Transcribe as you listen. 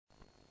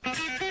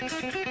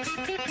Hey,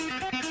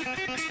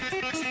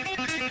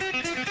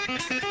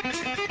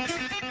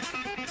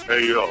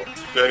 yo,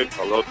 say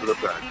hello to the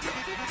band.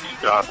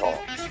 Scott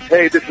Hall.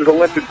 Hey, this is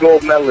Olympic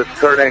gold medalist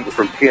Kurt Angle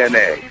from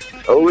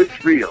TNA. Oh,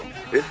 it's real.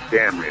 It's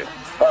damn real.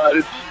 Hi,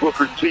 this is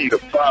Booker T, the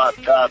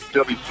 5-time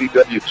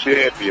WCW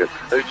champion,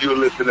 and you're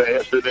listening to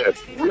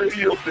SNS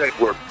Radio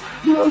Network.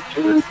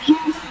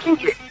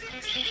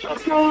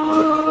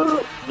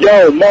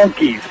 Yo,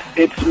 monkeys,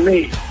 it's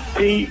me,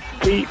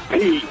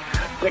 TPP,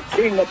 the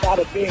king of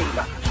bada bing,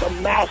 the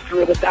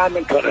master of the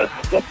diamond cutter,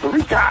 the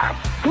three-time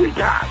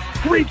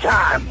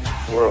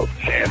world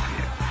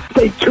champion.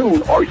 Stay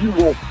tuned or you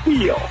will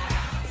feel.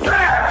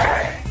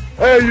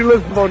 Hey, you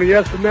listen on the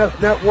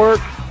SNS Network,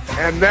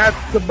 and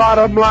that's the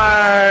bottom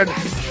line.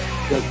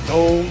 The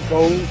Stone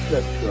Cold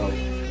Central.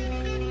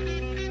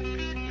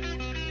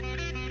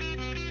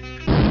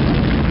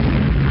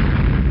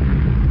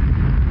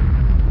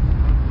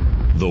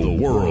 The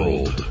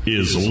world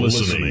is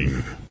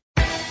listening.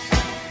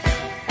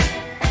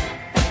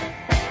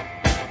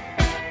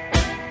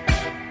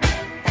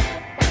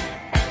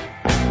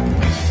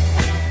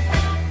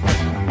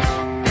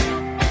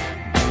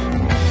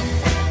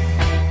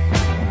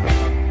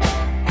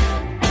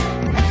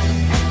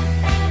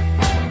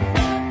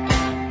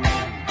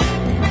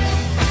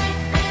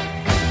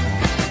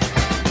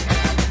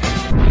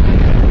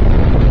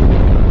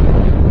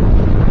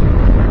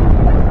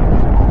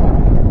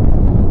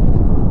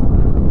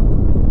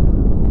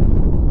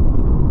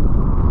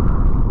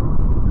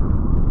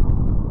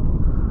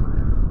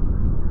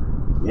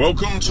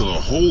 Welcome to the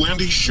Whole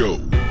Indy Show.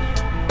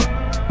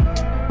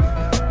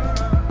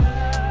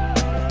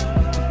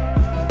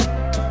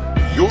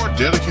 Your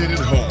dedicated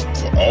home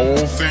for all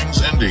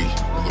things indie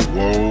in the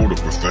world of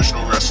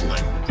professional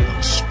wrestling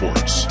and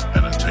sports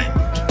entertainment.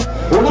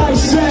 When I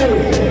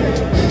say,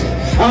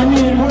 I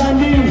mean what I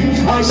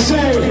mean, I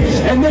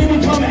say, and they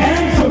become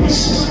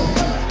anthems.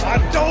 I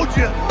told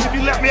you, if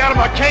you let me out of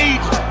my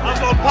cage, I'm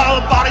gonna pile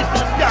the bodies to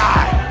the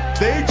sky.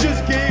 They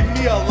just gave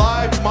me a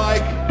live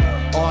mic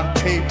on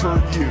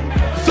pay-per-view.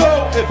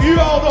 So, if you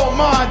all don't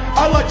mind,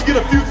 I'd like to get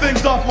a few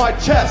things off my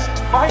chest.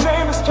 My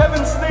name is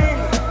Kevin Steen.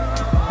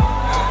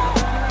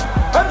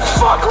 And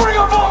fuck Ring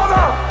of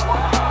Honor!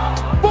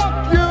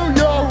 Fuck you,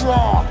 you're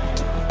wrong.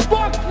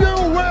 Fuck you,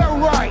 we're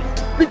right.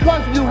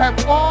 Because you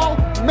have all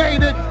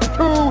made it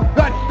to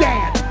the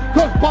dance.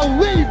 Because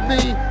believe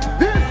me,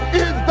 this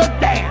is the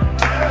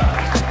dance.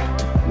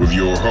 With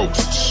your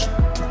hosts,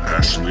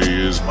 Ashley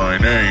is my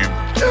name.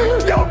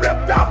 You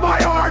ripped out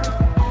my heart!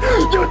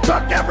 You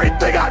took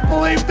everything I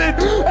believed in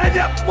and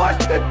you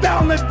flushed it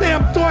down the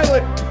damn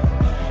toilet!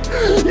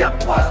 You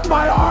flushed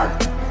my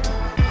heart!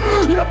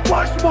 You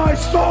flushed my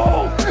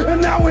soul! And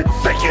now it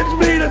sickens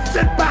me to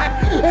sit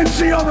back and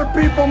see other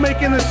people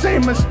making the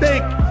same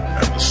mistake!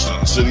 And the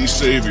Sun City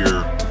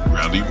Savior,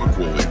 Randy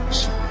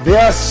McWilliams.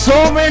 There are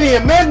so many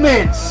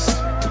amendments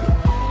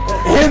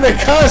in the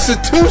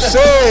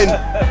Constitution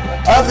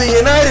of the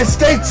United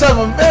States of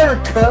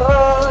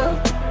America.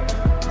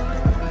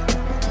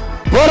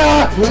 But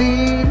I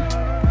plead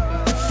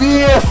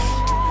fifth.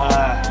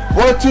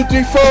 1, 2,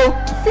 3, 4,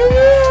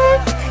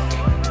 fifth.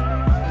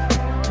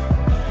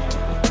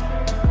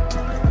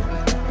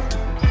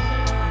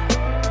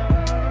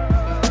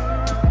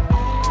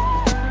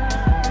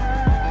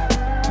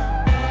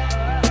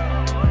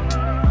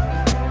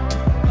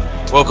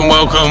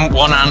 Welcome,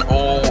 one and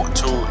all,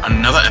 to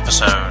another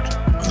episode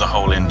of the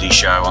Whole Indy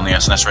Show on the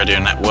SNS Radio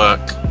Network.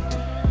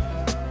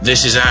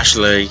 This is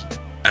Ashley,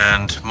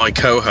 and my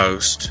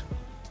co-host,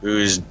 who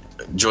is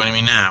joining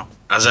me now,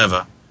 as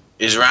ever,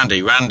 is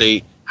Randy.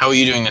 Randy, how are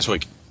you doing this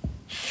week?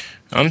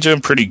 I'm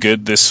doing pretty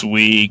good this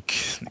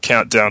week. The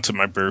countdown to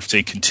my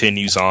birthday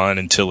continues on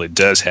until it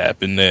does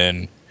happen.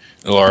 Then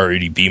it'll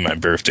already be my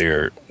birthday,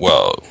 or,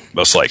 well,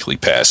 most likely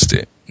past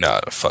it.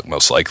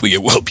 Most likely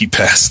it will be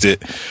past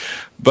it.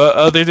 But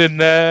other than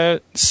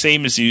that,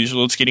 same as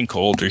usual. It's getting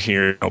colder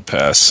here in El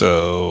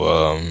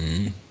Paso.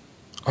 I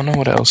don't know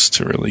what else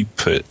to really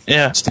put.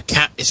 Yeah. It's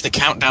the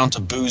countdown to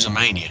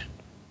Boozermania.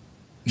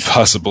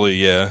 Possibly,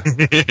 yeah.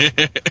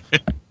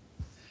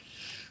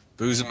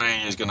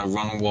 Boozermania is going to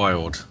run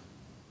wild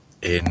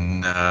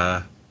in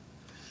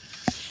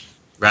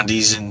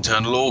Randy's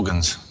internal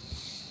organs.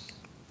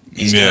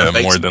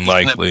 More than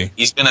likely.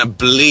 He's going to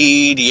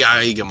bleed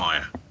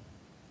Jägermeier.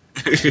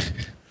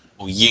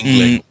 Or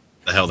Yingling.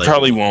 The hell they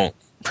probably won't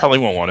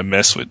want to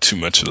mess with too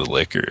much of the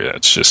liquor.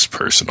 That's just a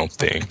personal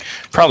thing.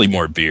 Probably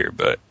more beer,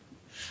 but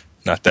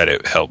not that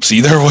it helps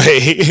either way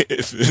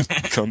if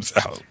it comes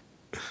out.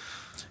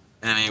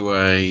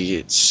 Anyway,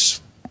 it's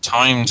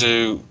time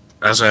to,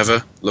 as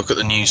ever, look at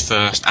the news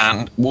first.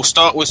 And we'll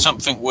start with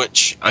something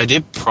which I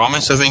did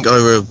promise, I think,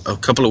 over a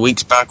couple of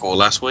weeks back or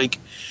last week.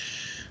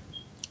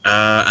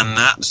 And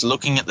that's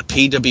looking at the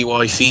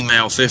PWI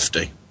Female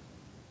 50.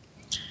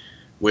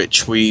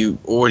 Which we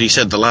already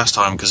said the last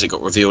time because it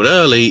got revealed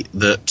early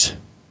that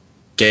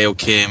Gail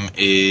Kim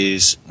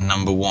is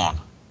number one.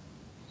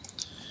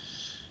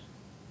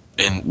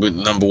 With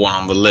number one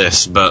on the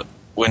list. But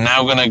we're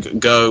now going to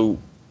go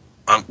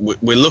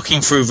we're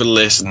looking through the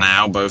list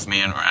now, both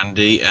me and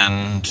Randy,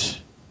 and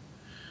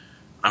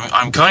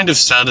I'm kind of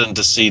saddened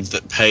to see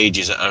that Paige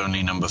is at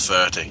only number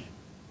 30.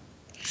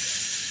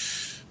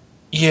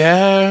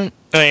 Yeah,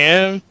 I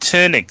am to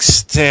an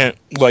extent.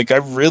 Like, I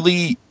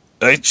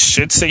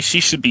should say she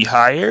should be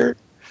higher,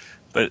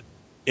 but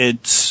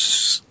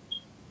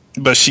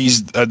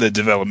she's the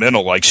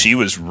developmental. Like, she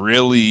was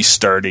really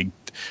starting.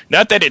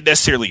 Not that it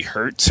necessarily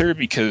hurts her,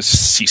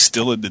 because she's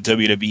still in the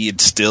WWE and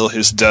still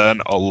has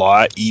done a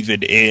lot,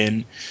 even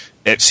in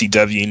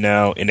FCW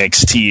now,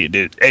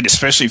 NXT. And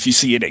especially if you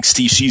see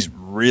NXT, she's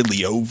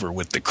really over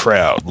with the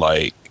crowd.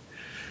 Like,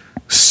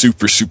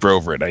 super, super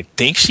over it. I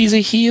think she's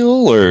a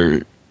heel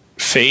or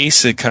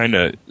face. It kind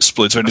of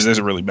splits, but it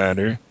doesn't really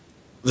matter.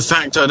 The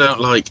fact I don't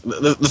like...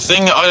 The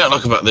thing that I don't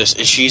like about this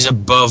is she's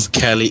above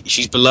Kelly...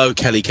 She's below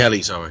Kelly,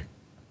 sorry.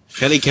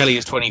 Kelly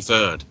is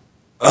 23rd.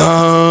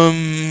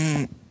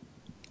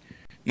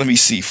 Let me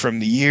see. From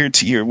the year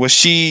to year, was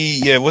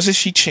she? Yeah, wasn't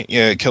she?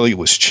 Yeah, Kelly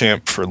was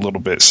champ for a little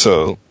bit,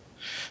 so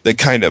that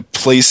kind of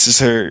places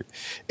her.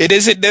 It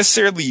isn't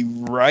necessarily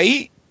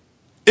right.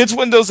 It's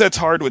one of those that's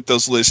hard with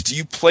those lists. Do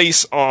you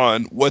place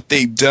on what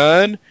they've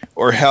done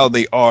or how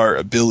they are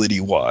ability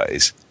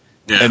wise?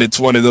 Yeah. And it's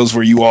one of those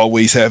where you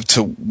always have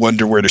to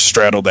wonder where to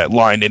straddle that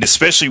line, and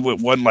especially with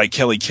one like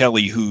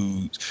Kelly,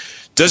 who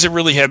doesn't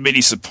really have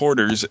many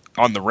supporters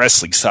on the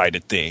wrestling side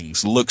of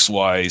things.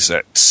 Looks-wise,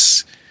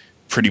 that's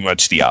pretty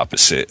much the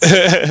opposite.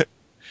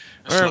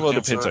 Well,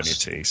 it depends on your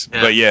taste.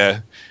 Yeah. But yeah.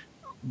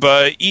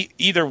 But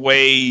either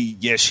way,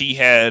 yeah, she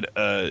had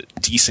a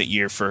decent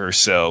year for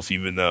herself,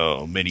 even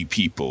though many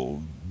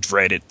people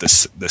dreaded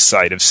the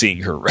sight of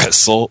seeing her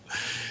wrestle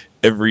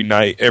every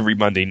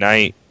Monday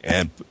night,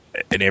 and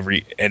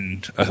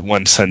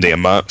one Sunday a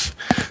month.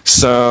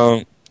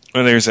 So,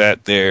 well, there's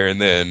that there,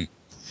 and then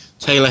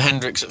Taylor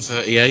Hendricks at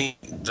 38,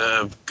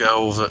 the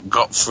girl that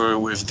got through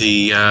with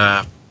the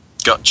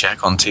gut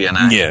check on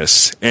TNA.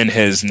 Yes, and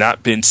has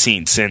not been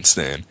seen since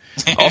then.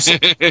 Also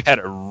had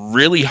a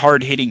really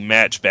hard-hitting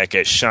match back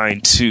at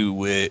Shine 2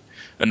 with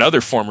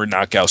another former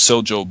knockout,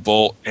 Sojo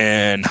Bolt,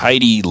 and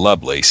Heidi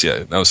Lovelace. Yeah,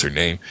 that was her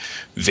name.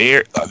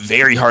 A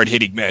very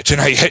hard-hitting match,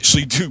 and I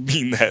actually do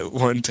mean that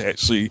one to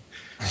actually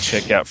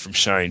check out from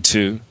Shine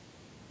 2.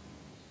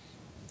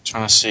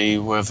 Trying to see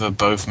whether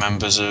both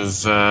members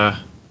of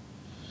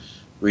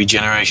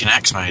Regeneration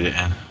X made it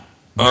in.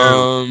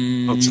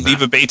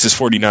 Leva Bates is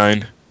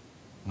 49.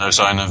 No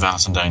sign of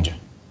Allison Danger.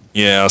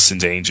 Yeah, Allison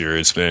Danger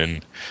has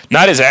been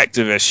not as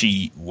active as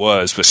she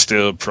was, but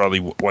still probably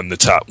one of the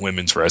top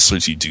women's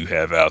wrestlers you do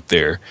have out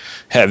there.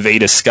 Have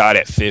Veda Scott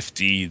at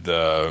 50,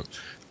 the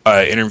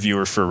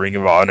interviewer for Ring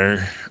of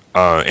Honor.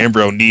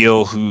 Amber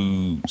O'Neal,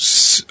 who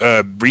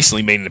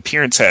recently made an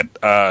appearance at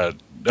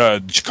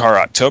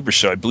Jakara October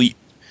show, I believe.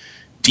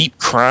 Deep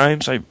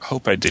Crimes, I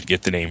hope I did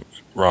get the name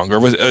wrong. Or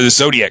was it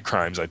Zodiac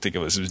Crimes, I think it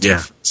was. It was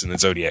different in the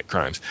Zodiac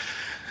Crimes.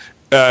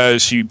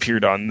 She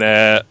appeared on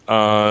that.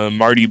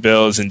 Marty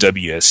Bell's in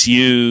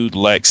WSU.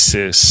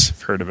 Lexus,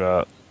 I've heard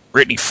about.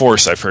 Brittany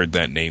Force, I've heard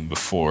that name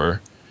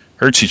before.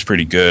 Heard she's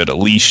pretty good.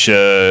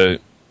 Alicia,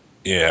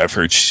 yeah, I've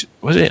heard.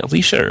 Was it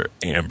Alicia or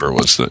Amber?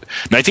 And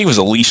I think it was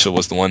Alicia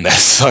was the one that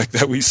sucked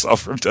that we saw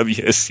from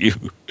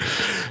WSU.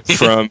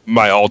 From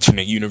my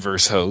alternate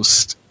universe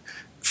host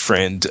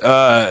friend.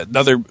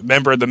 Another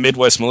member of the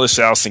Midwest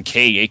Militia, Allison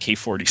Kay,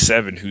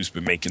 AK-47, who's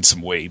been making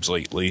some waves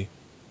lately.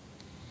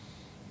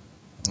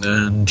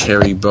 And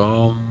Cherry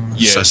Bomb,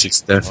 yeah.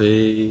 Sussex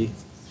Steffi.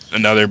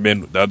 Another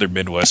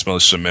Midwest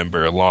Militia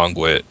member, along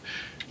with,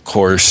 of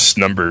course,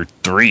 number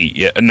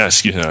 3. Number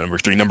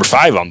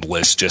 5 on the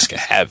list, Jessica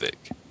Havoc.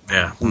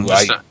 Yeah.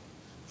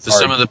 For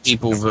some of the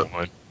people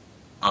that...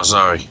 Oh,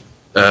 sorry.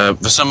 For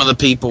some of the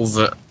people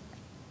that,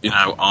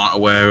 aren't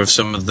aware of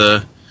some of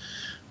the...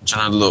 I'm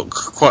trying to look.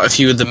 Quite a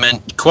few of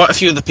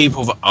the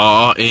people that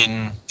are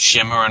in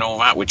Shimmer and all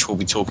that, which we'll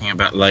be talking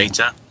about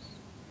later,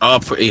 are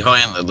pretty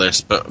high on the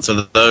list. But for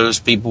those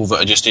people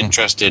that are just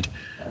interested,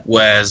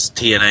 where's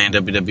TNA and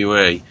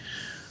WWE?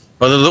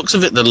 By the looks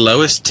of it, the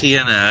lowest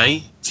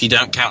TNA, if you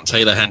don't count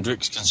Taylor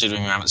Hendricks,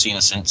 considering we haven't seen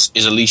her since,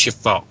 is Alicia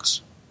Fox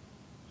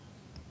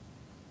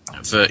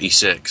at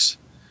 36.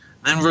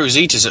 And then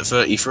Rosita's at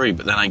 33,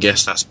 but then I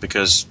guess that's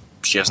because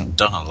she hasn't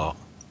done a lot.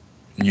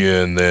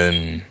 Yeah, and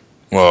then...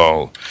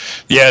 Well,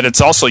 yeah, and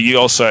it's also, you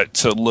also have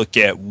to look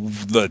at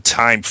the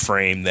time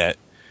frame that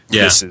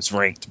this is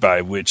ranked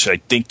by, which I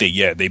think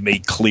they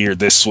made clear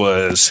this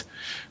was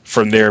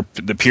from the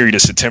period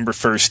of September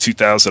 1st,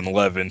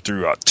 2011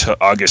 through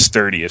August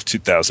 30th,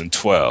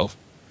 2012.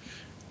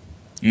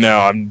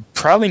 Now, I'm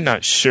probably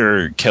not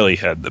sure Kelly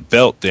had the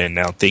belt then,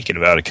 now thinking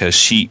about it, because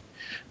she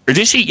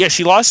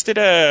lost it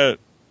at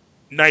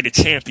Night of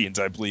Champions,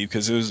 I believe,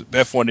 because it was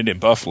Beth won it in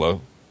Buffalo.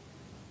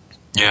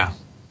 Yeah.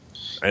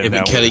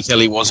 But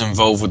Kelly was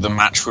involved with the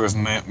match with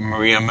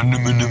Maria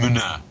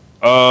Menounou.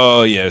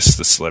 Oh, yes,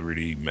 the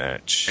celebrity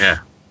match. Yeah.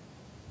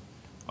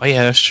 Oh,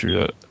 yeah, that's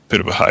true. A bit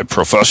of a high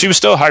profile. She was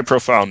still a high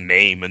profile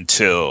name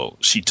until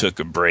she took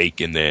a break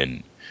and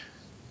then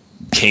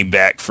came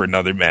back for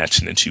another match,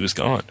 and then she was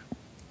gone.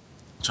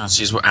 Trying to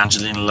see is what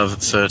Angelina Love at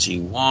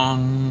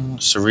 31,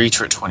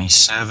 Sarita at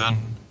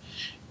 27,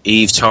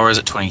 Eve Torres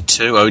at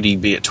 22,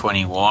 ODB at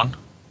 21,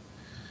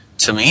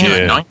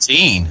 Tamina at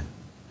 19.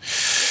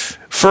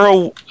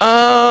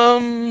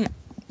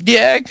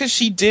 Yeah, because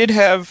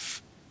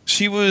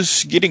she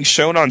was getting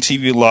shown on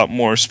TV a lot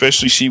more,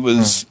 especially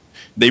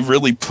they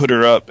really put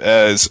her up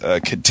as a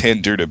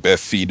contender to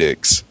Beth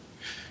Phoenix.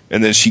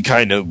 And then she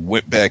kind of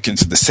went back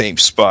into the same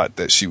spot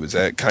that she was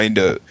at. Kind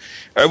of,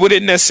 I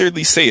wouldn't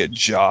necessarily say a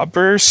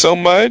jobber so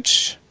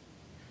much.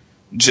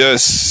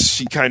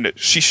 Just,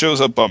 she shows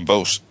up on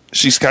both.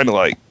 She's kind of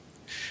like,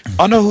 I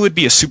don't know who would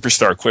be a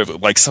superstar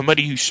equivalent. Like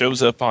somebody who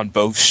shows up on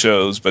both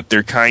shows, but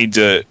they're kind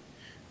of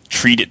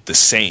treated the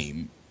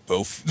same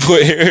both.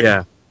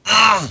 Yeah.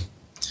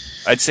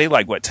 I'd say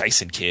like what,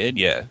 Tyson Kidd?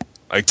 Yeah.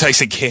 Like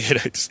Tyson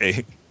Kidd, I'd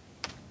say.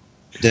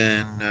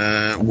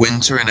 Then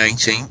Winter in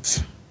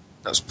 18th.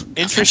 That's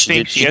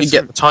interesting. She did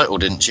get the title,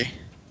 didn't she?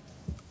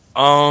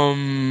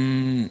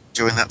 During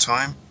that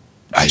time?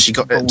 She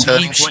got it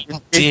turning point,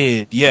 didn't she?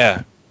 Did,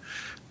 yeah.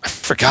 I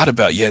forgot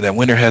about, that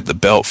Winter had the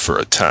belt for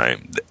a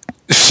time.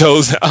 It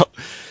shows how,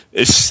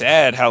 it's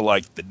sad how,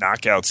 like, the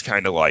knockouts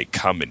kind of, like,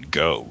 come and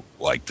go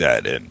like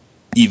that. And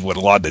even with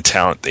a lot of the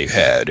talent they've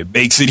had, it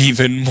makes it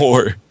even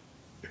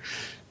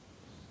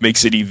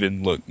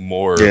look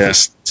more of a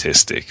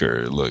statistic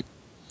or look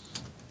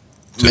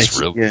just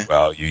really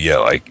value. Yeah,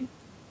 like,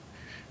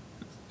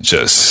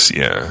 just,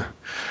 yeah.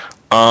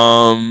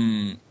 Let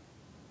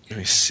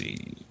me see.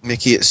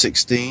 Mickey at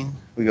 16.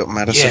 We got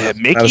Madison. Yeah,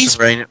 Mickey's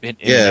been in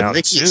and out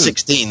Mickey too. At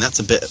 16. That's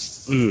a bit.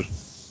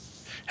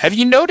 Have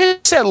you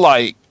noticed that,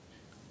 like,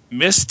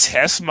 Miss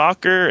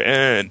Tessmacher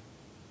and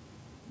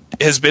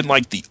has been,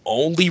 like, the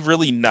only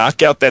really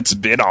knockout that's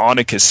been on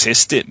a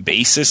consistent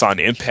basis on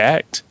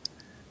Impact?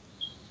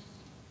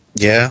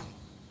 Yeah.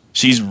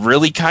 She's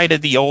really kind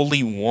of the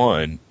only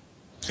one.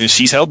 And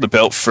she's held the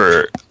belt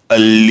for a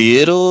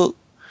little.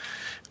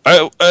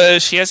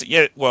 She hasn't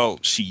yet. Well,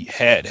 she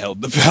had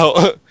held the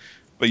belt.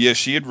 But yeah,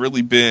 she had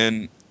really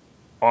been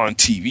on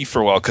TV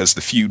for a while because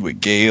the feud with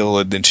Gail,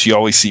 and then she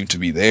always seemed to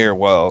be there.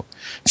 Well,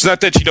 it's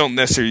not that you don't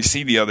necessarily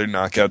see the other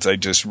knockouts. I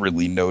just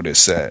really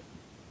noticed that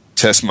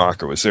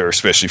Tessmacher was there,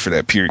 especially for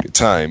that period of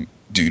time,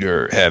 due to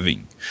her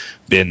having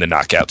been the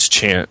knockouts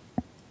champ.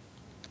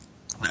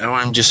 Now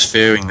I'm just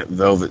fearing that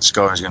Velvet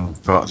Sky is going to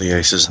be part of the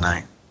Aces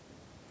now.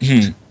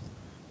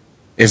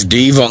 If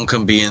Devon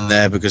can be in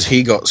there because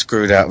he got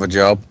screwed out of a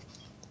job,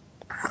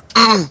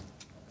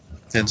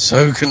 then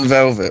so can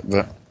Velvet.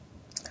 But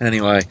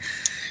anyway,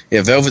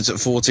 yeah, Velvet's at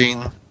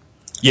 14.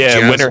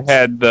 Yeah, Winter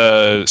had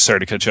the. Sorry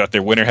to cut you off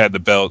there. Winter had the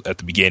belt at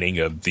the beginning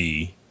of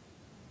the.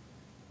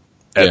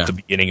 The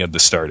beginning of the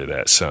start of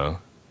that. So,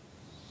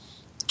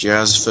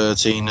 Jazz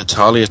 13,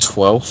 Natalia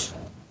 12.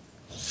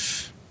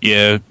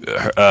 Yeah,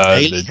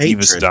 the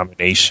Divas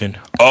Domination.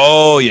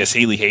 Oh, yes,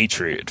 Haley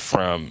Hatred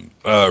from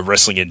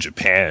Wrestling in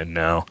Japan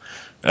now.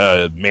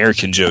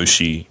 American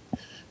Joshi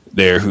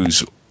there,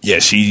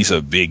 she's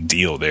a big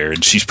deal there,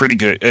 and she's pretty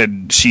good.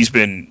 And she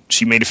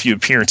made a few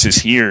appearances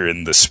here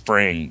in the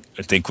spring,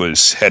 I think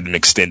had an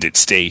extended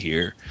stay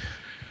here.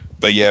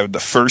 But yeah, the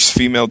first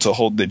female to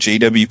hold the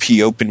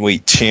JWP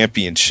Openweight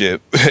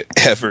Championship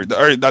ever.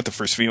 Or not the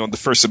first female, the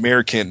first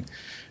American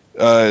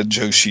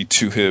Joshi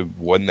to have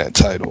won that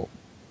title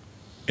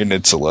in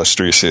its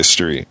illustrious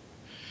history.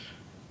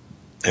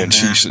 And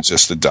she's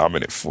just a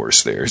dominant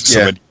force there.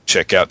 Somebody to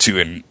check out too.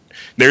 And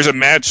there's a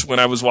match when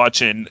I was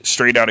watching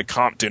Straight Outta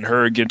Compton,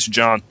 her against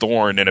John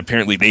Thorne, and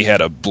apparently they had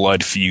a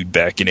blood feud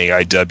back in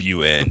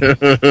AIW,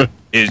 and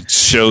it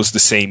shows the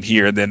same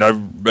here. And then I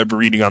remember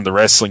reading on the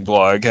wrestling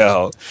blog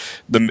how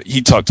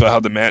he talked about how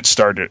the match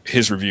started,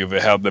 his review of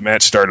it, how the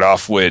match started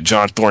off with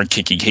John Thorne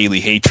kicking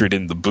Haley Hatred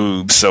in the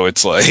boobs, so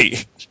it's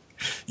like,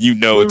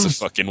 it's a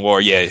fucking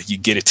war. Yeah, you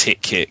get a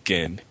tick kick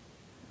and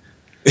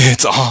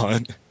it's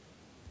on.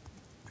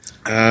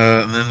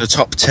 And then the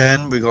top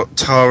 10, we got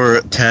Tara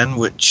at 10,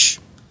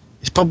 which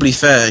is probably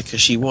fair because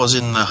she was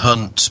in the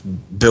hunt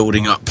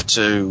building up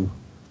to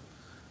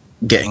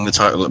getting the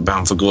title at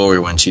Bound for Glory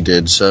when she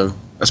did, so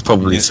that's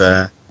probably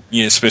fair.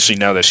 Yeah, especially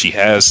now that she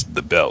has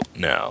the belt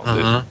now.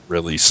 It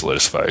really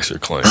solidifies her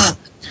claim.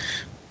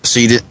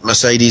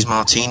 Mercedes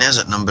Martinez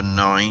at number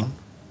 9.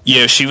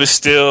 Yeah, she was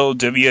still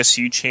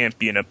WSU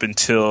champion up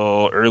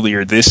until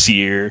earlier this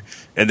year,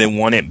 and then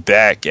won it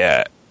back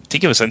at, I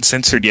think it was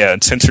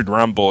Uncensored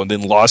Rumble, and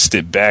then lost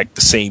it back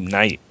the same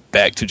night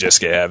back to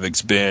Jessica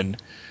Havoc's Ben,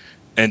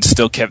 and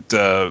still kept,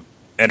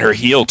 and her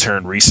heel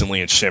turn recently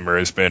in Shimmer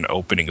has been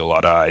opening a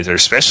lot of eyes,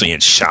 especially in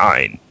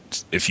Shine,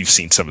 if you've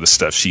seen some of the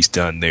stuff she's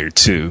done there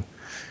too.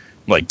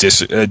 Like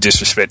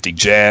disrespecting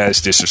Jazz,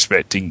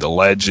 disrespecting the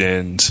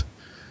Legend,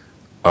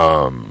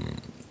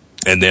 and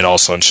then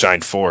also in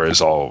Shine 4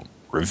 is all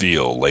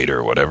reveal later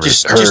or whatever.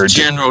 Just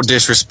general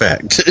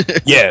disrespect.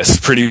 Yes,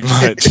 pretty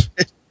much.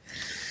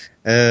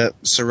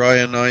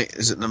 Saraya Knight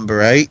is at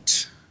number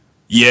 8.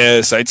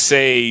 Yes, I'd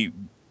say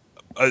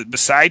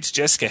besides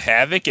Jessica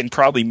Havoc, and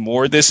probably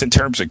more this in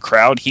terms of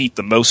crowd heat,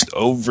 the most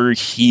over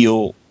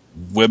heel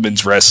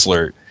women's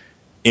wrestler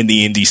in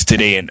the indies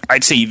today, and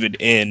I'd say even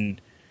in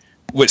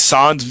with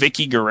Sans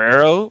Vicky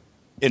Guerrero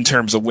in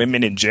terms of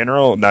women in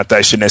general. Not that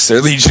I should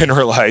necessarily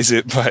generalize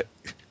it, but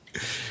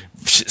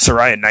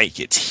Saraya Knight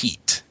gets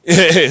heat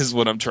is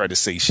what I'm trying to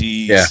say.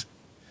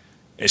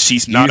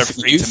 She's not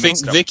afraid. You to think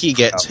Vicky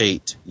gets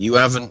heat? You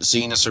haven't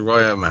seen a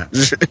Saraya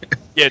match.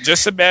 Yeah,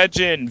 just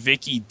imagine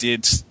Vicky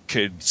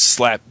could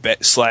slap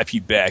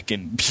you back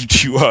and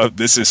beat you up.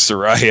 This is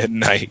Saraya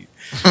Knight,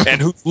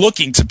 and who's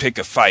looking to pick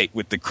a fight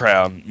with the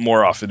crowd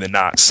more often than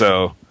not.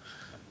 So,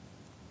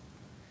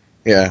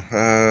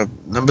 yeah,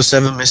 number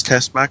 7, Miss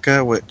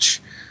Tessmacher,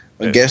 which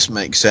I guess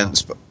makes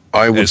sense, but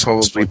I would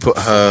probably put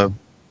her.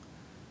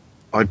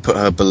 I'd put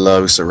her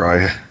below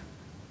Saraya.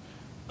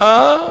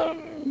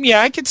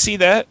 Yeah, I could see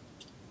that.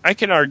 I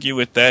can argue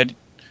with that.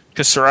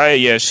 Because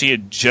Saraya, she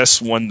had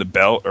just won the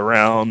belt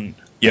around...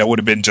 Yeah, it would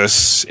have been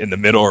just in the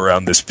middle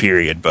around this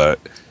period, but...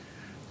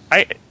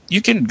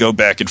 You can go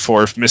back and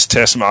forth. Miss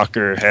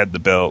Tessmacher had the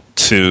belt,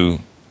 too,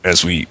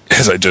 as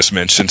I just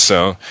mentioned,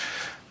 so...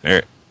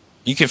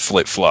 You can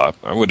flip-flop.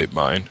 I wouldn't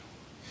mind.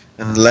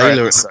 And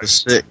Layla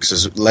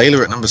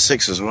at number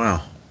 6 as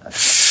well.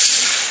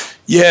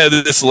 Yeah,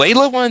 this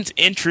Layla one's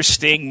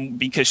interesting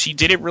because she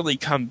didn't really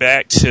come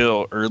back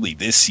till early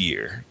this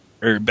year.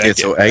 Or back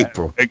till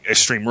April.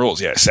 Extreme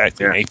Rules, yeah,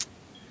 exactly. Yeah. April.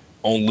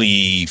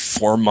 Only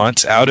 4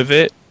 months out of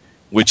it,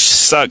 which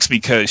sucks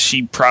because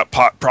she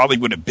probably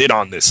would have been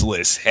on this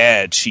list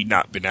had she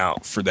not been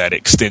out for that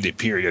extended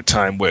period of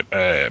time with,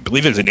 I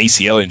believe it was an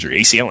ACL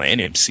injury, ACL and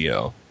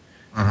MCL.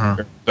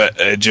 But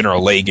a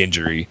general leg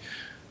injury.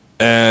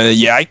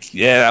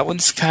 That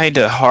one's kind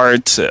of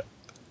hard to...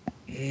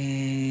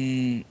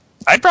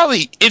 I'd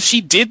probably, if she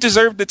did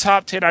deserve the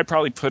top 10, I'd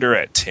probably put her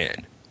at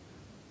 10.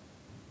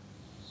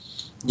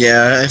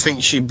 Yeah, I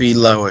think she'd be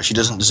lower. She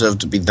doesn't deserve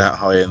to be that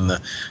high in there.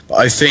 But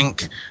I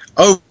think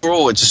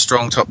overall it's a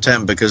strong top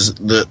 10 because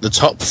the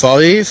top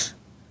 5,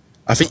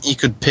 I think you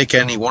could pick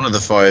any one of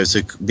the 5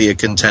 to be a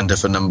contender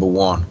for number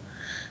 1.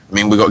 I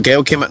mean, we've got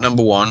Gail Kim at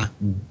number 1,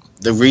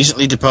 the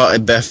recently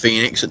departed Beth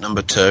Phoenix at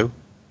number 2,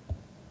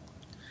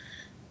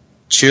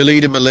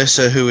 cheerleader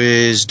Melissa, who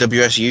is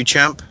WSU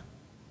champ.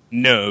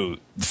 No,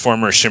 the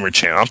former Shimmer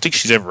champ. I don't think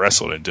she's ever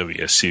wrestled in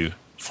WSU.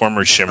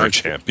 Former Shimmer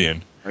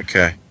champion.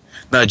 Okay.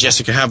 No,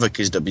 Jessica Havoc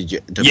is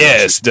WSU.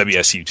 Yes,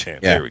 WSU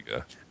champ. Yeah. There we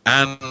go.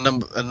 And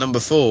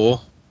number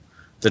 4,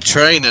 the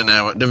trainer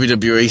now at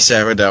WWE,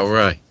 Sarah Del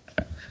Rey.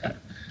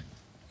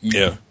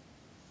 Yeah.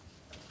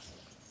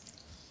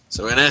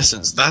 So in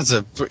essence, that's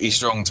a pretty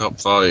strong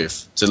top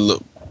 5 to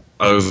look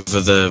over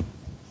the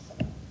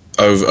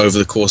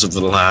course of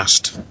the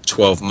last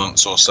 12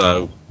 months or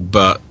so.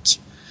 But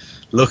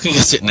looking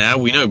at it now,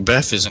 we know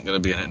Beth isn't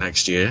going to be in it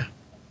next year.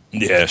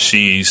 Yeah,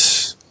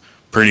 she's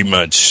pretty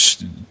much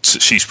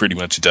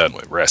done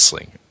with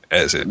wrestling.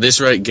 At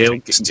this rate,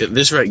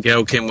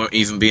 Gail Kim won't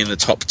even be in the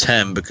top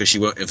 10 because she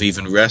won't have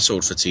even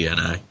wrestled for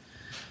TNA.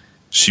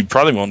 She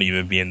probably won't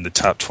even be in the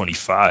top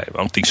 25. I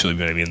don't think she'll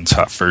even be in the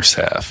top first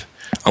half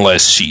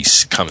unless she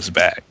comes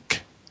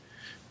back.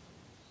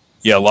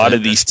 Yeah, a lot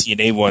of these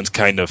TNA ones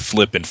kind of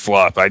flip and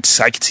flop. I could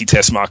see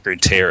Tessmacher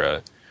and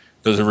Tara.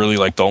 Those are really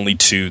like the only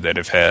 2 that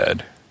have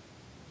had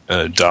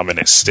a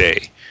dominant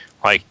stay.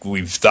 Like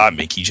we've thought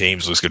Mickie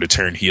James was going to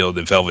turn heel.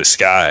 The Velvet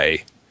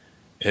Sky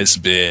is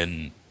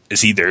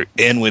either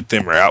in with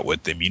them or out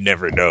with them. You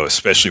never know,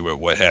 especially with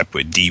what happened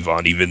with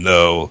Devon. Even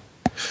though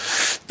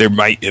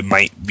it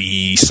might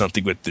be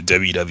something with the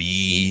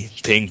WWE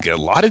thing. A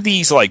lot of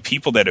these like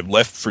people that have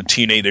left for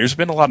TNA, there's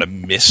been a lot of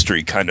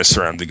mystery kind of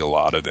surrounding a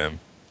lot of them.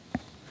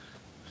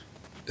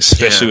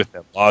 Especially with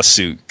that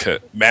lawsuit,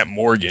 Matt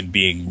Morgan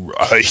being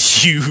a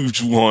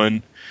huge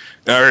one,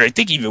 or I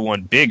think even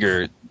one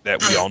bigger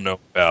that we all know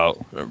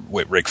about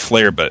with Ric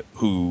Flair, but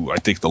who I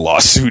think the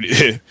lawsuit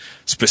is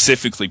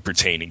specifically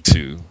pertaining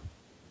to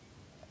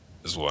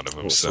is one of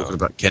them. So talking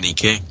about Kenny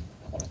King.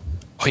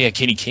 Oh yeah,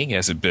 Kenny King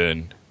hasn't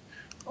been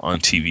on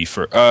TV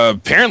for.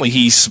 Apparently,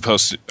 he's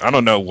supposed to. I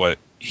don't know what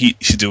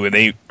he's doing.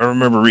 I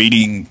remember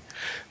reading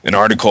an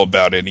article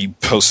about it. And he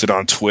posted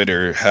on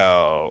Twitter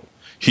how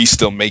he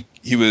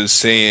was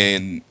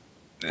saying,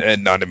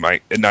 and not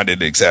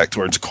in exact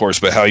words, of course,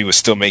 but how he was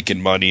still making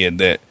money and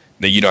that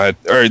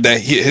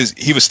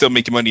he was still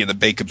making money in the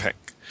bank account.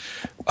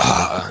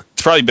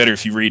 It's probably better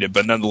if you read it,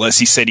 but nonetheless,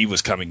 he said he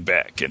was coming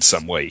back in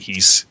some way.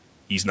 He's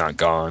not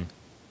gone.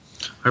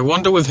 I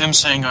wonder with him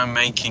saying I'm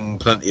making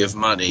plenty of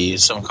money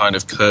is some kind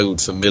of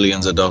code for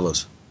millions of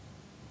dollars.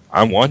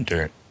 I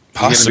wonder.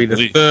 Possibly. He's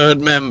going to be the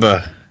 3rd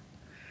member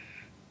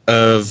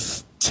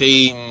of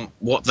Team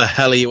What the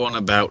Hell Are You On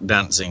About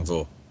Dancing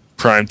For?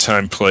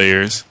 Primetime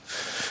players.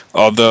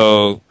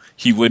 Although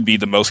he would be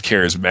the most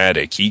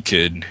charismatic.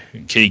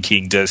 Kenny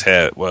King does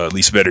have, well, at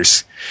least better.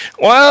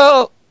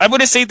 Well, I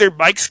wouldn't say their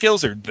mic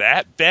skills are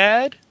that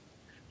bad,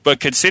 but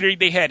considering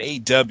they had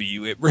AW,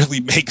 it really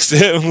makes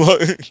them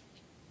look.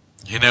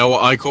 You know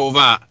what I call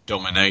that?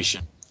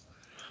 Domination.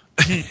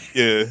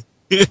 Yeah.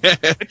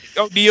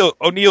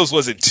 O'Neill's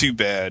wasn't too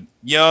bad.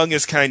 Young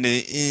is kind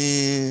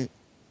of,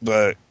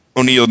 but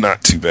O'Neill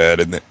not too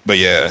bad. But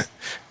yeah,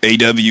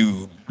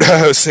 AW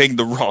saying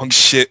the wrong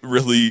shit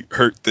really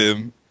hurt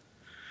them.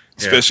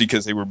 Especially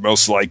because they were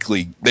most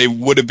likely, they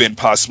would have been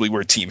possibly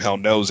where Team Hell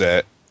No's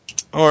at.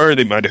 Or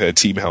they might have had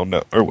Team Hell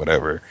No, or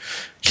whatever.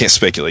 Can't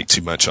speculate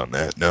too much on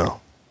that,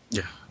 no.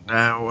 Yeah.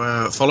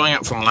 Now, following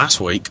up from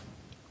last week,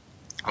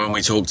 when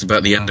we talked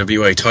about the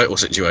NWA title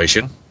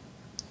situation,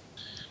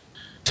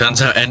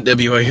 turns out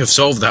NWA have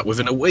solved that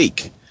within a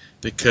week.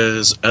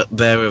 Because at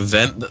their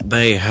event that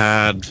they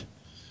had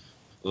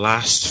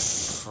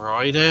last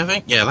Friday, I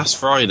think? Yeah, last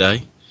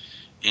Friday,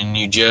 in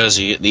New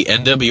Jersey, at the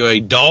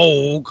NWA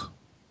Dog,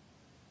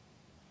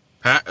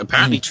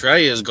 apparently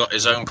Trey has got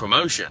his own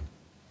promotion.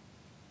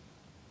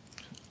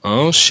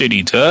 Oh, shit,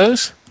 he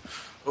does?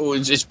 Oh,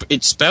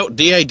 it's spelled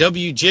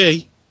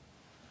D-A-W-G.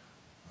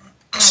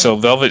 So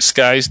Velvet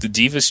Sky's the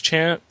Divas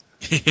champ?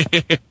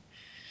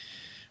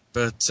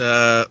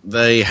 But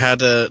they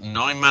had a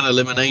 9-man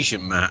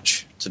elimination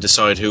match to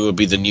decide who would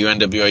be the new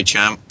NWA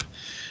champ.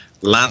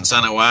 Lance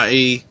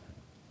Anoa'i,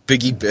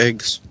 Biggie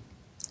Biggs,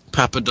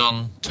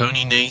 Papadon,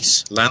 Tony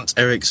Nese, Lance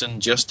Erickson,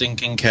 Justin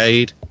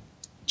Kincaid,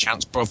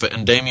 Chance Prophet,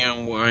 and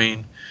Damian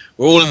Wayne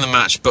were all in the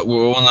match, but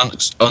were all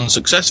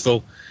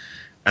unsuccessful,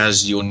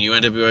 as your new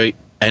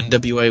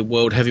NWA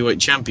World Heavyweight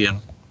Champion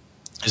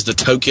is the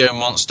Tokyo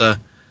Monster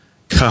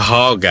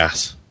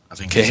Kahagas. I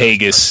think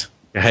Kahagas.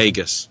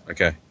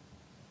 Okay.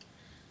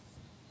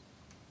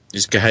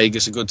 Is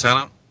Kahagas a good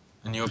talent,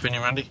 in your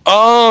opinion, Randy?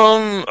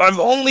 I've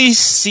only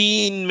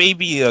seen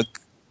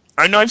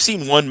I know I've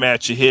seen one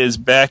match of his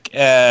back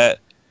at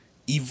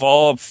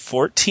Evolve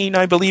 14,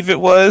 I believe it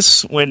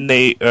was, when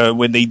they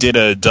did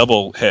a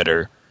double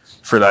header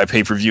for that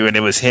pay-per-view, and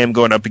it was him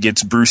going up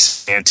against Bruce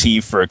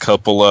Santee for a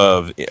couple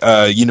of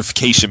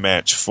unification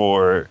match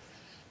for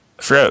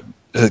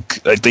I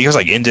think it was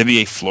like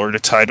NWA Florida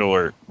title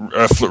or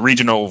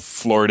regional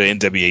Florida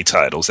NWA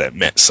titles that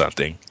meant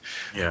something.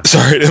 Yeah.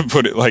 Sorry to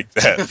put it like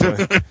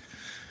that.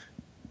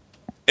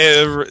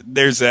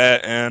 There's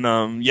that,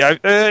 and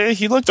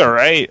he looked all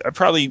right. I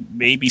probably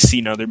maybe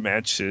seen other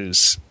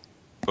matches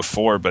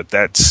before, but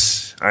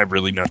that's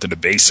really nothing to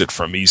base it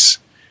from.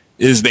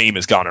 His name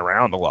has gone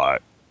around a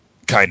lot,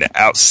 kind of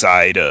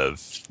outside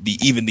of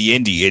even the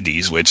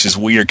indies, which is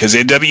weird because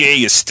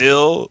NWA is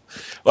still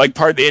like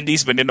part of the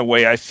indies, but in a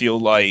way I feel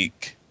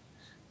like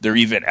they're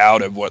even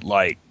out of what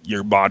like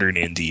your modern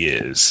indie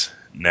is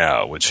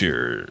now,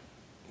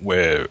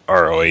 where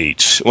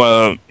ROH,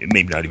 well,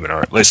 maybe not even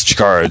ROH, let's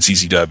Chikara,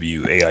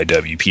 CZW,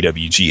 AIW,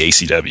 PWG,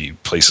 ACW,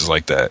 places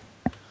like that.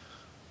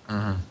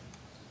 Mm-hmm.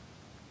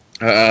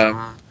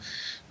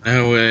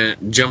 Now we're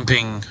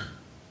jumping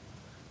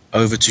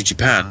over to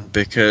Japan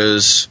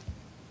because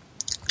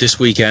this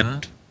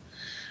weekend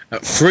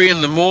at 3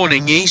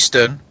 a.m.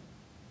 Eastern,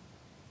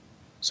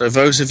 so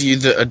those of you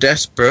that are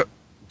desperate,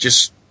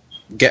 just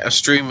get a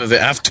stream of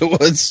it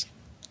afterwards.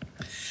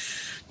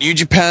 New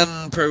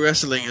Japan Pro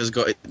Wrestling has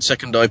got its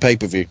second eye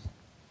pay-per-view.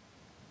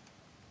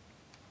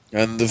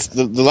 And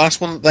the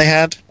last one that they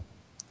had,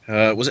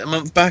 was it a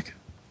month back?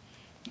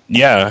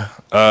 Yeah,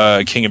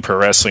 King of Pro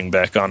Wrestling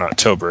back on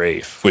October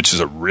 8th, which is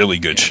a really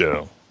good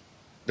show.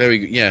 There we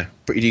go. Yeah,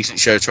 pretty decent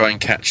show. Try and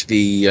catch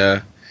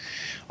the...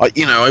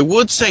 I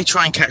would say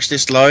try and catch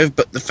this live,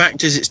 but the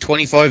fact is it's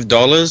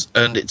 $25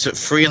 and it's at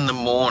 3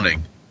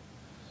 a.m.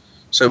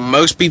 So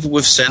most people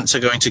with sense are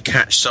going to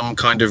catch some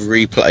kind of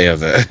replay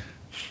of it.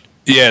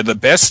 Yeah, the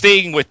best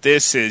thing with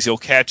this is you'll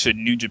catch a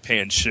New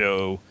Japan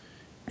show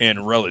in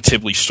a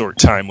relatively short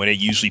time when it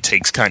usually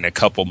takes kind of a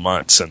couple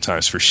months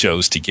sometimes for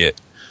shows to get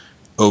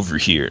over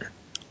here.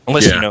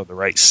 Unless you know the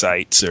right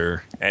sites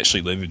or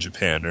actually live in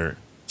Japan or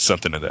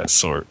something of that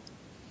sort.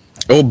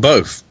 Or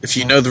both. If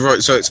you know the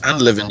right sites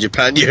and live in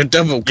Japan, you're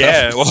double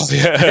covered.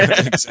 Yeah,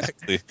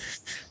 exactly.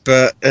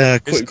 But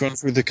quick run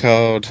through the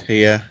card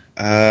here.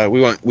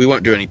 We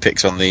won't do any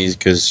picks on these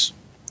because,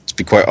 to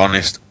be quite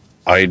honest,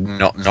 I'm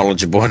not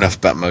knowledgeable enough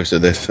about most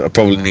of this. I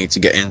probably need to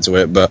get into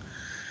it, but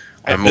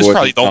it's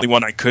probably the only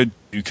one I could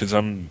do because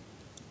I'm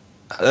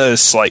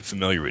slight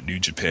familiar with New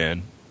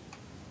Japan.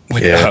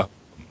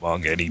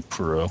 Among any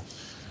pro.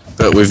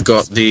 But we've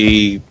got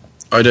the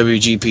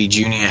IWGP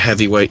Junior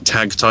Heavyweight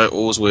Tag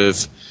titles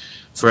with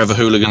Forever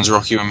Hooligans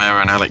Rocky Romero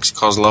and Alex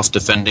Kozlov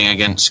defending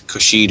against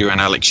Kushida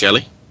and Alex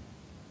Shelley.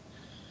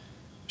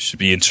 Should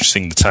be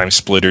interesting. The Time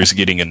Splitters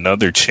getting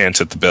another chance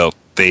at the belt.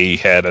 They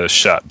had a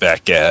shot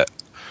back at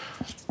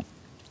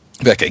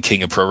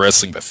King of Pro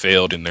Wrestling, but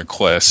failed in their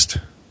quest.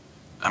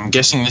 I'm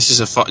guessing this is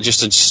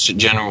just a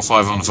general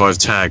 5-on-5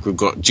 tag. We've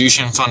got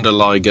Jushin Thunder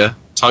Liger,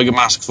 Tiger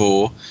Mask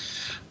 4,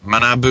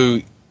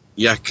 Manabu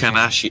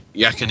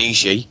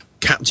Yakanishi,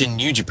 Captain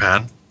New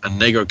Japan,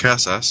 and Negro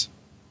Casas,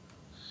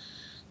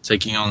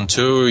 taking on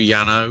Toru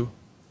Yano,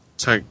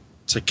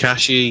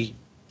 Takashi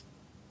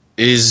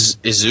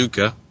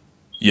Izuka.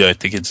 Yeah, I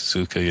think it's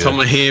Izuka, yeah.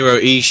 Tomohiro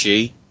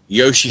Ishii,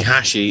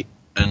 Yoshihashi,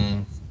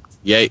 and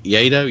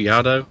Yado?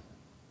 Jado.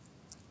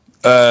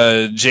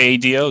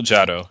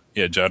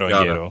 Yeah, Jado and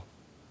Yado.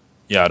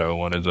 Yado,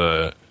 one of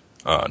the...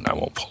 I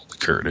won't pull the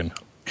curtain.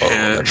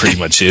 That pretty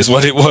much is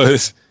what it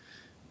was.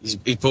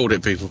 He pulled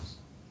it, people.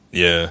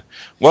 Yeah.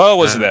 Well, it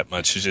wasn't that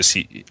much. It's just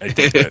I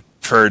think I've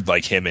heard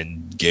like him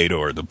and Gato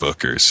are the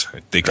bookers. I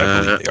believe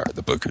they are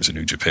the bookers in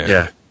New Japan.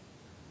 Yeah.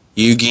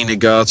 Yugi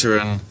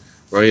Nagata and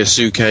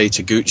Ryosuke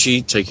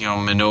Taguchi taking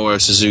on Minoru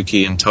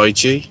Suzuki and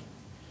Taichi.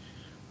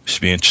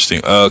 Should be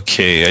interesting.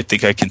 Okay, I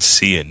think I can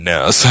see it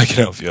now, so I can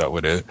help you out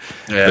with it.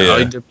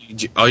 Yeah.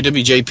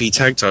 IWJP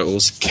tag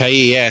titles,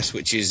 KES,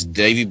 which is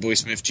Davey Boy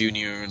Smith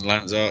Jr. and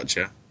Lance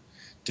Archer,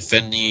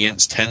 defending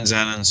against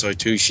Tenzan and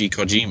Satoshi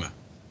Kojima.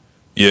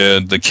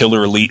 Yeah, the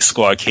Killer Elite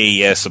Squad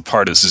KES, a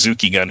part of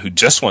Suzuki Gun, who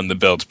just won the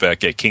belts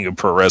back at King of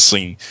Pro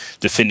Wrestling,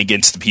 defending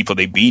against the people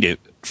they beat it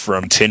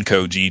from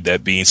Tenkoji,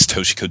 that being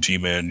Satoshi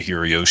Kojima and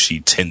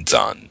Hiroyoshi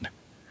Tenzan.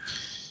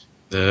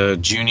 The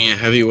Junior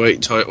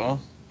Heavyweight title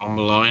on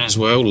the line as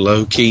well,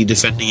 Low-Key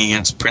defending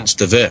against Prince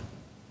Devitt.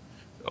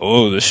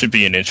 Oh, this should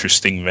be an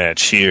interesting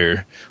match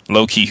here.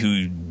 Low-Key,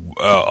 who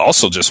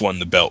also just won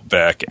the belt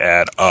back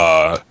at,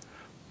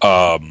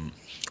 regained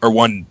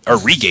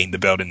the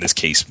belt in this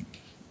case.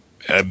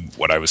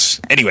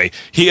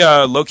 He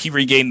Low-Key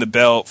regained the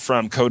belt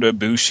from Kota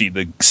Ibushi,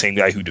 the same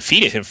guy who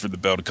defeated him for the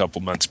belt a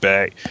couple months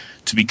back,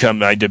 to become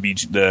the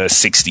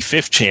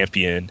 65th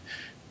champion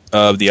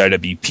of the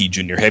IWP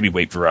Junior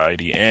Heavyweight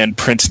variety. And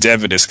Prince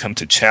Devitt has come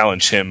to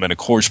challenge him, and of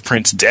course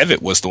Prince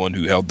Devitt was the one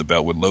who held the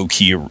belt when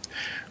Low-Key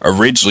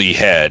originally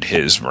had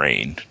his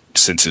reign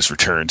since his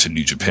return to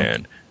New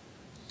Japan.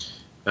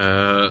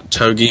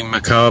 Togi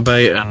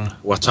Makabe and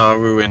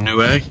Wataru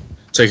Inoue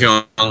taking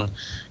on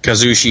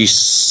Kazushi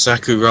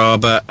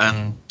Sakuraba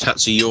and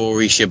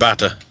Tatsuyori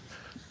Shibata.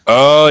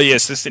 Oh,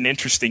 yes, this is an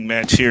interesting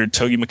match here.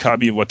 Togi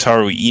Makabe and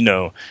Wataru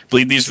Ino. I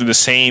believe these are the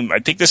same. I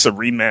think this is a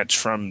rematch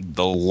from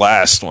the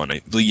last one.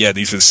 Yeah,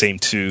 these are the same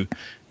two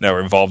that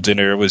were involved in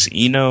it. It was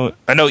Ino.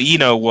 I know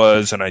Ino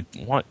was, and it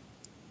was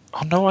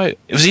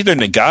either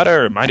Nagata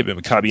or it might have been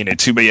Makabe in it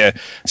too. But yeah,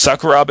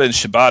 Sakuraba and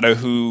Shibata,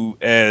 who,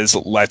 as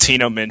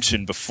Latino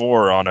mentioned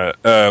before on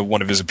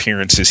one of his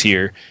appearances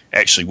here,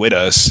 actually with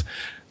us,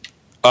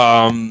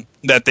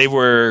 that they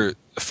were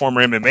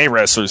former MMA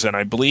wrestlers, and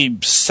I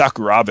believe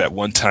Sakuraba at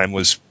one time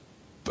was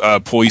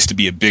poised to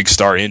be a big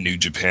star in New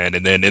Japan,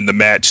 and then in the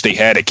match they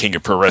had at King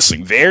of Pro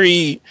Wrestling,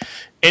 very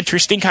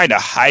interesting kind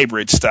of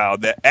hybrid style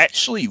that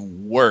actually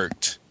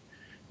worked.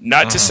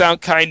 Not to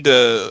sound kind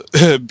of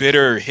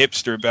bitter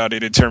hipster about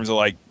it in terms of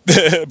like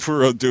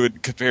Puro do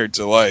it compared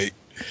to like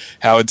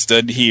how it's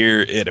done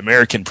here in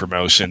American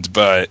promotions,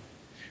 but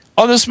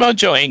although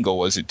Mojo Angle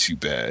wasn't too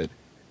bad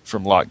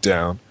from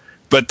Lockdown,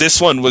 but this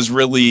one was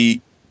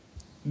really,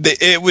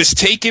 it was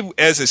taken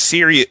as a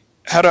serious,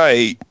 how do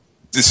I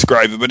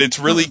describe it, but it's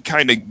really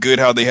kind of good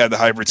how they had the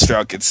hybrid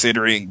style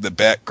considering the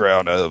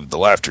background of the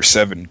Laughter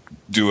 7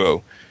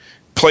 duo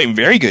playing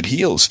very good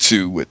heels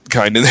too, with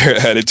kind of their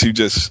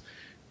attitude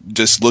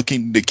just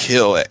looking to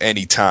kill at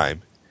any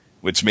time,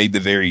 which made the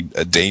very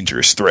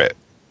dangerous threat.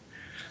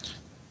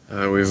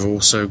 We've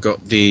also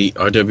got the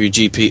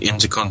IWGP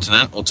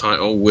Intercontinental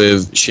title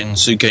with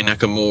Shinsuke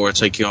Nakamura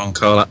taking on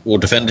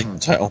defending the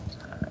title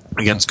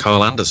against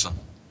Carl Anderson.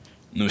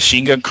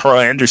 Machine Gun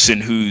Carl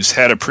Anderson, who's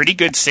had a pretty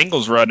good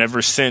singles run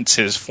ever since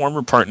his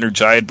former partner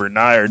Jayad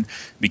Bernard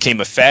became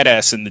a fat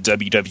ass in the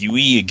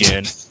WWE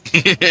again.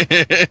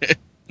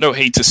 No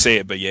hate to say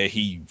it, but yeah,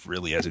 he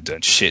really hasn't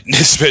done shit,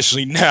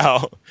 especially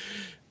now.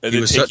 He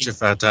was such a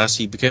fat ass,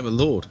 he became a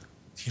lord.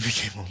 He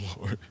became a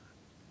lord.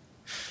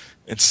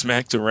 And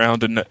smacked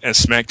around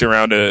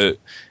Sakamoto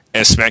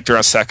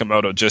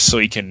just so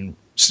it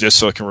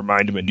can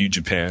remind him of New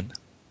Japan.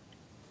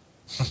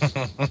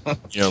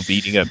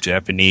 Beating up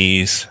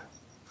Japanese.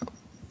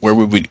 Where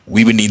we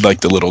would need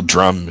like the little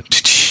drum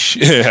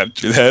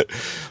after that,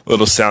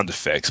 little sound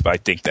effects, but I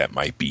think that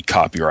might be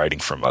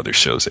copywriting from other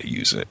shows that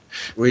use it.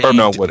 We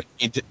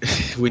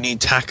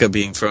need Taka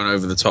being thrown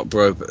over the top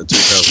rope at a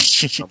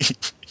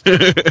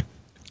 2000.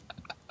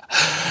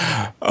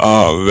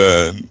 Oh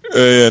man,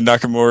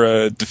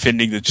 Nakamura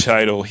defending the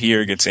title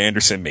here against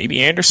Anderson.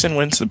 Maybe Anderson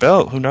wins the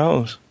belt. Who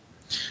knows?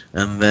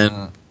 And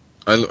then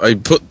I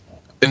put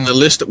in the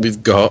list that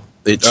we've got.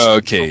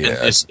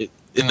 It's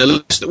in the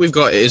list that we've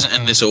got, it isn't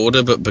in this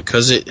order, but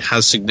because it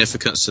has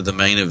significance to the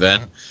main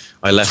event,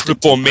 I left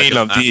triple main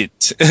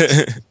event.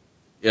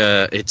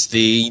 It's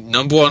the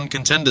number one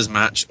contenders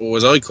match, or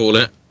as I call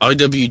it,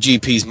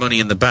 IWGP's Money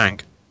in the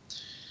Bank,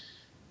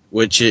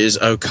 which is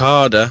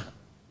Okada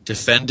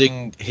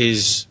defending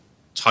his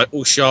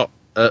title shot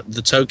at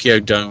the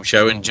Tokyo Dome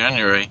show in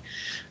January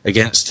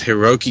against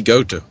Hiroki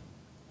Goto.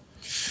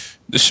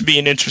 This should be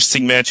an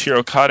interesting match here.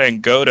 Okada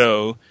and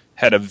Goto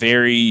had a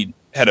very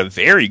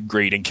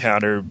great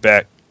encounter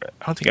back. I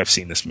don't think I've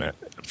seen this match.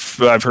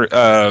 I've heard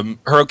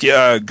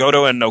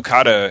Goto and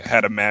Okada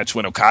had a match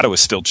when Okada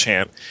was still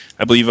champ.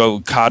 I believe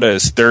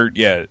Okada's third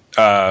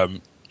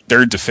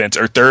defense,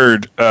 or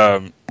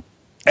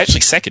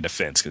second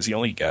defense, because he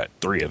only got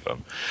 3 of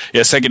them.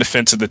 Yeah, second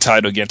defense of the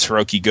title against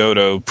Hiroki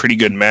Goto. Pretty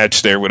good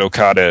match there with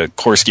Okada, of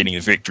course, getting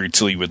a victory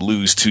till he would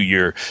lose to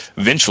your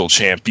eventual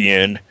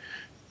champion,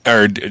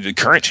 or the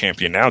current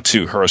champion now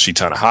too, Hiroshi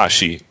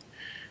Tanahashi.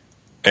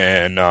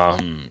 And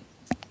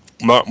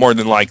more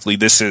than likely,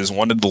 this is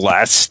one of the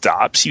last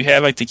stops you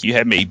have. I think you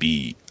have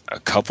maybe a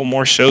couple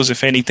more shows,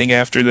 if anything,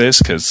 after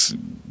this, because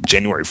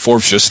January 4th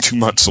is just 2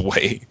 months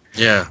away.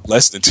 Yeah.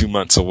 Less than 2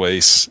 months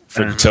away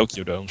for the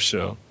Tokyo Dome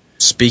show.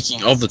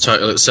 Speaking of the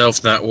title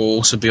itself, that will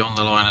also be on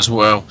the line as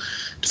well.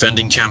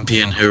 Defending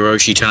champion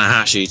Hiroshi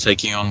Tanahashi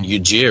taking on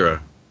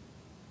Yujiro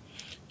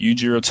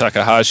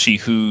Takahashi,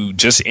 who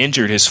just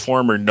injured his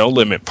former No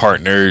Limit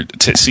partner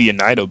Tetsuya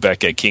Naito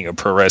back at King of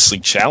Pro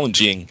Wrestling,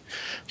 challenging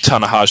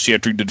Tanahashi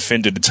after he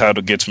defended the title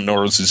against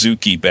Minoru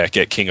Suzuki back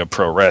at King of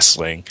Pro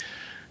Wrestling.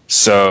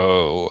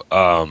 So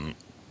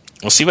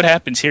we'll see what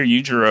happens here.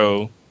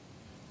 Yujiro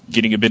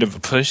getting a bit of a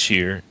push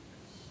here.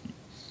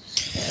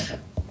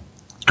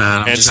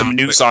 And some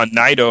news on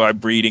Naito I'm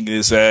reading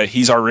is that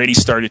he's already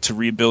started to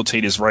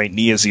rehabilitate his right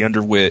knee as he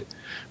underwent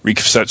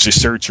reconstructive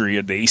surgery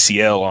of the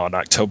ACL on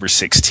October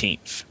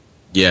 16th.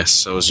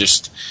 Yes, I was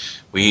just...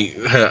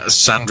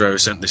 Sandro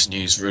sent this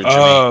news through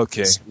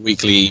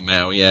weekly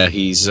email. Yeah,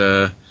 he's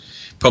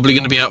probably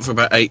going to be out for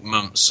about 8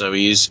 months, so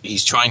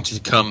he's trying to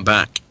come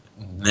back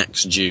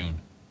next June.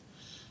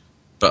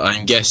 But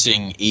I'm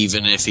guessing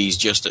even if he's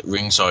just at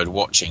ringside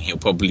watching, he'll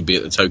probably be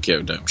at the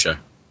Tokyo Dome show.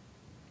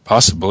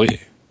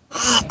 Possibly.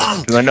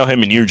 Because I know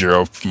him and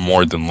Yujiro are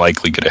more than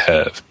likely going to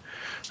have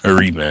a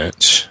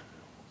rematch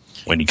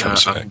when he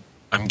comes back.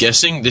 I'm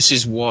guessing this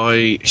is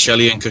why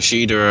Shelley and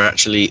Kushida are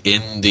actually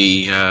in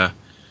the...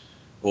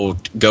 or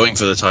going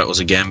for the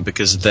titles again,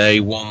 because they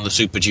won the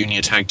Super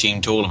Junior Tag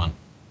Team Tournament.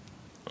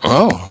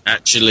 Oh.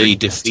 Actually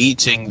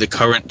defeating the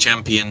current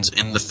champions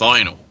in the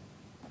final.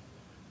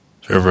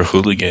 Over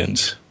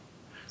hooligans.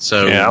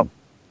 So... Yeah.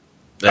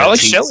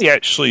 Alex Shelley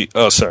actually...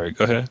 Oh, sorry.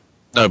 Go ahead.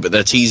 No, but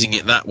they're teasing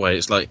it that way.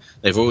 It's like,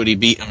 they've already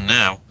beat them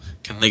now.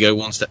 Can they go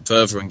one step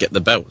further and get the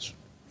belts?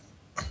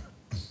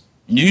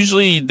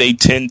 Usually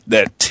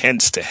that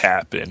tends to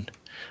happen.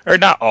 Or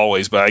not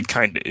always, but I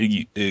kind of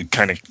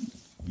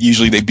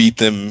usually they beat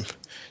them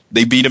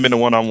in a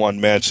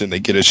one-on-one match and they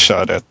get a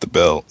shot at the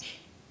belt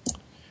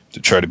to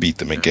try to beat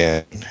them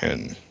again.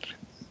 And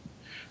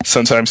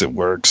sometimes it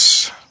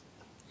works.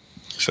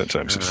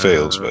 Sometimes it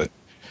fails, but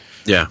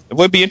yeah. It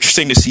would be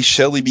interesting to see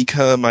Shelley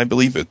become, I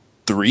believe, a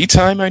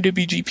 3-time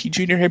IWGP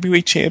Junior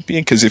Heavyweight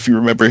Champion, because if you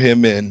remember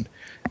him and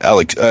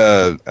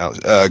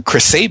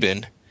Chris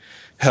Sabin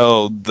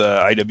held the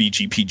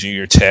IWGP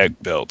Junior Tag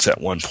belts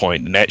at one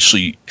point and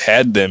actually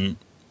had them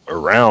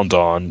around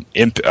on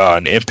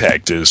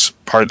Impact is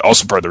part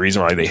of the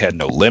reason why they had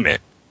No Limit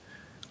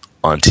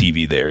on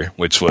TV there,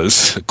 which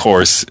was, of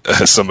course,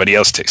 somebody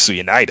else,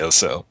 Tetsuya Naito.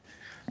 So,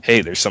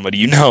 hey, there's somebody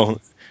you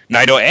know,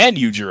 Naito and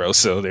Yujiro,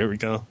 so there we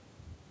go.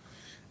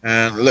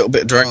 And a little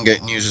bit of Dragon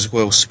Gate news as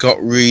well. Scott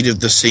Reed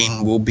of The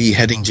Scene will be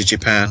heading to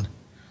Japan.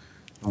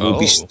 Will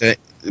be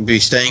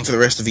staying for the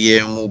rest of the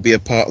year and will be a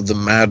part of the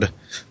Mad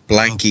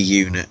Blanky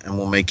unit and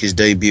will make his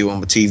debut on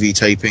the TV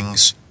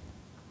tapings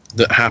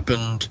that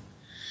happened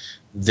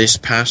this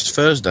past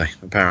Thursday,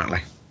 apparently.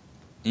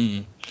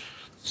 I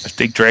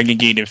think Dragon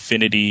Gate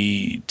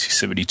Infinity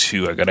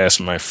 272, I got to ask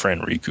my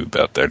friend Riku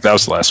about that. That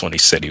was the last one he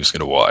said he was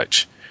going to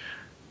watch.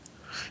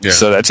 Yeah.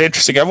 So that's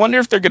interesting. I wonder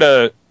if they're going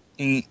to...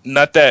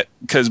 Not that,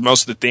 because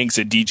most of the things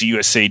at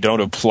DGUSA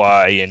don't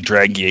apply in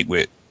Dragon Gate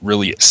with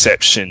really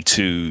exception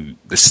to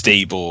the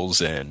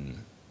stables and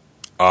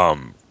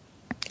the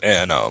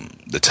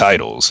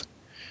titles,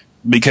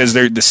 because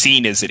the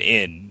scene isn't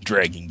in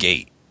Dragon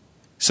Gate.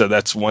 So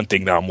that's one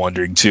thing that I'm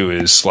wondering too,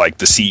 is like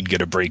the scene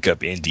gonna break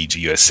up in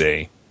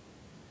DGUSA?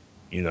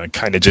 You know, I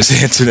kind of just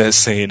answered that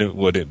saying it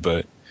wouldn't,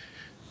 but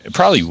it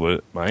probably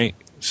might.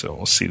 So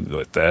we'll see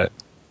with that.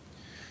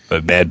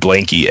 But Mad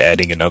Blanky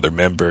adding another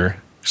member.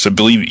 So I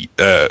believe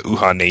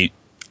Uhaa Nation,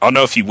 I don't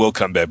know if he will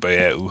come back, but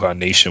yeah, Uhaa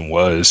Nation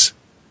was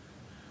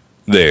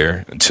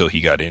there until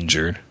he got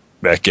injured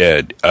back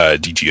at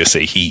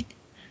DGSA Heat.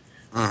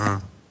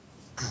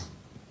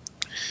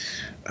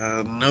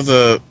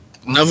 Another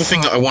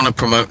thing that I want to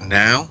promote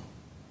now,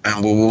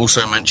 and we'll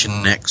also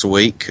mention next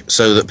week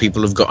so that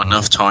people have got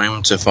enough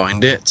time to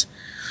find it.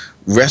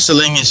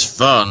 Wrestling is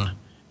Fun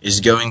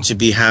is going to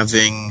be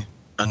having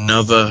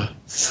another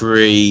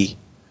free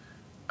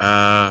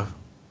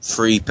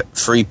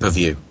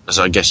pay-per-view, as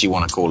I guess you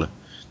want to call it.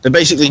 They're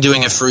basically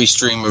doing a free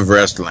stream of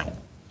wrestling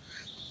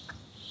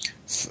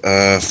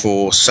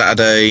for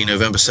Saturday,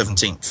 November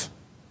 17th.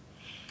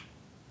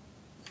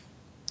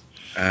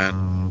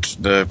 And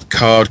the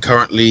card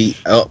currently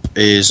up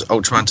is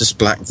Ultramantis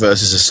Black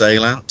versus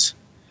Assailant,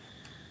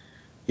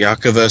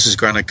 Yaka versus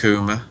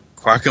Granakuma,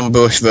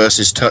 Quackenbush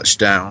versus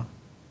Touchdown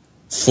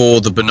for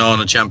the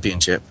Banana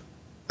Championship,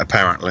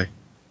 apparently.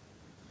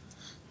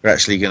 We're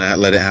actually going to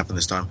let it happen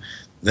this time.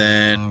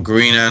 Then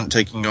Green Ant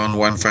taking on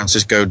Juan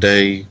Francisco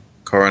de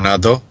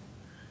Coronado,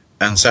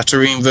 and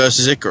Saturine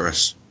versus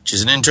Icarus, which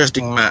is an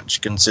interesting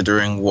match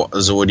considering what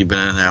has already been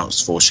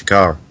announced for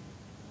Shikara.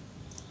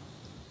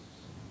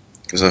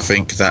 Because I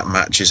think that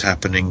match is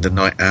happening the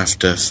night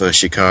after for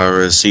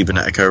Shikara's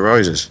Cybernetico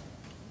Rises.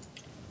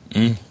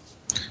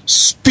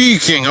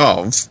 Speaking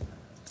of,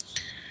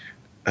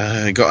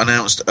 it got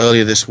announced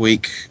earlier this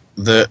week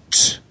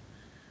that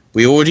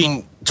We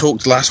already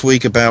talked last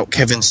week about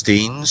Kevin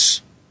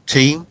Steen's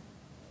team.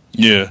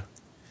 Yeah.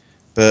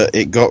 But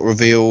it got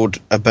revealed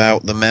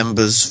about the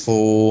members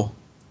for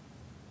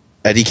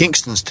Eddie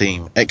Kingston's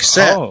team.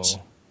 Except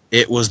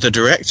it was the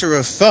director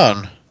of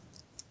fun,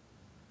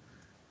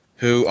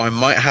 who I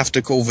might have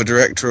to call the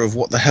director of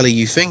What the Hell Are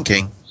You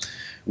Thinking?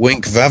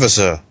 Wink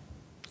Vavasor.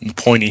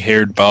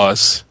 Pointy-haired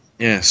boss.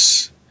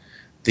 Yes.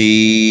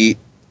 The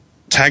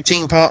tag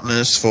team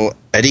partners for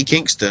Eddie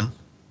Kingston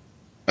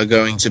are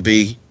going to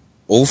be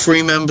all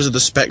 3 members of the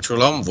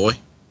Spectral Envoy.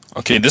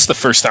 Okay, this is the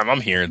first time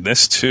I'm hearing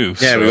this, too.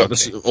 Yeah, we got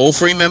all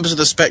 3 members of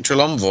the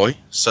Spectral Envoy.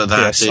 So that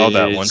I saw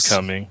that one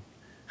coming.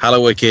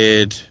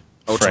 Hallowicked,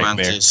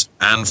 Ultramantis,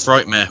 and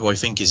Frightmare, who I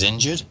think is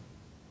injured.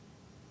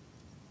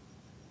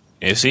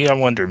 Is he? I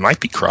wonder. It might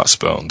be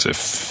Crossbones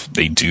if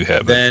they do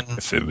have then it.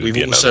 If it would we've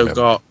be also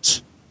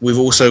got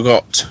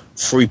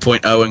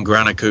 3.0 and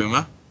Gran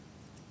Akuma.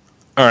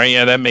 All right,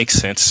 yeah, that makes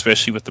sense,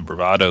 especially with the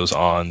Bravados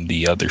on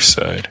the other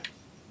side.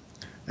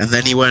 And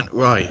then he went,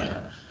 right,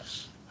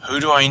 who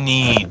do I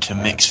need to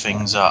mix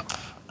things up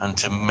and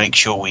to make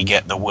sure we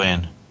get the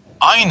win?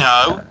 I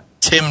know,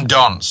 Tim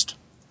Donst.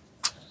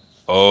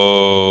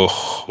 Oh.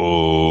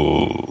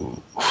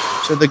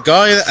 So the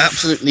guy that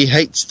absolutely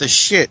hates the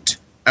shit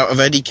out of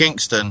Eddie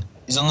Kingston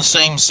is on the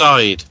same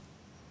side.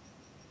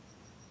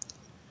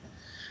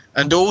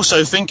 And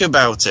also think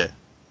about it.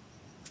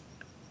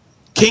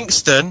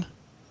 Kingston,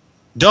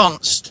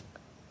 Donst,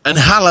 and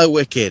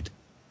Hallowicked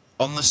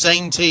on the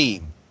same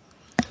team.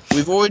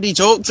 We've already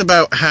talked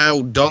about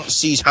how Donst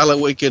sees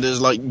Hallowicked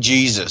as like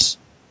Jesus.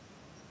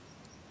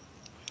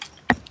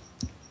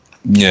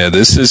 Yeah,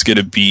 this is going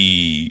to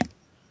be...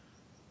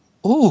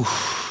 Ooh.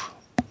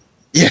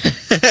 Yeah.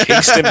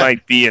 Kingston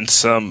might be in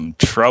some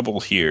trouble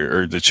here,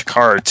 or the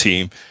Chikara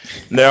team.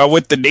 Now,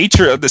 with the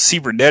nature of the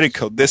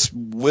Cybernetico, this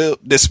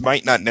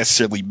might not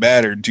necessarily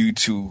matter due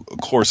to, of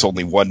course,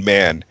 only one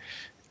man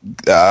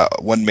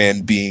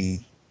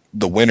being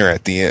the winner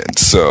at the end.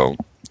 So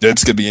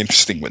that's going to be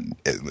interesting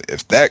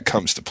if that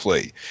comes to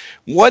play.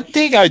 One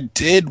thing I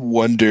did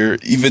wonder,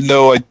 even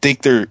though I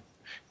think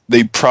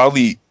they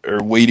probably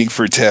are waiting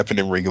for it to happen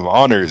in Ring of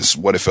Honor, is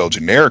what if El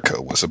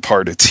Generico was a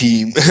part of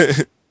Team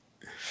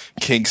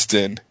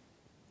Kingston?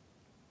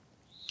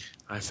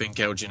 I think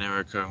El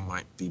Generico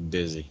might be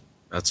busy.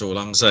 That's all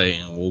I'm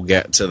saying. We'll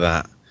get to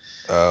that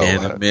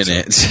in a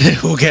minute.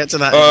 We'll get to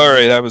that. All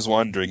right, I was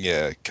wondering,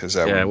 because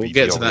we'll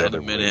get to that in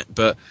a minute.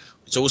 But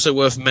it's also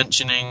worth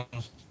mentioning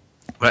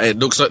that it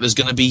looks like there's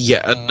going to be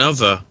yet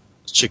another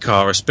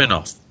Chikara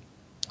spin-off.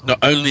 Not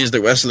only is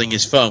the Wrestling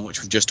is Fun,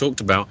 which we've just talked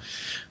about,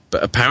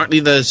 but apparently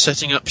they're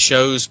setting up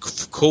shows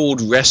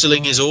called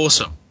Wrestling is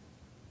Awesome.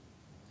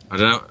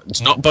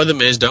 It's not by The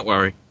Miz, don't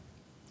worry.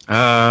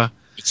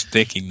 It's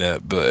thinking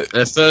that, but...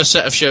 Their first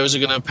set of shows are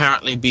going to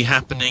apparently be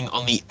happening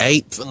on the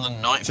 8th and the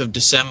 9th of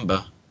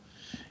December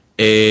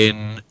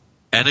in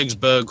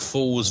Enochsburg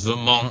Falls,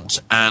 Vermont,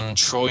 and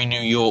Troy,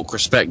 New York,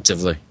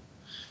 respectively.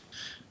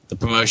 The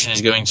promotion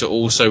is going to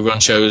also run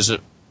shows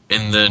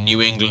in the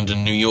New England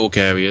and New York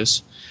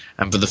areas.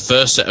 And for the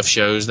first set of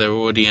shows, they're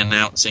already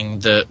announcing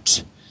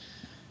that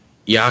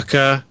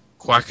Yaka,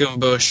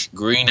 Quackenbush,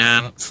 Green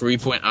Ant,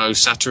 3.0,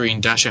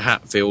 Saturnine Dasher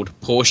Hatfield,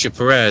 Portia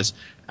Perez,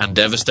 and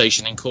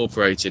Devastation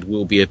Incorporated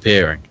will be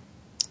appearing.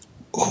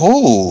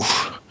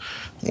 Oh,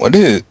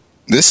 it's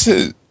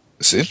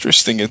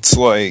interesting. It's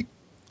like,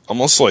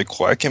 almost like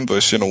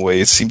Quackenbush in a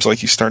way. It seems like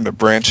he's starting to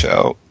branch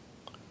out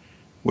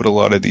with a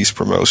lot of these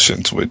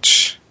promotions,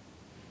 which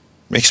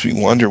makes me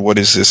wonder what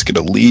is this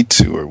going to lead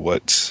to, or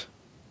what,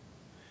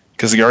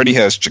 because he already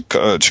has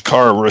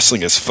Chikara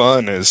Wrestling is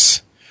Fun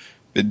has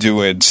been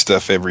doing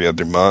stuff every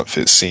other month,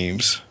 it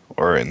seems,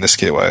 or in this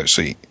case,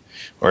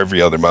 or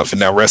every other month, and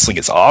now Wrestling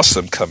is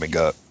Awesome coming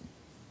up.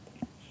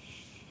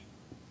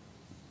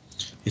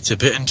 It's a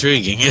bit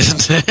intriguing,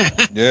 isn't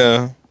it?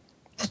 Yeah.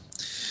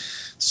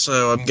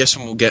 So I'm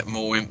guessing we'll get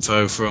more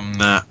info from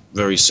that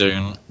very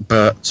soon.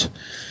 But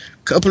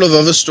a couple of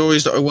other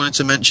stories that I wanted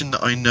to mention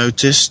that I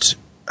noticed.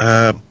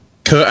 Kurt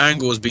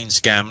Angle has been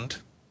scammed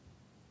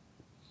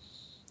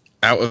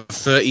out of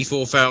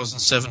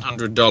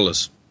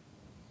 $34,700.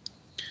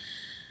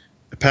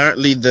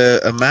 Apparently,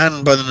 a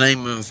man by the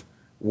name of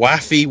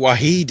Wafi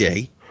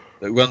Wahidi,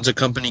 that runs a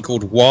company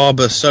called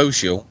Waba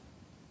Social,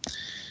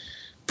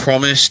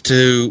 promised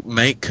to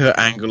make Kurt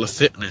Angle a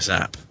fitness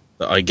app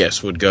that I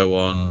guess would go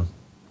on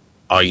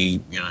the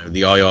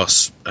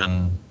iOS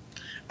and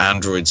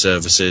Android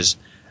services,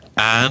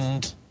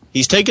 and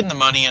he's taken the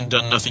money and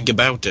done nothing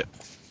about it,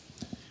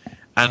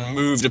 and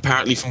moved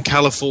apparently from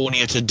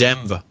California to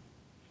Denver.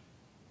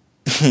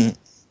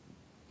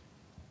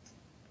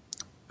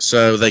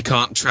 So they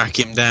can't track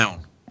him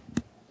down.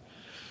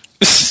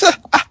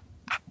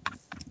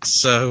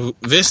 So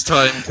this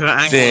time Kurt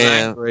Angle's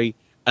angry,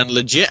 and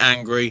legit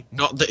angry,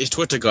 not that his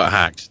Twitter got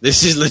hacked.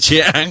 This is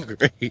legit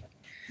angry.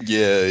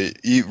 Yeah,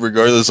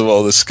 regardless of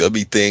all the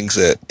scummy things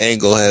that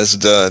Angle has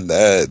done,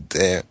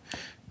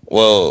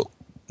 well,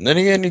 then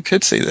again, you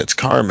could say that's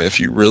karma if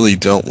you really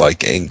don't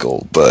like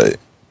Angle, but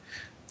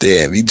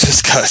Damn, he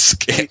just got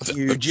scammed.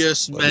 You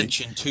just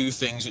mentioned two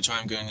things which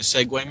I'm going to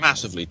segue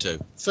massively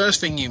to. First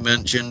thing you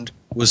mentioned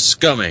was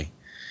Scummy.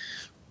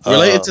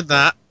 Related to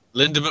that,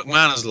 Linda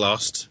McMahon has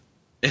lost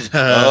in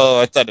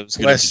her I thought it was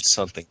going to be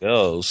something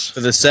else.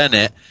 For the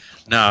Senate.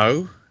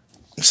 No.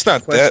 It's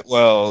not that,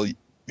 well,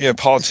 yeah,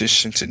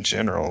 politicians in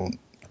general.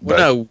 But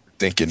no.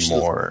 Thinking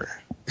more.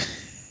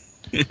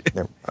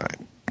 Never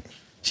mind.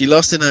 She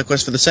lost in her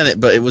quest for the Senate,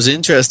 but it was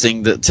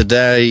interesting that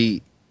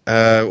today,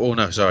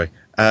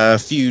 a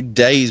few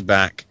days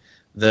back,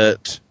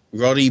 that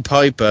Roddy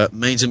Piper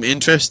made some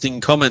interesting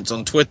comments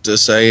on Twitter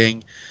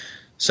saying,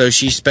 so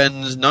she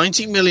spends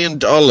 $90 million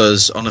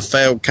on a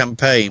failed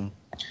campaign,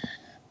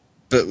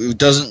 but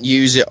doesn't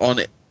use it on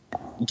it,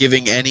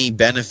 giving any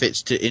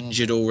benefits to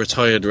injured or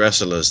retired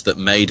wrestlers that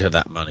made her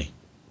that money.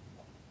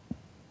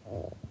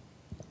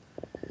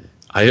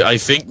 I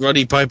think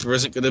Roddy Piper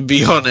isn't going to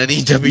be on any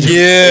WWE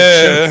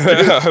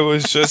show. I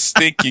was just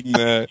thinking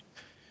that.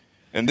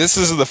 And this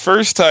is the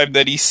first time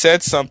that he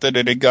said something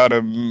and it got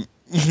him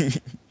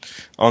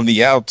on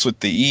the outs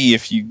with the E,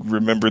 if you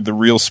remember the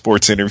Real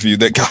Sports interview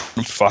that got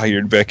him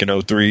fired back in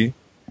 2003.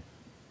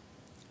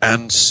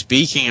 And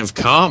speaking of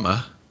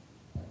karma...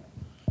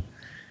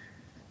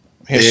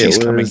 Yeah, she's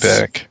coming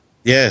back.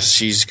 Yes,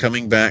 she's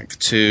coming back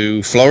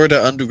to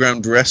Florida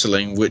Underground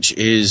Wrestling, which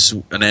is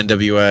an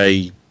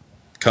NWA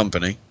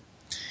company.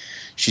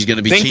 She's going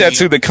to be. I think that's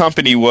who the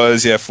company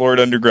was. Yeah,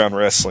 Florida Underground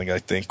Wrestling, I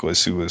think,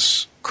 was who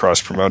was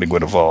cross promoting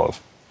with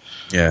Evolve.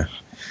 Yeah,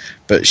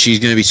 but she's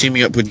going to be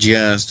teaming up with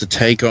Jazz to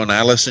take on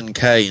Allison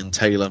Kay and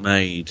Taylor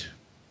Made.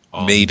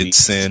 Maiden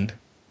Sin.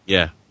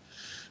 Yeah,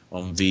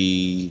 on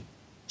the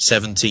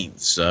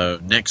 17th. So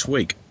next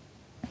week.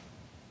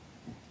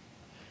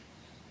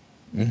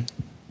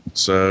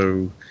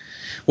 So,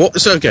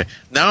 okay.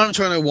 Now I'm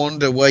trying to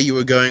wonder where you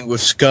were going with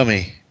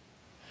Scummy.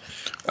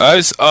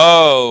 Honestly,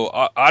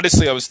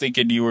 I was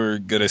thinking you were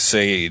going to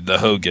say the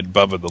Hogan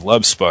Bubba the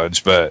Love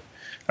Sponge, but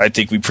I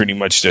think we pretty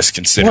much just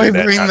considered that.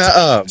 Why bring that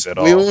up? At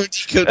all. We already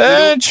could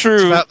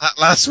true. About that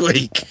last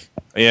week.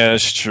 Yeah,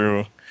 it's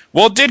true.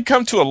 Well, it did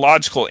come to a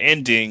logical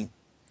ending,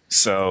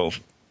 so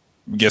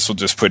I guess we'll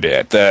just put it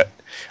at that.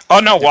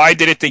 Oh, no, why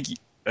did it think...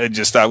 I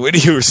just thought when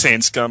you were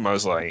saying Scum, I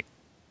was like...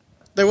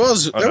 There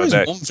was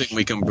one thing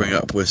we can bring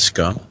up with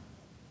Scum,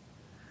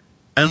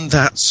 and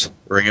that's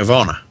Ring of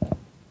Honor.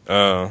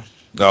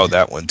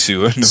 That one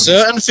too.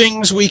 Certain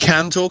things we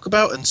can talk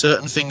about, and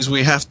certain things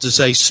we have to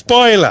say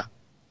spoiler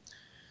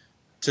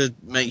to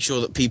make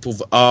sure that people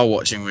that are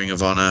watching Ring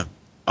of Honor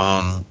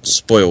aren't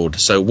spoiled.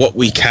 So what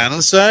we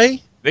can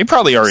say... They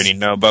probably already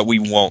know, but we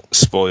won't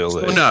spoil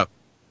it. No.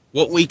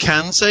 What we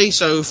can say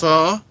so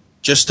far,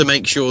 just to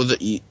make sure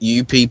that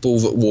you people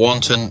that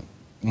want to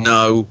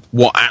know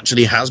what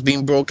actually has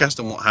been broadcast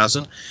and what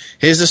hasn't.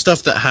 Here's the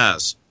stuff that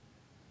has.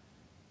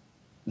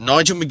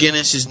 Nigel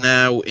McGuinness is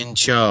now in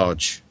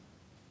charge.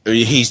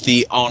 He's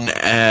the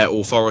on-air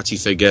authority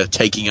figure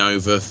taking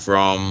over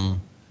from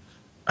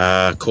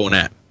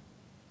Cornette.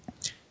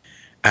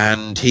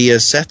 And he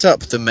has set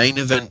up the main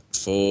event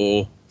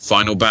for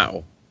Final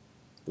Battle,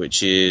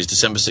 which is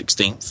December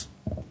 16th.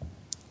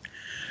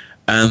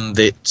 And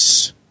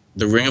it's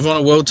the Ring of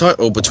Honor World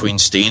title between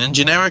Steen and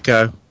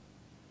Generico.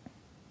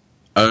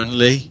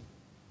 Only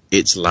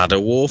it's Ladder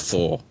War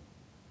 4.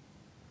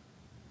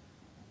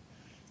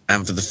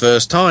 And for the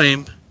first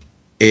time,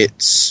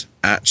 it's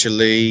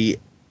actually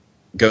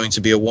going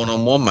to be a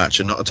one-on-one match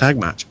and not a tag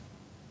match.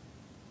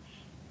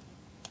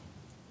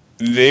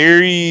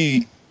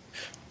 The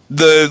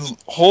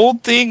whole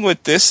thing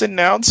with this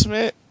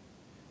announcement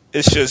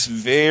is just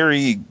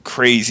very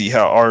crazy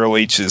how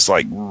ROH is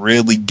like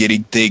really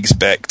getting things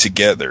back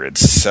together in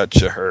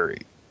such a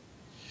hurry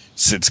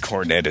since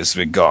Cornette has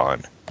been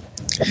gone.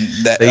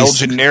 That El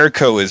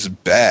Generico is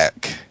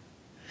back.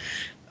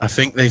 I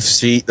think they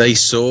saw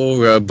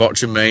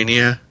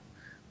Botchamania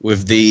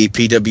with the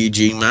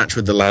PWG match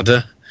with the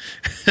ladder,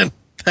 and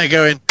they're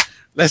going,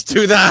 let's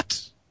do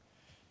that.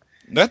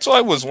 That's what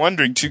I was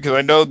wondering too, because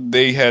I know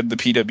they had the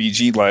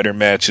PWG ladder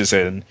matches,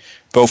 and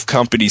both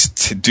companies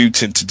tend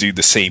to do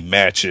the same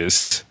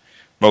matches,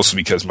 mostly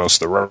because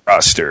most of the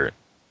roster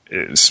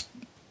is,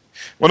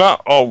 well,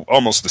 not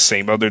almost the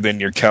same, other than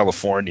your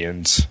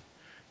Californians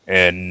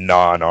and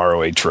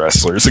non-ROH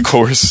wrestlers, of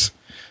course.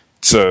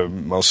 So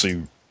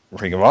mostly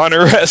Ring of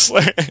Honor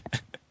wrestler.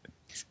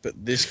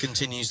 But this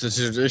continues the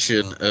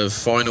tradition of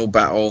Final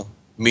Battle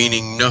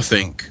meaning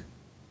nothing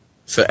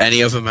for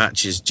any other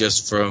matches,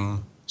 just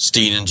from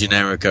Steen and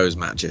Generico's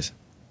matches.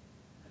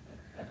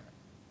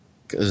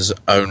 Because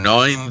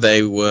 09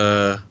 they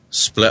were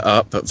split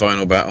up at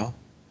Final Battle.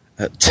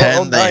 At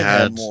 10 they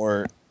had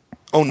more.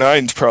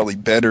 09's probably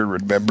better,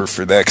 remember,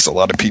 for that, because a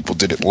lot of people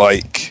didn't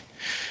like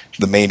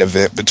the main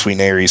event between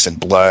Aries and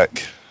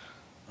Black.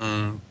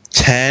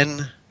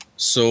 10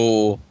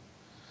 saw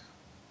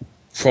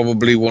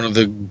probably one of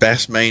the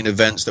best main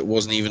events that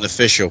wasn't even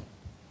official.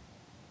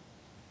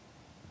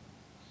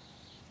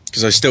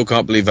 Because I still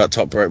can't believe that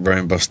top rope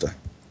brain buster.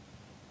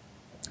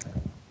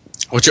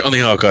 Watch it on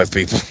the archive,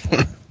 people.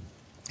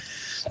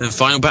 Then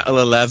Final Battle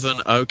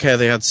 11, okay,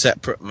 they had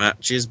separate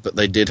matches, but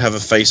they did have a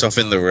face-off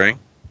in the ring.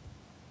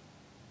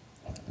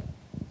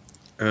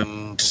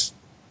 And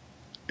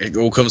it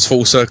all comes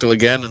full circle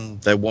again,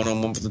 and they're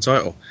one-on-one for the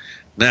title.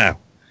 Now,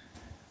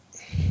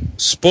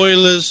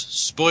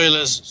 spoilers.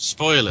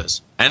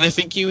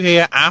 Anything you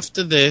hear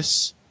after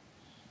this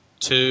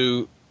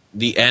to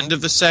the end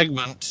of the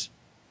segment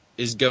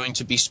is going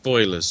to be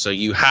spoilers, so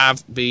you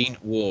have been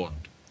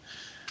warned.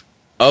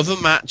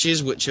 Other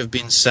matches which have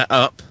been set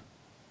up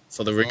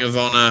for the Ring of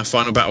Honor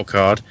Final Battle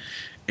card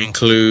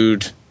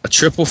include a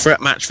triple threat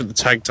match for the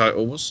tag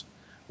titles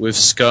with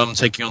Scum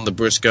taking on the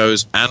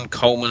Briscoes and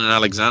Coleman and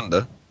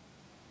Alexander,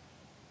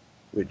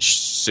 which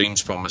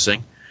seems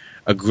promising.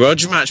 A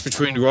grudge match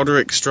between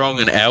Roderick Strong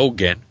and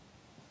Elgin,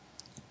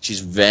 which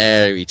is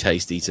very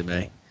tasty to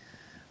me.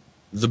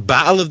 The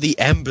Battle of the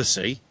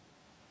Embassy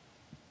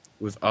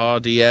with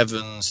R.D.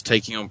 Evans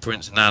taking on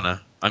Prince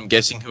Nana. I'm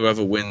guessing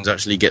whoever wins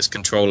actually gets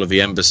control of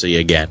the embassy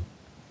again.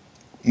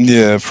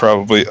 Yeah,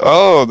 probably.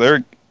 Oh,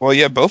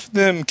 both of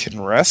them can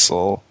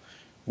wrestle.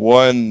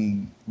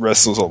 One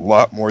wrestles a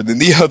lot more than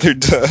the other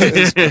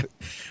does.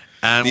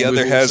 And the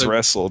other has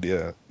wrestled,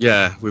 yeah.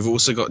 Yeah, we've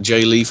also got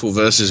Jay Lethal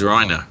versus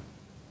Rhino.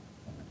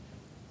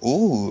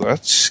 Ooh,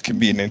 that can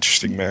be an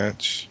interesting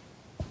match.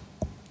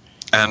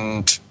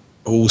 And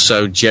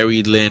also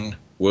Jerry Lynn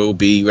will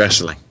be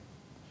wrestling.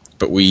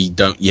 But we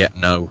don't yet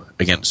know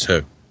against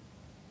who.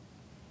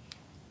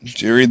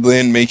 Jerry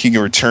Lynn making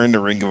a return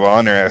to Ring of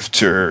Honor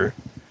after...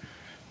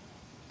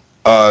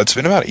 it's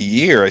been about a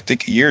year. I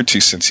think a year or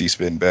two since he's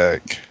been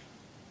back.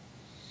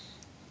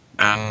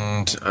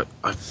 And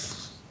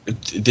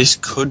this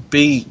could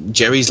be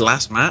Jerry's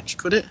last match,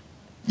 could it?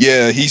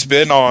 Yeah, he's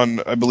been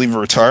on, I believe, a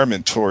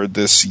retirement tour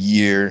this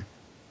year.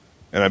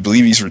 And I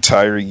believe he's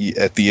retiring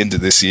at the end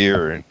of this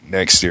year or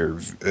next year,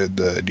 in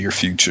the near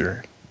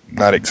future.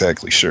 Not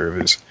exactly sure of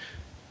his...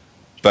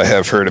 But I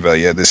have heard about,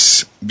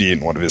 this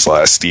being one of his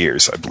last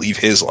years. I believe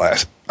his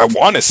last... I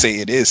want to say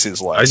it is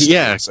his last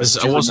year. Because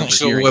I wasn't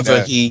sure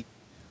whether he...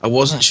 I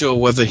wasn't sure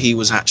whether he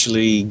was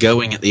actually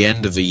going at the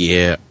end of the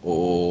year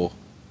or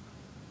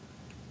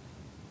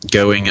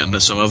going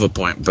at some other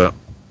point, but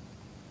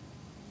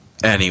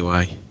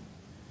anyway,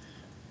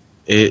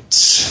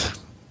 it's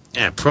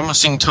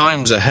promising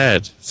times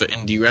ahead for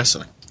indie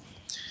wrestling.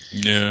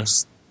 Yeah.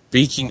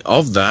 Speaking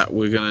of that,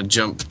 we're going to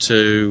jump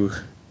to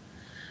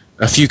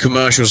a few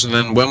commercials, and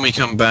then when we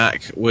come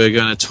back, we're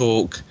going to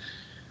talk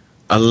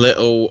a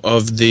little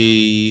of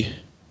the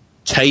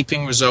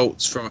taping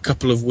results from a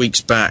couple of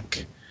weeks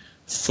back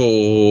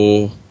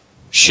for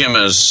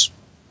Shimmer's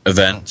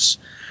events,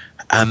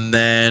 and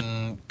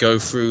then go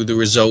through the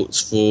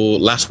results for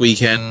last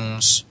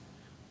weekend's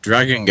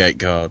Dragon Gate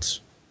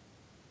cards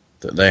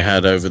that they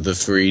had over the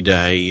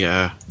 3-day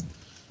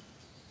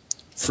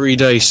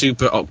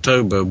Super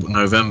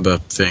October-November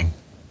thing.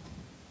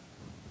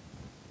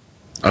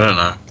 I don't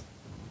know.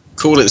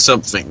 Call it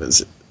something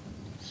that's...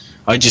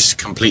 I just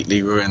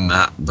completely ruined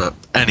that, but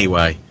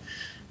anyway.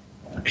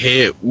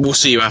 Here, we'll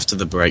see you after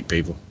the break,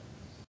 people.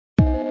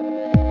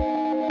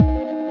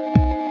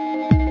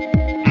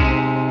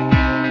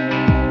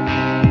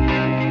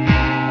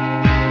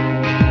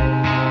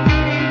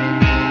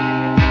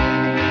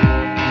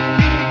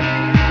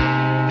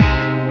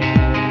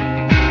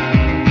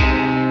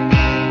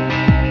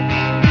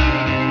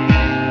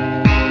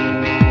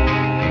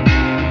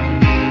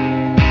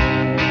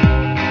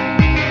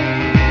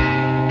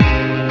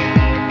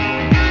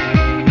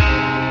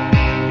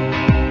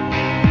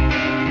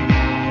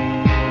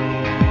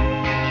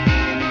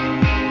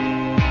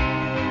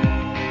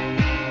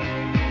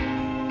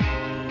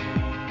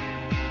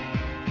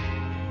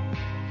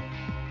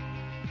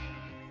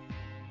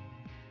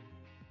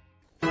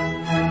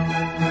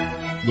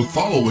 The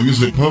following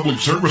is a public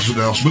service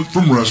announcement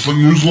from Wrestling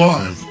News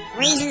Live.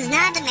 Reasons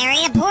not to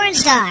marry a porn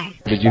star.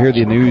 Did you hear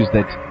the news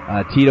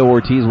that Tito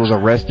Ortiz was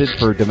arrested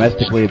for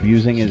domestically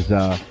abusing his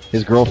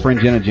girlfriend,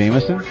 Jenna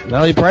Jameson?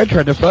 Well, he probably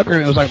tried to fuck her,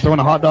 and it was like throwing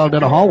a hot dog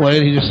down a hallway,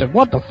 and he just said,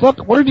 "What the fuck?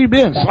 Where have you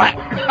been?" Slap!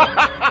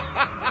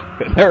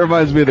 That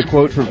reminds me of the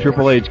quote from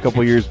Triple H a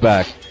couple years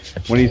back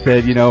when he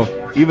said,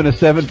 even a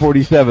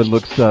 747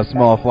 looks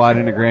small flying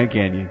in the Grand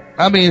Canyon.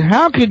 I mean,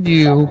 how could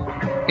you,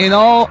 in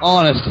all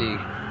honesty,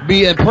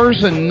 be a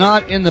person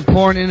not in the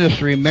porn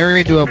industry,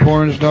 married to a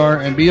porn star,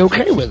 and be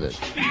okay with it?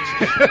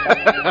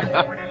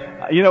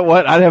 You know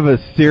what? I'd have a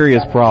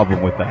serious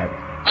problem with that.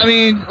 I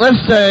mean,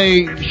 let's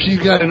say she's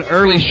got an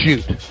early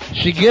shoot.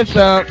 She gets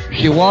up,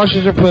 she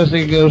washes her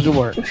pussy, and goes to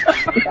work.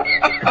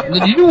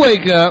 Then you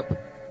wake up,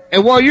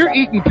 and while you're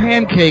eating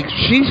pancakes,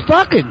 she's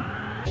fucking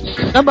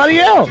somebody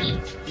else.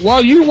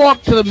 While you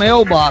walk to the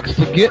mailbox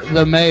to get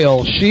the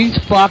mail, she's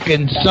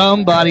fucking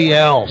somebody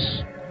else.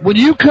 When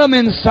you come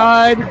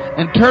inside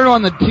and turn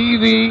on the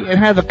TV and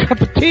have a cup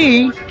of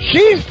tea,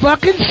 she's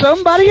fucking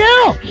somebody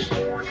else.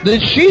 Then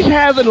she's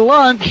having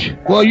lunch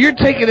while you're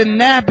taking a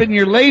nap in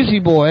your lazy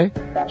boy.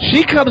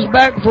 She comes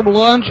back from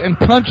lunch and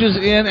punches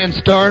in and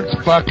starts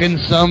fucking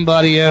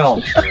somebody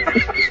else.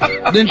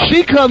 Then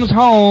she comes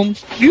home.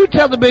 You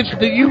tell the bitch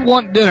that you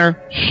want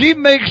dinner. She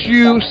makes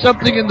you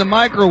something in the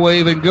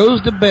microwave and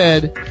goes to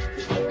bed.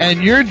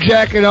 And you're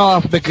jacking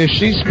off because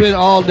she spent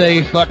all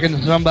day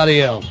fucking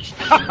somebody else.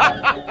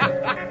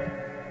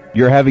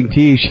 You're having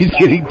tea. She's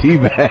getting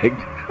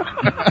teabagged.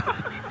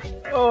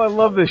 Oh, I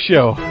love this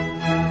show.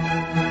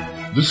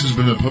 This has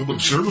been a public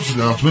service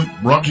announcement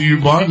brought to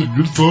you by the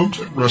good folks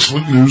at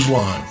Wrestling News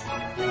Live.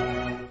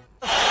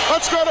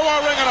 Let's go to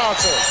our ring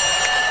announcer.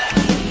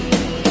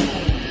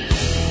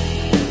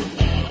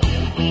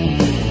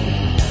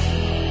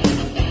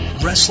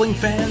 Wrestling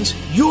fans,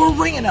 your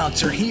ring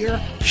announcer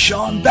here,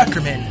 Sean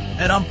Beckerman,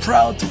 and I'm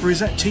proud to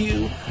present to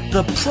you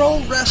the Pro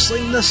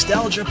Wrestling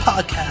Nostalgia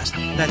Podcast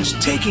that's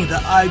taking the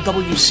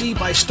IWC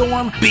by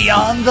storm,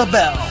 Beyond the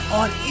Bell.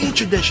 On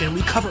each edition,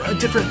 we cover a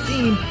different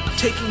theme,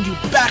 taking you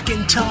back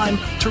in time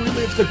to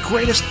relive the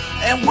greatest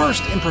and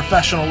worst in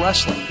professional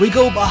wrestling. We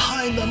go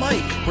behind the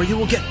mic, where you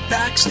will get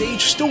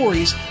backstage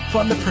stories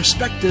from the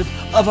perspective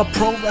of a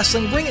pro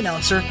wrestling ring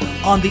announcer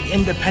on the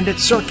independent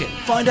circuit.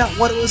 Find out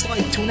what it was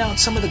like to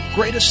announce some of the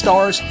greatest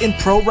stars in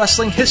pro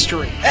wrestling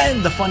history,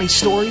 and the funny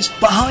stories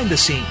behind the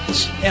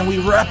scenes. And we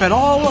wrap it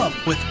all up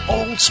with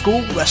old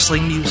school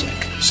wrestling music.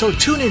 So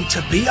tune in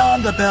to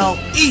Beyond the Bell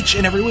each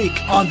and every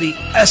week on the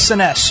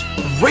SNS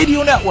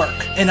Radio Network,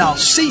 and I'll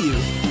see you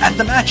at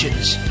the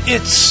matches.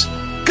 It's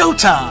go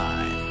time!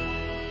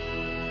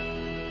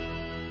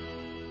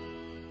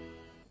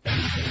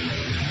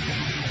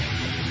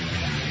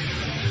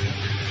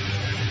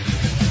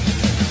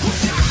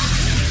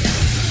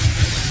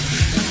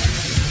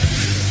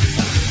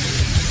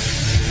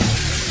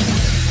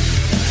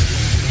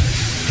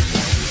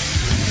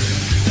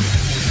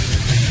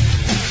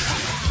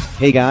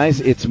 Hey guys,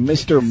 it's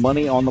Mr.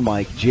 Money on the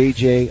Mic,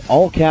 JJ,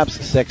 all caps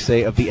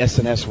Sexay of the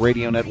SNS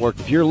Radio Network.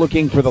 If you're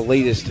looking for the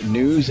latest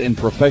news in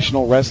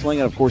professional wrestling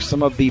and, of course,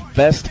 some of the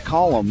best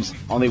columns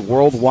on the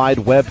World Wide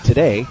Web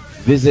today,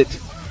 visit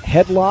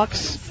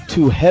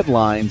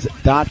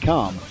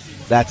headlocks2headlines.com.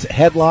 That's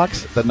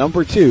headlocks, the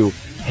number 2,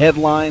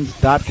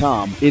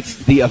 headlines.com. It's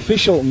the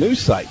official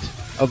news site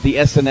of the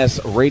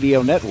SNS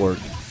Radio Network.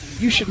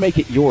 You should make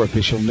it your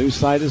official news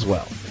site as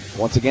well.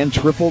 Once again,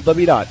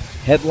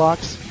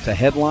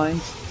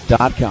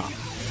 www.headlocks2headlines.com.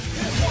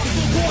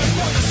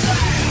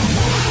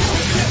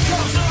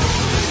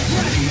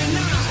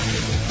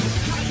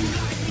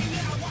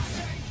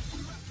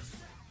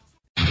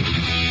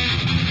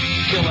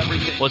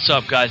 What's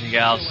up, guys and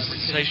gals?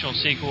 Sensational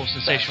Sequel,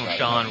 Sensational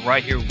Sean,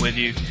 right here with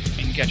you.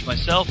 You can catch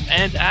myself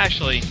and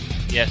Ashley,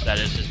 yes, that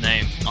is his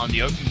name, on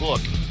the Open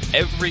Book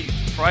every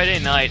Friday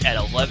night at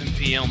 11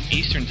 p.m.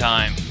 Eastern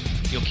Time.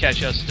 You'll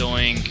catch us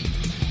doing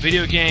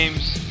video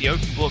games, the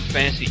Open Book,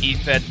 Fantasy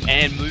eFed,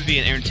 and movie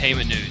and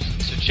entertainment news.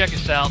 So check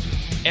us out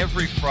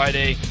every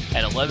Friday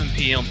at 11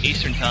 p.m.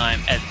 Eastern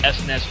Time at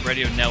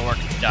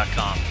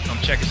SNSRadioNetwork.com. Come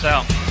check us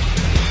out.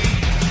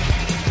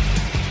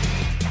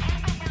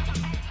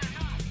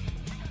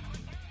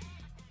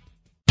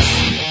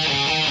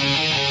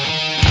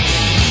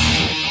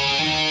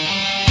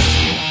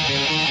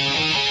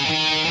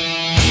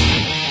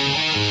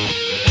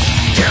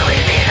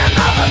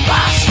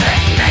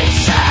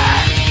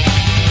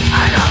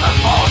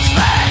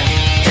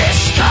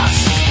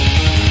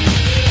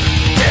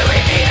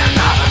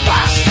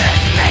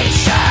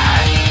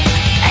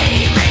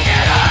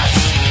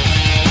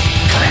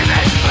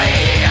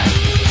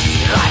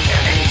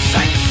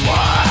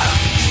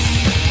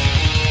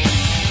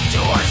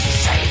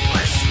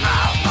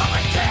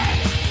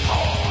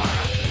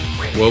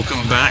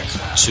 Welcome back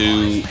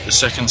to the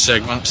second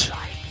segment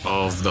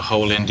of the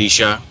Whole Indy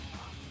Show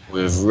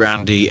with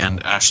Randy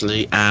and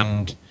Ashley,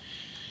 and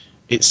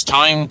it's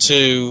time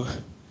to,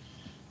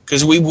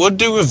 because we would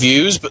do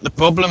reviews, but the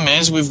problem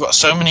is we've got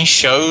so many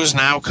shows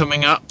now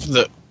coming up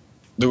that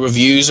the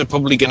reviews are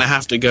probably going to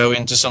have to go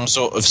into some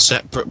sort of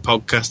separate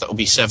podcast that will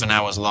be 7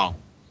 hours long.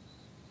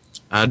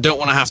 I don't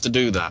want to have to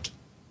do that.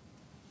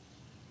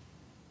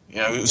 You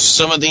know,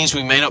 some of these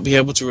we may not be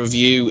able to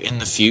review in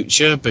the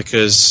future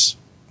because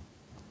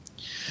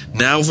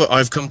now that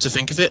I've come to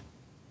think of it,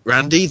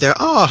 Randy, there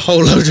are a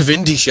whole load of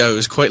indie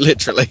shows, quite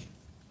literally.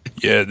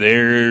 Yeah,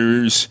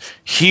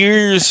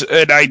 here's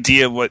an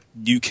idea of what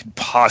you could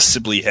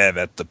possibly have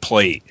at the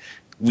plate.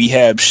 We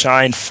have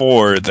Shine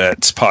 4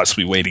 that's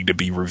possibly waiting to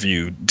be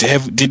reviewed. I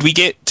did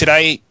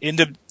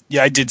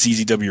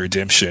ZZW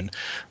Redemption.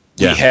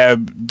 Yeah. We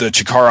have the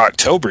Chikara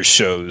October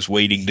shows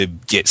waiting to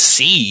get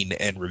seen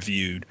and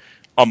reviewed.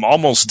 I'm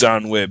almost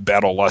done with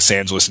Battle Los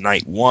Angeles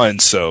Night 1,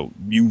 so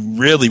you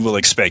really will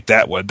expect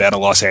that one.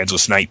 Battle Los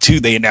Angeles Night 2,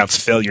 they announced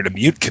Failure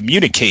to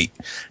Communicate.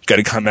 Got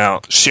to come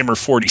out. Shimmer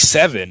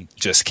 47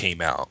 just came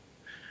out.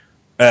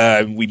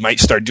 We might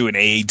start doing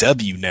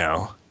AAW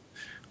now.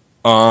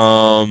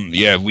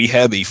 Yeah, we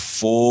have a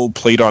full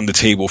plate on the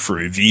table for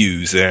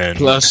reviews. And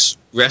plus,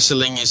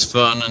 wrestling is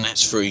fun and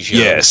it's free shows.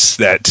 Yes,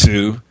 that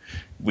too.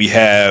 We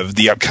have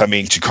the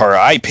upcoming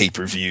Chikara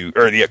iPay-per-view,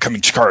 or the upcoming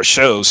Chikara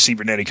shows,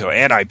 Cybernetico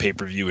and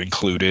iPay-per-view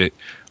included,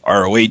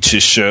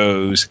 ROH's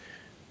shows,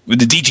 with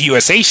the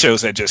DGUSA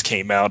shows that just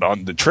came out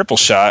on the Triple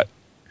Shot.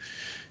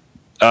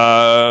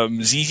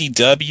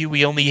 ZZW,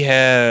 we only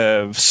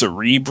have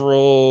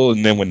Cerebral,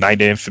 and then when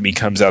Night of Infamy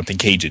comes out, then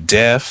Cage of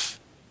Death.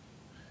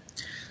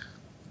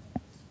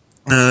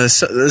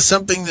 There's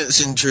something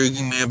that's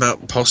intriguing me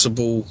about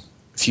possible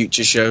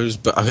future shows,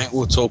 but I think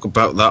we'll talk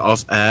about that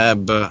off air.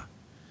 But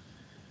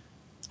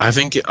I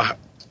think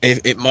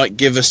it might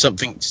give us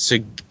something to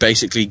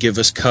basically give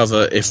us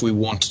cover if we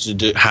wanted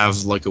to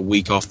have like a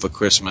week off for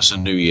Christmas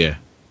and New Year.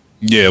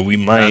 Yeah, we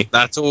might.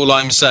 That's all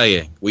I'm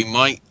saying.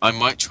 I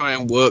might try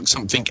and work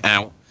something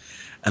out,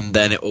 and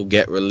then it will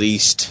get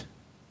released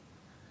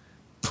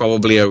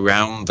probably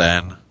around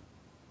then.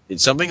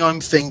 It's something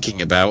I'm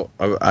thinking about.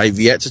 I've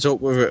yet to talk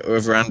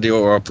with Randy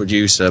or our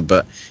producer,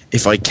 but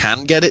if I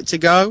can get it to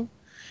go,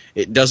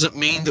 it doesn't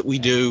mean that we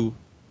do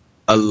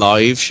a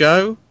live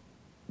show,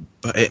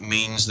 but it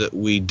means that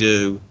we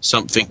do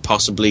something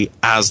possibly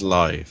as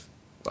live.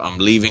 But I'm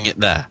leaving it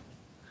there.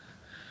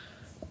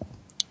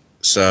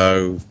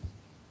 So,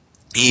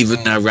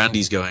 even now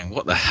Randy's going,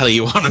 what the hell are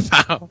you on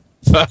about?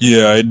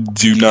 Yeah,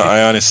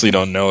 I honestly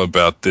don't know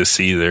about this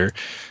either.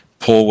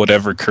 Pull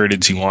whatever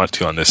curtains you want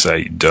to on this.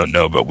 I don't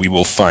know, but we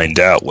will find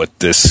out what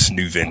this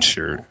new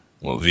venture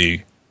will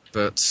be.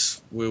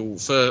 But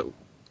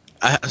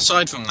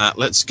aside from that,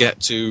 let's get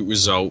to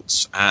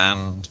results,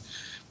 and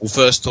we'll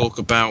first talk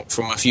about,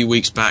 from a few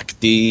weeks back,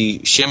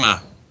 the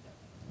Shimmer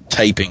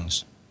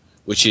tapings,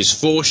 which is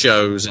 4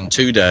 shows in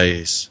 2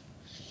 days.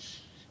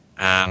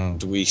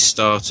 And we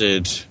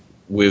started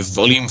with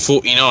Volume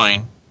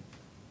 49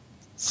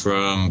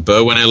 from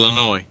Berwyn,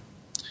 Illinois.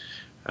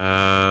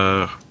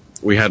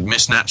 We had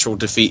Miss Natural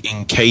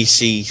defeating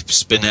Casey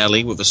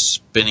Spinelli with a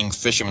spinning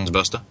Fisherman's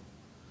Buster.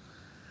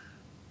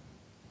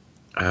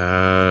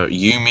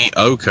 Yumi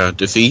Oka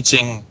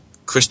defeating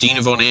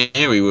Christina Von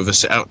Eerie with a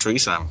sit-out tree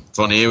slam.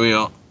 Von Eerie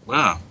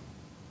wow.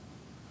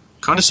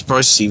 Kind of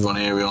surprised to see Von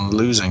Eerie on the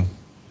losing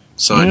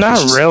side.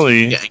 Not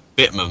really. Getting a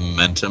bit of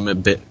momentum, a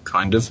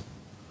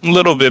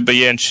little bit, but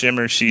yeah, in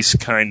Shimmer, she's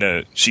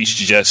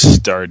just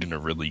starting to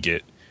really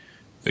get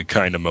the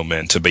kind of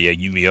momentum. But yeah,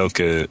 Yumi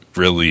Oka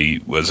really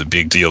was a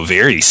big deal.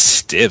 Very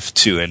stiff,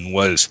 too, and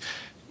was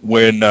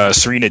when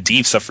Serena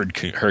Deeb suffered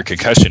her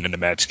concussion in the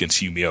match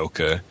against Yumi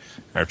Oka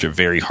after a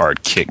very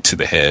hard kick to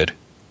the head.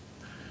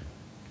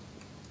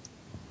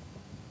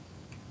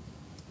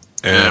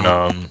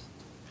 And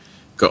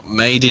got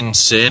Made in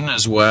Sin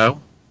as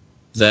well.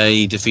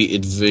 They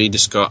defeated Vida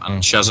Scott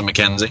and Shazza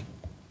McKenzie.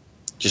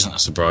 Which isn't a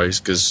surprise,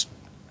 because,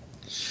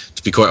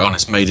 to be quite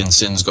honest, Made in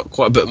Sin's got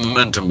quite a bit of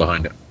momentum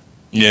behind it.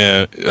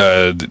 Yeah,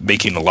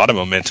 making a lot of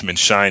momentum in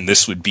Shine.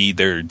 This would be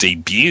their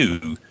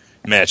debut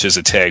match as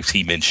a tag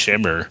team in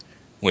Shimmer,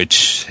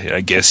 which I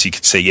guess you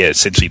could say, yeah,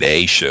 essentially the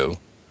A show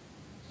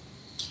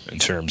in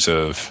terms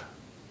of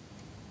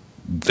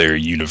their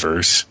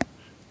universe.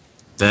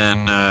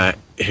 Then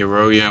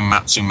Hiroyo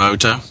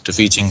Matsumoto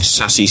defeating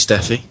Sassy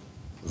Steffi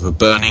with a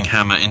burning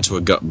hammer into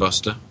a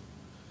gutbuster.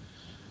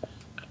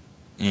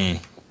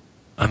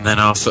 And then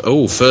our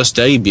first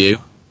debut,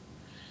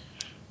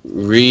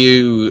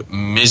 Ryu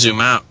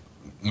Mizumami.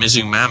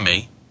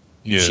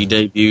 Yeah. She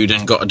debuted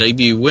and got a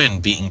debut win,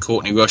 beating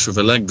Courtney Rush with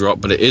a leg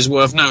drop. But it is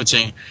worth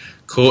noting,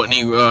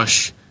 Courtney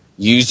Rush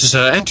used as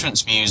her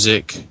entrance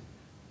music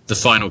the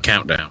Final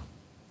Countdown.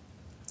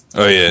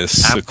 Oh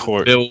yes,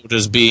 billed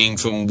as being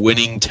from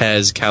Winning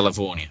Tez,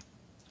 California.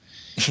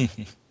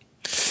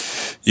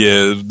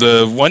 Yeah,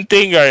 the one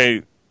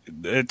thing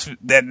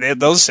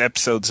those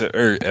episodes, at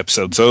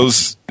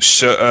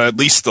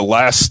least the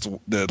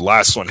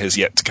last one has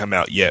yet to come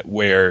out yet,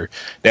 where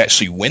they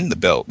actually win the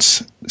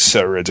belts,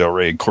 Sarah Del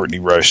Rey and Courtney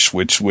Rush,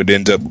 which would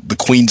end up the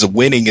Queens of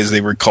Winning, as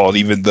they were called,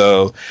 even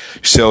though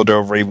Sarah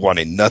Del Rey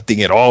wanted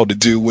nothing at all to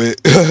do with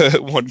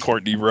one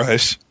Courtney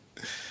Rush.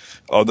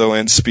 Although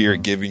in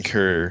spirit giving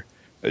her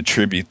a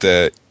tribute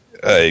that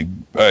I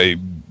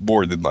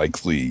more than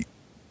likely,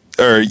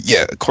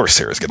 of course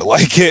Sarah's gonna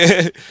like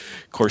it.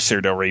 Of course,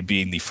 Sarah Del Rey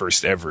being the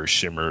first ever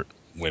Shimmer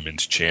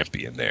Women's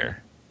Champion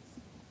there.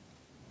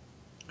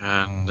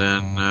 And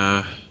then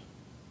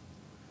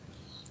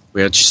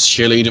we had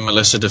cheerleader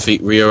Melissa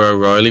defeat Rio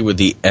O'Reilly with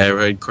the air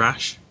raid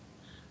crash.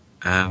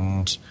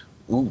 And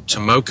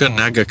Tomoka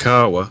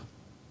Nagakawa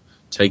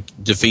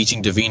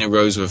defeating Davina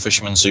Rose with a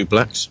fisherman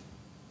suplex.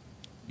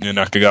 Yeah,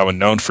 Nakagawa,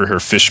 known for her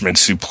fisherman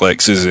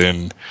suplexes,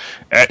 and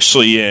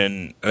actually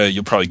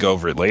you'll probably go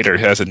over it later,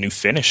 has a new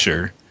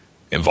finisher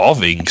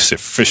involving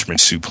fisherman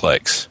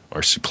suplex, or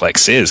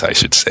suplexes, I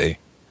should say.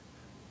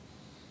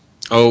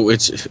 Oh,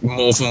 it's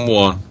more than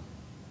one.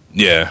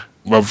 Yeah.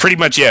 Well, pretty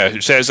much, yeah.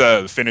 It says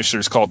the finisher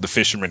is called the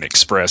Fisherman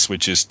Express,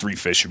 which is 3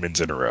 fishermen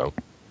in a row.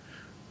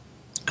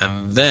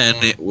 And then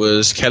it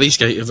was Kelly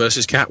Skater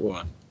versus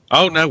Catwoman.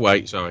 Oh, no,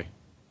 wait, sorry.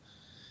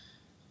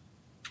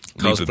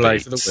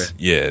 Cosplay for the win.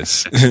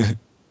 Yes.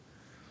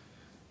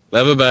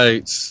 Leather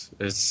Bates.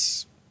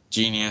 It's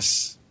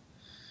genius.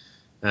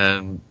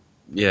 And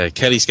yeah,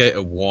 Kelly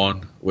Skater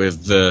won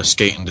with the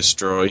Skate and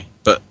Destroy.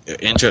 But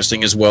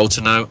interesting as well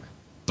to note,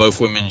 both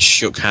women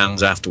shook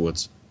hands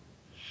afterwards.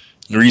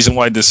 The reason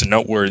why this is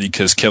noteworthy,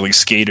 because Kelly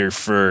Skater,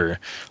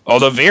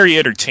 although very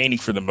entertaining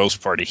for the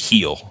most part, a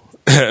heel,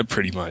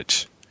 pretty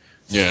much.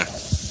 Yeah.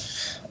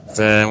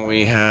 Then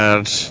we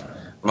had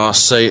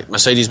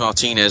Mercedes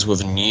Martinez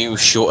with a new,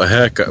 shorter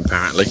haircut,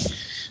 apparently,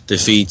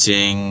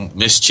 defeating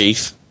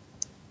Mischief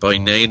by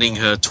nailing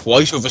her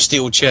twice with a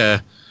steel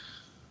chair,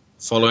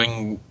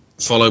 followed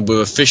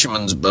with a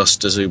fisherman's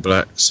buster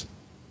suplex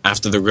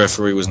after the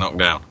referee was knocked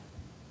down.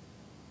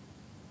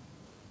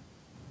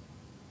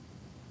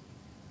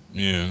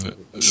 Yeah,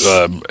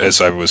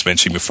 as I was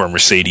mentioning before,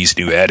 Mercedes'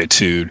 new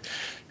attitude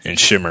and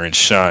Shimmer and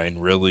Shine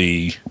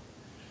really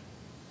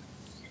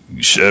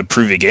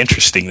proving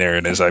interesting there.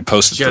 And as I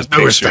posted the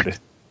picture,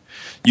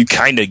 you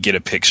kind of get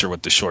a picture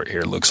what the short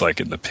hair looks like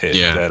in the pit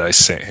that I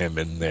sent him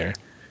in there.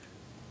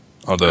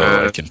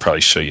 Although I can probably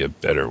show you a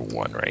better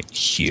one right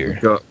here.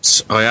 We've got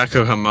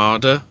Ayako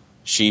Hamada.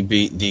 She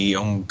beat the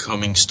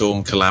oncoming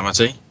Storm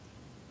Calamity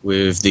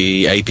with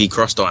the AP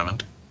Cross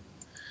Diamond.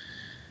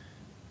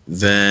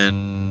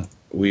 Then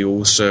we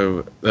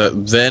also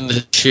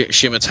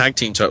Shimmer Tag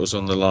Team titles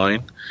on the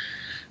line,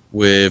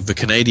 with the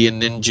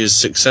Canadian Ninjas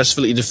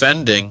successfully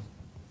defending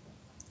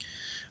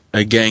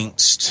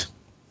against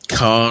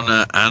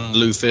Kana and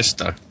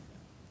Lufisto.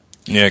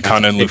 Yeah,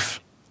 Kana and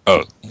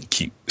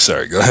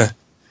sorry, go ahead.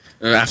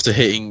 After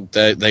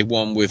they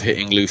won with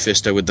hitting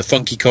Lufisto with the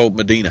Funky Cold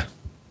Medina.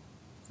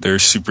 Their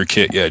super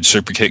kick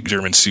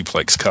German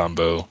suplex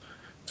combo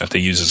that they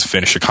use as a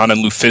finisher. Kana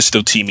and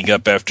Lufisto teaming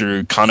up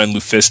after Kana and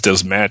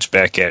Lufisto's match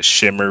back at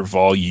Shimmer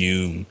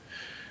Volume.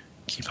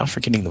 Keep on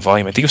forgetting the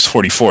volume. I think it was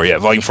 44. Yeah,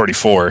 Volume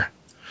 44.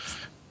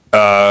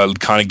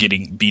 Kana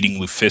beating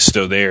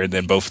Lufisto there, and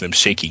then both of them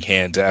shaking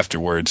hands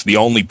afterwards. The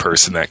only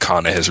person that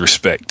Kana has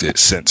respected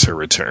since she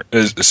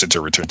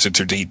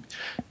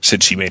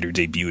made her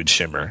debut in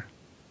Shimmer.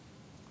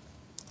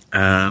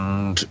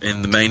 And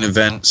in the main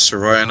event,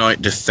 Saraya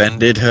Knight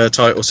defended her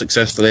title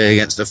successfully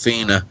against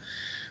Athena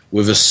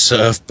with a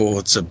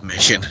surfboard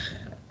submission.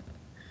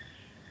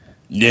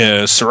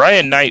 Yeah,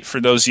 Saraya Knight,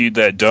 for those of you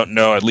that don't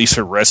know, at least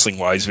her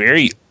wrestling-wise,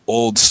 very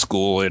old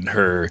school in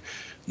her,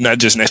 not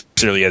just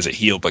necessarily as a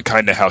heel, but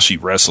kind of how she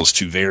wrestles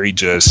too. Very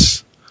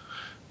just,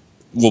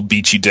 will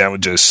beat you down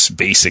with just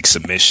basic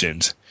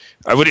submissions.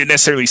 I wouldn't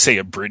necessarily say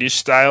a British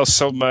style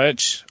so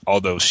much,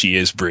 although she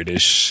is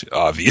British,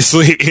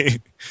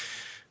 obviously.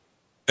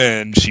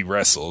 And she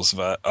wrestles,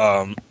 but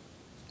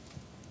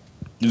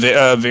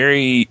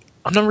very...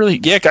 I'm not really...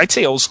 Yeah, I'd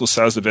say old school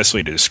style is the best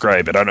way to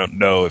describe it. I don't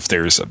know if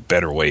there's a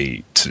better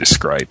way to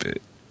describe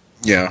it.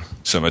 Yeah.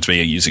 So much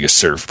maybe using a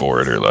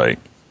surfboard or like...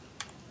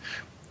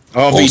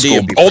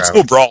 RVD old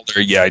school brawler,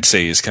 yeah, I'd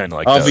say is kind of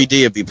like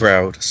RVD would be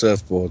proud.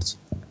 Surfboards.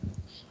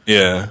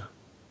 Yeah.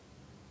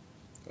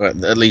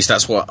 Well, at least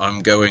that's what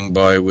I'm going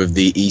by with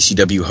the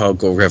ECW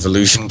Hardcore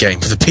Revolution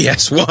game for the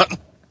PS1.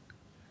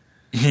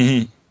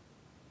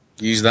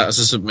 Use that as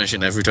a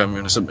submission every time you're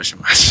in a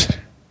submission match.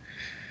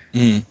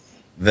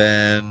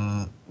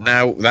 Then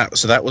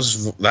that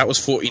was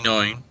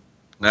 49.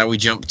 Now we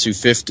jump to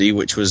 50,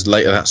 which was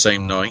later that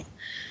same night.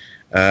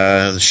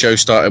 The show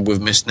started with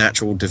Miss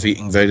Natural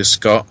defeating Vader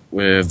Scott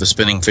with the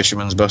spinning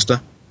Fisherman's Buster,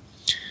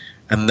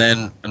 and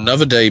then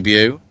another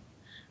debut.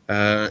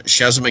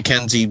 Shazza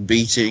McKenzie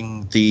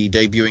beating the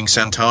debuting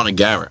Santana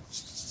Garrett.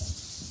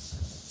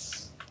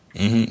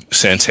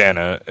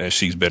 Santana,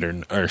 she's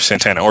better, or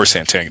Santana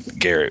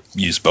Garrett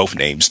used both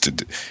names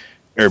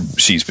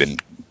she's been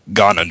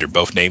gone under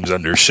both names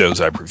under shows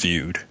I've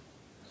reviewed.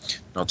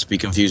 Not to be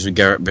confused with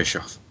Garrett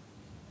Bischoff.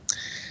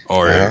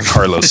 Or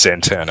Carlos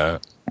Santana.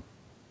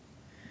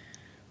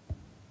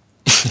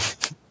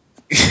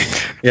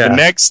 Yeah. The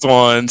next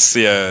one's,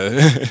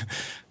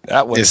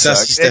 that one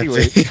sucks.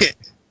 Anyway.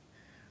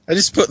 I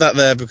just put that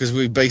there because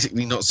we've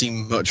basically not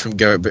seen much from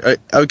Garrett.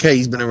 Okay,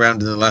 he's been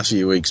around in the last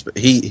few weeks, but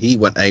he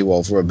went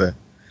AWOL for a bit.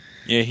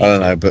 Yeah, I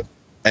don't know, but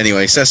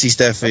anyway, Sassy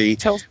Steffi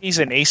tells me he's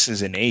an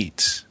aces and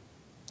eights.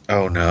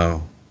 Oh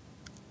no.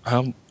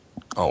 Oh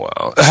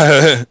well.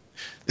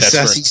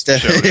 Sassy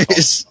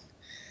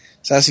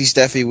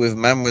Steffi with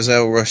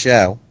Mademoiselle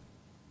Rochelle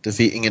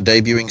defeating and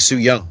debuting Su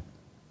Yung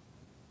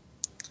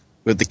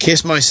with the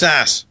Kiss My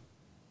Sass,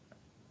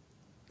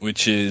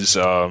 which is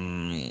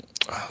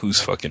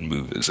whose fucking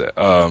move is that?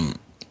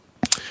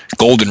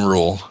 Golden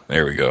Rule.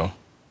 There we go.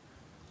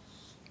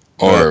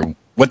 Or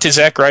what did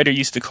Zack Ryder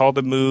used to call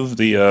the move?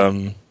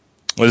 The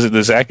was it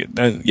the Zack?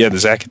 The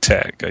Zack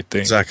Attack, I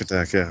think. Zack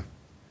Attack, yeah.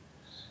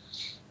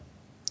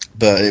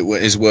 But it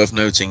is worth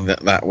noting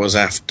that was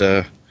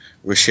after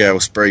Rochelle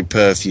sprayed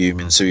perfume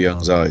in Su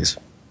Young's eyes.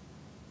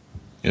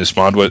 Yes,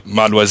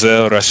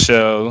 Mademoiselle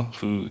Rochelle,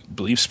 who I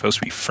believe is supposed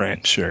to be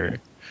French, or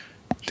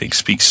I think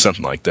speaks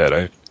something like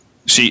that.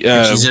 She's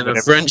in a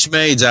French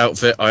maid's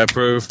outfit, I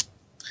approve.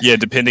 Yeah,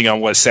 depending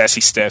on what Sassy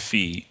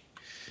Steffi...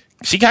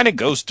 She kind of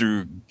goes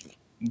through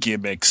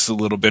gimmicks a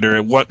little bit.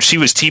 She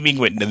was teaming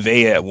with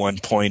Nevaeh at one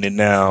point, and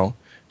now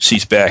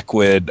she's back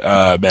with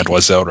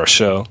Mademoiselle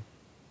Rochelle.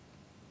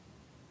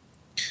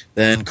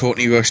 Then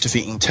Courtney Rush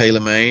defeating Taylor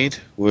Made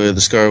with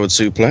the Scarwood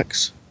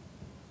Suplex.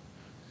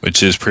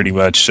 Which is pretty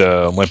much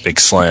Olympic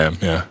Slam,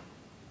 yeah.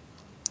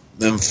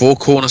 Then Four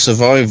Corner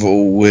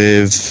Survival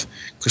with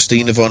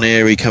Christina Von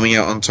Eerie coming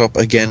out on top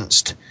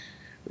against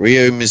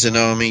Ryo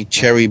Mizunami,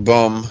 Cherry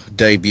Bomb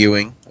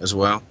debuting as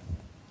well,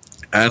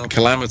 and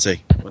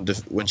Calamity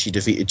when she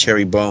defeated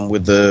Cherry Bomb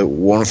with the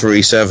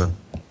 137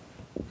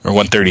 or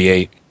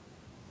 138.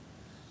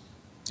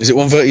 Is it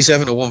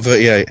 137 or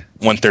 138?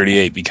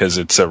 138 because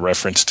it's a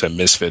reference to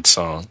Misfits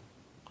song,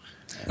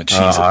 which she's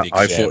a big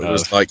I fan thought it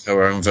was of. like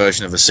her own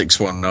version of a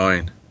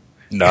 619.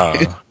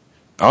 No.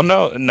 Oh,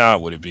 no,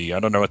 would it be? I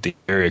don't know what the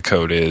area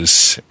code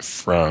is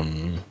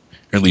from,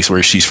 or at least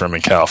where she's from in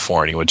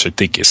California, which I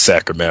think is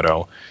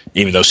Sacramento,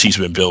 even though she's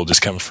been billed as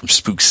coming from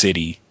Spook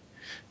City,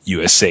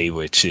 USA,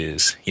 which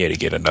is, to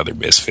get another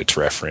Misfits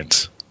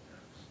reference.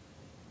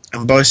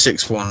 And by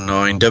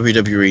 619,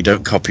 WWE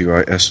don't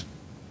copyright us.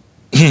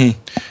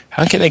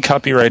 How can they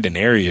copyright an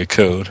area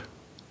code?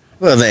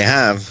 Well, they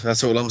have.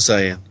 That's all I'm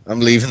saying.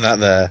 I'm leaving that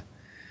there.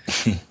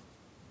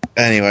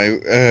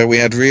 Anyway, we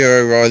had Rhea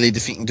O'Reilly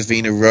defeating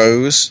Davina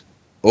Rose.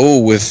 Oh,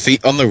 with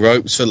feet on the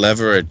ropes for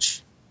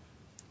leverage.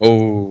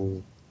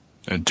 Oh.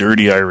 A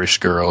dirty Irish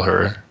girl,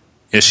 her.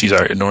 Yeah, she's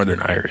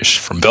Northern Irish.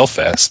 From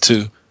Belfast,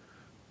 too.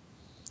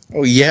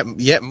 Oh,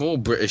 yet more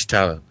British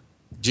talent.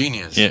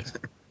 Genius. Yeah.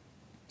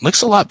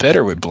 Looks a lot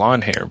better with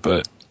blonde hair,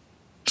 but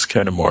it's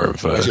kind of more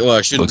of a... Well,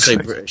 I shouldn't say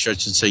British. I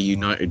should say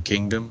United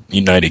Kingdom.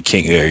 United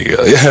Kingdom. There you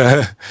go.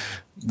 Yeah.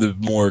 The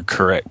more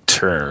correct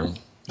term.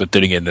 But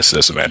then again, this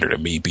doesn't matter to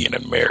me being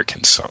an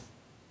American, so...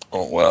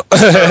 Oh, well.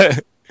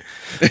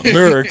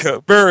 America,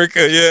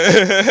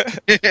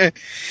 yeah.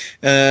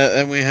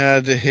 Then we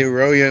had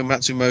Hiroyo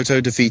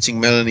Matsumoto defeating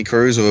Melanie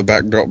Cruz with a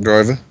backdrop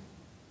driver.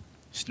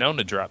 She's known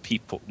to drop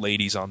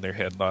ladies on their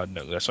head.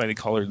 No, that's why they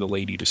call her the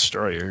Lady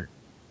Destroyer.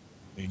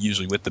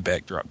 Usually with the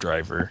backdrop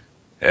driver,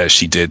 as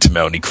she did to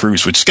Melanie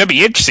Cruz, which is going to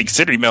be interesting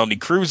considering Melanie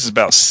Cruz is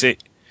about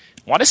 6...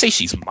 I want to say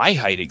she's my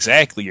height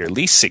exactly, or at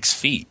least 6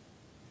 feet.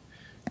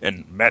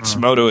 And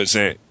Matsumoto is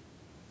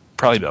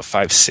probably about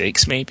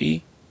 5'6",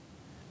 maybe.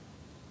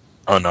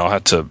 Oh no, I'll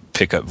have to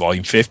pick up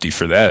volume 50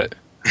 for that.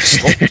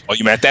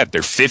 Volume at that,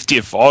 they're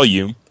 50th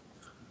volume.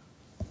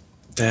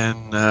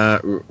 Then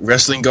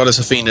Wrestling Goddess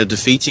Athena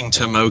defeating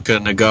Tomoka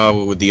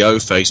Nagawa with the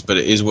O-face, but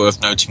it is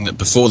worth noting that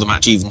before the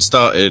match even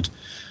started,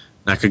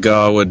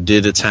 Nakagawa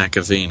did attack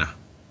Athena,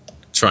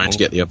 trying to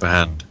get the upper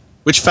hand,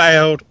 which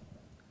failed.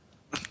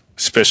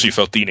 Especially if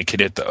Athena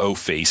could hit the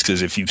O-face,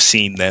 because if you've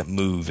seen that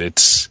move,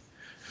 it's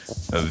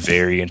a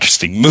very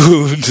interesting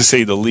move, to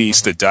say the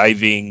least. A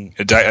diving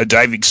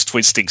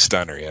twisting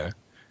stunner, yeah.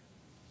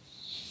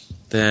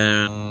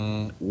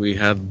 Then we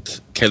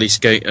had Kelly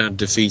Skater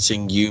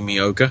defeating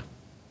Yumi Oka.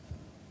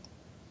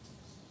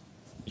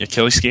 Yeah,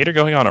 Kelly Skater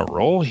going on a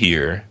roll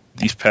here.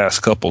 These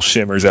past couple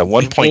shimmers at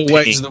one point. More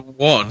ways than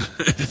one.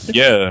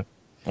 Yeah.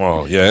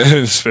 Well, yeah,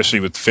 especially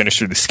with the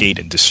finisher, the skate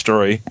and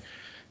destroy,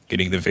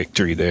 getting the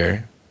victory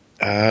there.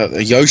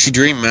 The Yoshi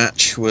Dream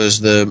match was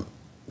the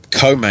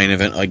co-main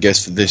event, I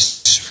guess, for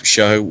this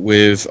show,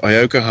 with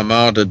Ayaka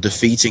Hamada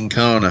defeating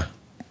Kana.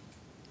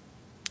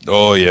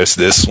 Oh, yes,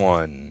 this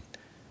one.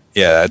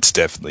 Yeah, that's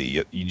definitely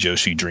a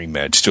Joshi Dream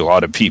match to a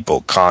lot of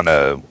people.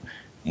 Kana,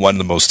 one of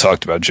the most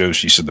talked about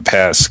Joshis of the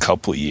past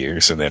couple of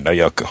years, and then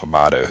Ayaka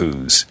Hamada,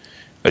 who's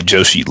a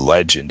Joshi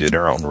legend in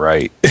her own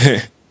right.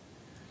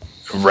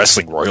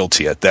 Wrestling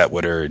royalty at that,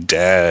 with her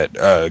dad,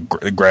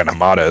 Gran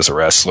Hamada, as a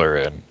wrestler,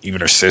 and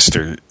even her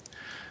sister,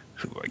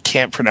 who I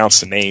can't pronounce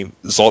the name,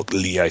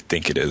 Zoltli, I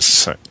think it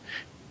is.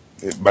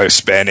 My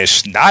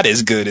Spanish, not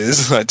as good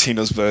as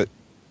Latinos, but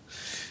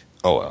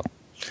oh well.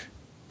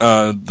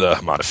 The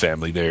Hamada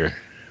family, they're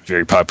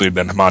very popular.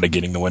 Ben Hamada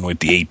getting the win with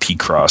the AP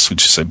Cross,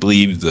 which is, I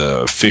believe,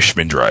 the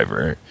Fishman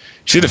driver.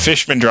 See, the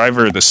Fishman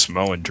driver or the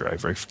Samoan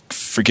driver? I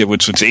forget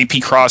which one's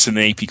AP Cross, and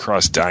the AP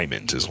Cross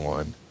Diamond is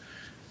one.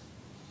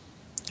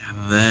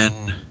 And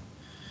then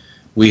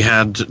we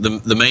had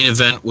the main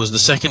event was the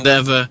second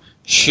ever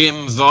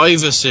Shim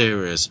Viva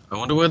series. I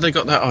wonder where they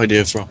got that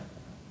idea from.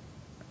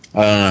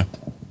 I don't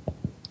know.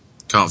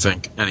 Can't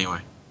think. Anyway.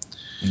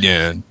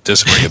 Yeah,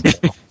 doesn't ring a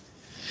bell.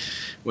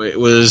 It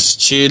was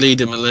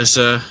Cheerleader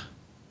Melissa,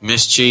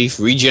 Mischief,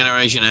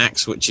 Regeneration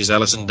X, which is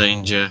Allison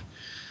Danger,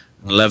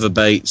 and Leather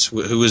Bates,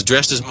 who was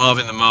dressed as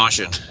Marvin the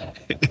Martian.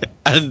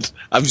 And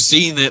I've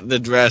seen the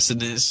dress,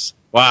 and it's...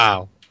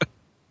 wow.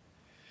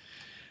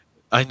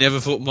 I never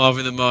thought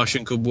Marvin the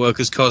Martian could work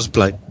as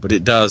cosplay, but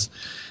it does.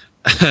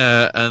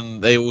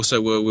 And they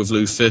also were with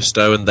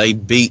Lufisto, and they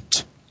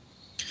beat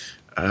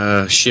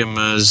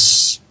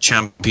Shimmer's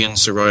champion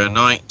Soraya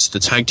Knight, the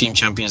tag team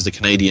champions, the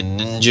Canadian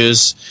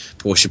Ninjas,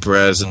 Portia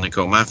Perez and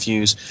Nicole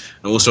Matthews,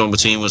 and also on the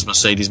team was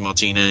Mercedes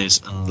Martinez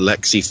and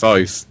Lexi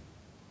Fife.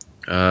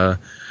 I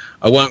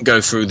won't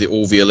go through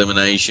all the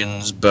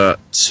eliminations,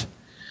 but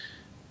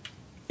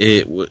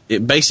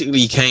it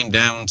basically came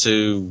down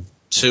to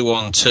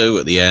 2-on-2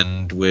 at the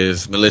end,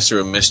 with Melissa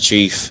and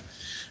Mischief,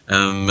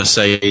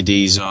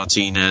 Mercedes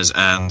Martinez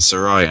and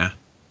Soraya,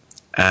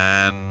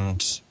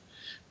 and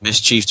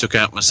Mischief took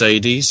out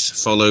Mercedes,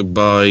 followed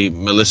by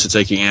Melissa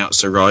taking out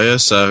Soraya.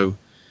 So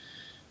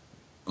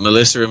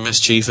Melissa and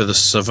Mischief are the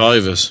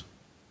survivors,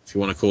 if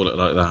you want to call it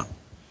like that.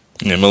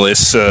 And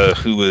Melissa,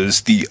 who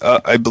was the,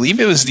 I believe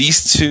it was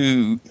these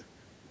two,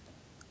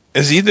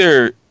 I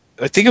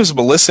think it was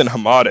Melissa and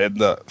Hamada in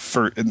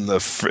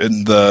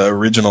the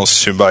original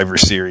Survivor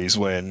Series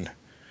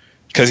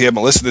because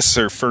Melissa, this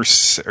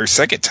is her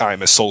second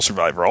time as sole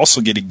survivor,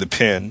 also getting the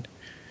pin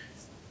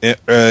in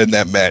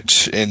that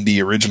match in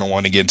the original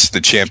one against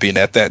the champion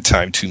at that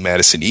time, to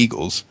Madison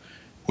Eagles,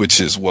 which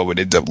is what would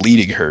end up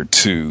leading her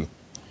to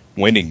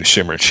winning the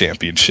Shimmer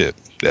Championship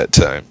that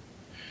time.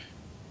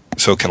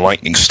 So can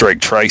Lightning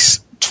strike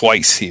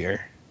twice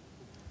here?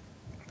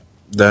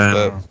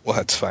 Then we'll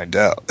have to find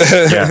out.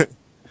 Yeah.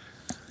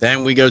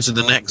 Then we go to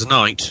the next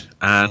night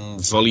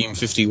and Volume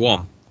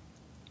 51.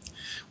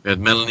 We had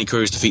Melanie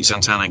Cruz defeat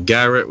Santana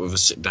Garrett with a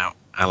sit-down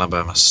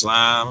Alabama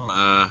Slam.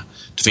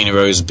 Davina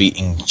Rose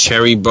beating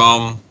Cherry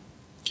Bomb.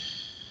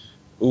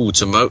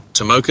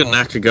 Tomoka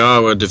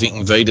Nakagawa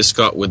defeating Vader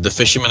Scott with the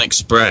Fisherman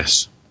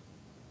Express.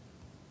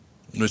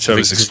 Which I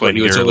was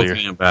explaining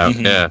earlier. About.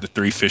 Yeah. The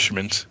three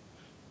fishermen.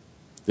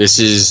 This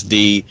is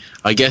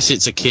I guess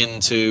it's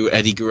akin to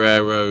Eddie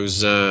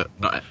Guerrero's,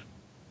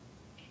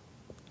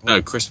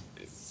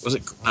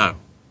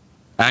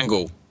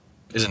 Angle,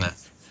 isn't it?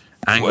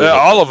 Angle. Well,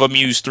 all of them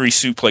used three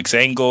suplex.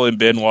 Angle and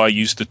Benoit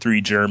used the three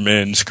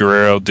Germans.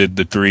 Guerrero did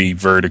the three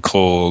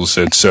verticals,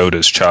 and so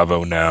does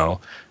Chavo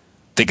now.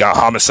 They got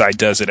Homicide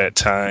does it at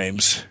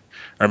times.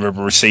 I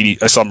remember I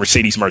saw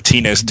Mercedes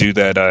Martinez do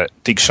that, I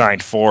think Shine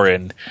 4,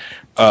 and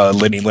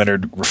Lenny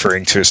Leonard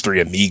referring to his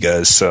three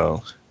Amigas,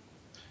 so...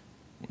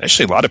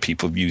 Actually, a lot of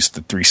people have used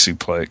the three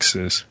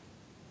suplexes.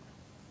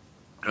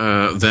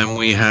 Then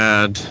we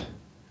had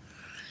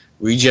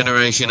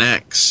Regeneration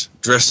X,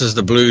 dressed as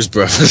the Blues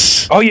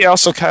Brothers. Oh, yeah,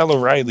 also Kyle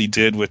O'Reilly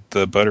did with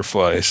the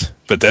butterflies.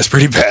 But that's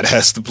pretty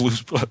badass, the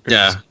Blues Brothers.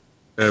 Yeah.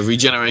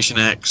 Regeneration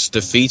X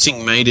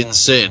defeating Made in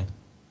Sin.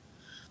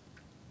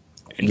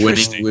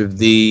 Winning with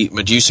the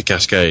Medusa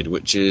Cascade,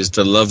 which is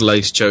the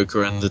Lovelace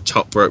Choker and the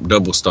Top Rope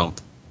Double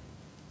Stomp.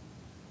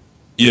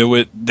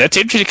 Yeah, that's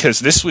interesting because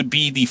this would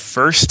be the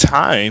first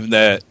time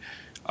that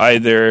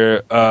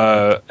either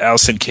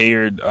Allison Kay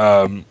or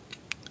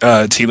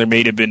Taylor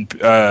Made have been,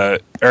 or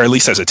at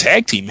least as a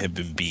tag team, have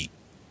been beat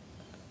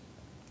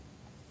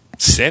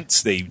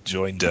since they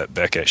joined up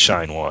back at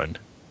Shine 1.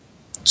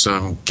 So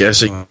I'm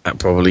guessing that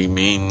probably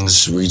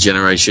means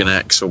Regeneration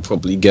X will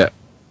probably get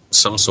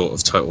some sort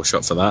of title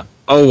shot for that.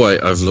 Oh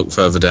wait, I've looked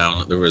further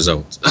down at the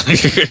results.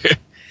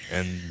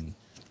 And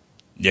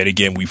yet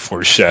again, we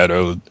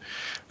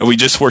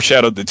just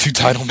foreshadowed the two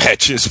title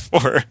matches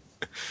for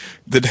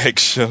the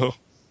next show.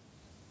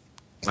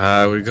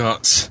 We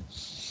got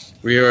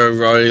Rhea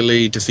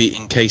O'Reilly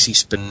defeating Casey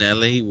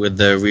Spinelli with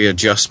the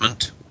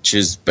readjustment, which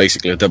is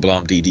basically a double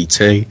arm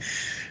DDT.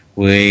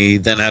 We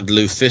then had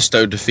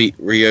Lufisto defeat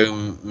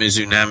Ryo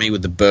Mizunami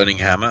with the Burning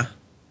Hammer.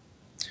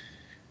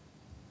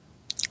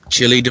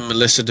 Chili and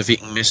Melissa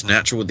defeating Miss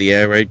Natural with the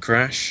Air Raid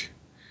Crash.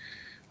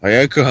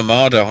 Ayako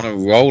Hamada on a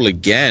roll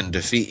again,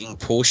 defeating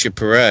Portia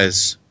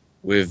Perez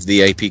with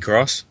the AP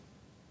Cross.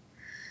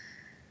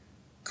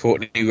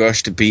 Courtney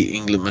Rush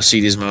defeating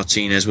Mercedes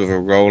Martinez with a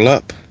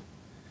roll-up.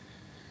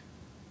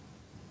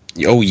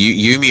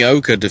 Yumi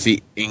Oka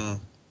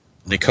defeating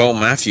Nicole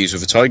Matthews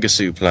with a Tiger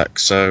Suplex.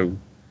 So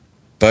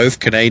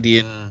both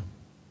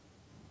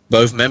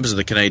members of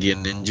the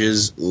Canadian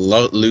Ninjas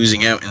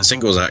losing out in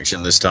singles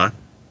action this time.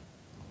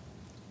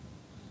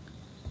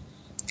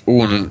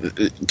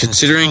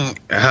 Considering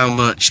how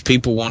much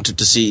people wanted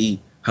to see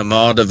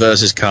Hamada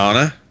versus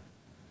Kana,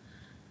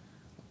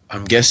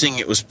 I'm guessing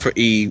it was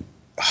pretty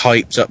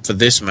hyped up for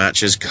this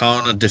match as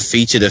Kana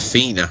defeated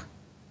Athena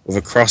with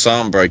a cross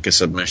arm breaker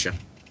submission.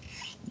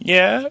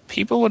 Yeah,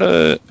 people would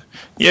have...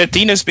 Yeah,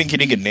 Athena's been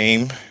getting a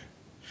name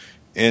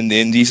in the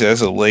indies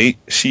as of late.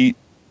 She's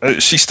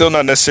still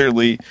not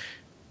necessarily...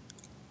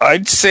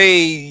 I'd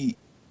say...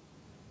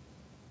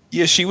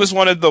 Yeah, she was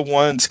one of the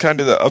ones, kind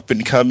of the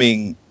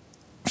up-and-coming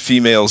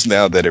females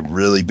now that have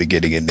really been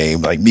getting a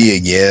name, like Mia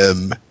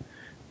Yim,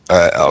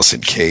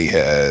 Allison Kay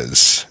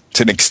has,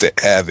 to an extent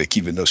Havoc,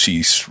 even though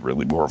she's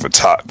really more of a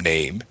top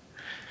name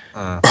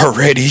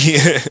already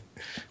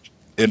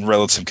in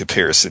relative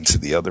comparison to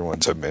the other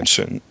ones I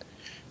mentioned.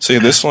 So yeah,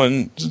 this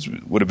one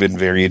would have been a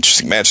very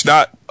interesting match.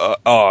 Not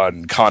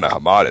on Kana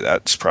Hamada,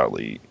 that's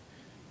probably,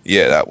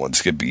 that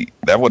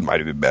one might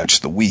have been match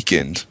of the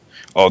weekend,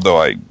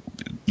 although I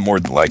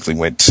more than likely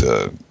went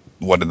to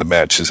one of the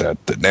matches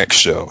at the next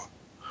show.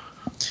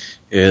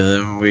 Yeah,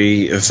 then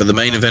for the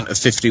main event of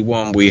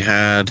 51, we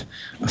had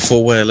a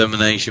 4-way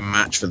elimination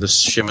match for the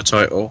Shimmer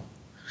title.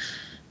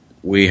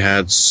 We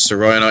had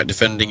Saraya Knight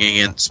defending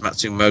against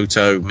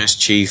Matsumoto,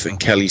 Mischief, and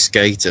Kelly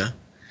Skater.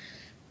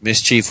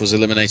 Mischief was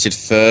eliminated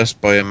first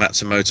by a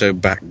Matsumoto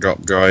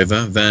backdrop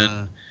driver.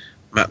 Then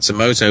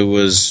Matsumoto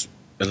was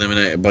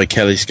eliminated by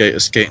Kelly Skater,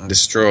 Skate and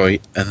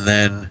Destroy. And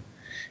then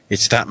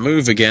it's that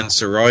move again.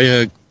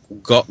 Saraya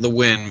got the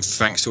win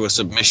thanks to a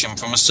submission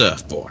from a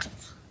surfboard.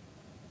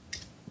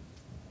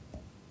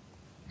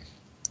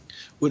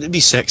 Would it be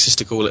sexist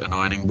to call it an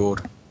ironing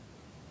board?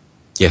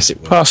 Yes, it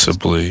would.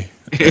 Possibly.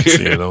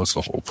 Yeah, that was the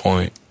whole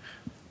point.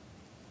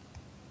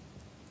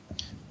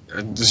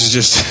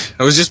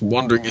 I was just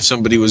wondering if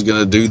somebody was going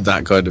to do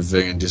that kind of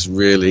thing and just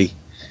really...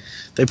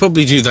 They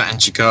probably do that in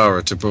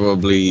Chikara to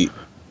probably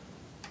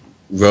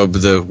rub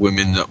the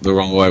women up the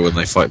wrong way when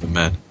they fight the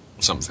men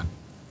or something.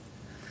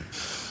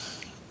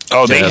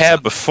 Oh, they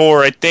had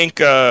before. I think,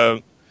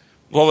 what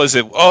was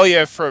it? Oh,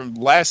 yeah, from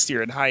last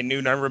year at High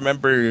Noon, I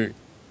remember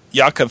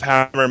Jakob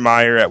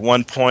Hammermeyer at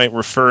one point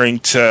referring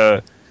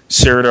to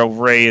Cyril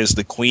Ray as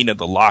the queen of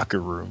the locker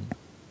room.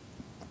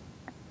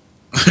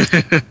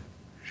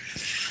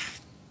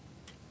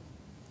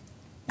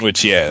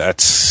 Which, yeah,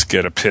 that's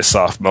going to piss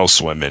off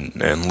most women,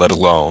 and let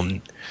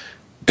alone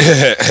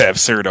have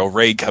Cyril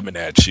Ray coming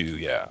at you,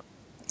 yeah.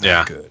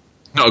 Yeah. Good.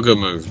 Not a good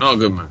move.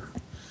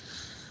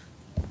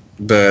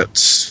 But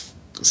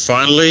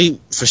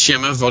finally, for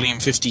Shimmer, Volume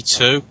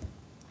 52,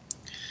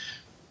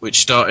 which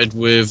started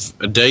with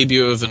a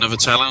debut of another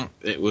talent.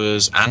 It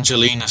was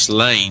Angelina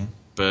Slane,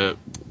 but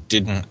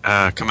didn't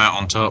come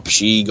out on top.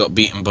 She got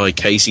beaten by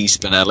Casey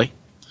Spinelli.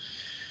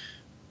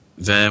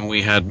 Then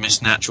we had Miss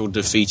Natural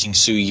defeating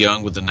Sue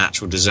Young with the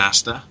Natural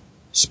Disaster,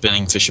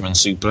 spinning Fisherman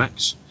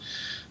Suplex.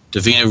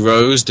 Davina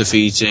Rose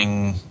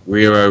defeating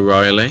Rhea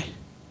O'Reilly.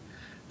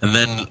 And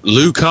then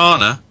Lou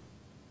Kana,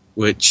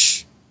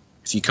 which,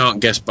 if you can't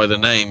guess by the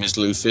name, is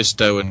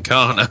Lufisto and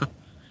Kana.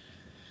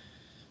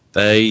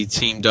 They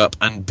teamed up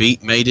and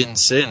beat Made in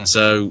Sin.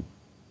 So,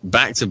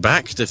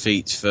 back-to-back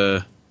defeats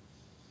for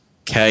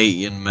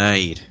Kay and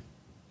Made.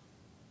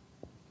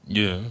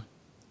 Yeah.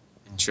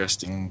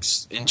 Interesting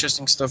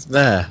stuff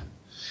there.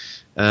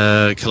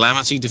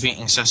 Calamity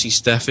defeating Sassy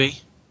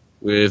Steffi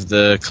with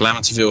the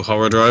Calamityville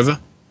Horror Driver.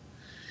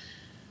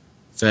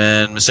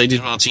 Then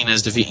Mercedes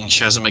Martinez defeating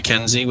Shazza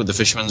McKenzie with the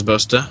Fisherman's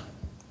Buster.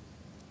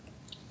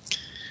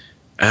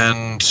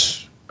 And,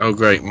 oh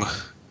great,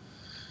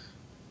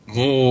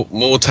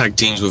 more tag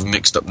teams with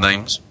mixed up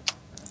names.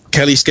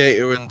 Kelly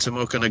Skater and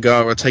Tomoka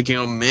Nagara taking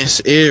on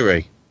Miss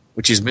Eerie,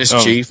 which is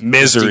Mischief.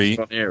 Misery.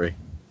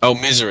 Oh,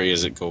 Misery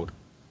is it called?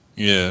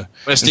 Yeah.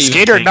 And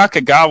Skater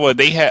Nakagawa,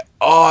 they had...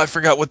 Oh, I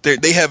forgot what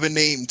they have a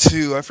name,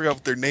 too. I forgot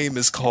what their name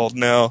is called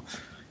now.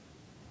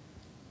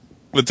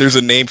 But there's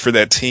a name for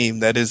that team.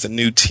 That is a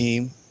new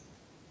team.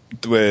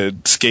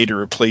 With Skater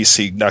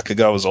replacing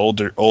Nakagawa's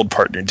old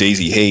partner,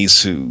 Daisy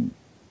Hayes, who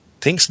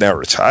I think's now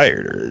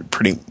retired, or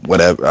pretty...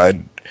 whatever.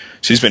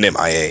 She's been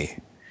MIA.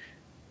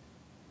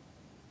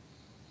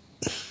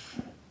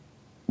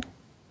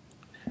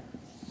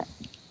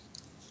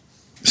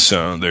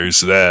 So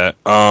there's that.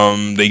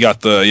 They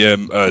got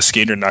the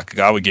Skater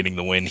Nakagawa getting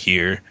the win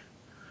here.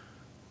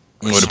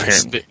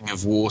 Spitting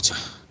of water.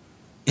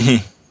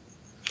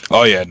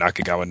 Oh yeah,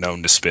 Nakagawa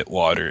known to spit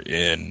water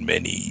in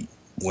many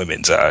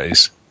women's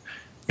eyes,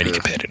 many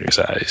competitors'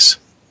 eyes.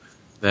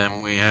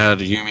 Then we had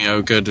Yumi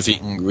Oka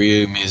defeating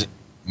Ryu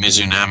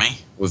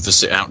Mizunami with the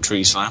sit-out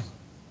tree slam.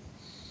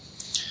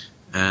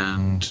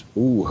 And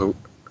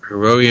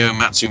Hiroyo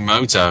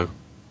Matsumoto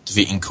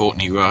defeating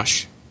Courtney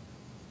Rush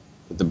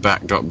with the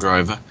backdrop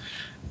driver.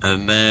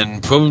 And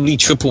then probably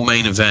triple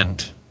main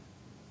event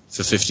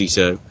for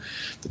 52.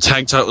 The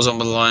tag titles on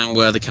the line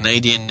where the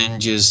Canadian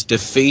Ninjas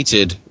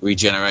defeated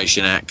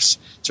Regeneration X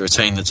to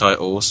retain the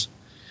titles.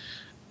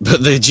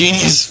 But the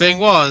genius thing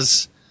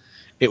was,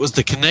 it was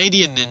the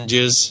Canadian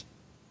Ninjas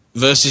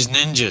versus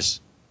Ninjas.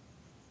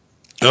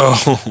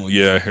 Oh,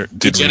 yeah. I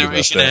did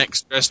Regeneration read about that.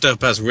 X dressed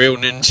up as real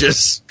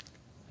ninjas.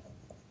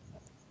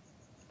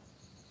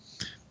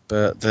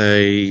 But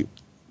they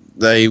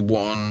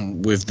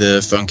won with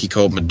the Funky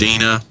Cold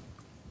Medina.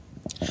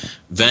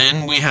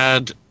 Then we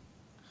had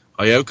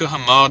Ayaka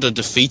Hamada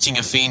defeating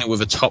Athena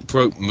with a top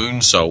rope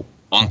moonsault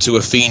onto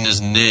Athena's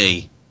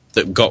knee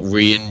that got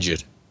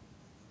re-injured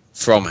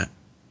from it.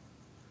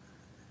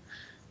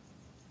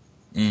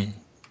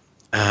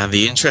 And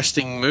the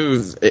interesting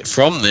move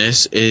from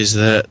this is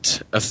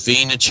that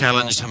Athena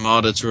challenged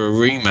Hamada to a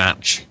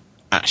rematch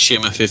at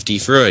Shimmer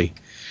 53,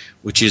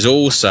 which is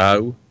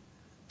also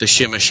the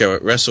Shimmer show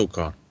at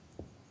WrestleCon,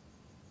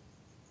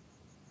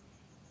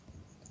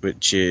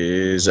 which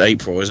is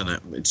April, isn't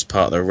it? It's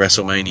part of the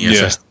WrestleMania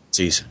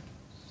festivities.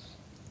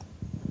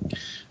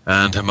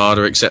 And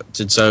Hamada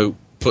accepted, so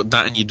put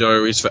that in your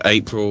diaries for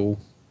April.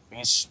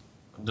 I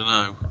don't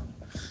know.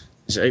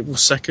 Is it April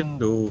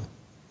 2nd or...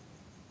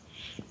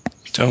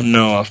 Don't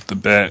know off the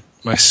bat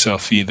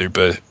myself either,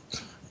 but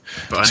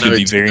it's going to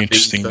be very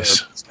interesting.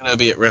 It's going to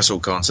be at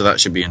WrestleCon, so that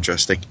should be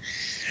interesting.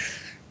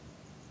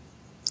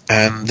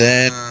 And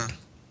then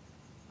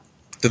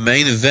the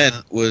main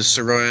event was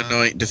Soraya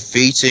Knight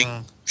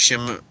defeating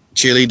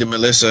Cheerleader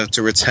Melissa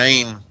to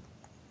retain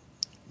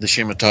the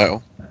Shimmer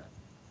title.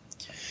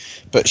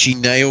 But she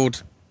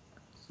nailed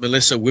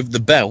Melissa with the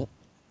belt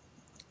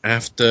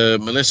after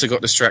Melissa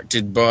got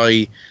distracted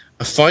by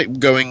a fight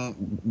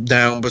going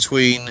down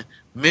between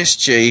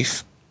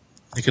Mischief,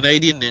 the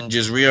Canadian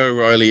Ninjas, Rhea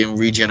O'Reilly, and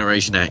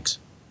Regeneration X.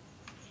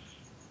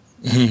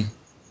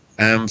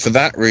 And for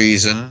that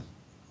reason,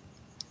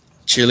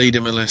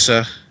 Cheerleader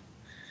Melissa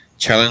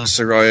challenged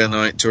Soraya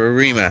Knight to a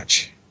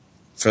rematch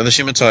for the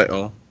Shimmer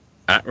title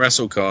at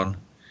WrestleCon.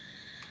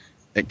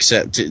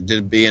 except it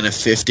did be in a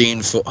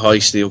 15-foot high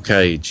steel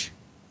cage.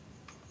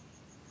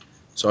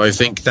 So I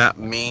think I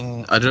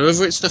don't know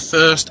whether it's the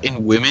first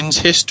in women's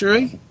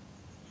history.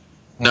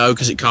 No,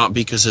 because it can't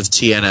be because of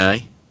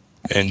TNA.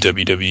 And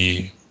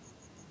WWE.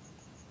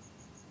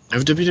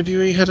 Have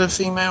WWE had a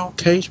female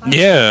cage match?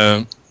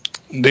 Yeah.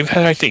 They've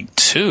had, I think,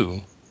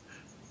 2.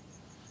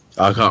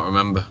 I can't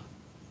remember.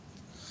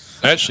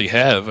 I actually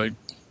have. I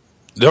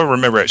don't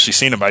remember actually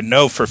seeing them. I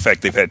know for a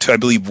fact they've had 2. I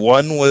believe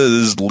one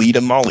was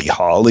Lita Molly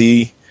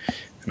Holly,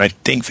 and I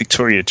think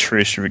Victoria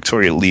Trish or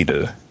Victoria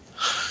Lita.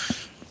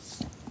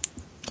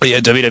 But yeah,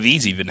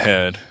 WWE's even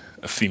had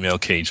a female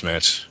cage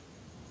match.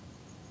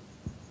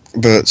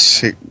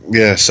 But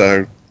yeah,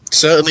 so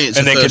certainly it's.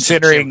 And then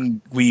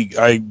considering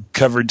I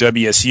covered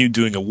WSU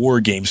doing a War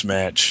Games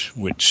match,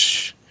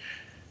 which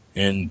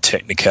in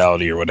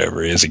technicality or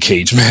whatever is a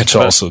cage match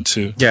also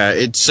too. Yeah,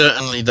 it's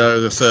certainly though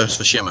the first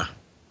for Shimmer.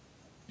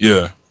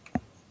 Yeah.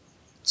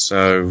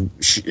 So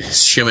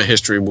Shimmer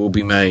history will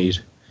be made.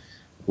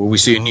 Will we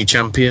see a new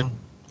champion?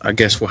 I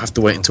guess we'll have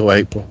to wait until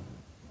April.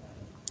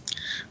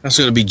 That's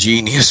going to be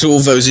genius. All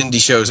those indie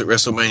shows at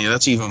WrestleMania.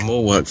 That's even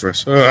more work for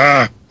us.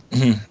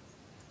 Mm-hmm.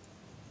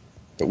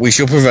 But we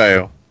shall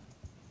prevail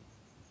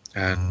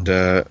and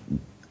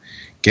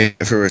get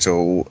through it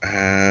all.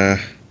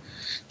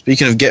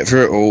 Speaking of get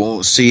through it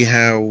all, see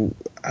how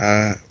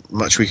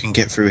much we can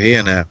get through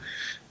here now.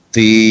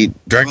 The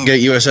Dragon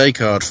Gate USA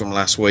card from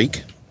last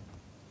week.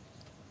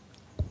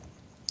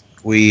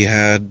 We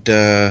had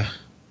I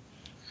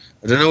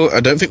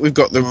don't think we've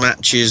got the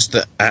matches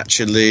that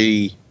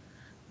actually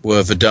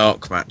were the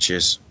dark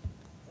matches.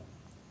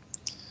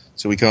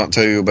 So we can't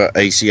tell you about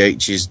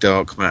ACH's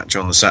dark match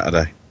on the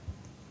Saturday.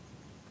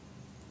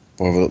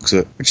 By the looks of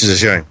it, which is a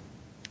shame.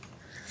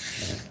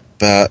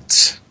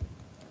 But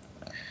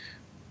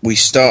we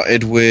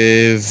started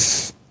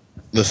with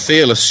the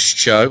Fearless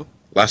show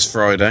last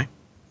Friday,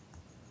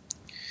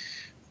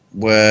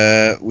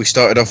 where we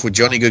started off with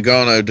Johnny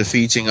Gargano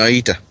defeating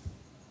Aita.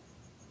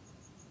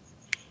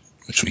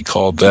 Which we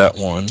called that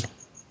one.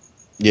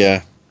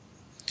 Yeah.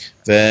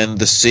 Then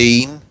The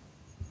Scene,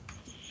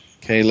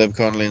 Caleb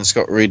Conley and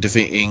Scott Reed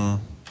defeating...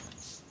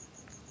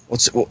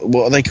 What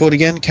are they called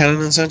again?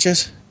 Cannon and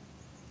Sanchez?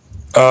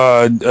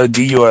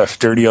 DUF,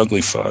 Dirty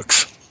Ugly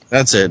Fucks.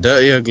 That's it,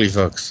 Dirty Ugly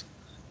Fucks.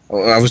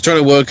 I was trying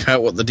to work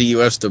out what the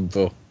DUF stood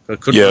for. I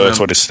couldn't remember. That's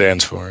what it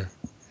stands for.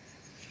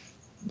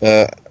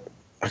 But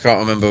I can't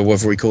remember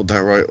whether we called that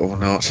right or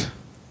not.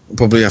 We'll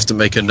probably have to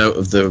make a note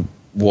of the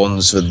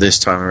ones for this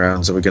time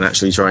around so we can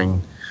actually try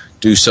and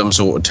do some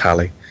sort of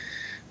tally.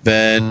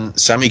 Then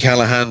Sami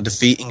Callihan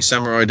defeating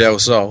Samurai Del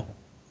Sol,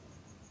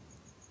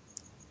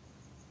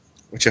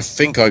 which I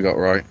think I got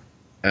right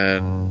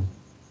and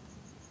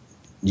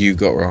you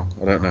got wrong.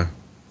 I don't know.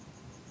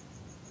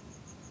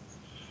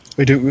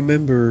 I don't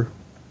remember.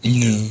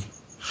 No.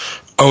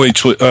 Oh wait,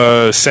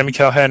 Sami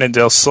Callihan and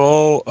Del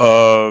Sol.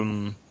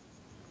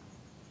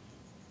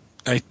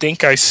 I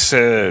think I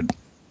said.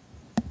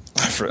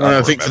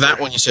 I think for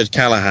that one you said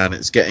Callahan.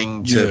 It's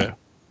getting to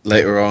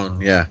later on.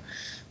 Yeah.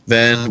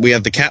 Then we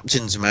had the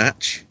captain's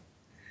match,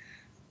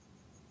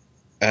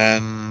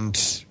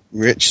 and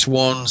Rich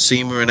Swann,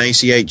 SEMA, and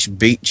ACH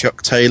beat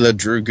Chuck Taylor,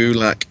 Drew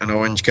Gulak, and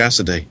Orange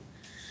Cassidy,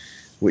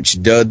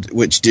 which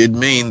did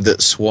mean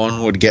that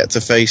Swann would get to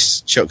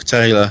face Chuck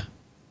Taylor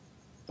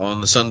on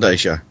the Sunday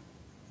show.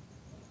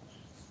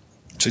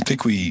 So I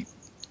think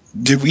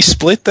did we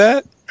split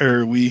that,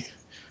 or we?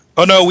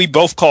 Oh no, we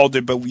both called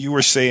it, but you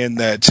were saying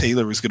that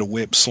Taylor was going to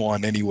whip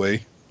Swann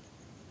anyway.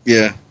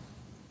 Yeah.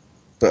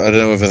 But I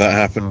don't know whether that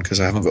happened because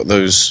I haven't got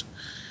those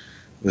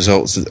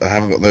results. I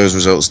haven't got those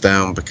results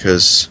down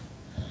because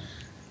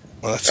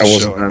I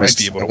wasn't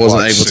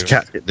able to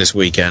catch it this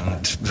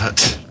weekend.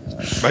 But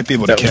might be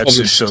able to catch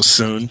this show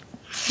soon.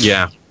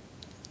 Yeah.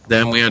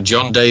 Then we had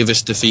John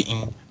Davis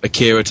defeating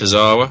Akira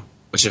Tozawa,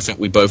 which I think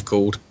we both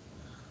called.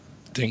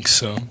 Think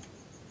so.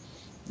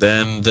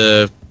 Then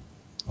the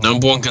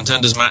number one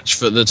contenders match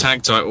for the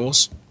tag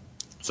titles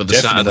for the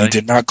Saturday.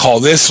 Did not call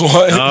this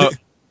one.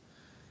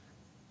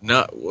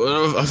 No,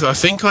 I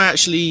think I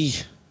actually...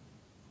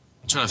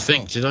 I'm trying to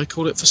think. Did I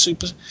call it for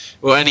Super...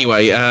 Well,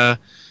 anyway,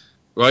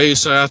 Ryu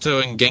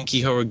Sayato and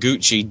Genki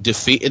Horiguchi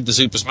defeated the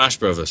Super Smash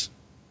Brothers.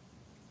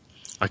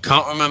 I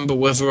can't remember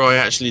whether I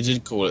actually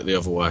did call it the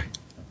other way.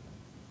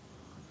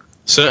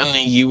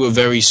 Certainly you were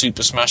very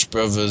Super Smash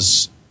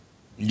Brothers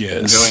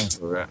going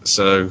for it,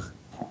 so...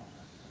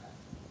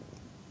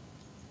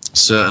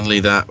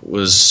 Certainly that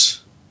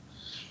was...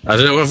 I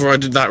don't know whether I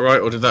did that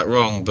right or did that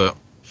wrong, but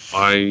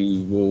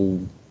I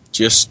will...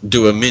 just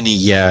do a mini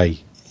yay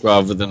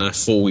rather than a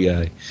full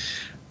yay.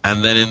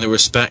 And then in the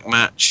respect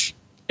match,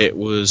 it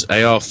was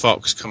AR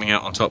Fox coming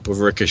out on top with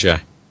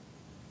Ricochet.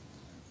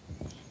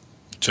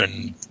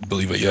 I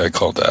believe it. Yeah, I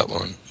called that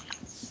one.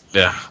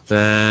 Yeah.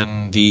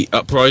 Then the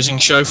Uprising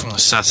show from the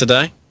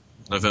Saturday,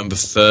 November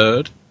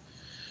 3rd.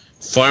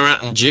 Fire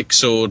Rat and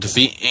Jigsaw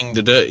defeating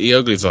the Dirty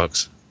Ugly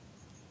Fox.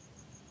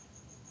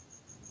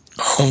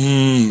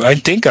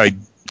 I think I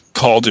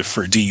called it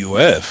for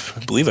DUF.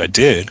 I believe I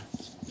did.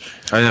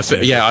 I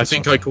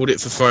think I called it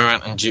for Fire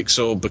Ant and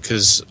Jigsaw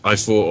because I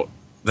thought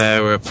they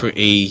were a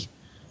pretty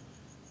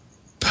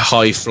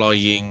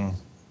high-flying,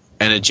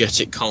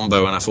 energetic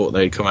combo, and I thought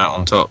they'd come out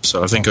on top.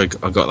 So I think I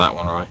got that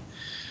one right.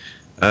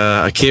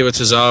 Akira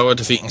Tozawa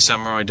defeating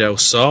Samurai Del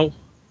Sol,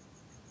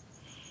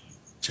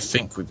 which I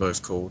think we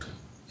both called.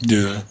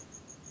 Yeah.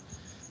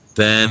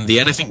 Then the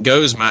Anything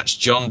Goes match,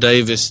 John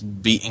Davis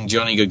beating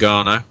Johnny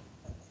Gargano.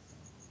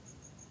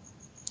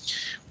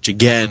 Which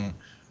again,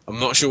 I'm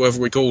not sure whether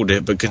we called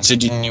it, but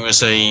considering you were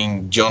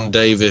saying John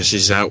Davis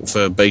is out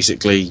for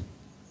basically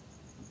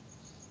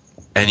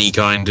any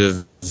kind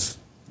of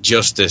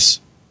justice,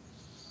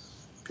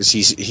 because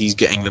he's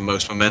getting the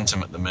most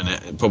momentum at the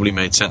minute, it probably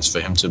made sense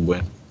for him to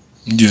win.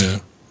 Yeah.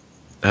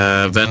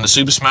 Then the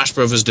Super Smash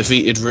Brothers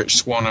defeated Rich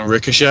Swann and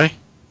Ricochet.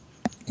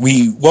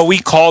 We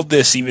called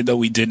this even though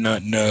we did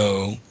not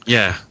know.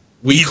 Yeah.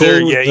 We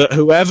called that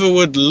whoever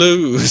would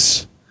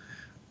lose,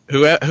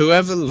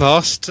 whoever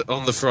lost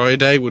on the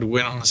Friday would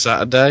win on the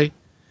Saturday,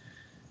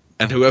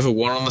 and whoever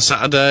won on the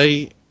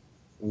Saturday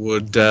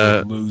would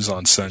lose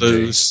on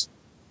Sunday.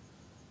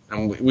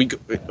 And we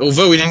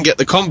although we didn't get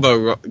the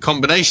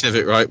combination of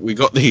it right, we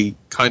got the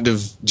kind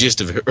of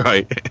gist of it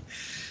right.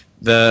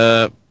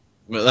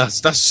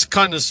 That's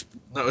kind of,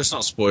 no, it's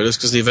not spoilers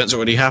because the event's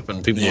already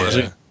happened. People want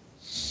to see.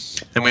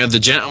 Then we had the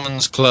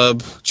Gentleman's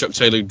Club, Chuck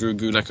Taylor, Drew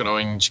Gulak, and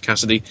Orange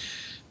Cassidy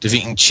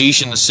defeating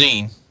Cheech and the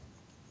Scene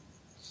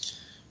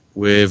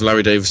with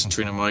Larry Davis and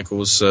Trina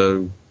Michaels.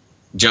 So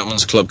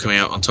Gentleman's Club coming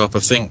out on top. I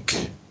think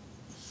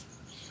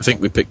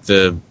we picked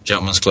the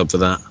Gentleman's Club for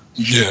that.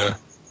 Yeah.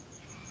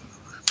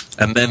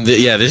 And then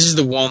this is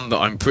the one that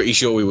I'm pretty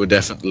sure we were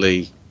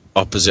definitely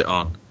opposite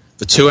on.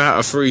 The 2 out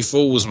of 3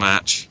 Falls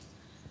match.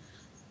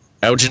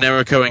 El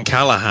Generico and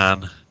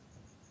Callahan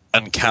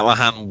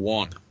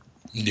won.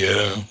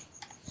 Yeah.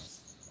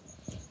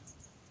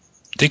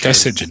 I think I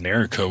said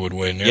Generico would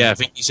win. Yeah, I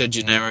think you said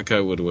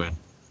Generico would win.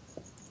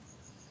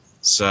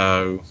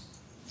 So,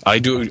 I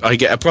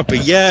get a proper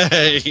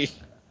yay!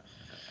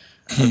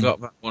 I got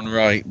that one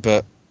right,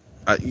 but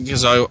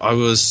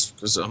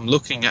because I'm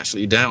looking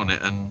actually down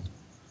it, and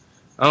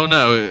oh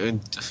no,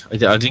 I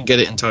didn't get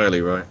it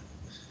entirely right.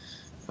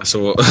 That's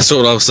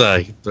all I'll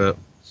say. But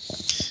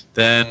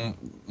then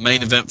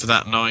main event for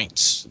that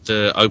night,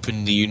 the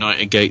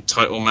United Gate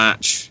title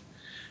match,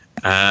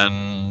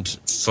 and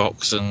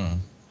Fox.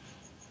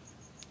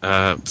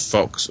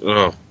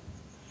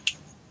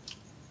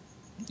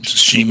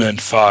 Shima and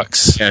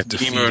Fox. Yeah,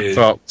 Shima and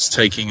Fox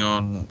taking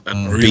on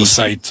Real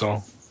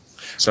Saito.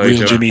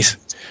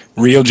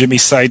 Real Jimmy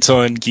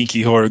Saito and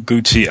Genki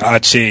Horiguchi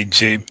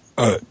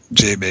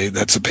Jebe.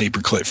 That's a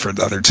paperclip for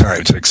another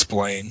time to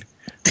explain.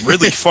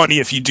 Really funny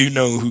if you do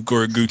know who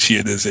Horiguchi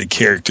is as a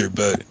character,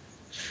 but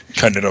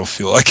kind of don't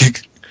feel like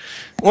it.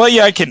 Well,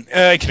 yeah, I can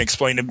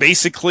explain it.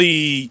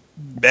 Basically,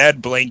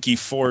 Bad Blanky,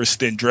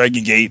 Forrest, and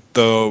Dragon Gate,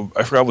 though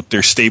I forgot what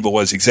their stable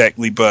was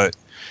exactly, but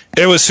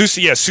it was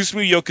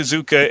Susumu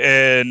Yokozuka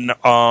and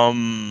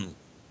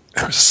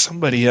there was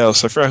somebody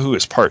else. I forgot who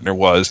his partner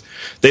was.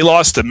 They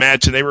lost a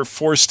match and they were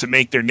forced to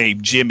make their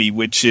name Jimmy,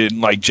 which in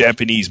like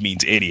Japanese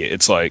means idiot.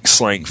 It's like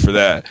slang for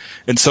that.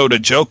 And so to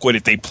joke with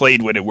it, they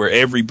played with it where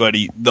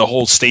the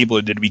whole stable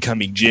ended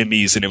becoming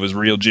Jimmys, and it was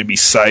Real Jimmy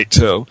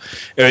Saito.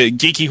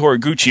 Genki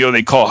Horiguchi,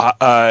 they call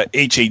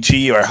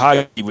HAG or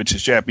Hagi, which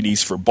is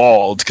Japanese for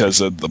bald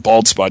because of the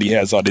bald spot he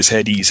has on his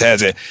head. He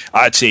has a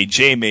Ache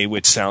Jame,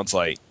 which sounds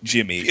like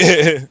Jimmy.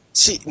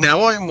 See,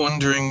 now I'm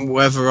wondering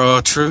whether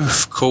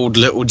R-Truth called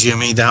Little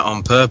Jimmy that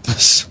on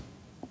purpose.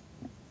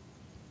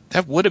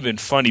 That would have been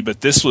funny,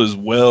 but this was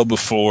well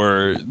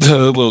before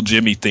the Little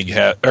Jimmy thing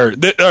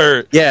happened. But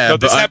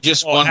I'm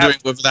just wondering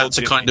whether that's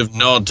a kind of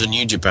nod to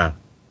New Japan.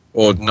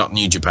 Or not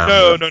New Japan.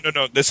 No.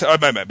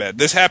 My bad.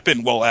 This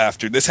happened well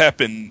after. They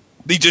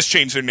just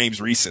changed their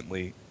names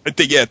recently. At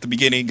the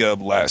beginning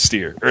of last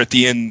year. Or at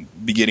the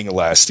beginning of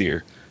last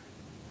year.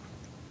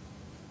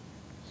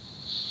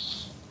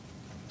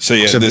 So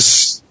Lil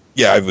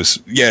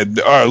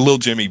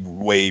Jimmy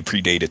way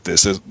predated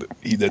this.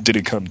 That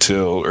didn't come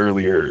till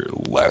earlier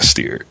last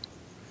year.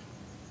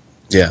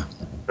 Yeah,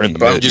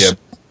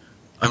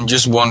 I'm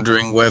just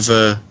wondering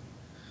whether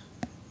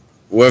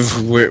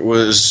it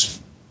was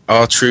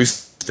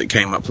R-Truth that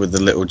came up with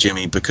the Little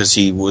Jimmy because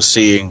he was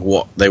seeing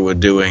what they were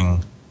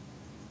doing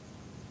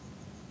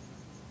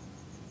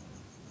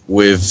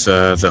with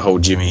the whole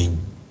Jimmy.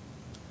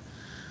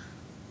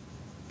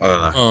 I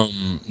don't know.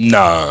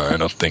 No, I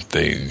don't think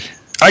they...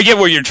 I get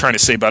what you're trying to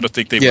say, but I don't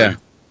think they were...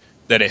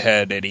 That it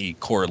had any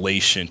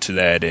correlation to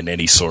that in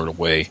any sort of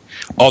way.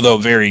 Although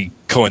very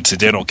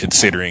coincidental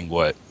considering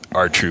what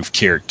R-Truth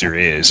character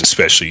is,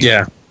 especially...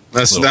 Yeah,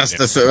 that's what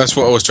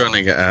I was trying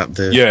to get at.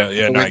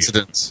 The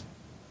coincidence.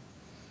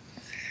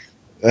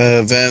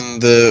 Then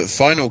the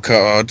final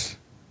card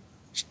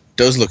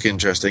does look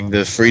interesting.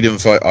 The Freedom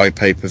Fight Eye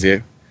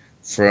pay-per-view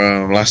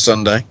from last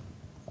Sunday.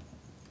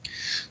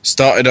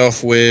 Started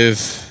off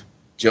with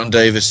John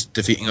Davis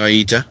defeating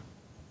Aita,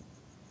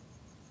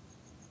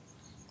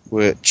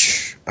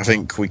 which I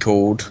think we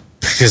called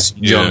because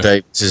John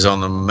Davis is on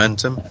the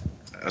momentum.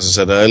 as I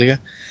said earlier.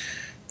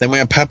 Then we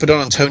had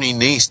Papadon and Tony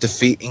Nese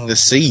defeating The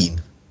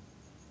Scene.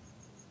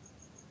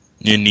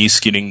 And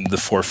Nese getting the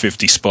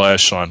 450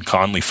 splash on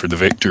Conley for the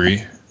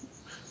victory.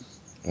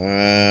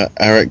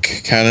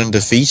 Eric Cannon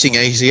defeating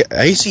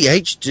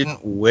ACH didn't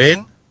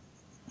win.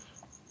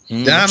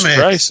 Damn it.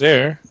 Surprise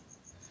there.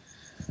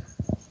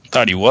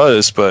 Thought he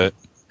was, but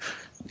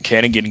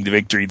Cannon getting the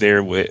victory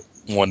there with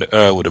a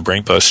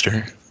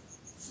brainbuster.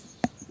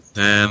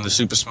 Then the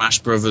Super Smash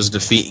Brothers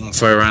defeating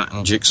Fire Ant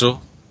and Jigsaw.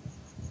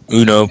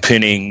 Uno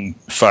pinning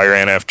Fire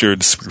Ant after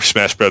the Super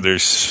Smash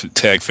Brothers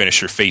tag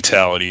finisher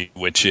fatality,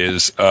 which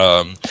is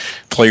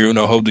player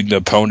Uno holding the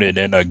opponent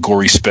in a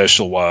gory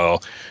special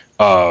while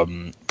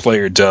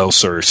player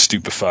Dels or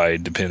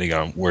stupefied, depending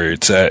on where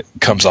it's at,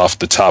 comes off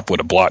the top with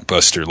a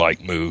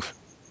blockbuster-like move.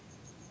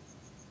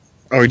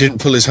 Oh, he didn't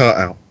pull his heart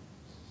out?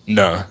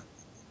 No.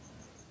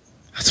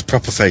 That's a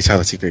proper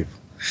fatality, people.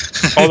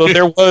 Although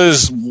there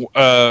was,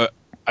 I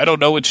don't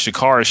know which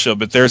Shikara show,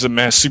 but there's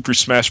a Super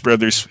Smash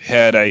Brothers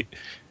had, I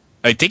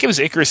think it was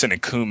Icarus and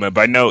Akuma,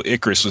 but I know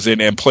Icarus was in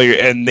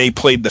and they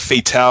played the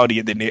fatality,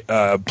 and then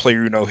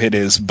player Uno hit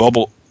his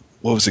bubble,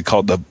 what was it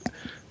called? The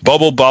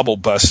Bubble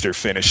Buster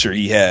finisher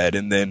he had,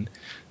 and then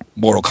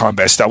Mortal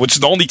Kombat style, which is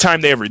the only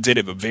time they ever did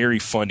it, but very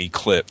funny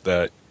clip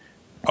that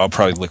I'll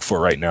probably look for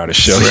right now to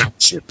show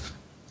you.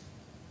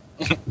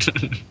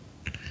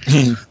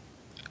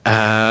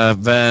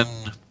 Then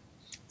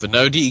the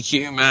no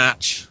DQ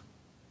match.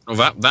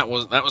 Well, that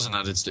was an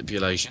added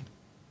stipulation.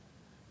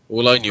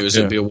 All I knew was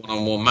it'd be a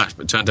one-on-one match,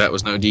 but it turned out it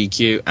was no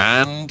DQ,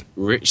 and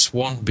Rich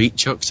Swann beat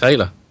Chuck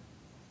Taylor.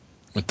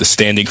 With the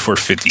standing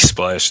 450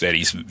 splash that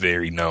he's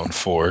very known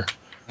for.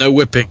 No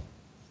whipping.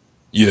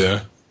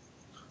 Yeah.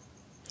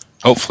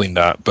 Hopefully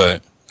not,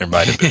 but there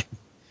might have been.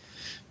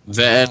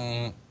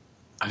 Then,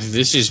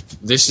 this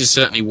is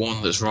certainly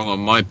one that's wrong on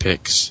my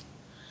picks.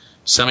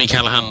 Sami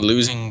Callihan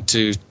losing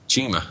to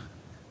Shima.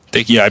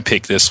 I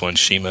picked this one,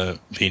 Shima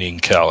beating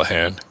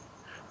Callahan.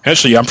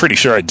 Actually, I'm pretty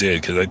sure I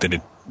did, because I did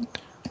it.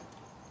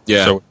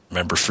 Yeah. So I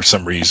remember for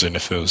some reason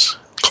if it was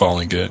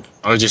calling it.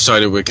 I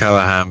decided with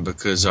Callahan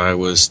because I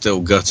was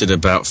still gutted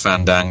about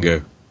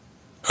Fandango.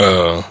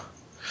 Oh.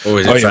 Or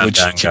is it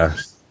Fandango?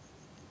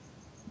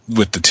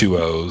 With the 2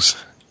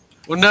 O's.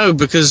 Well, no,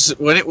 because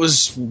when it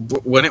was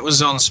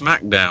on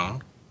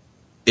SmackDown,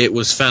 it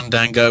was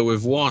Fandango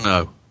with 1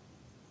 O.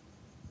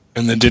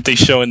 And then did they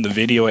show in the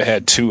video it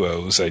had 2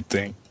 O's, I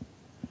think?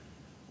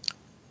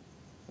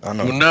 I don't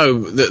know. Well, no,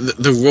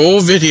 the Raw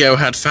video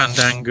had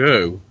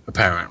Fandango,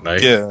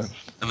 apparently. Yeah.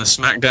 And the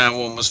SmackDown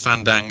one was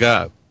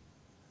Fandango.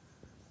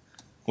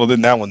 Well,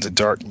 then that one's a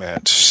dark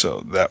match,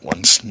 so that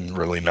one's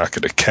really not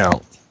going to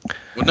count.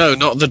 Well, no,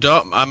 not the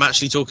dark. I'm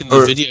actually talking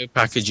the video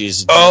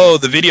packages. Oh,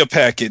 the video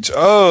package.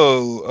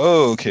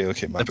 Oh, okay,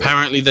 my bad.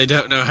 Apparently they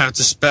don't know how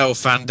to spell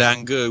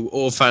Fandango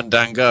or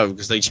Fandango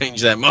because they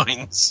changed their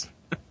minds.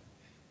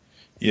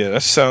 Yeah,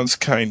 that sounds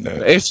kind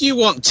of... If you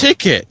want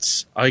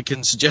tickets, I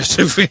can suggest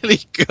a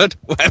really good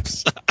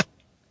website.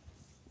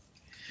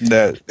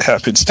 That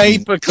happens to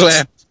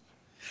Paperclip.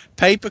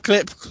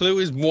 Paperclip Clue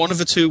is one of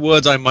the 2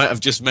 words I might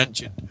have just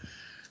mentioned.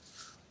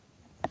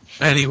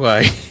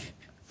 Anyway.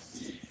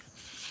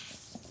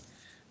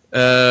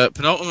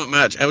 Penultimate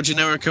match, El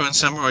Generico and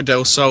Samurai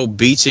Del Sol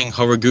beating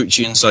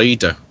Horiguchi and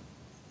Saito.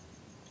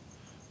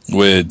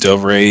 With Del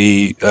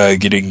Rey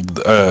getting...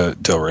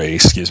 Del Rey,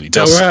 excuse me.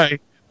 Del Rey.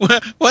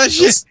 Where's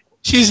she?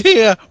 She's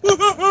here.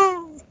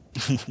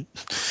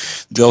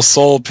 Del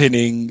Sol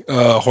pinning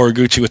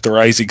Horiguchi with the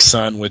Rising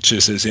Sun, which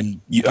is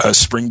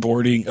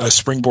springboard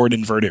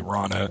inverted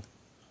Rana.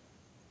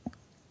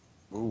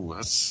 Ooh,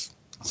 that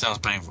sounds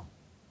painful.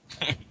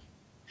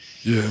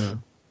 Yeah.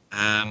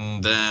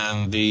 And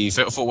then the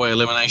Fatal 4-Way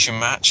elimination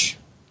match.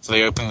 So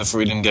they opened the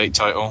Freedom Gate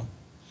title.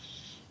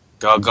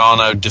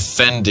 Gargano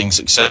defending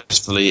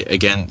successfully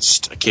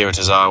against Akira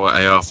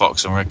Tozawa, AR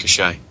Fox, and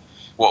Ricochet.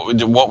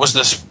 What was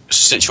the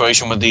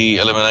situation with the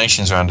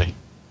eliminations, Randy?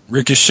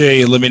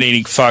 Ricochet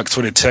eliminating Fox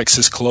with a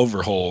Texas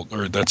Clover hold,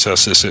 or that's how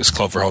this is,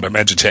 Clover hold. I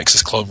imagine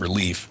Texas Clover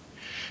leaf.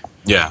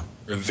 Yeah.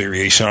 A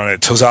variation on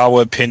it.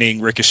 Tozawa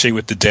pinning Ricochet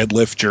with the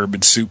deadlift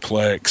German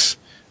suplex,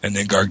 and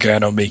then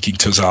Gargano making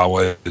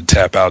Tozawa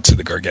tap out to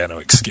the Gargano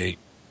escape.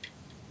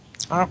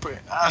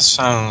 That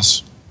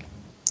sounds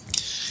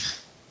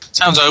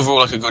overall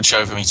like a good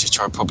show for me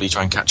to probably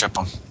try and catch up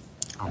on.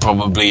 I'll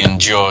probably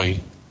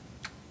enjoy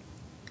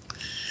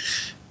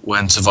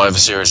when Survivor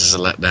Series is a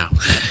letdown.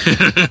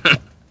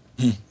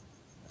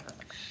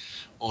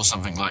 Or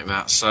something like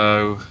that.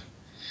 So,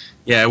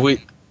 yeah,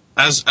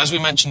 as we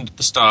mentioned at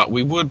the start,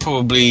 we would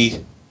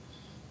probably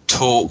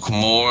talk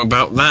more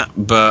about that,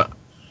 but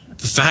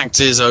the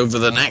fact is, over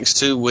the next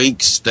 2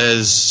 weeks,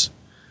 there's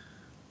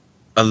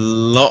a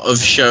lot of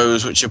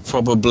shows which are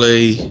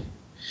probably...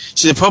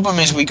 See, the problem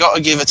is we got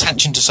to give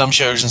attention to some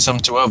shows and some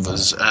to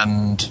others,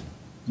 and...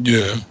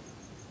 Yeah.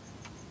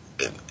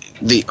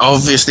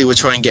 Obviously, we're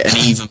trying to get an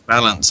even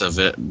balance of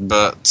it,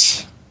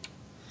 but...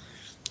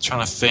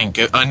 trying to think.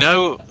 I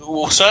know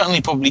we'll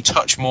certainly probably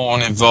touch more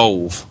on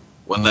Evolve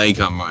when they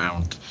come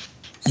around.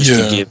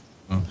 Just to give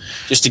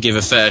just to give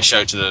a fair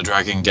show to the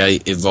Dragon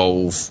Gate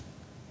Evolve.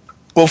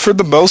 Well, for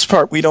the most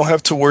part, we don't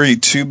have to worry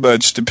too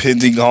much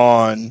depending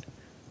on,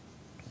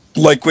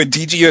 like with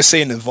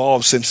DGUSA and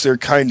Evolve, since they're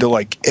kind of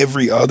like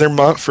every other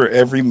month or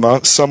every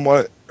month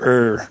somewhat,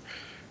 or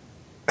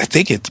I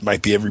think it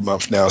might be every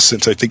month now,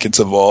 since I think it's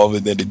Evolve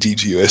and then a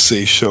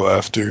DGUSA show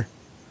after,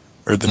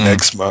 or the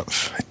next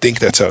month. I think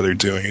that's how they're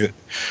doing it.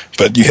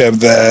 But you have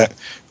that,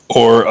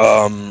 or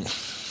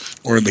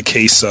in the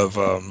case of,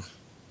 what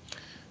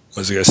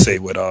was I going to say,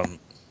 with,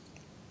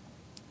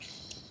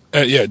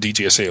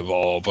 DGSA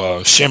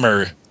Evolve,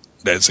 Shimmer,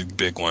 that's a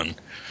big one,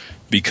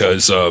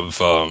 because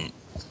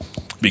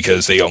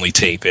they only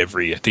tape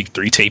every, I think,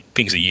 3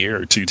 tapings a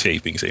year, or 2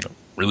 tapings. They don't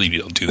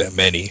do that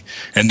many.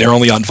 And they're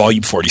only on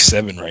volume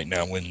 47 right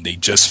now, when they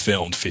just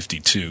filmed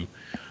 52.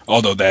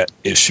 Although that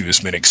issue has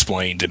been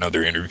explained in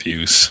other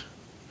interviews.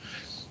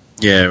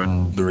 Yeah,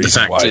 and the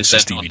fact is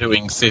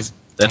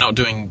they're not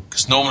doing,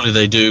 because normally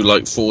they do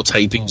like 4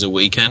 tapings a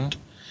weekend,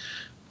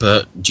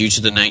 but due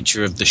to the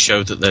nature of the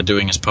show that they're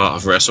doing as part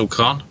of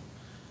WrestleCon,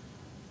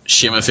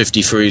 Shimmer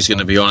 53 is going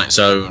to be on its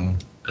own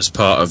as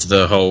part of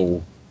the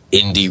whole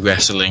indie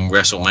wrestling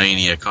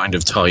WrestleMania kind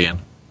of tie-in.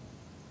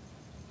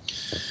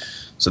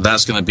 So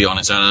that's going to be on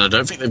its own, and I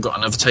don't think they've got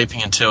another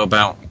taping until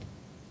about,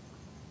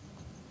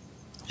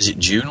 is it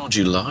June or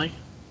July?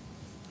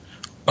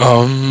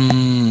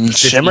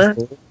 Shimmer?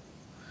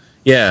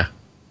 Yeah.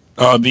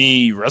 It'll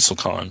be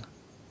WrestleCon.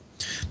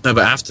 No,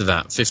 but after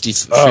that,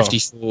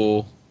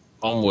 54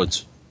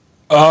 onwards.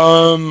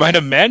 I'd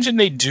imagine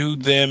they do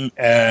them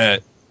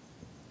at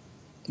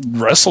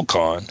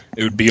WrestleCon.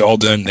 It would be all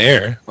done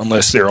there,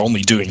 unless they're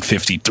only doing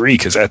 53,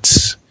 because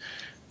that's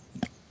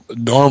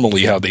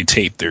normally how they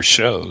tape their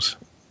shows.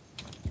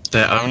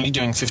 They're only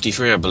doing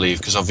 53, I believe,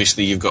 because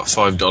obviously you've got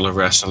 $5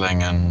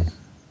 wrestling and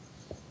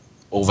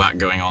all that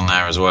going on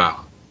there as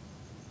well.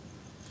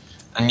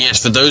 And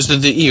yes, for those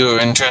of you who are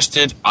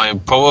interested, I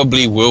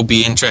probably will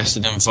be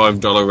interested in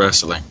 $5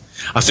 wrestling.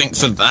 I think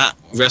for that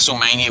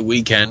WrestleMania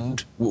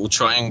weekend, we'll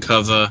try and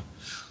cover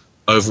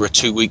over a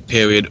 2-week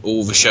period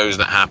all the shows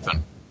that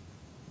happen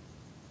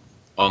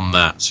on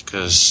that,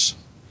 because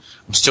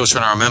I'm still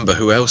trying to remember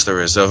who else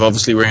there is. So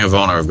obviously Ring of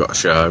Honor have got a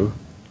show.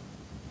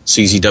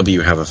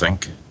 CZW have, I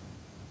think.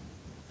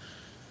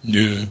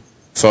 Yeah.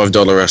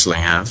 $5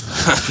 wrestling have.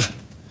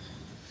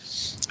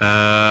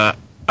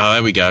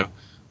 There we go.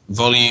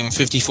 Volume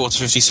 54 to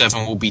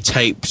 57 will be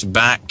taped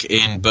back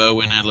in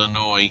Berwyn,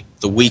 Illinois,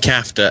 the week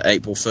after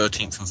April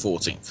 13th and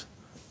 14th.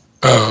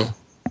 Oh.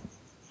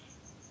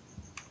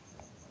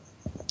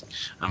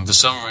 And for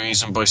some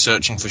reason, by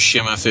searching for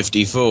Shimmer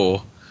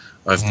 54,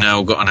 I've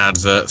now got an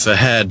advert for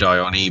hair dye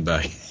on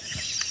eBay.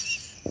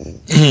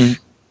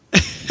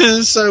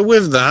 So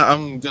with that,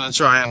 I'm going to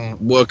try and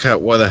work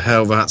out why the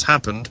hell that's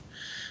happened.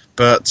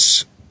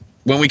 But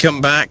when we come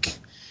back,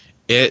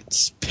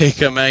 it's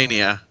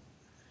Pickamania,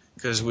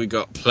 because we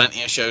got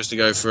plenty of shows to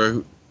go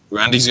through.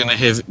 Randy's going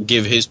to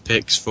give his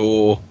picks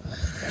for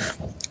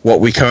what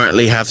we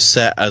currently have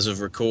set as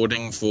of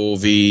recording for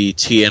the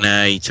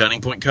TNA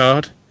Turning Point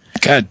card.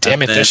 God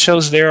damn it, this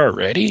show's there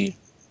already?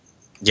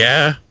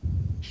 Yeah.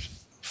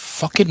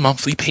 Fucking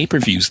monthly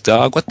pay-per-views,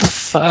 dog. What the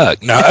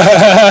fuck? No.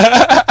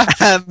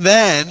 And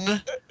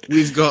then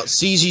we've got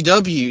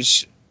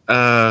CZW's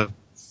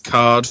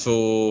card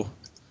for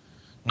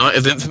Night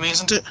of Infamy,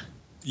 isn't it?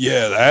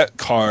 Yeah, that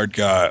card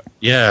got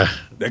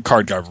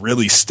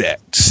really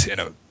stacked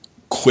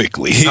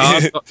quickly.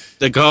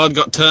 The card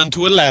got turned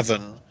to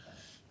 11.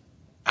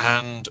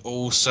 And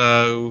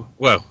also,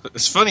 well,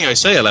 it's funny I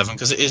say 11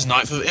 because it is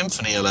Night of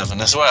Infamy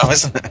 11 as well,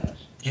 isn't it?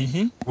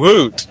 Mm-hmm.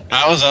 Woot!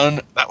 That was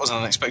an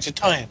unexpected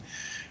tie-in.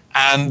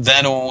 And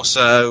then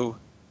also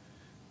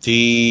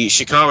the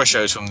Shikara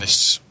shows from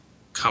this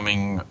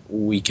coming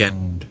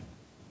weekend.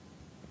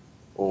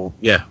 Or,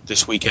 yeah,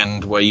 this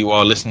weekend where you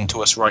are listening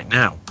to us right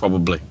now,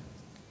 probably.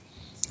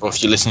 Or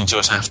if you're listening to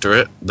us after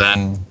it,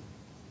 then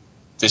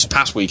this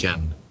past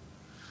weekend.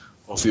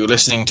 Or if you're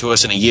listening to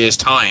us in a year's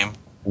time,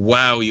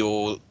 wow,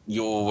 you're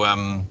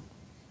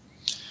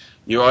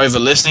either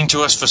listening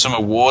to us for some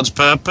awards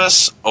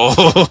purpose,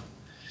 or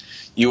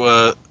you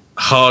are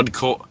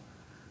hardcore.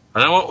 I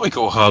don't know what we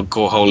call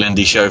hardcore Whole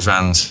Indy Show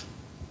fans.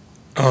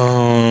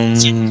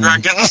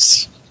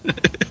 Dragons.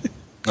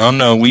 Oh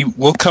no,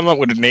 we'll come up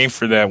with a name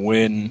for that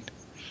when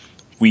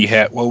we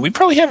have. Well, we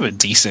probably have a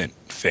decent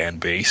fan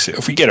base.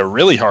 If we get a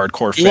really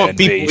hardcore fan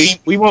base,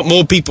 we want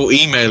more people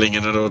emailing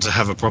in order to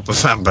have a proper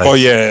fan base. Oh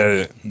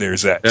yeah,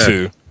 there's that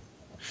too.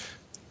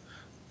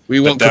 We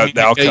want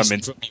that'll come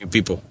in from you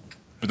people.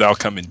 That'll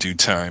come in due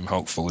time,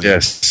 hopefully.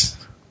 Yes.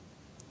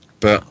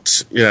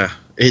 But yeah,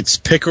 it's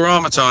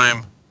Pickorama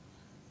time.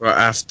 Right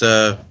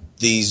after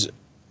these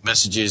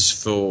messages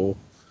for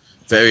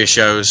various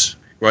shows,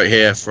 right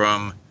here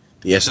from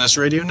the SNS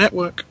Radio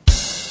Network.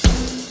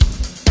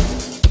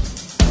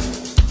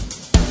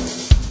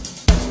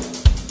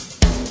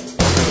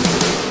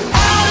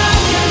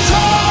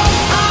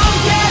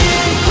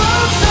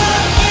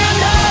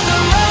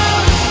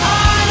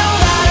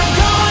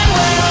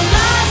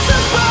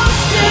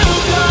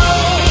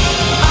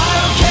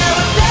 I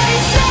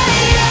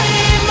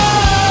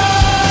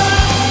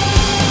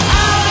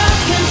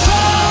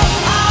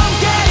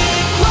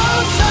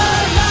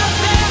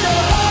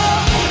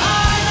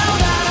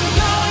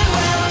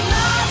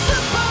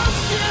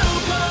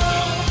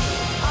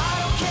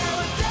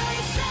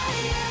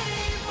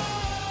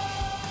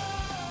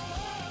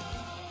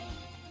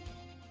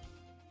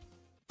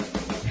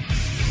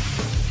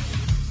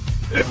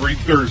Every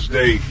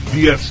Thursday,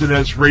 the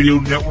SNS Radio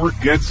Network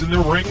gets in the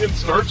ring and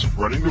starts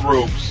running the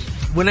ropes.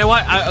 When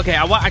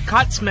I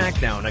caught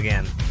SmackDown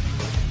again.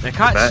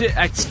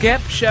 I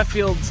skipped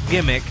Sheffield's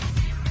gimmick,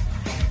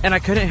 and I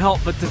couldn't help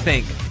but to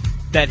think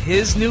that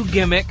his new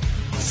gimmick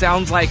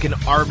sounds like an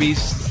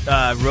Arby's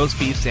roast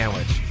beef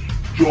sandwich.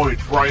 Join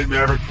Brian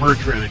Maverick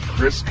Bertrand and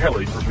Chris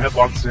Kelly from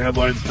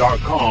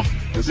HeadlocksandHeadlines.com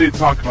as they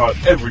talk about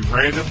every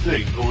random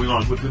thing going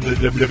on within the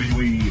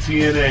WWE,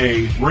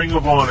 TNA, Ring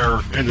of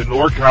Honor, and the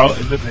NorCal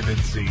independent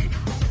scene.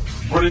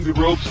 Running the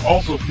Ropes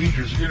also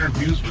features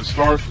interviews with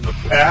stars from the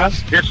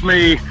past. It's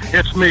me.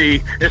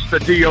 It's the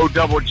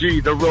D-O-double-G,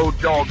 the road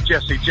dog,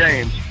 Jesse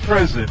James.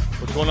 Present.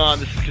 What's going on?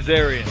 This is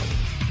Kazarian.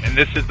 And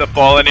this is the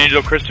fallen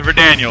angel, Christopher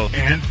Daniels.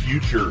 And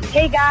future.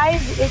 Hey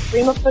guys, it's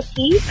Rima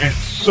Petit. And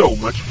so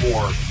much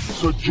more.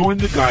 So join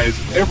the guys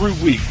every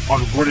week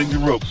on Running the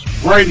Ropes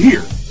right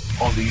here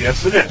on the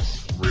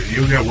SNS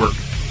Radio Network.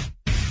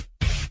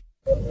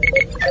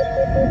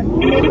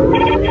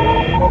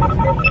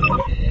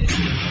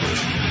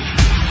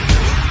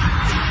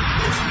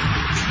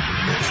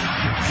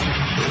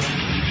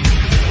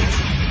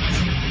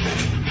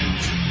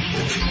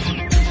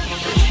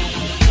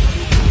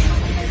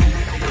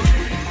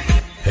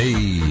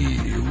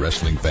 Hey,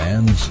 wrestling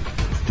fans.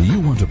 Do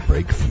you want a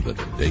break from the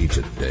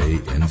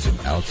day-to-day ins and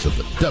outs of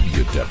the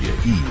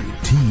WWE,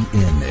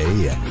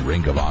 TNA, and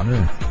Ring of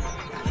Honor?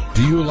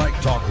 Do you like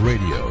talk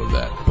radio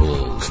that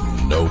pulls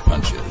no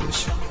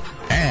punches?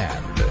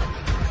 And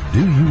do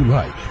you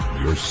like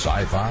your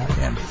sci-fi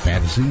and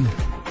fantasy?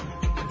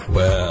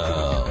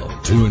 Well,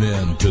 tune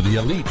in to the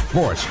Elite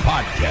Force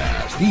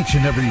podcast each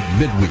and every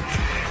midweek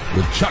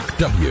with Chuck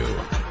W.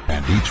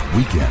 and each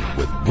weekend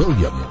with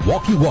William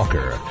Walkie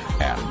Walker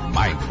and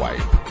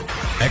Mindwipe.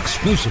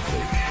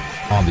 Exclusively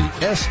on the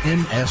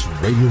SNS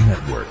Radio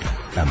Network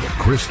and the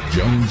Chris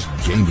Jones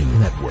Gaming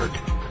Network.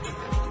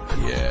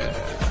 Yeah.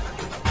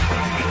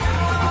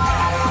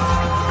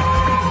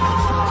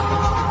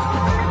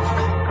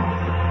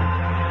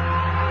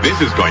 This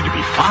is going to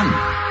be fun.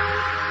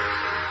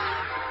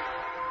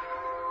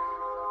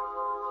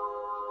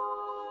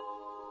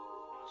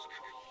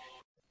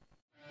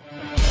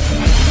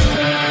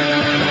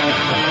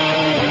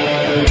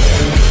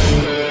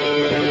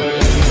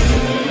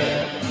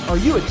 Are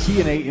you a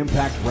TNA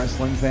Impact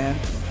Wrestling fan?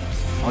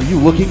 Are you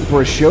looking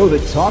for a show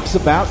that talks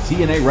about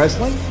TNA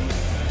Wrestling?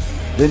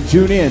 Then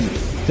tune in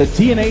to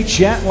TNA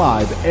Chat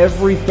Live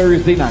every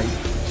Thursday night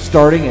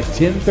starting at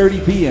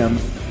 10:30 p.m.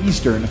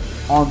 Eastern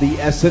on the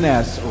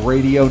SNS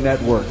Radio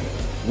Network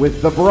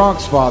with the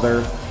Bronx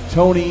Father,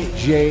 Tony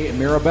J.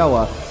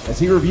 Mirabella, as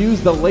he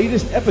reviews the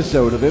latest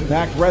episode of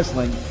Impact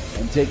Wrestling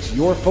and takes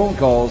your phone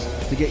calls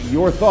to get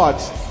your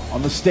thoughts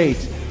on the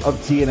state of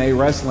TNA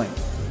Wrestling.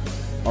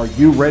 Are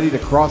you ready to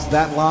cross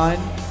that line?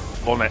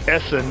 On the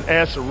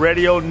SNS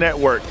Radio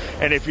Network.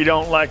 And if you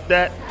don't like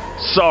that,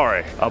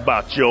 sorry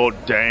about your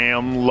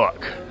damn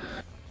luck.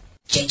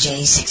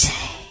 JJ6A.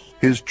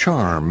 His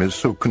charm is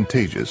so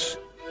contagious,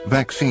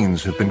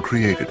 vaccines have been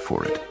created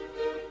for it.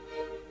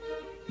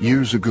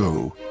 Years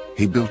ago,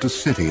 he built a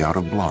city out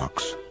of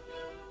blocks.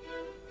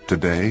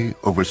 Today,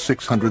 over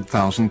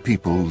 600,000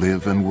 people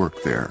live and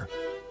work there.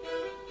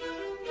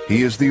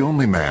 He is the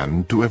only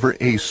man to ever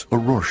ace a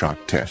Rorschach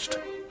test.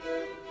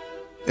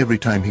 Every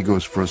time he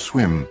goes for a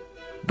swim,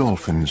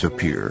 dolphins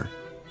appear.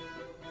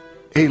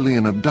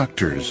 Alien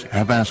abductors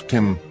have asked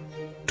him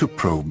to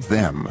probe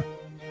them.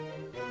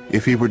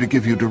 If he were to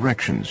give you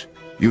directions,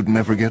 you'd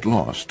never get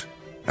lost,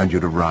 and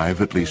you'd arrive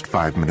at least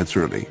 5 minutes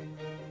early.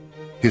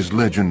 His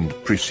legend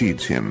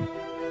precedes him,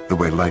 the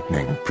way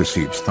lightning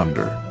precedes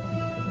thunder.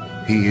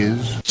 He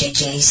is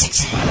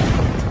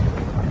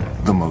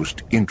JJ6A, the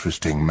most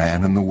interesting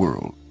man in the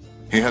world.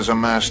 He has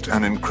amassed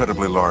an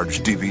incredibly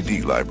large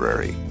DVD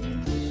library,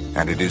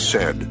 and it is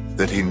said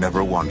that he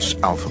never once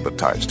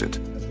alphabetized it.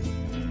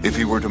 If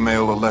he were to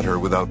mail a letter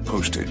without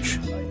postage,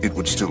 it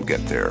would still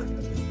get there.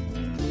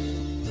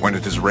 When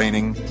it is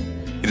raining,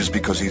 it is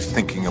because he's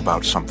thinking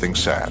about something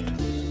sad.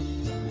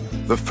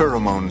 The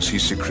pheromones he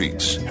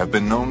secretes have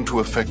been known to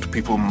affect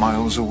people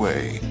miles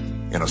away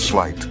in a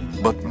slight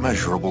but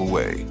measurable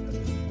way.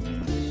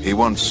 He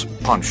once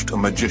punched a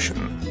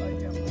magician.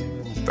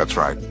 That's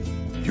right,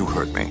 you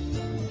heard me.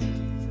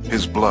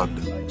 His blood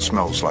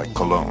smells like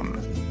cologne.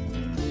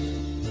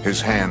 His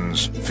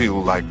hands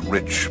feel like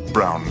rich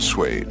brown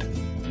suede.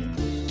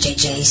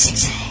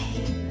 JJ6A.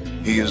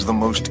 He is the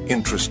most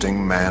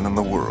interesting man in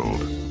the world.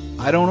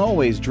 I don't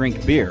always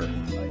drink beer,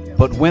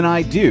 but when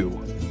I do,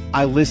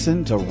 I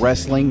listen to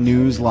Wrestling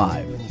News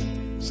Live.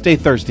 Stay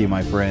thirsty,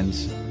 my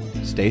friends.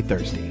 Stay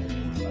thirsty.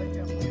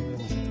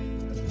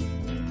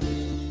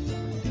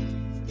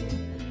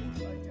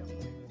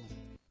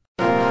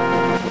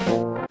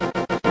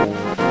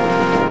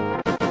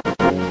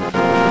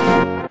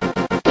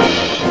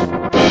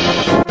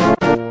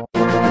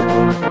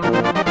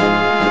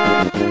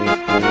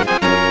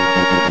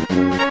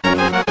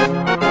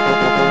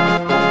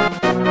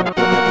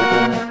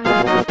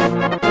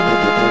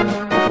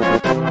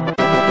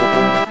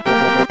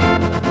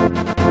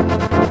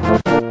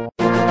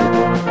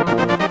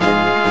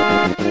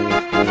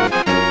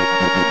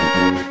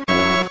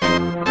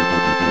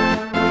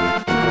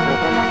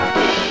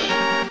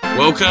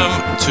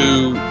 welcome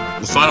to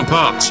the final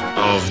part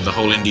of the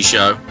Whole Indy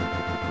Show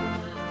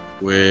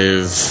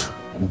with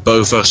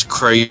both us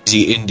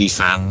crazy indie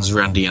fans,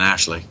 Randy and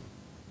Ashley.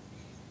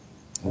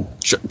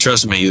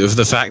 Trust me, with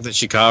the fact that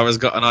Shikara's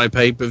got an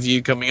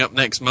iPay-per-view coming up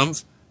next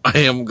month, I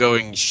am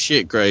going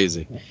shit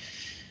crazy.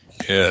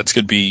 Yeah, it's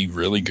going to be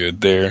really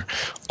good there.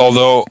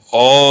 Although,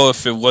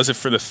 if it wasn't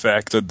for the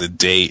fact of the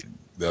date,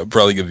 I'm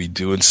probably going to be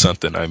doing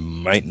something. I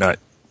might not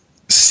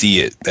see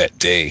it that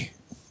day.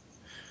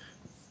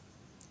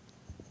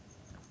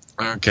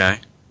 Okay.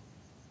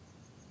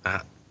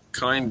 That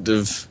kind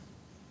of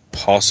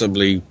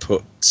possibly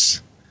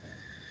puts...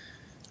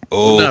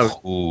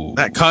 No,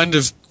 that kind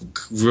of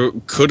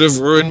could have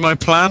ruined my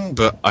plan,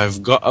 but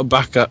I've got a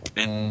backup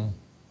in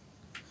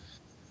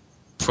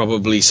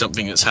probably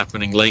something that's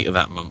happening later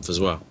that month as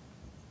well.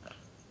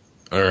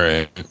 All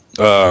right.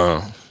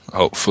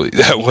 Hopefully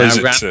that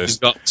wasn't... Randy's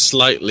got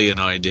slightly an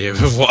idea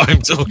of what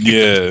I'm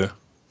talking about.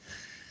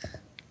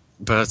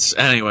 But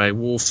anyway,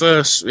 well,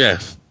 first,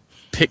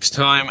 picks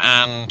time,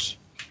 and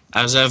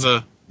as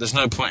ever, there's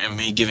no point in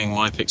me giving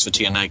my picks for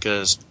TNA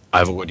because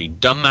I've already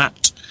done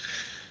that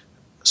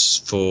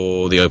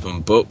for the open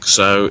book,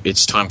 so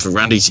it's time for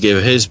Randy to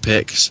give his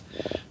picks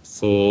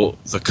for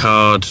the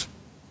card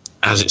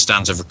as it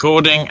stands of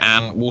recording,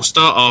 and we'll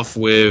start off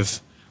with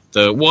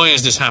the Why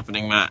Is This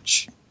Happening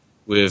match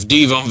with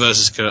Devon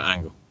versus Kurt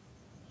Angle.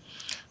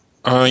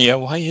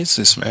 Why is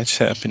this match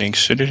happening?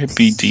 Shouldn't it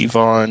be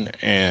Devon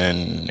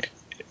and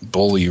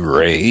Bully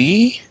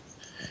Ray?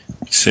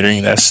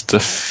 Considering that's the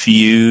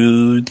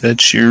feud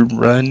that you're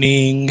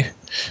running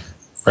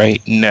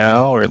right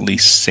now, or at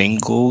least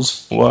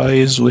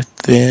singles-wise with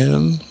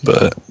them.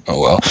 But,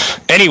 oh well.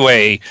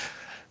 Anyway,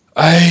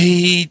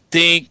 I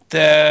think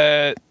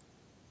that...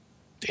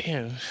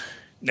 Damn.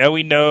 Now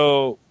we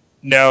know...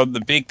 Now,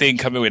 the big thing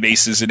coming with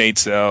Aces and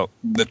Eights out,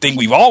 the thing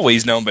we've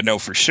always known but know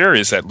for sure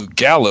is that Luke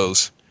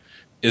Gallows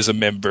is a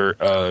member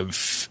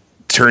of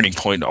Turning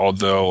Point,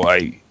 although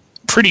I'm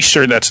pretty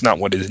sure that's not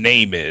what his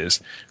name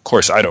is. Of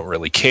course, I don't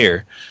really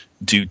care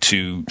due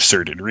to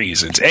certain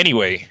reasons.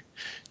 Anyway,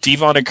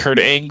 Devon and Kurt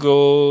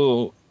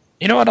Angle...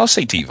 You know what? I'll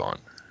say Devon.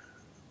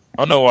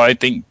 I don't know why. I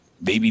think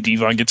maybe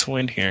Devon gets a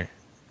win here.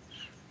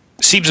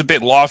 Seems a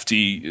bit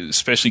lofty,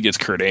 especially against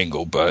Kurt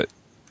Angle, but...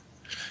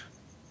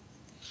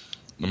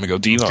 I'm going to go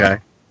Devon. Okay.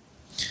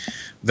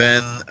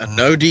 Then a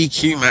no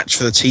DQ match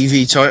for the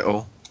TV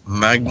title.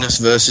 Magnus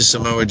versus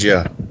Samoa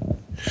Joe.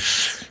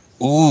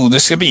 Ooh,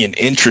 this could be an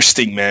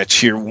interesting match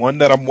here. One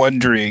that I'm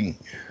wondering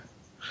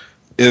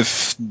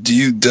if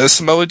does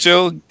Samoa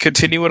Joe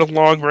continue with a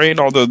long reign?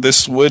 Although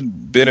this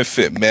would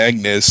benefit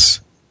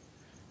Magnus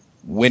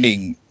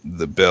winning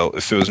the belt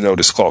if there was no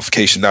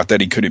disqualification. Not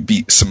that he couldn't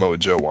beat Samoa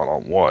Joe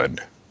one-on-one.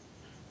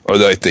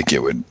 Although I think it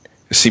would.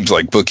 It seems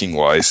like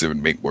booking-wise, it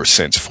would make more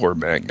sense for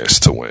Magnus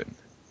to win.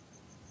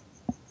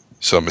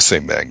 So I'm going to say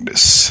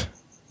Magnus.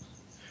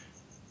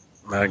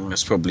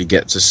 Magnus probably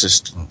gets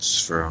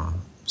assistance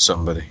from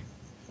somebody.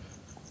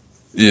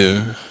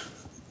 Yeah.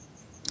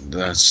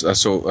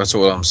 That's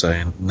all I'm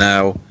saying.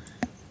 Now,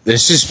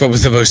 this is probably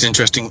the most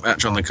interesting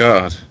match on the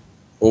card.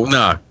 Or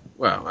no.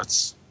 Well,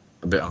 that's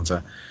a bit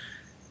unfair.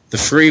 The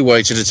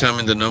freeway to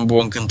determine the number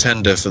one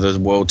contender for the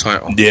world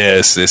title.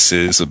 Yes, this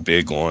is a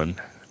big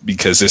one.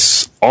 Because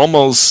it's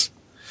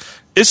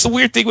the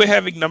weird thing with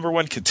having number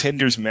one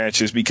contenders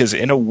matches, because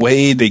in a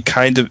way they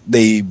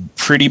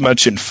pretty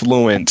much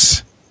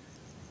influence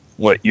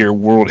what your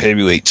world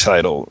heavyweight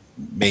title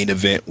main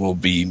event will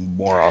be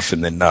more often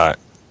than not.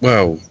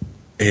 Well,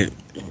 it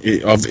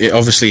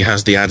obviously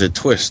has the added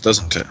twist,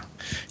 doesn't it?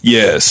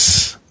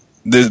 Yes.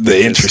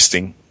 The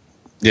interesting.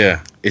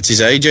 Yeah. It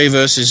is AJ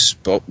versus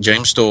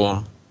James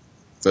Storm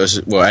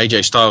versus, well,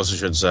 AJ Styles, I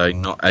should say,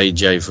 not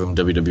AJ from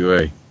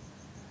WWE.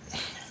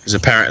 Because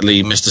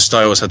apparently Mr.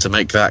 Styles had to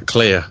make that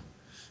clear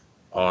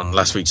on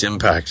last week's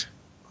Impact.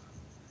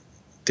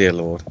 Dear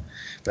Lord.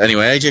 But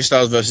anyway, AJ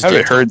Styles versus... I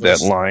haven't heard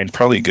that line.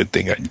 Probably a good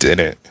thing I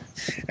didn't.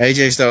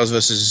 AJ Styles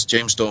versus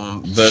James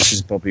Storm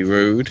versus Bobby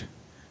Roode.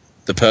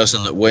 The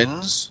person that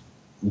wins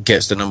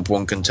gets the number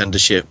one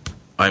contendership,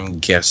 I'm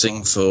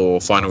guessing, for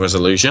Final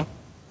Resolution.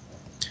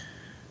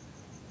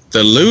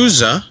 The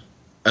loser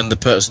and the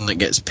person that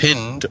gets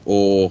pinned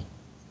or...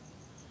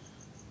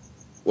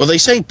 Well, they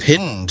say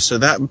pinned, so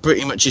that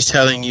pretty much is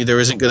telling you there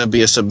isn't going to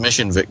be a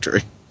submission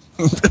victory.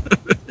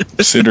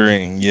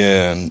 Considering,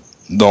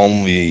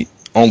 the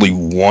only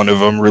one of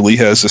them really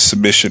has a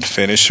submission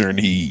finisher, and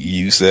he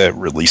used that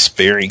really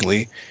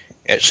sparingly.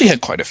 Actually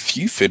had quite a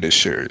few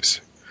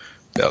finishers.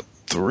 About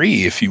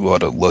 3, if you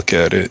want to look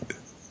at it.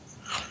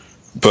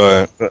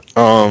 But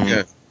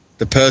the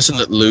person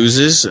that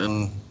loses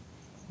and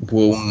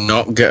will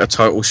not get a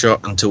title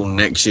shot until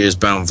next year's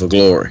Bound for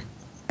Glory.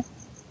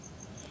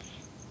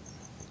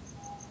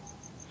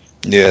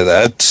 Yeah,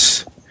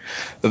 that's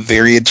a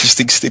very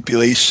interesting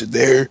stipulation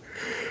there.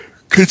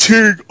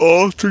 Considering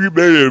all 3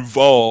 men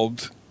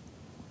involved,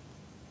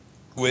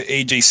 with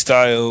AJ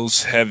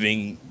Styles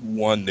having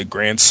won the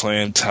Grand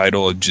Slam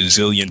title a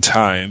gazillion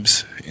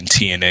times in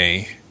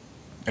TNA.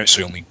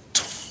 Actually, only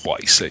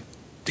twice.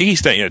 think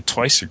he's done it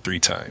twice or 3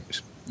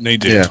 times. They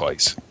did it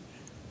twice.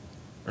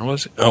 Or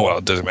was it? Oh, well,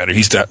 it doesn't matter.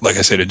 He's done, like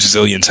I said, a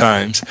gazillion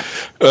times.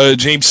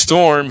 James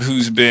Storm,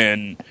 who's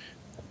been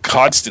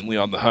constantly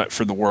on the hunt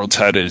for the world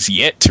title, has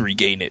yet to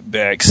regain it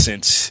back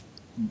since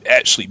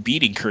actually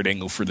beating Kurt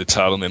Angle for the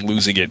title and then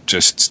losing it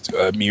just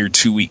a mere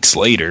 2 weeks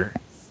later.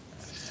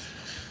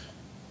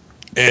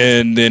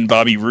 And then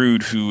Bobby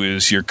Roode, who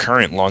is your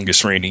current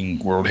longest reigning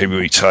world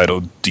heavyweight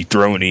title,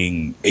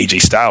 dethroning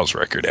AJ Styles'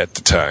 record at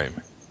the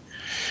time.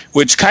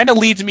 Which kind of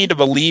leads me to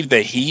believe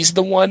that he's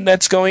the one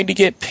that's going to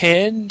get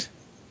pinned.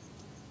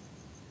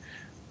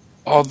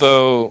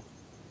 Although,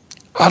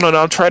 I don't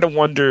know, I'm trying to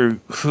wonder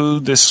who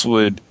this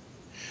would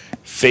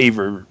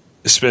favor,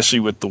 especially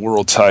with the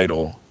world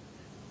title.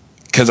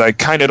 Because I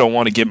kind of don't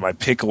want to give my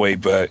pick away,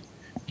 but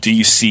do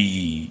you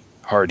see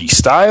Hardy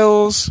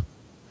Styles?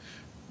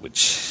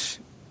 Which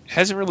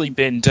hasn't really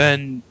been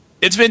done.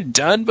 It's been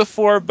done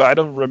before, but I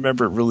don't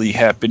remember it really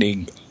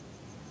happening.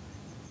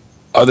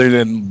 Other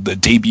than the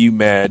debut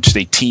match,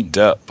 they teamed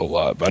up a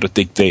lot, but I don't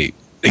think they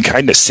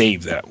kind of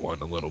saved that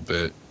one a little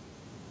bit.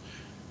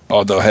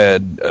 Although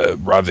had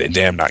Rob Van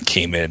Dam not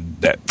came in,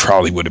 that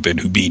probably would have been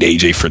who beat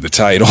AJ for the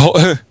title.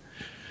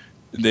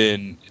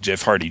 Then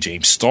Jeff Hardy,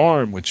 James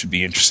Storm, which would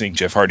be interesting.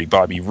 Jeff Hardy,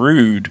 Bobby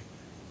Roode,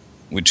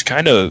 which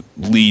kind of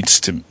leads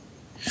to...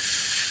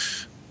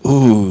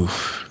 Ooh.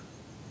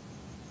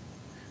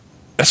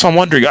 That's what I'm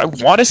wondering. I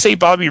want to say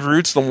Bobby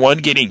Roode's the one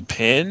getting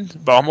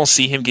pinned, but I almost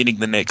see him getting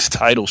the next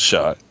title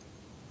shot.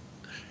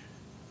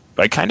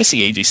 But I kind of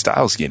see AJ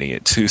Styles getting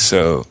it too,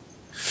 so...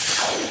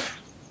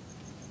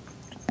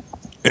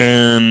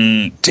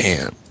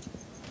 damn.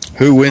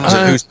 Who wins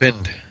and who's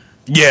pinned?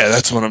 Yeah,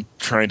 that's what I'm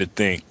trying to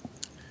think.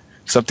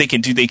 So I'm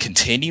thinking, do they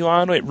continue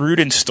on with Roode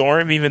and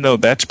Storm, even though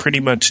that's pretty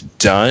much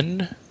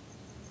done?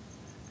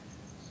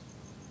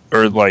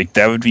 Or, like,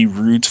 that would be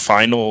Roode's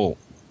final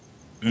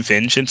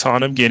vengeance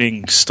on him,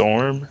 getting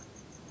Storm?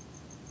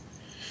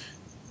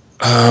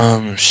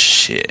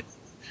 Shit.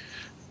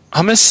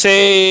 I'm gonna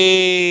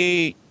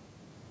say...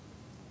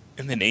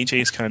 And then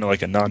AJ is kind of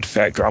like a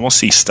non-factor. I'm gonna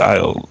see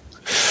Style.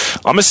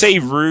 I'm gonna say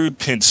Roode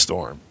pin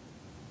Storm.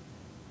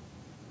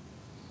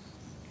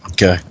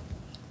 Okay.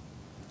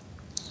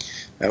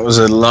 That was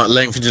a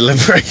lengthy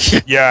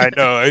deliberation. Yeah, I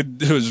know. I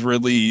was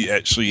really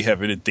actually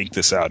having to think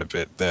this out a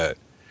bit,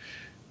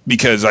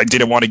 because I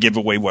didn't want to give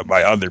away what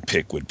my other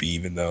pick would be,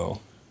 even though.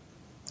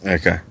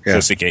 Okay. Yeah. I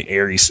was thinking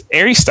Aries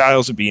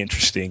Styles would be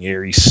interesting.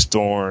 Aries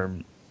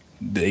Storm,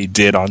 they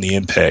did on the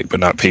Impact, but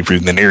not pay-per-view.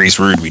 And then Aries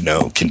Roode, we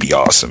know, can be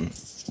awesome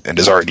and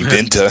has already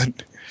been done.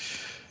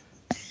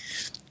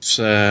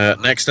 So,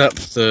 next up,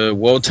 the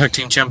World Tag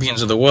Team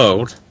Champions of the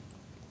World,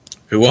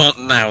 who aren't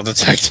now the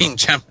Tag Team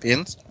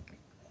Champions,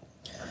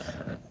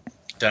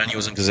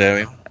 Daniels and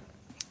Kazarian,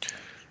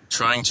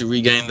 trying to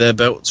regain their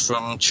belts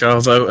from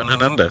Chavo and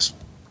Hernandez.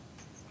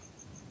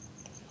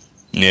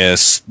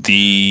 Yes,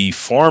 the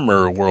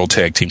former World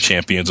Tag Team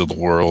Champions of the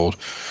World,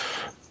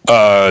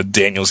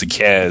 Daniels and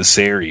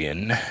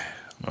Kazarian.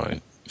 I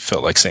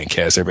felt like saying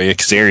Kaz there, but yeah,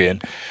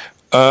 Kazarian.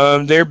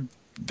 They're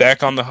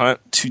back on the hunt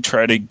to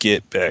try to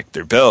get back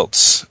their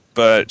belts,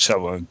 but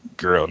Chavo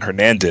Guerrero and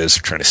Hernandez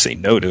are trying to say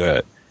no to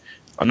that.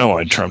 I know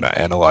I'm trying to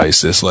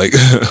analyze this like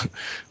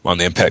on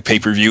the Impact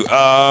pay-per-view.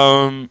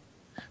 I'm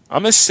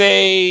gonna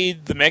say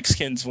the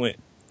Mexicans win.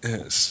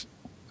 Yes.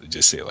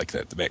 Just say it like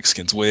that. The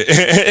Mexicans win.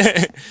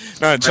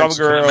 No, Chavo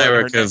Guerrero.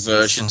 America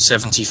version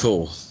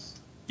 74.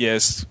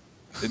 Yes.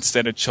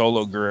 Instead of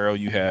Cholo Guerrero,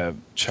 you have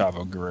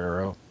Chavo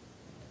Guerrero.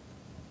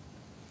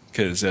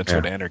 Because that's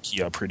what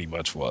Anarquia pretty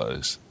much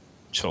was.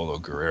 Cholo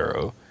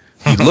Guerrero.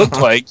 He looked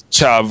like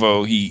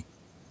Chavo. He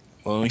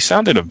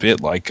sounded a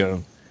bit like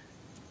him.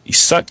 He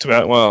sucked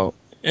about,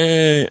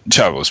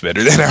 Chavo's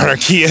better than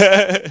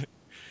Anarquia.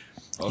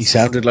 He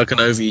sounded like an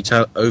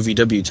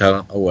OVW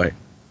talent. Oh, wait.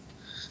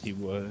 He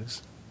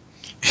was.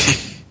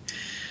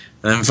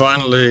 And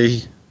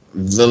finally,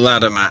 the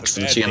ladder match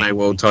for the TNA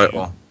World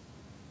title.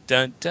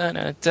 Dun, dun,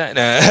 dun, dun,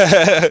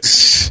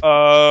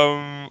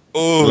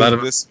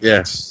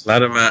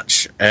 ladder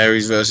match,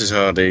 Aries versus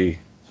Hardy.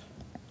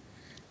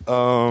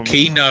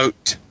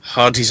 Keynote,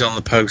 Hardy's on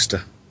the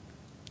poster.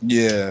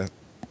 Yeah.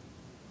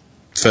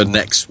 For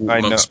next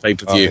month's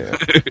pay-per-view. Oh,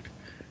 yeah.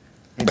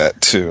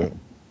 That too.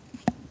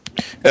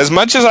 As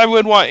much as I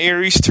would want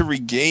Aries to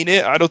regain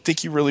it, I don't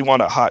think you really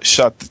want to hot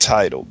shot the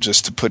title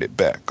just to put it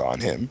back on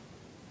him.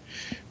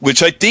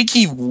 Which I think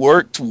he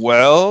worked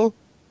well.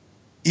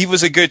 He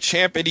was a good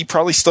champ and he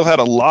probably still had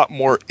a lot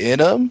more in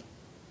him.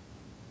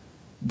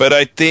 But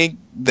I think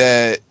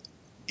that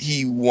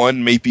he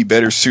may be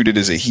better suited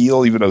as a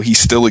heel, even though he's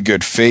still a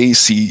good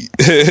face. He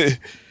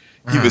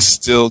was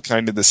still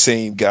kind of the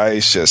same guy.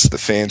 It's just the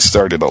fans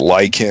started to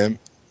like him.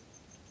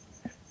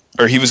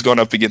 Or he was going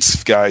up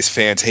against guys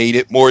fans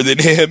hated more than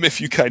him,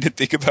 if you kind of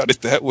think about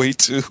it that way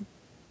too.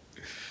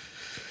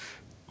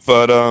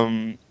 But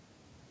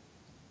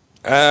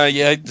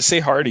I'd say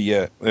Hardy.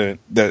 Yeah,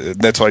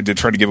 that's why I did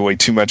try to give away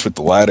too much with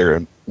the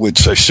ladder,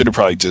 which I should have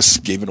probably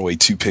just given away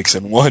 2 picks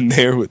in one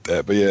there with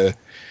that. But yeah,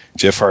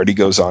 Jeff Hardy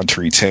goes on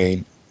to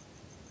retain.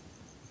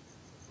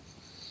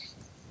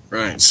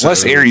 Right.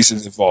 Unless Aries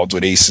is involved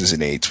with aces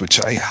and eights, which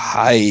I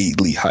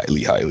highly,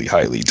 highly, highly,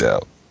 highly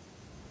doubt.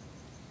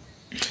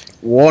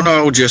 One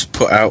I'll just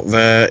put out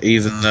there,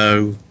 even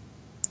though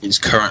it's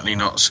currently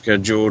not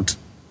scheduled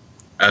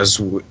as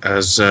we're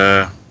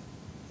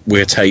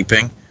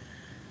taping,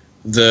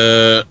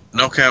 the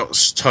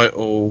Knockouts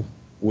title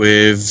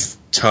with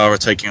Tara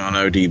taking on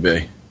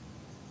ODB.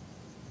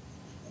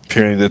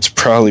 Apparently that's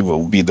probably what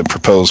will be the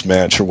proposed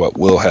match or what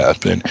will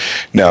happen.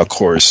 Now, of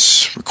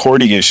course,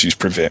 recording issues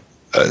prevent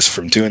us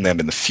from doing that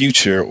in the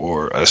future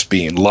or us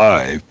being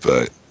live,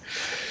 but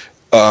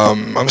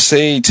I'm going to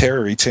say Tara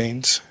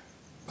retains.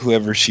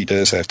 Whoever she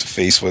does have to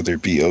face, whether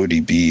it be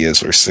ODB,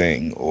 as we're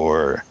saying,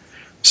 or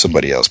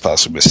somebody else,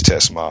 possibly Miss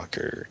Tessmock,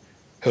 or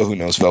who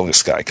knows, Velvet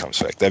Sky comes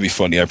back. That'd be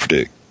funny, I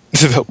predict.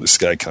 Velvet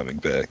Sky coming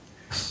back.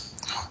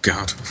 Oh,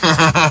 God.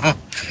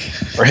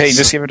 Or hey,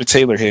 just give it to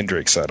Taylor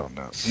Hendricks, I don't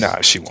know.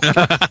 Nah, she won't.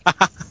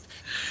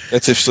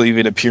 That's if she'll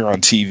even appear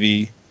on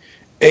TV.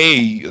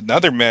 Hey,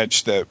 another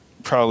match that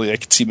probably I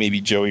could see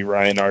maybe Joey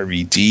Ryan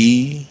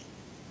RVD.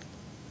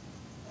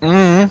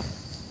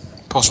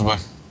 Possibly.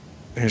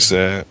 There's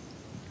that.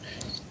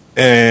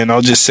 And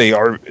I'll just say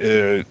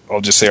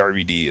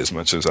RVD as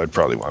much as I'd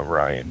probably want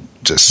Ryan,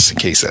 just in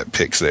case that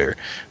pick's there.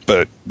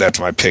 But that's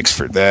my picks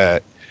for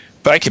that.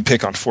 But I can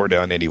pick on 4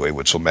 Down anyway,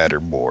 which will matter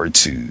more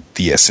to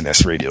the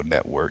SNS Radio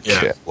Network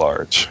at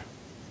large.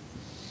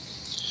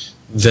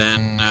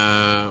 Then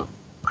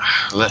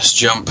let's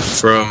jump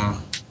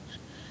from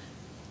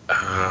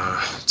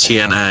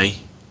TNA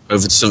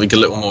over to something a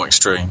little more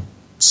extreme,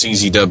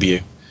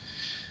 CZW,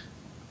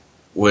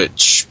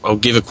 which I'll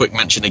give a quick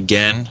mention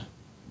again.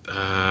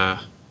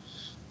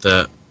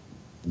 That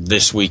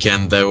this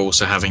weekend they're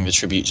also having the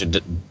tribute to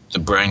the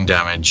brain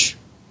damage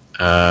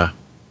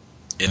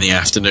in the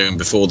afternoon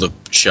before the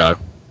show.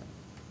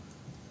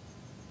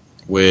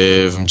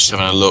 With, I'm just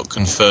having a look,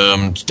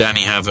 confirmed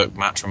Danny Havoc,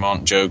 Matt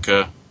Tremont,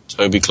 Joker,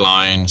 Toby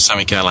Klein,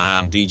 Sami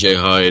Callihan, DJ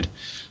Hyde,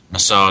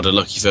 Masada,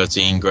 Lucky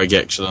 13, Greg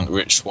Excellent,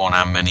 Rich Swann,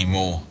 and many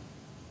more.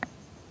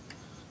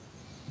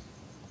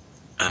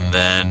 And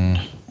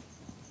then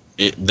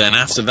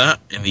after that,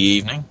 in the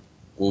evening,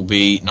 will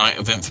be Night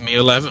of Infamy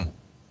 11.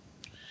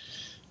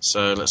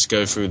 So let's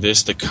go through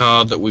this. The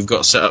card that we've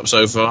got set up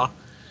so far,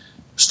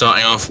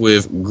 starting off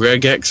with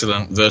Greg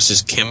Excellent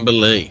versus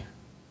Kimberly.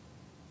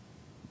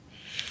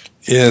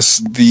 Yes,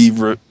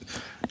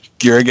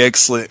 Greg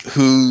Excellent,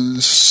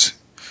 who's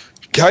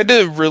kind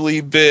of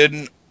really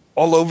been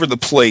all over the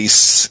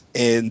place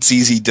in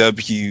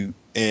CZW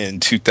in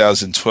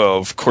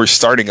 2012. Of course,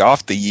 starting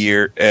off the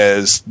year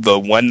as the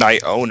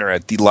one-night owner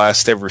at the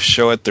last ever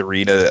show at the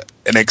arena,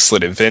 An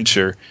Excellent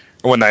Adventure.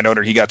 One-night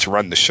owner, he got to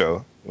run the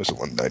show. It was a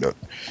one-night owner.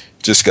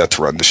 Just got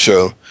to run the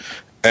show.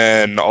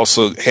 And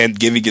also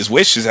giving his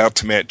wishes out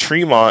to Matt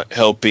Tremont,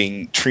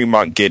 helping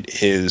Tremont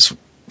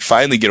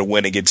finally get a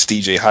win against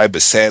DJ Hyde,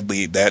 but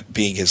sadly that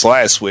being his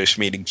last wish,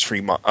 meaning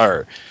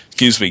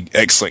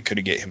Excellent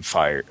couldn't get him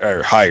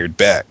hired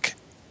back.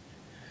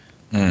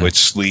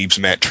 Which leaves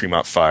Matt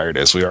Tremont fired,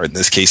 as we are in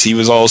this case. He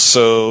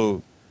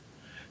also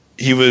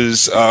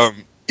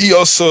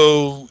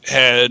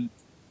had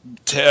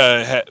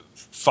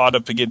fought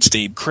up against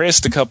Dave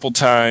Christ a couple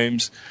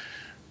times.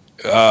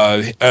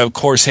 Of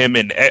course, him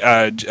and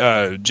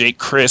Jake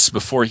Christ,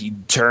 before he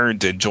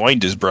turned and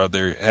joined his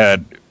brother,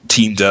 had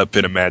teamed up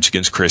in a match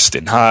against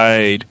Kristen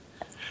Hyde.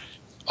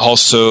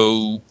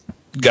 Also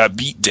got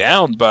beat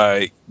down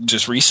by,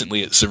 just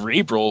recently at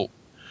Cerebral,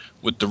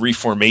 with the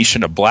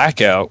reformation of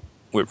Blackout,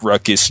 with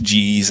Ruckus,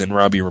 G's, and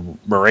Robbie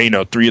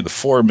Moreno, 3 of the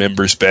 4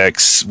 members back,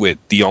 with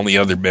the only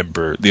other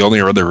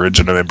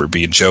original member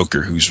being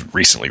Joker, who's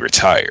recently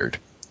retired.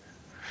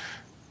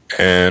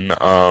 And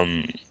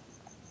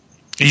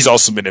he's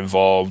also been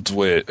involved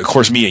with, of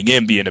course, Me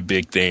Again being a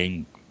big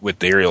thing with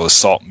the aerial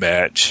assault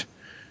match.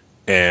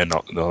 And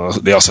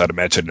they also had a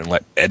match at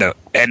an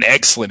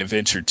Excellent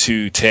Adventure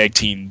 2 tag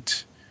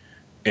teamed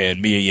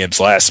in Mia Yim's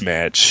last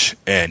match,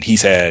 and he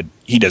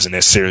isn't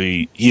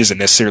necessarily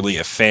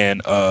a fan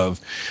of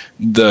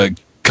the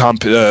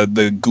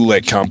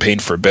Goulet campaign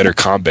for a better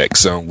combat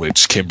zone,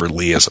 which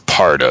Kimberly is a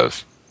part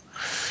of.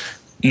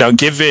 Now,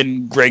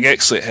 given Greg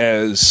Excellent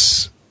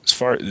has as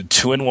far the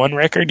 2-1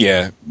 record,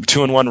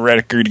 2-1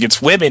 record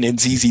against women in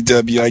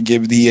ZZW, I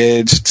give the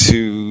edge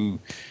to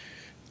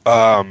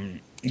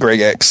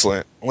Greg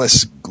Excellent,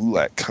 unless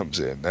Gulak comes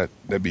in.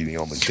 That'd be the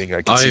only thing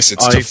I can see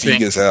since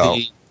Tofiga's out.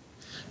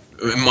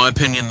 In my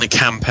opinion, the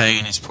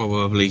campaign is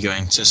probably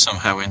going to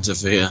somehow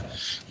interfere,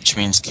 which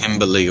means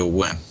Kimberly will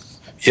win.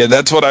 Yeah,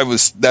 that's what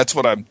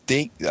I'm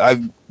thinking.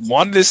 I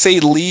wanted to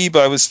say Lee,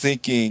 but I was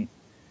thinking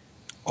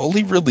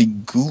only really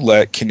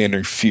Gulak can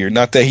interfere.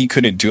 Not that he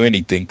couldn't do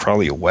anything,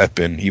 probably a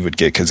weapon he would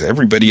get, because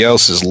everybody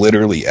else is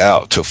literally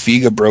out.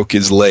 Tofiga broke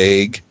his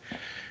leg.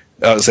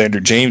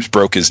 Alexander James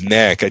broke his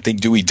neck. I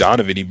think Dewey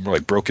Donovan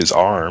even broke his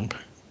arm.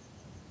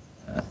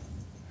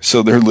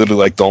 So they're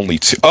literally the only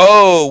 2.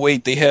 Oh,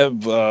 wait, they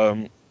have,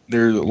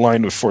 they're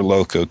aligned with For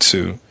Loco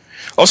too.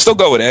 I'll still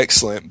go with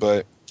Excellent,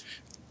 but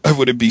I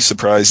wouldn't be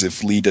surprised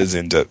if Lee does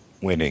end up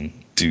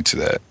winning due to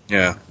that.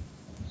 Yeah.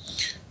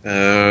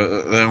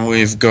 Then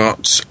we've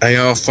got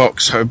AR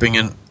Fox hosting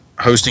an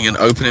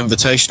open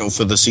invitational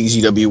for the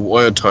CZW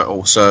World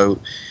title, so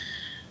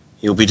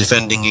he'll be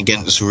defending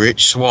against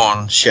Rich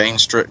Swann, Shane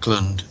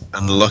Strickland,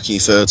 and Lucky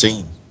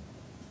 13.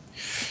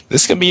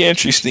 This can be an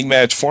interesting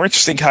match. 4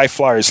 interesting high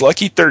flyers.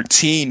 Lucky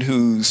 13,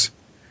 who's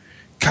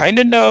kind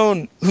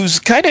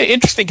of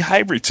interesting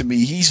hybrid to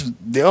me. He's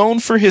known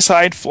for his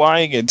high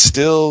flying and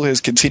still has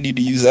continued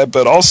to use that,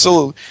 but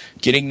also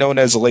getting known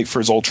as of late for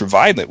his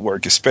ultra-violent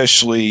work,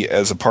 especially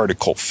as a part of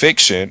Cult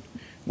Fiction,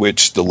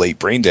 which the late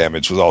Brain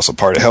Damage was also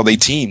part of. How they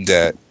teamed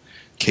at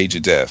Cage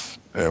of Death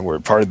and were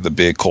part of the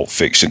big Cult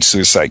Fiction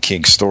Suicide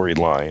King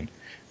storyline,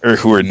 or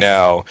who are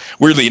now,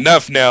 weirdly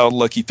enough, now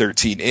Lucky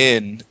 13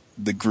 in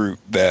the group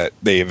that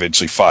they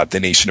eventually fought, the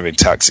Nation of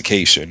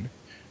Intoxication,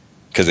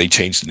 because they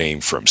changed the name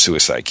from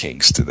Suicide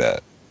Kings to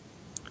that.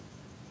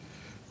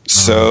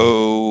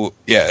 So,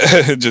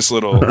 yeah, just a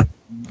little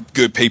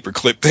good paper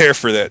clip there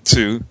for that,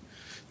 too,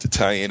 to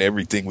tie in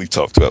everything we've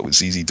talked about with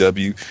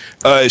ZZW.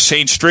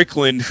 Shane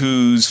Strickland,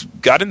 who's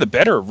gotten the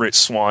better of Rich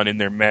Swann in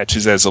their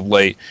matches as of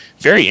late.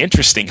 Very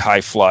interesting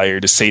high flyer,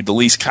 to say the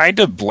least. Kind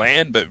of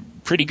bland, but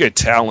pretty good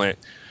talent.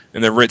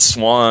 And then Rich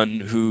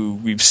Swann, who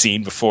we've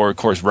seen before, of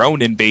course,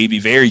 Ronin Baby,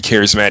 very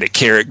charismatic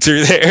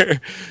character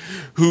there,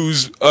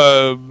 who's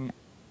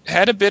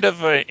had a bit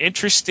of an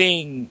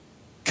interesting,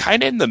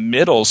 kind of in the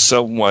middle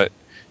somewhat,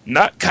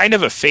 not kind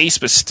of a face,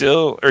 but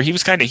still, or he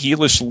was kind of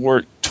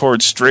heelish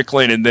towards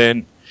Strickland, and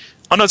then,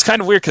 I know it's kind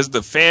of weird because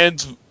the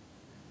fans,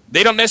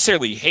 they don't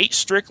necessarily hate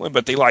Strickland,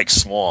 but they like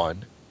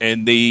Swann,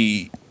 and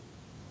they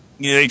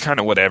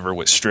kind of whatever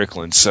with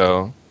Strickland,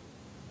 so.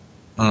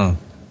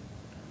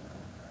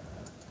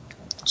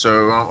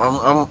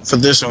 So for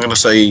this, I'm going to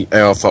say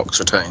AR Fox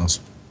retains.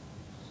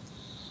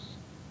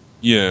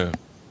 Yeah,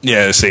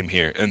 same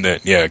here. And then,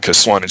 because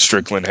Swann and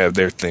Strickland have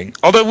their thing.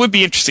 Although it would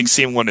be interesting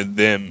seeing one of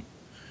them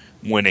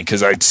winning,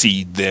 because I'd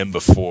see them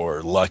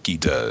before Lucky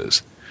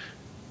does.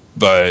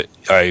 But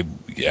I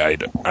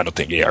don't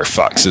think AR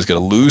Fox is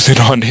going to lose it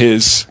on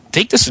his. I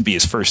think this would be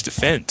his first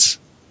defense.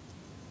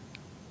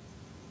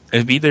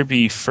 It'd either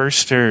be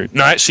first or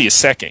no, actually a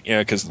second.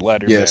 Yeah, because the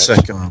ladder. Yeah, match.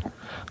 Second.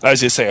 I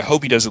was going to say, I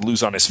hope he doesn't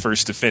lose on his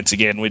first defense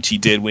again, which he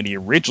did when he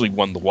originally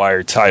won the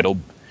Wire title,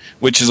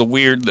 which is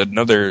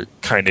another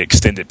kind of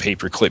extended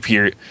paper clip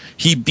here.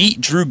 He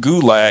beat Drew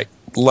Gulak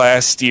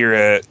last year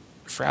at,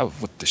 I forgot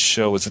what the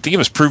show was, I think it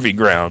was Proving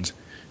Ground,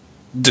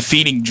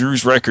 defeating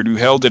Drew's record, who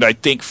held it, I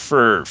think,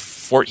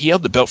 he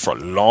held the belt for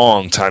a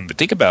long time, but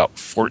think about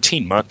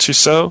 14 months or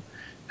so.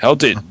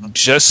 Held it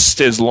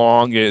just as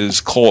long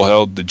as Cole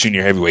held the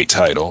junior heavyweight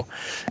title.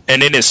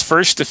 And in his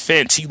first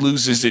defense, he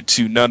loses it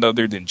to none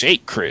other than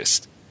Jake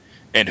Christ.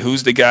 And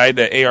who's the guy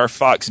that AR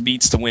Fox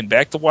beats to win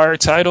back the Wire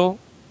title?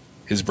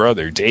 His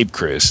brother, Dave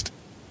Christ.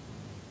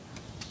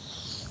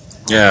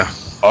 Yeah.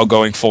 All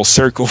going full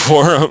circle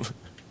for him.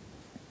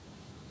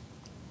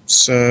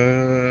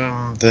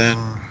 So, then,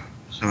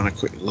 having a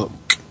quick look.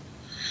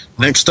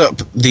 Next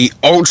up, the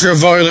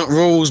Ultra-Violent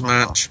Rules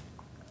match.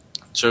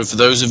 So for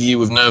those of you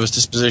with nervous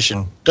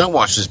disposition, don't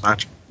watch this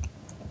match.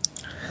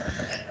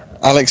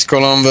 Alex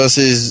Colon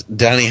versus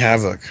Danny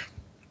Havoc.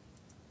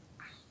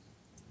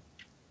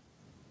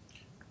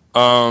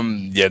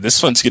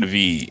 This one's going to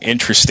be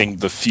interesting.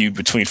 The feud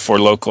between Four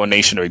Loko and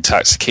Nation of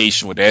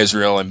Intoxication, with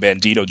Azrael and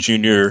Bandito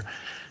Jr.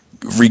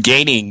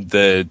 regaining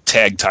the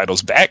tag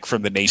titles back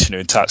from the Nation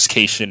of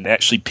Intoxication,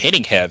 actually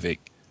pinning Havoc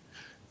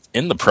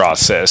in the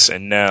process,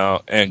 and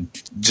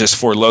just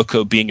Four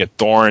Loko being a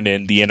thorn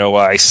in the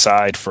NOI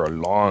side for a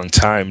long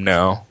time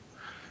now.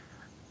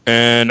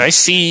 And I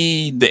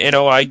see the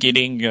NOI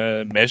getting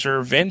a measure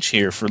of revenge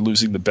here for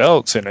losing the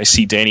belts, and I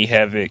see Danny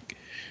Havoc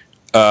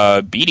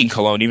beating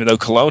Cologne, even though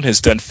Cologne has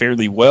done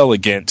fairly well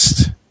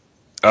against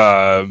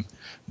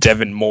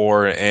Devin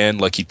Moore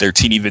and Lucky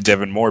 13, even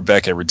Devin Moore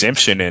back at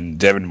Redemption, and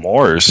Devin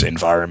Moore's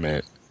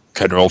environment,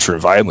 kind of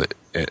ultra-violent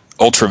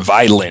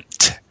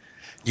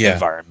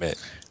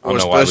environment. I don't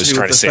know why I was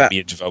trying to say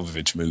Mia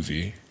Jovovich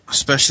movie.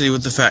 Especially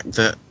with the fact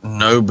that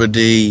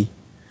nobody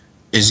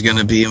is going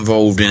to be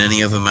involved in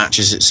any other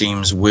matches, it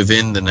seems,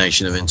 within the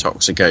Nation of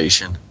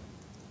Intoxication.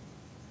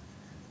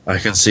 I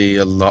can see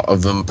a lot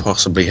of them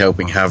possibly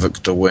helping Havoc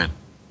to win.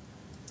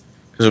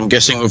 Because I'm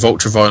guessing with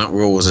Ultra-Violent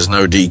Rules, there's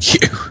no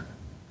DQ.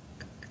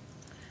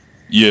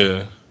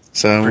 Yeah.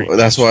 So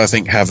that's why I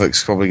think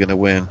Havoc's probably going to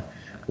win.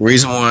 The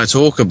reason why I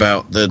talk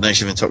about the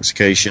Nation of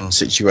Intoxication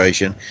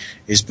situation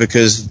is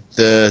because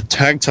the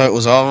tag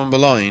titles are on the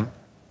line.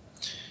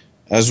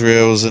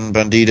 Azrael's and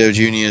Bandito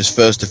Jr.'s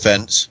first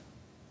defense.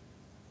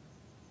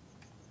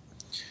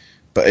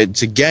 But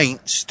it's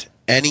against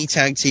any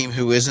tag team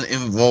who isn't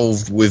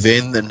involved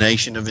within the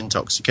Nation of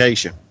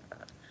Intoxication.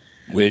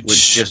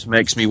 Which just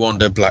makes me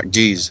wonder, Black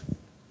G's.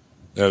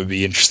 That would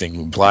be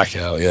interesting.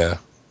 Blackout, yeah.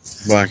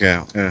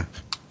 Blackout, yeah.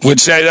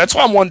 Which that's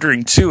why I'm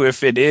wondering too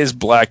if it is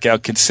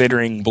Blackout,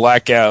 considering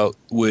Blackout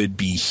would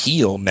be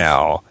heel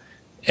now,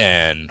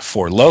 and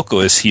Four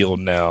Loko is heel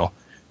now,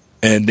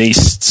 and they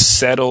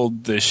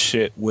settled this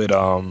shit with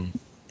or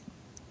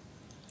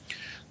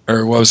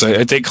Or what was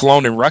I think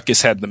Cologne and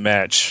Ruckus had the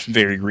match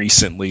very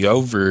recently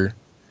over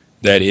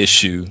that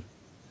issue.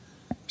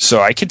 So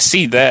I could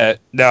see that.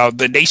 Now,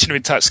 the Nation of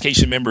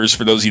Intoxication members,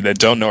 for those of you that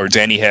don't know, are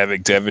Danny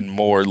Havoc, Devin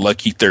Moore,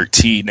 Lucky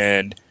 13,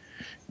 and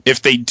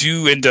if they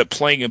do end up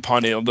playing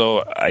upon it,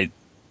 although I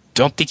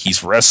don't think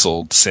he's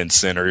wrestled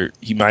since then, or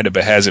he might have,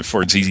 but has it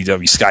for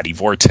ZZW, Scotty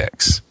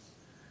Vortex.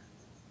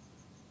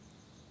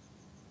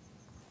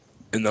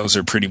 And those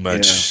are pretty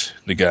much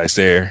the guys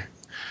there.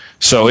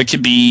 So it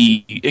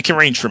can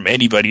range from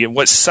anybody. And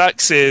what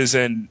sucks is,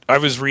 and I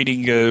was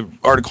reading an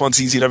article on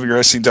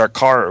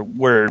CZWWrestling.com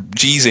where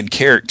G's in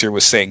character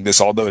was saying this,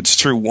 although it's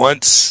true.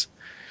 Once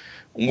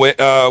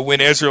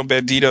when Ezra and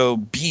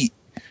Bandito beat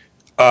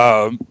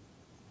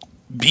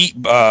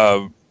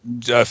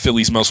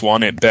Philly's Most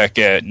Wanted back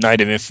at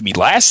Night of Infamy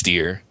last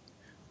year,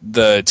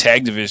 the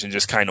tag division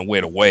just kind of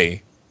went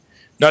away.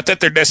 Not that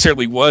there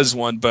necessarily was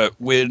one, but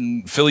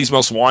when Philly's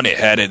Most Wanted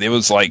had it, it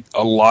was like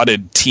a lot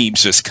of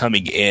teams just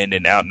coming in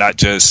and out, not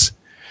just...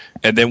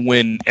 And then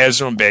when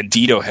Ezra and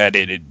Bandito had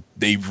it,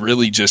 they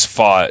really just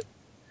fought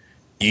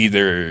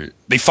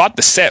they fought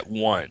the set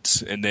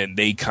once, and then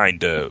they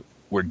kind of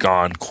were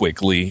gone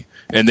quickly.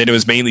 And then it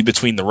was mainly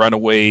between the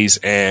Runaways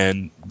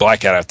and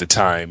Blackout at the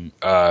time,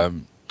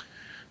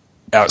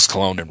 Alex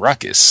Cologne and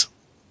Ruckus.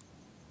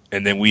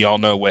 And then we all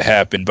know what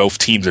happened. Both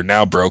teams are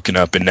now broken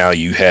up, and now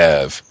you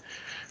have...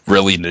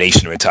 really the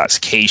Nation of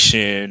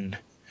Intoxication,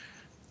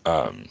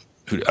 For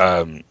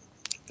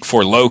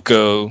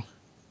Loco,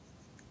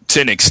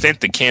 to an extent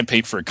the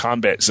Campaign for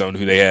Combat Zone,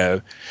 who they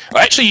have.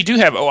 Actually, you do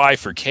have OI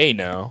for K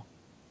now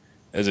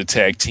as a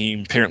tag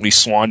team. Apparently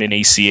Swan and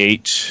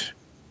ACH.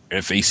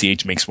 If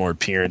ACH makes more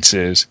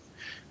appearances,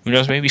 who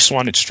knows, maybe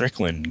Swan and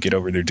Strickland get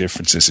over their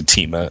differences and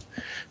team up.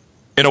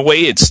 In a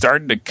way, it's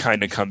starting to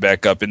kind of come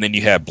back up, and then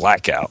you have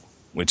Blackout,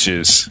 which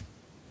is...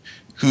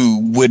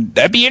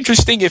 That'd be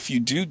interesting if you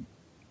do...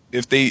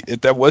 If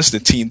that was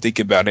the team, think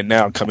about it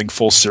now, coming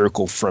full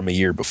circle from a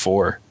year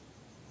before.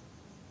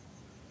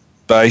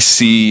 But I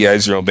see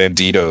Ezra and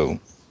Bandito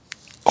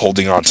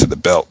holding on to the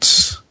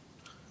belts.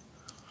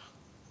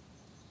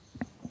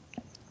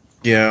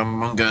 Yeah,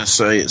 I'm going to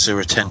say it's a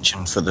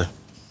retention for the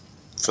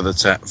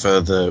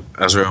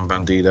Ezra and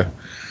Bandito.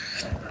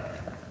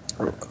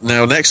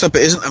 Now, next up,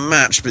 it isn't a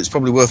match, but it's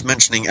probably worth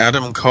mentioning.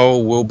 Adam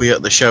Cole will be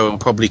at the show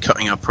and probably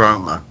cutting a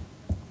promo.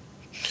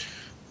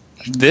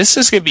 This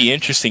is going to be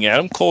interesting.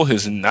 Adam Cole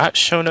has not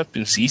shown up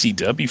in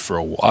CZW for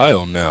a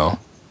while now.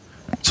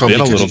 It's probably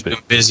been a little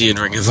bit busy in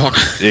Ring of Honor.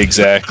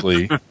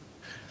 Exactly.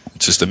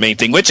 It's just the main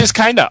thing, which is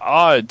kind of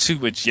odd too.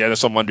 Which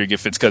that's what I'm wondering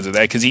if it's because of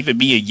that. Because even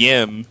Mia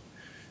Yim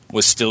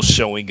was still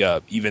showing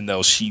up, even though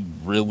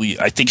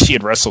I think she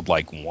had wrestled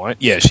like one.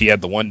 Yeah, she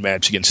had the one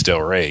match against Del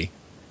Rey,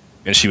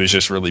 and she was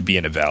just really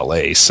being a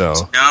valet. So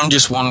now I'm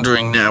just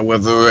wondering now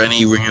whether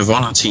any Ring of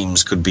Honor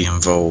teams could be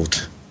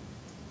involved.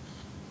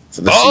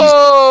 Yeah.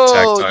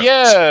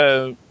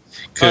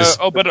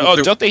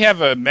 Don't they have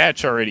a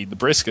match already? The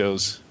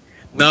Briscoes.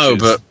 No,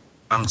 but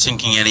I'm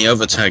thinking any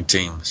other tag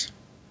teams.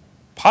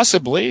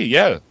 Possibly,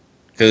 yeah.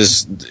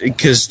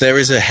 Because there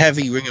is a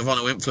heavy Ring of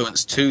Honor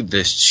influence to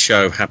this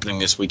show happening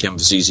this weekend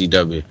for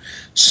CZW.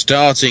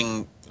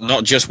 Starting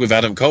not just with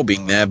Adam Cole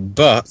being there,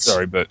 but...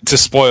 Sorry, but to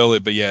spoil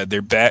it, but yeah,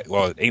 they're back.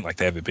 Well, it ain't like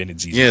they haven't been in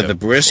CZW. Yeah, the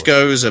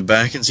Briscoes are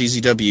back in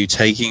CZW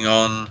taking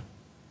on...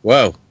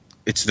 Well...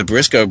 It's the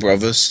Briscoe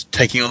brothers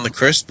taking on the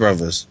Christ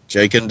brothers,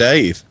 Jake and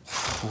Dave.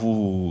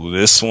 Ooh,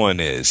 this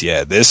one is,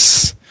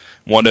 this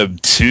one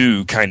of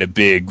two kind of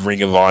big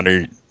Ring of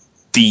Honor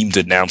themed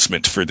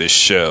announcements for this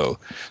show.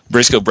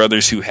 Briscoe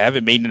brothers, who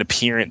haven't made an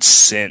appearance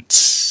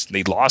since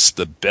they lost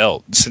the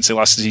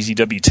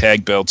CZW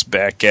tag belts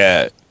back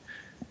at,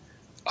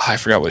 I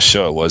forgot what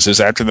show it was. It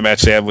was after the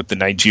match they had with the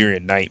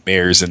Nigerian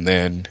Nightmares, and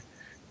then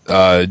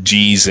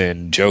G's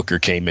and Joker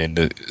came in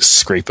to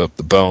scrape up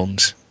the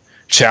bones,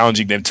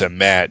 challenging them to a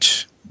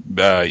match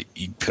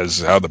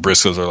because how the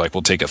Briscoes are like,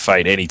 we'll take a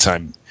fight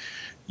anytime,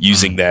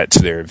 using that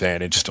to their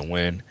advantage to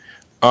win.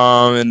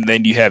 And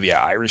then you have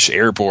Irish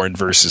Airborne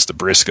versus the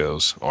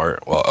Briscoes, or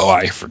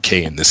OI for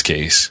K in this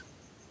case.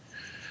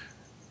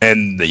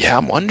 And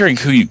I'm wondering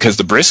because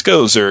the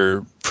Briscoes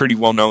are pretty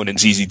well known in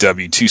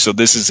ZZW too, so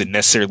this isn't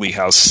necessarily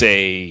how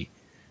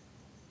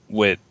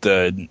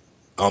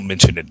I'll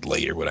mention it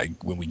later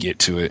when we get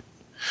to it,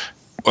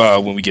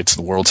 when we get to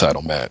the world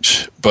title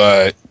match.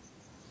 But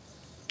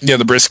yeah,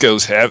 the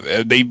Briscoes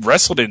they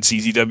wrestled in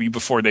CZW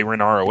before they were in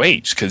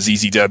ROH, because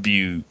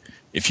ZZW,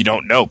 if you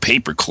don't know,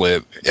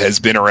 Paperclip has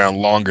been around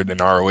longer than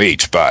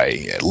ROH by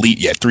at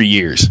least 3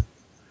 years.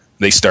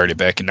 They started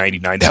back in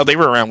 '99. Hell, they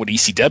were around when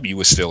ECW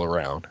was still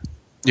around.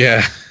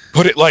 Yeah.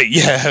 Put it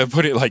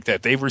like that.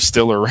 They were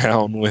still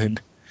around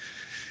when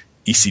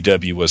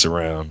ECW was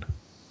around.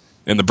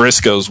 And the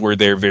Briscoes were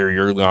there very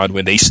early on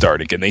when they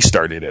started, and they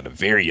started at a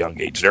very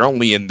young age. They're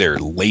only in their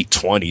late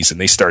 20s, and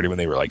they started when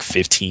they were like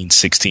 15,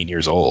 16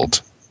 years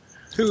old.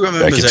 Who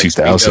remembers back in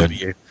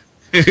 2000?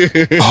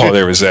 Oh,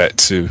 there was that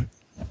too.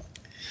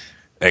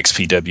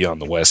 XPW on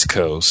the West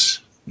Coast.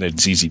 Then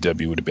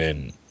ZZW would have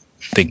been,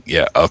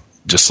 up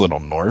just a little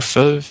north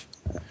of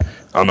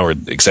I don't know where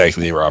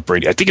exactly they were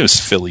operating. I think it was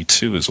Philly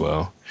too as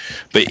well.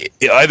 But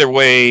either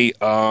way,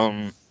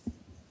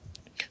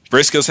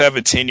 Briscoes have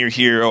a tenure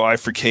here.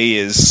 I4K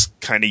is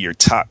kind of your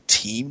top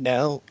team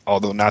now,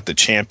 although not the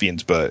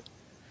champions, but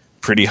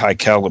pretty high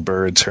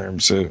caliber in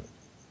terms of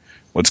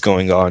what's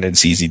going on in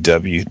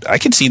CZW. I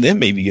can see them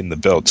maybe getting the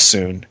belt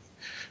soon.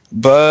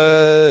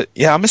 But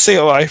yeah, I'm gonna say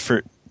OI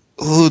for.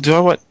 Ooh, do I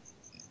want?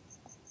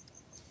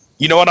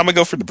 You know what? I'm gonna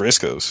go for the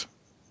Briscoes.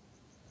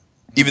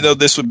 Even though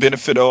this would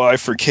benefit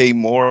OI4K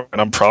more,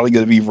 and I'm probably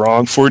gonna be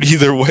wrong for it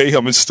either way,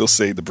 I'm gonna still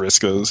say the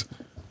Briscoes.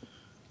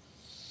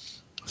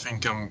 I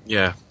think I'm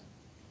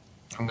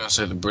gonna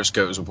say the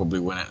Briscoes will probably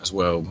win it as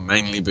well,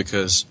 mainly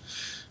because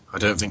I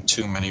don't think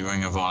too many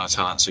Ring of Honor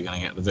talents are gonna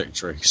get the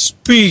victory.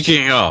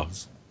 Speaking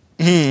of,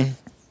 main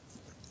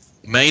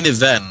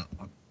event,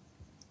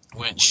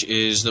 which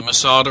is the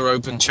Masada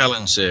Open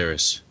Challenge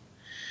Series,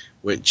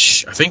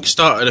 which I think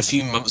started a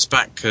few months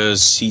back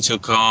because he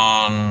took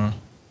on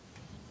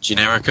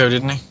Generico,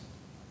 didn't he?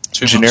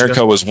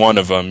 Generico was one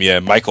of them, yeah.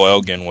 Michael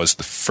Elgin was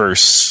the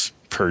first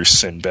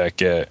person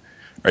back at,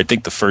 or I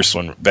think the first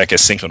one back at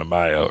Cinco de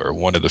Mayo, or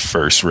one of the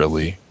first,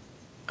 really.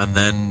 And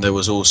then there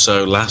was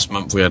also, last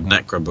month we had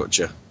Necro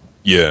Butcher.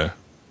 Yeah.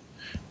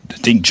 I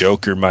think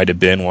Joker might have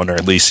been one, or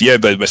at least, yeah,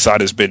 but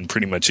Masada's been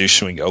pretty much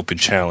issuing open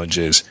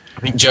challenges.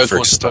 I think Joker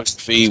was supposed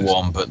to be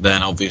one, but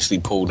then obviously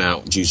pulled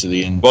out due to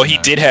the injury. Well, they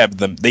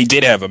did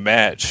have a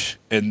match,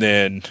 and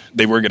then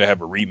they were going to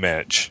have a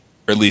rematch.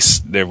 Or at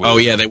least there was. Oh,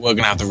 yeah, they were going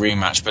to have the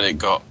rematch, but it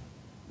got,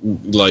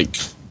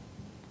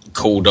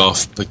 called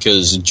off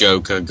because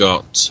Joker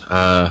got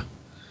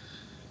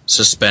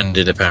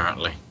suspended,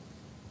 apparently.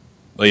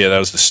 Well, yeah, that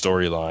was the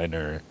storyline,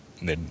 and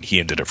then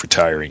he ended up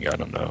retiring. I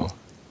don't know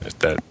if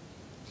that.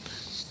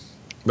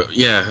 But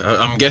yeah,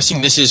 I'm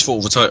guessing this is for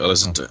the title,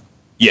 isn't it?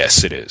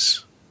 Yes, it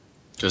is.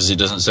 Because it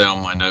doesn't say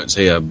on my notes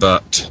here,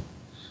 but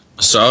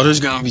Masada's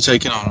going to be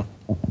taking on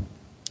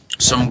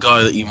some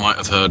guy that you might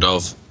have heard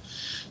of,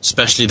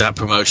 especially that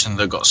promotion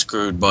that got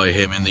screwed by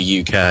him in the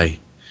UK.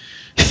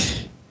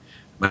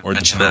 Or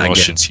the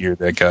promotions here,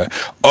 that guy.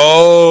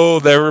 Oh,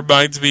 that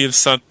reminds me of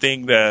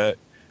something that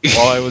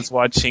while I was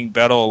watching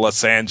Battle of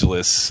Los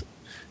Angeles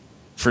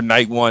for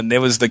night one, there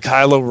was the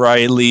Kyle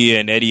O'Reilly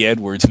and Eddie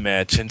Edwards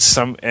match,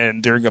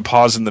 and during a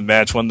pause in the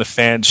match, one of the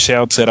fans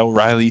shouts at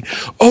O'Reilly,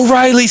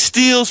 "O'Reilly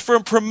steals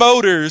from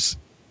promoters."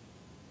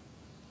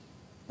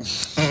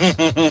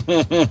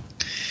 No,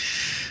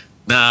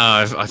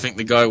 I think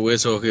the guy we're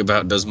talking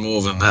about does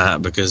more than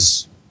that,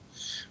 because,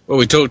 well,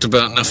 we talked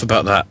about enough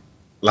about that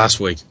last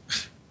week.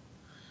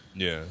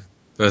 Yeah.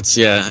 But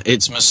yeah,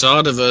 it's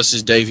Masada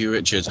versus Davey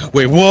Richards.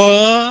 Wait,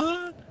 what?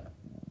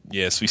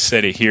 Yes, we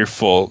said it here,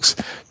 folks.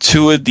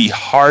 Two of the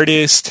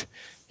hardest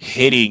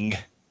hitting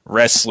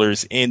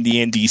wrestlers in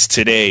the indies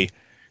today.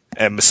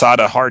 And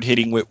Masada hard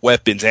hitting with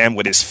weapons and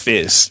with his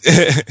fists.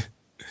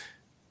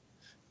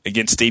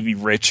 Against Davey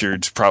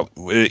Richards,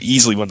 probably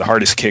easily one of the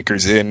hardest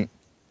kickers in.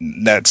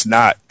 That's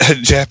not a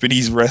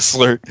Japanese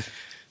wrestler.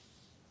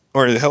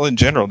 Or the hell in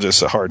general,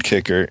 just a hard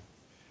kicker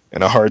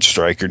and a hard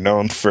striker.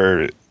 Known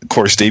for, of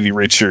course, Davey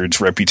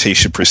Richards'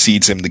 reputation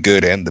precedes him, the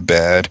good and the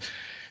bad.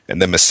 And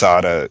then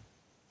Masada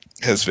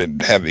has been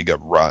having a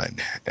run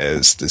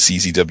as the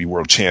CZW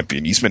World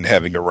Champion. He's been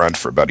having a run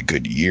for about a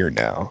good year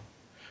now.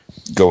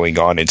 Going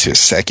on into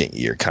his second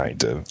year,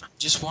 kind of.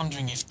 Just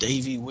wondering, if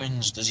Davey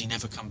wins, does he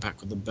never come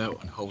back with the belt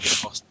and hold it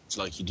hostage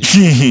like he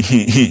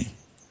did?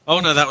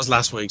 Oh no, that was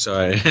last week,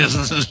 sorry.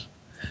 There's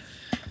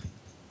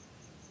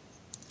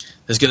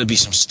going to be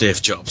some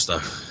stiff jobs,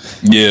 though.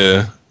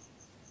 Yeah.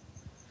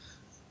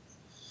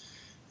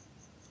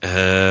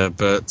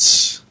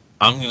 But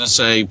I'm going to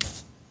say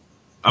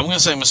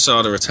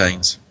Masada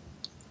retains.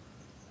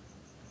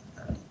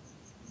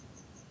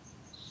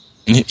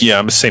 Yeah,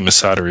 I'm going to say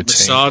Masada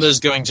retains. Masada's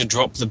going to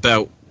drop the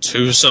belt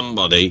to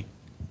somebody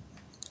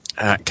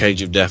at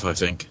Cage of Death, I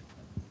think.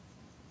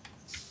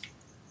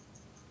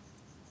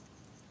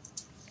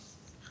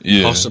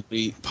 Yeah.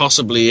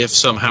 Possibly if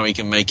somehow he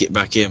can make it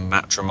back in,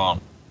 Matt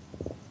Tremont.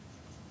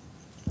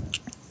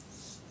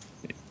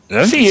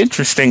 That'd be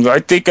interesting. I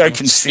think I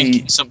can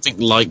see something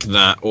like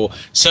that, or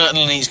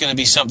certainly it's going to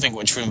be something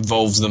which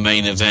involves the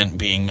main event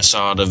being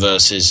Masada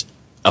versus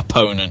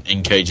opponent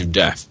in Cage of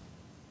Death.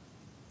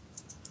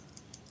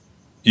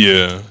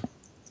 Yeah.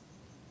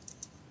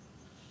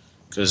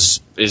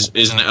 Because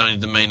isn't it only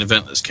the main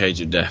event that's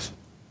Cage of Death?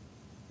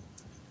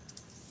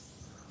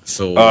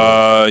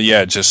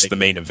 Yeah, just the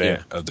main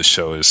event of the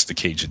show is the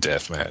Cage of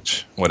Death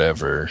match,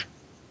 whatever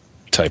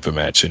type of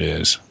match it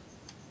is.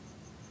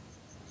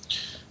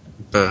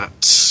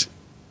 But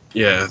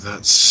yeah,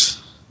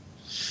 that's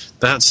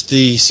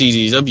the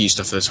CDW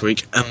stuff this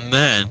week, and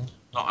then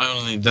not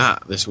only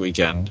that this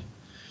weekend,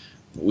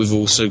 but we've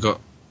also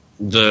got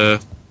the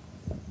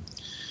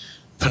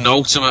the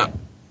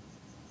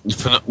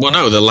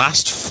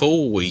last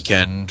full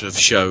weekend of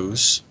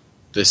shows.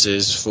 This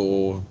is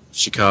for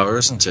Shikara,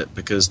 isn't it?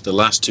 Because the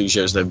last two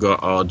shows they've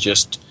got are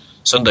just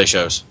Sunday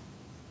shows.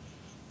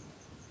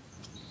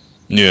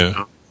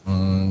 Yeah.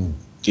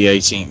 the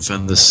 18th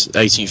and the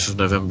 18th of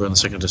November and the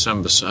 2nd of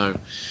December. So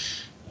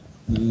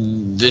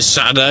this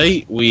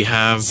Saturday we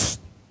have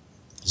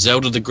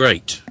Zelda the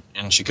Great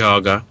in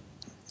Chicago.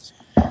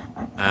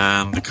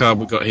 And the card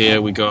we got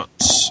here, we got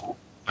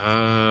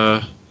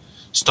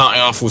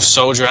starting off with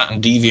Soldier Ant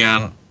and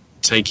Deviant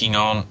taking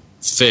on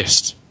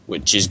Fist,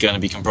 which is going to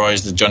be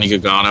comprised of Johnny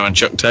Gargano and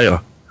Chuck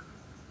Taylor.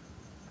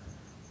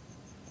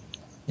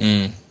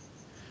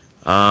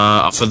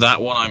 For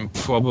that one, I'm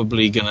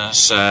probably going to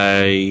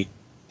say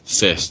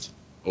Fist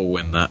will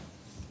win that.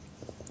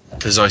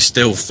 Because I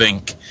still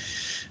think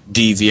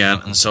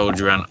Deviant and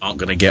Soldier Ant aren't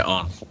going to get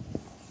on.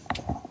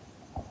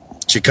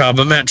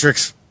 Chicago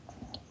Metrics.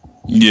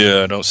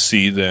 Yeah, I don't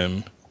see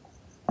them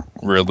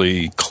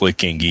really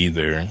clicking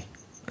either.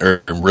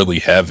 Or really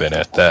having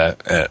at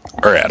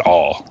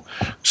all.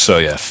 So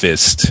yeah,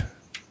 Fist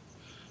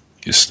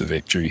gets the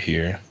victory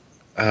here.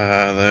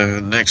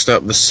 Next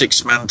up, the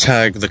 6-man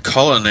tag, the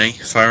Colony,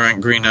 Fire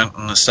Ant, Green Ant,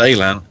 and the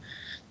Assailant,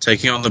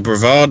 taking on the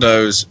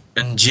Bravados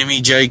and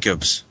Jimmy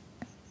Jacobs.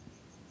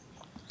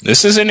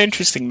 This is an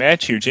interesting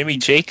match here. Jimmy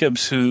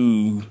Jacobs,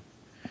 who's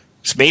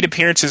made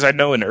appearances, I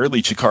know, in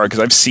early Chikara, because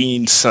I've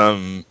seen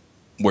some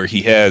where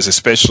he has,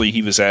 especially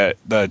he was at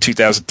the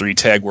 2003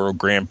 Tag World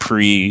Grand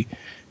Prix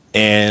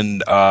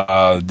and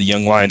the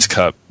Young Lions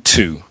Cup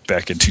 2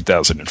 back in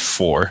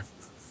 2004.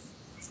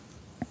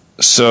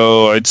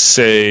 So I'd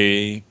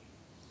say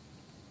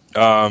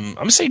I'm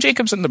going to say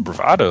Jacobs and the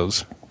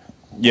Bravados.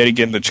 Yet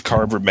again, the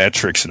Chikara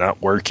metrics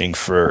not working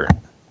for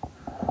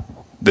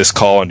this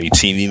Colony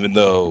team, even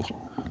though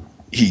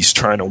he's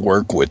trying to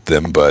work with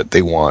them, but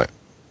they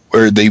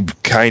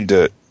kind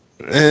of,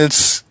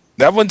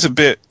 that one's a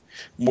bit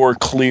more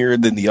clear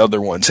than the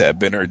other ones have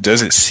been, or it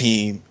doesn't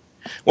seem,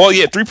 well,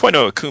 yeah,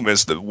 3.0 Akuma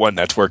is the one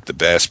that's worked the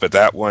best, but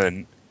that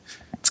one,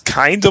 it's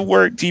kind of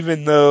worked,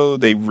 even though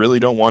they really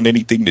don't want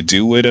anything to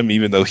do with him,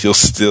 even though he'll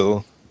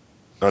still,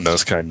 I don't know,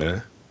 it's kind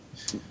of...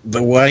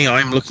 The way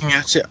I'm looking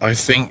at it, I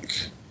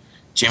think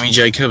Jimmy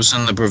Jacobs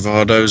and the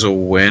Bravados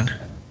will win,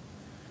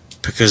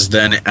 because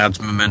then it adds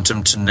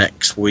momentum to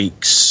next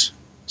week's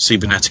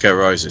Cybernetico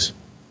Rises.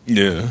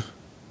 Yeah.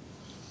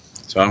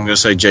 So I'm going to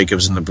say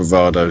Jacobs and the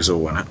Bravados will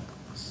win it.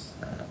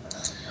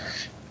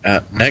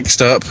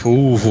 Next up,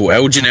 El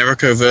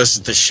Generico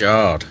versus the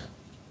Shard.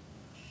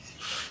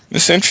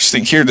 It's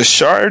interesting here. The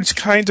Shard's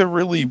kind of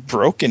really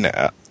broken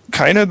out.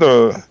 Kind of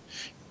the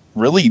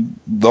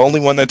only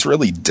one that's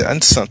really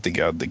done something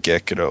out of the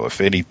get-go, if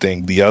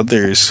anything. The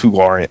others who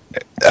aren't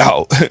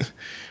out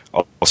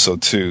also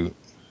too.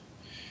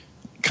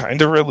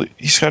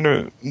 He's kind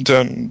of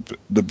had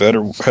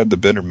the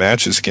better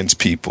matches against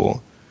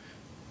people.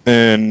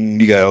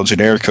 And you got El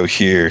Generico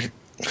here,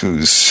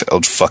 who's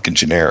El fucking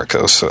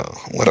Generico, so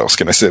what else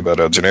can I say about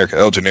El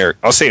Generico?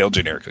 I'll say El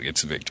Generico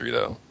gets the victory,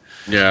 though.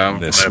 Yeah.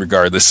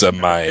 Regardless of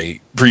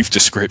my brief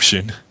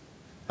description.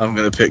 I'm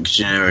going to pick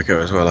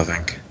Generico as well, I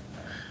think.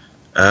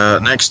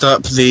 Next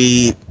up,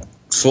 the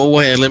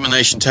 4-way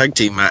elimination tag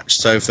team match.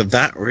 So for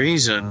that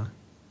reason,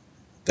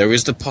 there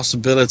is the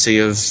possibility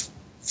of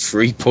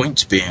 3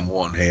 points being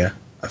won here,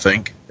 I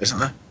think, isn't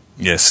there?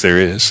 Yes, there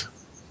is.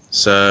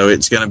 So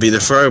it's going to be the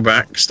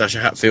Throwback,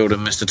 Stasha Hatfield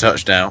and Mr.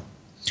 Touchdown,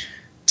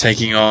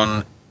 taking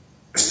on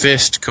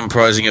Fist,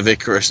 comprising of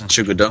Icarus and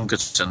Sugar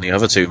Dunkerton, the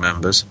other two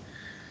members,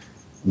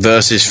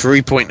 versus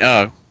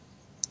 3.0,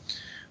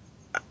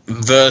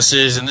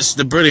 versus, and this is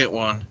the brilliant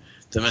one,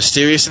 the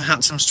Mysterious and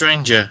Handsome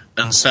Stranger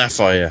and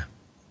Sapphire.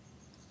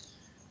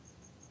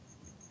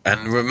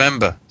 And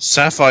remember,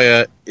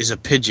 Sapphire is a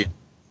pigeon.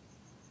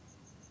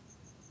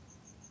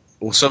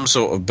 Or some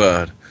sort of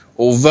bird.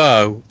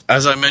 Although,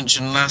 as I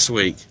mentioned last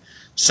week,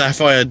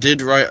 Sapphire did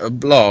write a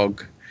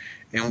blog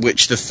in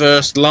which the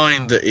first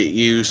line that it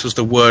used was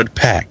the word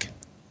peck.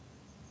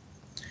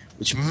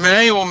 Which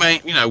may or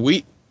may,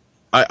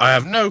 I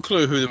have no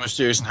clue who the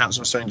Mysterious and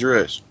Handsome Stranger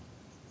is.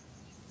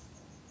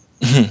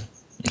 I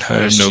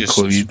have no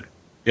clue either.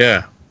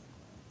 Yeah.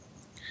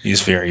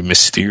 He's very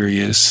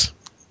mysterious.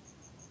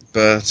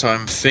 But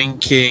I'm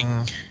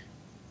thinking...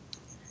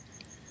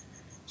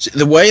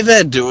 The way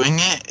they're doing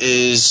it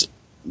is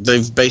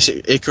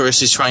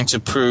Icarus is trying to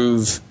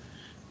prove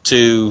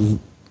to...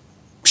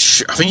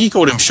 I think he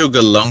called him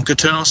Sugar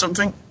Lunkerton or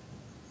something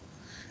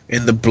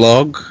in the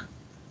blog,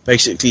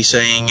 basically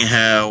saying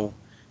how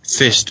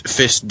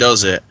Fist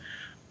does it.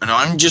 And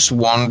I'm just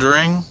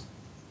wondering...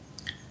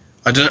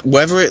 I don't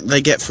whether they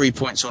get 3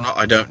 points or not.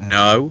 I don't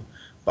know,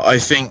 but I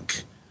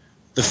think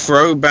the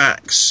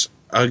Throwbacks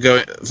are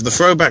going. The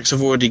Throwbacks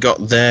have already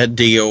got their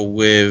deal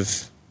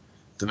with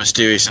the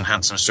Mysterious and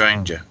Handsome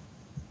Stranger.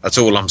 That's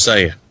all I'm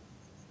saying.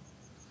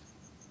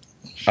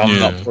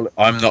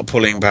 I'm not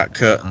pulling back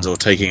curtains or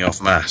taking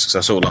off masks.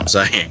 That's all I'm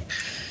saying.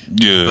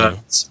 Yeah.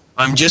 But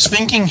I'm just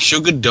thinking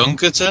Sugar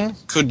Dunkerton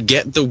could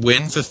get the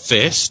win for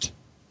Fist,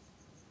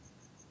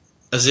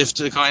 as if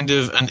to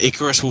and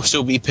Icarus will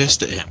still be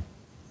pissed at him.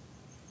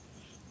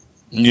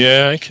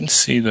 Yeah, I can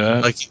see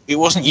that. Like, it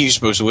wasn't you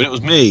supposed to win, it was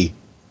me.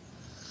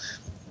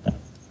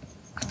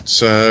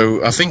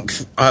 So, I think,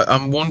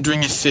 I'm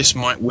wondering if this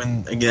might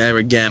win there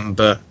again,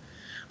 but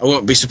I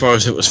won't be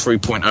surprised if it was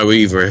 3.0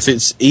 either. If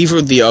it's either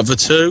of the other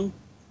two,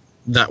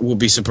 that would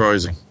be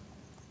surprising.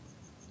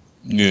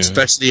 Yeah.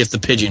 Especially if the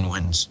pigeon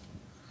wins.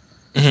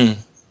 Mm-hmm.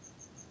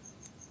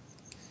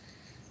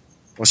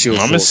 What's your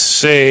I'm going to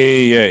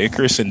say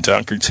Icarus and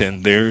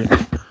Dunkerton, they're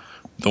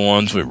the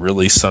ones with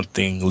really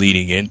something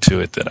leading into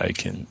it that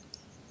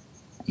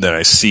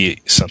I see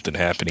something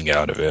happening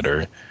out of it,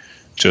 or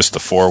just the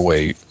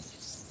 4-way.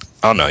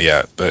 I don't know,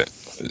 yeah, but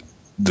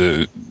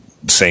the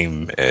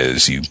same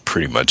as you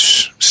pretty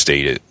much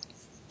stated.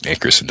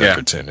 Icarus and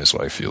Dunkerton is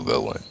why I feel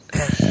they'll win.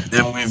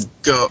 Then we've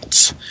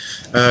got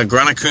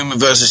Granakuma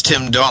versus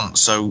Tim Donst.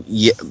 So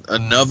yet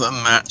another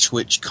match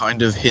which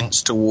kind of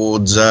hints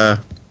towards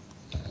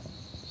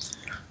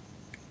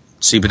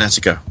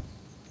Cybernetico.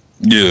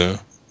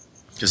 Yeah.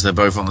 Because they're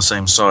both on the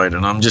same side.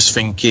 And I'm just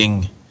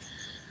thinking,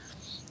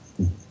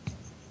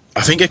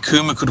 I think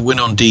Akuma could win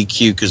on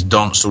DQ because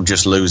Donst will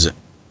just lose it.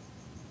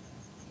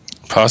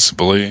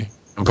 Possibly.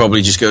 And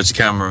probably just go to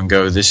camera and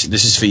go, this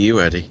is for you,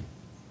 Eddie.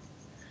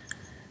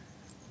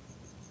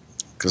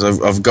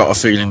 Because I've got a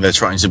feeling they're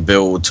trying to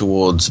build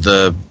towards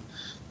the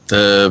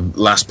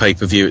last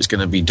pay-per-view. It's going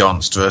to be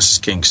Donst versus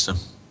Kingston.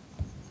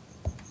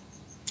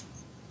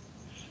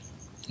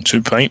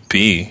 It might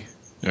be.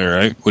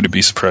 Alright, wouldn't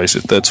be surprised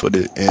if that's what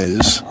it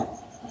is.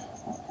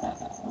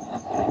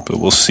 But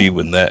we'll see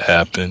when that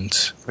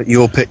happens. But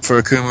your pick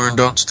for Akuma and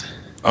Donst?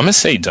 I'm going to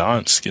say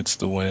Donst gets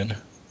the win.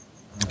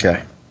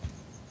 Okay.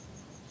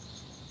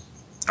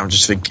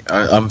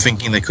 I'm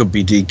thinking there could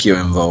be DQ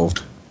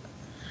involved.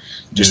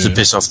 Just to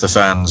piss off the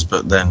fans,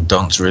 but then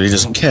Donst really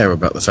doesn't care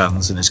about the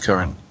fans in his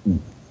current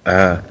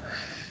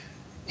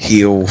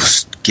heel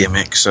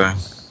gimmick, so...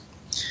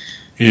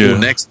 Yeah. Well,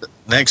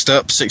 next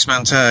up,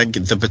 6-man tag,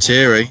 the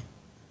Patiri,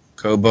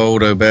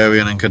 Kobold,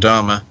 Oberian, and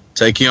Kodama,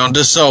 taking on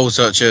the Soul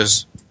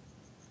Touchers.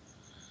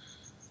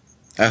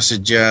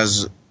 Acid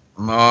Jazz,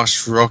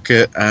 Marsh,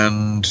 Rocket,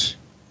 and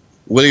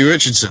Willie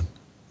Richardson.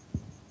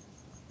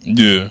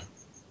 Yeah.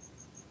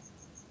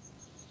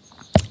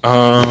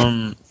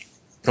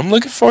 I'm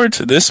looking forward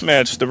to this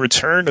match, the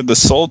return of the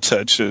Soul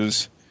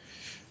Touchers,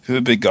 who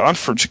have been gone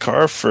from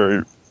Chikara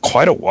for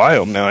quite a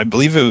while now. I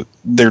believe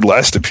their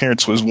last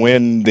appearance was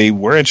when they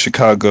were in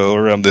Chicago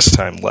around this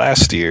time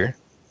last year.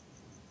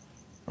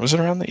 Was it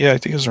around yeah, I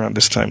think it was around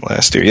this time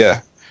last year,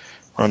 yeah.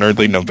 Around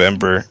early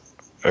November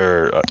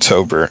or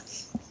October.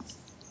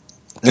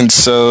 And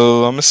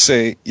so I'm going to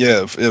say,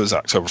 yeah, it was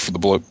October for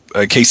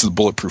the case of the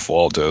Bulletproof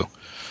Waldo.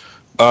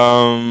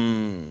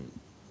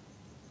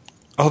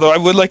 Although I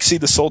would like to see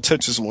the Soul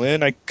Touchers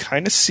win, I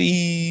kind of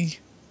see...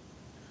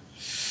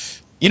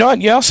 You know what?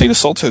 Yeah, I'll see the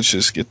Soul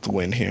Touchers get the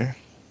win here.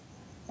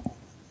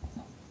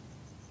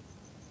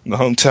 The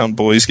hometown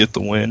boys get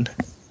the win.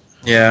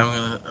 Yeah,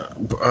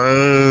 I'm gonna.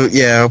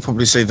 I'll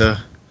probably say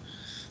the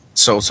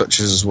Soul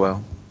Touchers as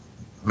well,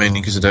 mainly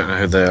because I don't know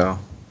who they are.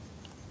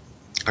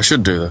 I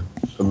should do that,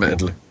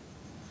 admittedly.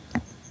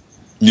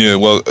 Yeah,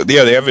 well,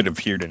 yeah, they haven't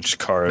appeared in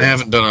Chikara. They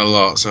haven't done a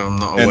lot, so I'm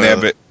not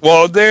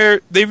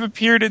aware. They've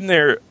appeared in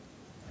their.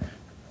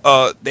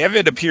 They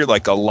haven't appeared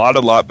like a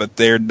lot, but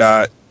they're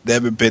not. They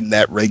haven't been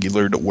that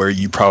regular to where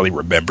you probably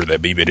remember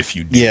them, even if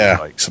you do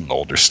like some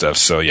older stuff.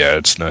 So yeah,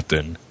 it's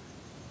nothing.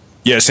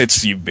 Yeah,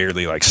 since you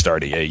barely like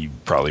started, yeah, you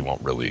probably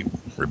won't really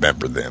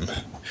remember them.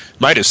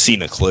 Might have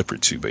seen a clip or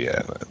two, but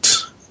yeah,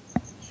 that's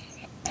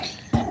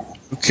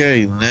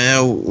okay.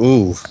 Now,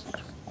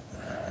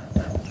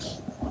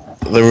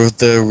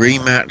 the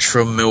rematch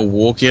from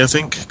Milwaukee, I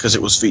think, because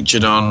it was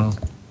featured on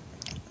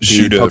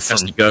Shooter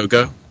from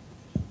Go-Go.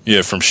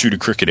 Yeah, from Shooter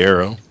Cricket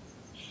Arrow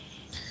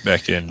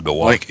back in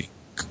Milwaukee.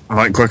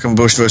 Mike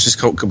Quackenbush versus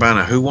Colt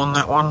Cabana. Who won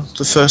that one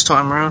the first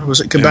time around?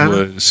 Was it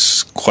Cabana? It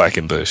was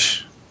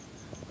Quackenbush.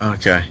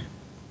 Okay.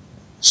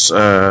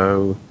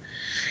 So,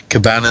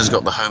 Cabana's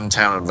got the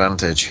hometown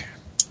advantage.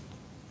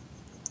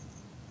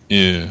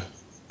 Yeah.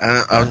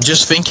 I'm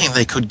just thinking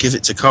they could give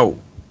it to Colt.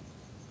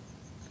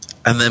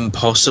 And then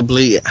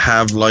possibly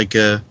have like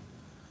a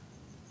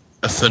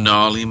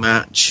finale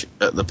match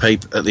at the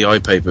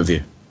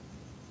iPay-per-view.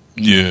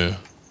 Yeah.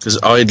 Because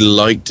I'd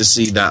like to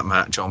see that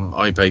match on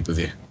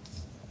iPay-per-view.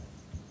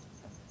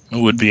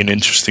 It would be an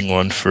interesting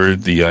one for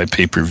the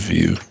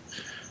iPay-per-view.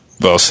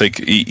 But I'll say,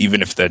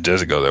 even if that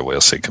doesn't go that way,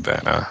 I'll say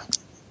Cabana.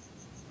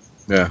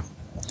 Yeah.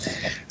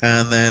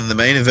 And then the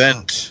main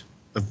event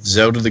of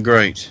Zelda the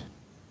Great.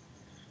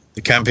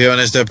 The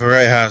Campeones de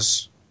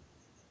Parejas.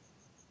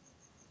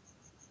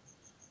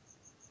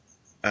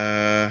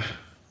 In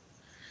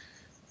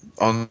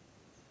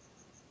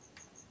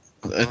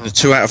the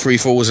 2 out of 3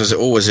 falls, as it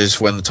always is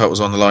when the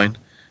title's on the line,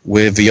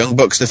 with the Young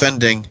Bucks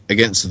defending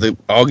against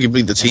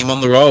arguably the team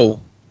on the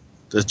roll,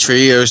 the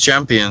Trios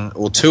champion,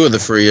 or 2 of the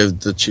 3 of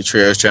the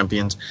Trios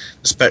champions,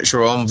 the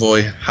Spectral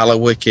Envoy, Hala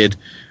Wicked,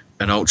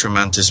 and Ultra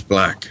Mantis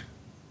Black.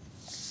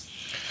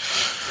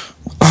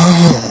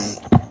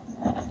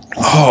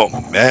 Oh,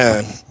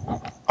 man.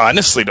 I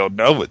honestly don't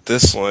know with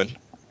this one.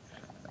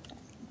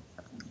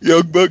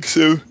 Young Bucks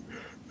have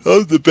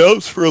held the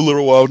belts for a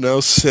little while now,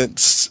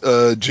 since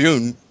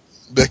June,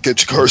 back at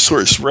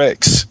Chikarasaurus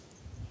Rex.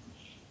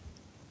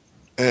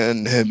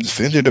 and have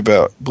defended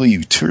about, I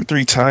believe, 2 or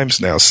 3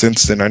 times now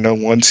since then. I know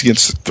once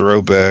against the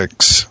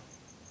Throwbacks.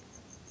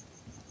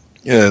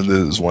 Yeah,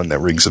 there's one that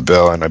rings a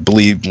bell, and I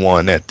believe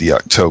one at the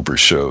October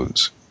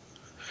shows.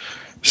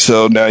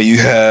 So now you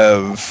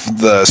have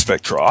the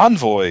Spectral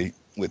Envoy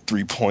with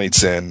 3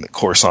 points, and of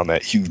course on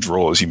that huge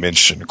roll, as you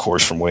mentioned, of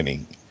course, from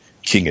winning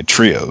King of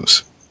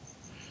Trios.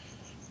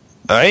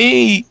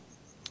 I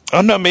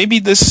don't know, maybe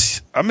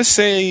this, I'm going to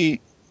say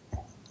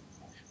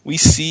we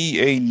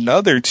see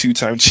another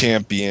 2-time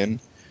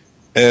champion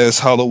as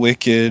Hollow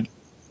Wicked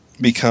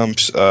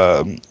becomes,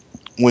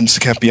 wins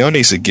the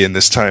Campeones again,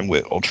 this time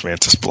with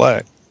Ultramantis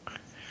Black.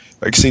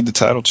 I can see the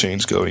title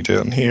change going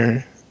down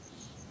here.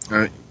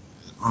 Alright.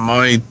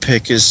 My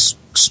pick is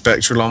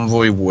Spectral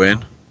Envoy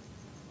win.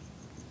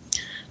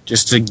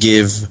 Just to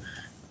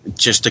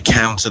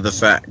counter the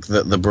fact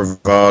that the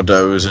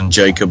Bravados and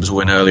Jacobs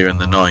win earlier in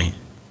the night.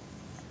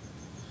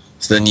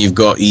 So then you've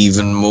got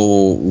even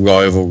more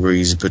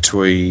rivalries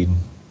between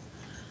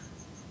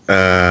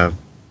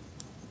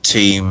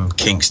Team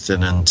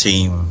Kingston and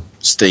Team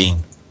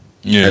Steen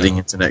heading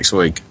into next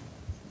week.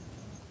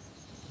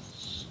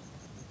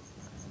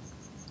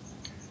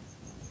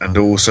 And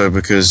also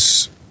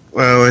because,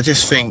 well, I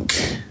just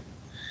think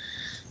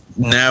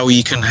now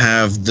you can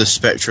have the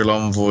Spectral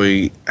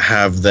Envoy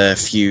have their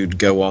feud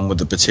go on with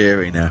the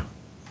Bateri now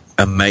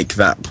and make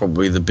that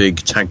probably the big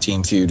tag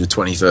team feud of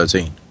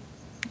 2013.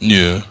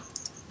 Yeah.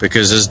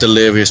 Because as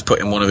Delirious put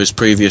in one of his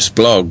previous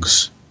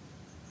blogs,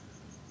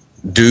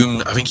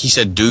 I think he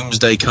said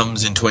Doomsday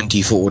comes in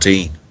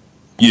 2014.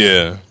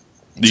 Yeah.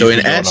 So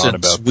in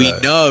essence, we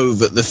know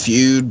that the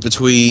feud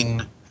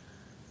between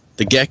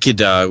the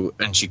Gekido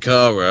and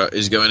Chikara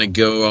is going to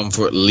go on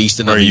for at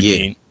least another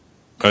year.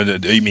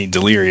 You mean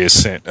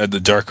Delirious sent the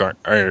Dark Art?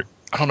 I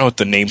don't know what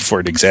the name for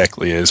it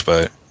exactly is,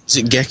 but is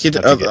it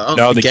Gekido?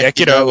 No, the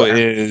Gekido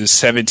is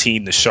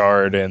 17, the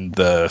Shard, and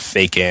the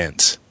Fake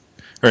Ants,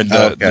 or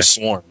the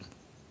Swarm.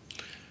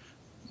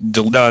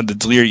 The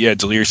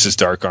Delirious'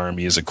 Dark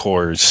Army is, of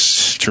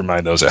course, to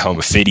remind those at home,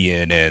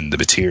 Ophidian and the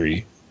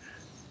Bateri.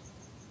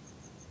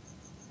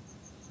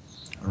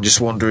 I'm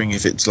just wondering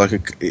if it's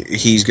like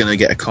he's going to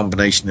get a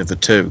combination of the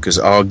two, because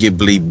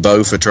arguably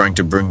both are trying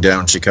to bring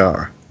down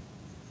Chikara.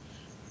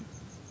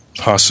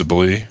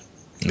 Possibly.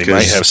 They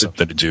might have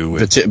something to do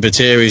with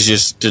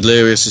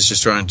Delirious is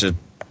just trying to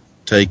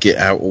take it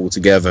out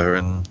altogether,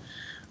 and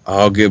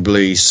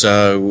arguably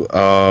so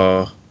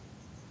are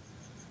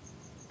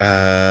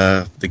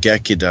the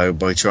Gekido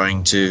by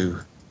trying to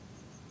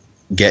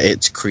get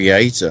its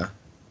creator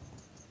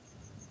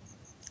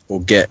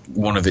or get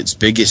one of its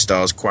biggest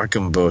stars,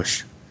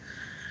 Quackenbush,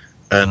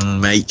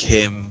 and make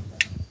him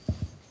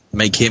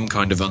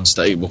kind of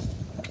unstable.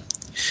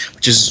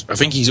 Which is, I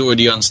think he's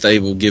already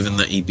unstable given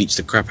that he beats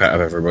the crap out of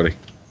everybody.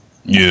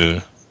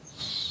 Yeah.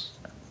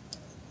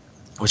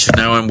 Which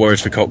now I'm worried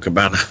for Colt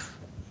Cabana.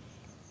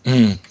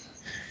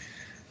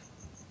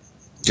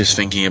 Just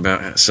thinking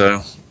about it,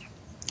 so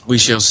we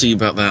shall see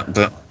about that.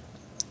 But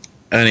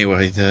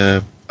anyway,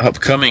 the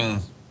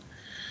upcoming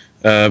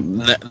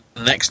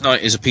next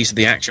night is a piece of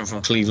the action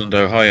from Cleveland,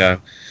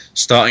 Ohio,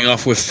 starting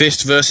off with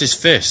Fist versus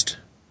Fist.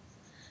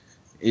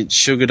 It's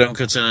Sugar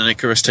Dunkerton and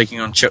Icarus taking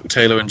on Chuck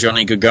Taylor and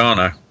Johnny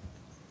Gargano.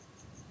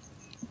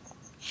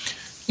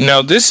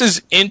 Now, this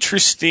is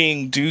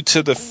interesting due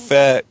to the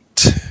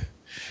fact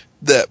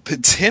that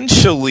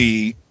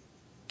potentially,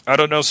 I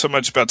don't know so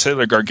much about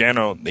Taylor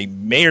Gargano. They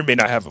may or may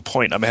not have a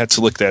point. I'm going to have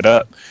to look that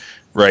up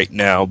right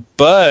now.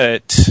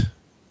 But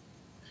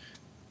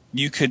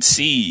you could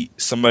see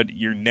some of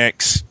your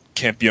next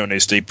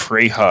Campeones de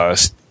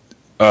Parejas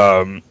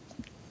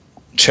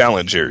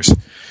challengers.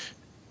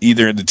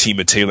 Either the team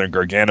of Taylor and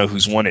Gargano,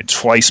 who's won it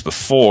twice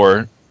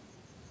before,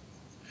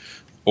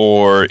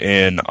 or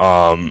in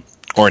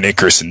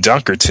Icarus and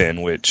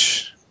Dunkerton,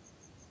 which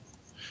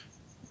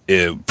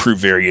it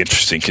proved very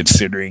interesting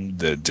considering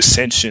the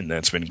dissension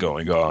that's been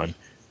going on.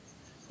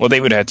 Well, they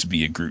would have to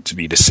be a group to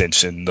be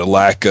dissension, the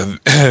lack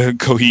of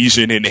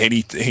cohesion in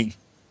anything.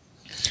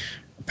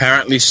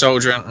 Apparently,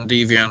 Soldier and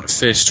Deviant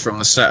Fist from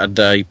the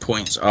Saturday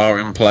points are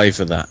in play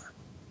for that.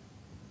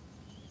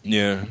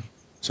 Yeah.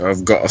 So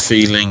I've got a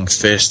feeling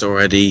Fist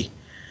already...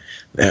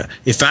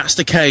 if that's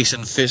the case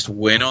and Fist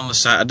win on the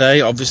Saturday,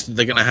 obviously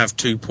they're going to have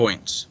 2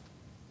 points.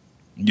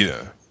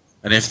 Yeah.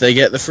 And if they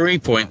get the 3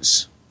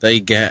 points, they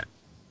get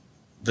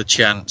the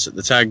chance at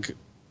the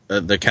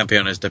the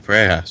Campeones de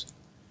Parejas.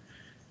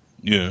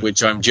 Yeah.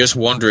 Which I'm just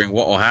wondering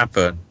what will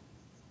happen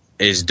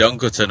is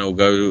Dunkerton will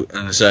go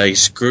and say,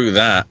 screw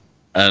that,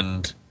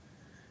 and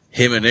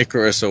him and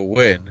Icarus will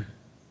win,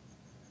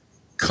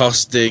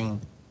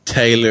 costing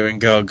Taylor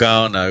and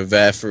Gargano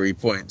their 3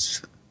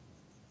 points.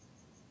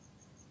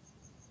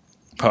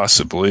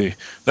 Possibly.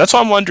 That's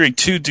why I'm wondering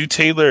too, do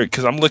Taylor,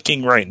 because I'm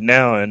looking right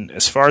now, and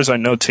as far as I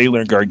know,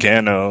 Taylor and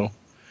Gargano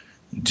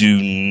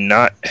do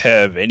not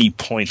have any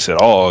points at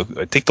all.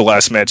 I think the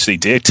last match they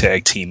did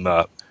tag team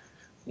up,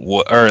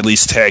 or at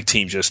least tag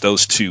team just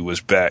those two, was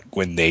back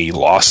when they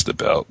lost the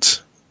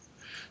belts.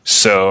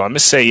 So I'm going to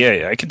say,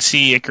 yeah, I can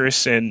see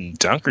Icarus and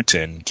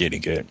Dunkerton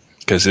getting it.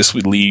 Because this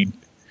would lead,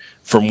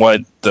 from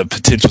what the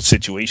potential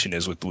situation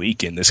is with the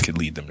weekend, this could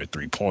lead them to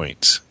 3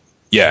 points.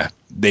 Yeah,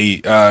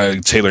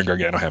 Taylor and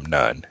Gargano have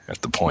none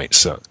at the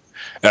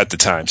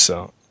time.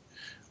 So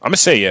I'm gonna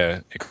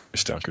say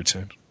Chris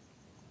Dunkerton.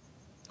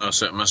 Oh,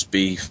 so it must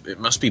be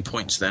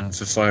points then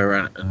for Fire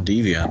Ant and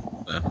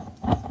Deviant then.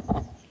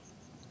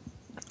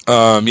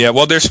 Yeah,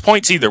 well, there's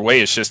points either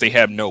way. It's just they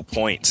have no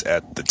points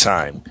at the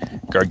time.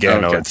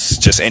 Gargano, Okay. It's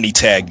just any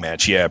tag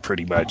match. Yeah,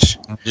 pretty much.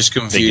 I'm just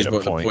confused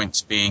about the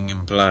points being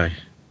in play.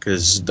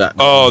 Because that.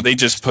 Oh, they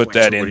just put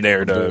that in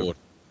there to.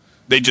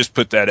 They just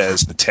put that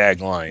as the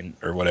tagline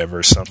or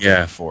whatever,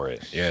 something for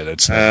it. Yeah,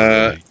 that's.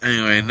 Really...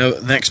 Anyway,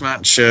 next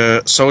match: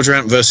 Soldier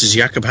Ant versus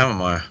Jakob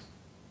Hammermeyer.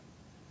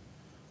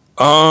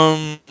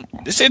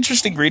 It's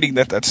interesting reading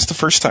that's the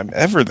first time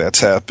ever that's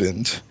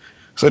happened.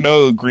 So I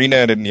know Green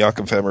Ant and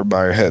Jakob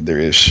Hammermeyer had their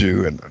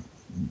issue, and I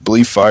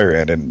believe Fire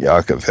Ant and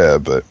Jakob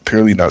had, but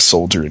apparently not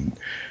Soldier and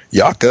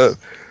Jakob.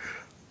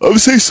 I would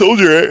say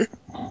Soldier Ant.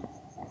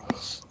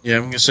 Yeah,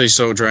 I'm going to say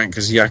Soldier Ant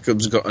because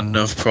Jakob's got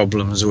enough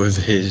problems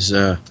with his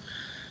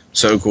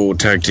so-called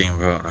tag team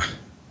partner.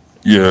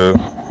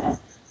 Yeah.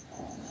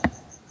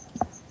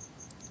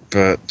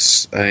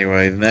 But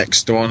anyway, the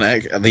next one,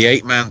 the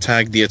 8-man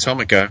tag, the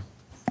Atomico.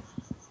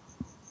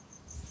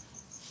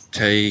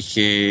 Take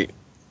it.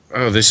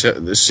 Oh, this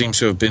seems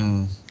to have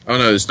been. Oh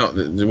no, it's not.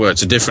 Well,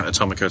 it's a different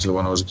Atomico to the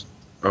one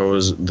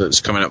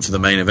that's coming up for the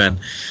main event.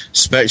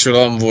 Spectral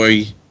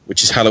Envoy,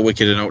 which is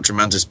Hallowicked and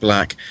Ultramantis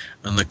Black,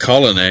 and the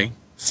Colony,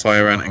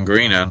 Fire Ant and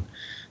Green Ant,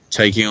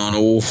 taking on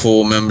all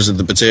 4 members of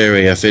the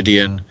Battery: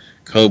 Ophidian,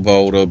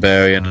 Kobold,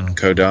 Orbarian, and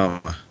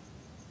Kodama.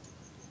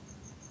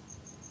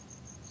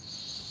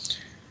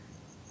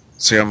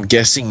 So I'm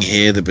guessing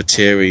here the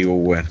Battery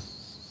will win.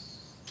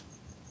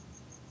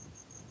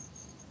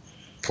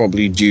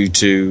 Probably due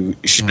to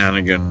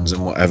shenanigans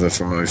and whatever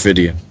from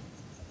Ophidian.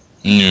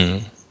 Yeah.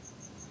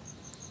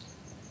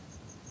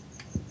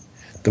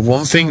 The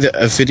one thing that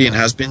Ophidian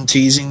has been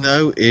teasing,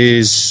 though,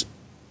 is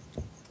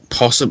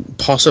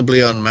possibly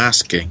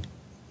unmasking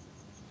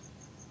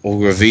or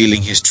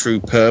revealing his true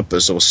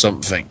purpose or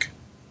something,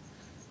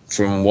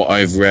 from what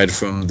I've read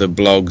from the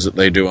blogs that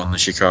they do on the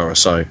Shikara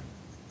site.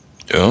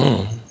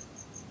 Oh.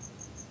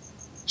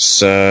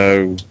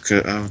 So,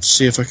 I'll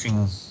see if I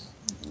can...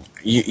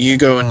 You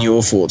go on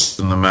your thoughts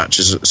on the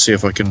matches, see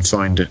if I can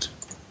find it.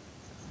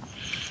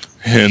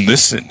 And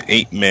this is an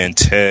 8-man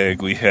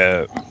tag. We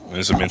have,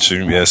 as he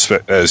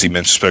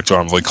mentioned, Spectral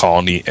Envoy,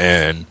 Colony,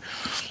 and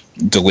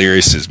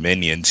Delirious'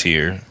 minions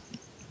here.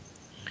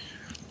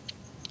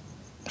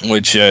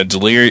 Which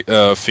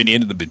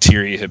Ophidian and the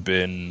Battery have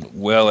been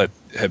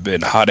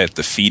hot at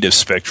the feet of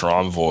Spectral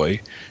Envoy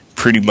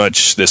pretty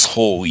much this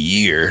whole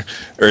year,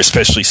 or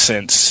especially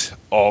since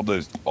all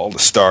the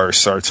stars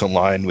start to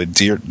align with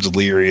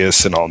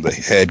Delirious and all the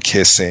head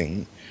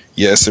kissing.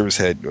 Yes, there was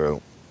head.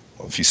 Well,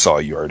 if you saw,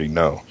 you already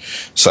know,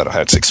 so I don't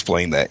have to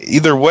explain that.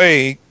 Either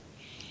way,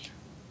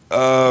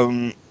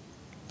 I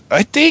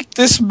think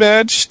this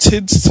match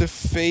tends to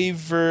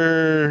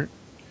favor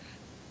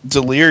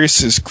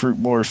Delirious's group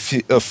more,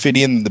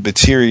 Ophidian than the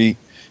Battery,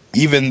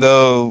 even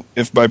though,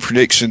 if my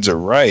predictions are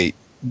right,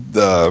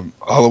 the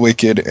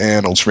Hallowicked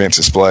and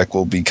Ultramantis Black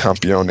will be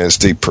Campeones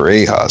de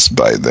Parejas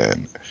by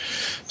then.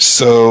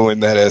 So, in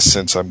that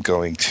essence, I'm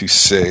going to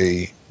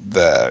say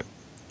that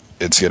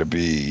it's going to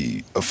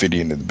be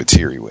Ophidian and the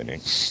Battery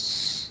winning.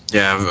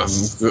 Yeah,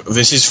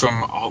 this is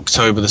from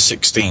October the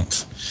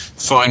 16th.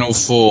 Final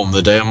form.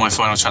 The day of my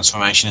final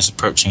transformation is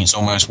approaching. It's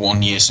almost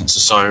 1 year since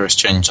Osiris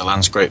changed the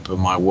landscape of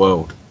my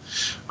world.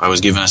 I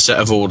was given a set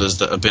of orders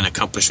that have been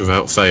accomplished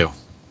without fail.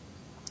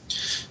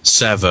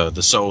 Sever,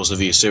 the souls of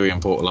the Assyrian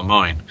portal are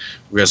mine.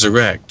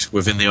 Resurrect,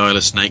 within the Isle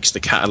of Snakes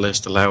the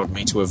catalyst allowed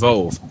me to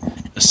evolve.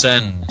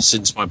 Ascend,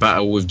 since my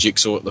battle with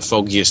Jigsaw at the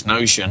foggiest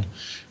notion,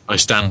 I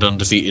stand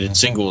undefeated in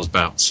singles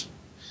bouts.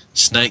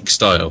 Snake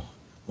style,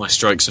 my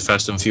strikes are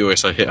fast and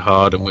furious, I hit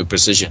hard and with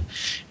precision.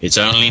 It's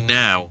only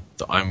now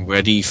that I'm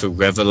ready for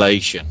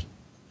revelation.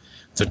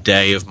 The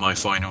day of my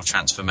final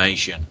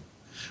transformation.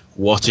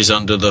 What is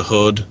under the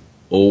hood,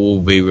 all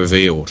will be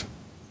revealed.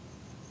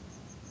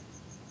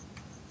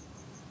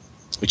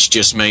 Which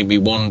just made me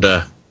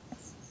wonder,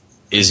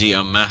 is he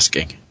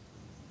unmasking?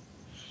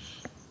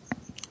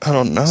 I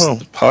don't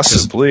know.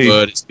 Possibly.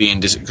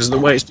 Because the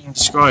way it's being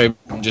described,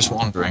 I'm just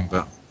wondering.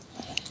 But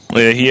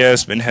yeah, he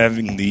has been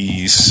having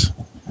these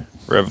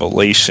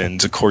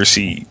revelations. Of course,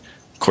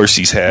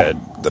 he's had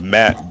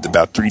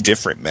about 3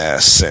 different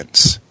masks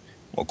since.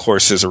 Well, of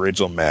course, his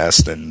original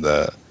mask, then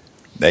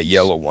that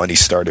yellow one he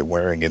started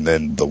wearing, and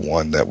then the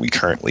one that we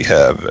currently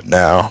have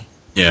now.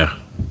 Yeah.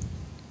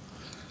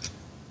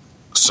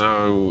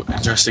 So,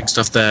 interesting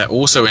stuff there.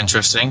 Also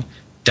interesting,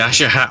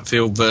 Dasher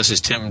Hatfield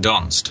versus Tim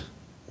Donst.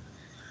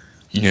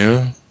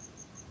 Yeah.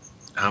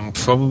 I'm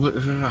probably...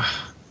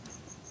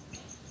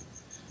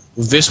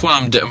 with this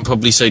one, I'm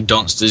probably say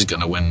Donst is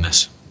going to win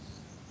this.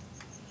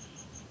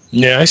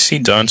 Yeah, I see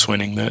Donst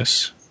winning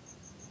this.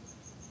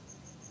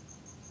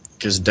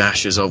 Because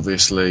Dash is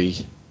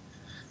obviously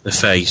the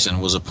face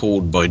and was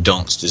appalled by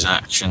Dunst's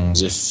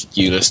actions if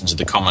you listen to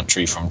the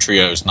commentary from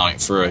Trios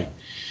Night 3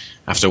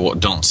 after what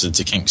Dunst did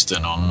to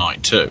Kingston on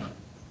Night 2.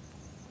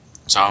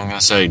 So I'm going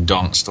to say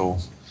Dunst, or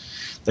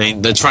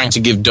they're trying to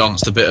give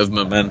Dunst a bit of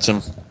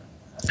momentum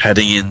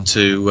heading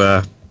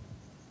into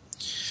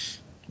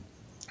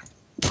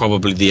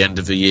probably the end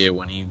of the year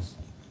when he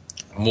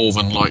more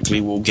than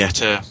likely will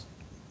get a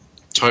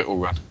title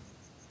run.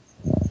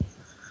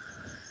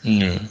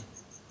 Yeah.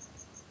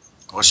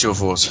 What's your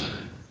thoughts?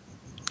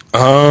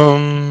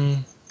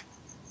 Yeah,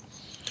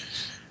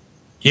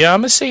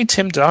 I'm gonna say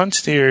Tim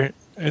Donst here.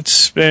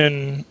 It's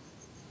been,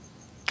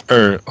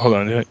 hold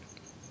on,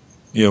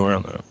 yeah, we're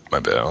on the, my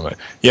bad, on that.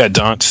 Yeah,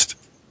 Donst.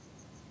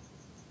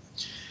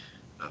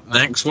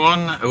 Next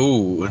one,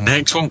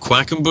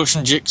 Quackenbush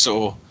and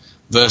Jigsaw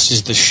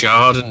versus the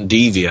Shard and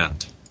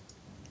Deviant.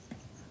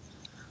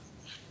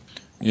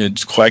 Yeah,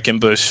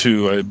 Quackenbush,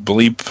 who I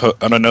believe,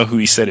 I don't know who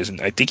he said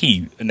I think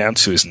he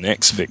announced who his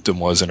next victim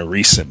was in a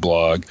recent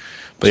blog.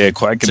 But yeah,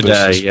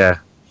 Quackenbush. Today,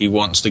 he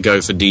wants to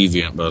go for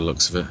Deviant by the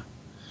looks of it.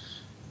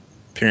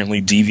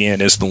 Apparently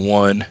Deviant is the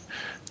one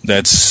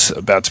that's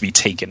about to be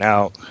taken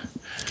out.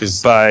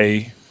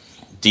 By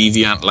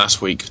Deviant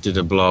last week did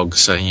a blog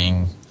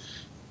saying,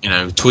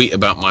 tweet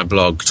about my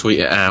blog, tweet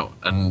it out.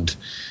 And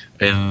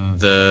in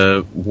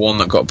the one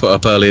that got put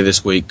up earlier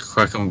this week,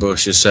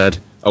 Quackenbush has said,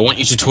 I want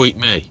you to tweet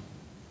me.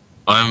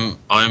 I'm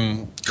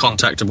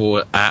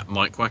contactable at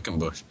Mike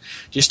Quackenbush.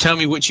 Just tell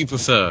me which you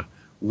prefer,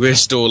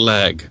 wrist or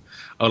leg.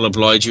 I'll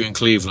oblige you in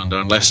Cleveland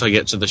unless I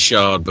get to the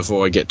Shard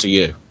before I get to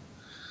you.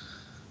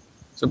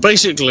 So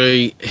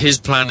basically, his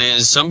plan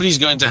is somebody's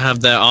going to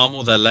have their arm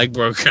or their leg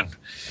broken.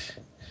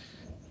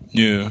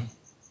 Yeah.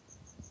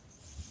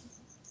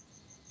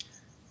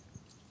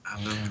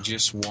 And I'm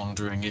just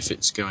wondering if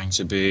it's going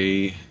to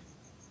be...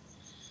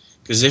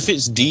 Because if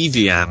it's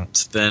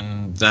Deviant,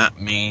 then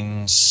that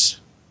means...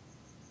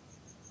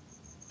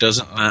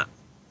 Doesn't that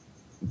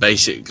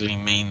basically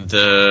mean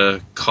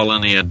the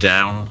Colony are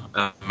down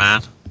a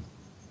man?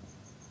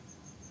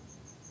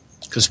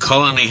 Because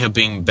Colony have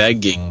been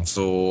begging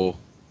for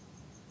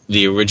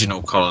the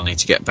original Colony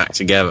to get back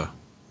together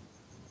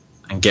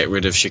and get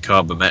rid of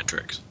Chicago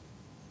Metrics.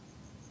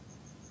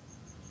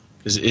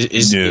 Because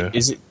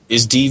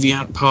is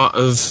Deviant part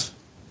of...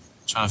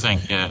 I'm trying to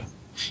think, yeah.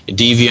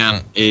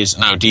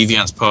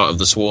 Deviant's part of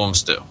the Swarm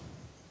still.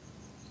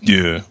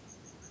 Yeah.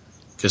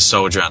 Because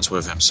Soldierant's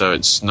with him, so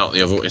it's not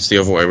the other. It's the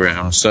other way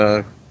around.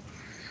 So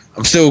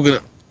I'm still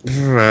gonna.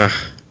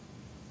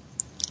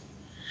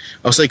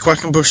 I'll say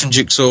Quackenbush and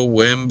Jigsaw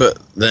win, but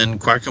then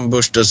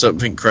Quackenbush does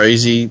something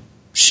crazy,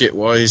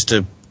 shit-wise,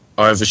 to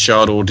either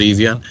Shard or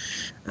Deviant,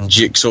 and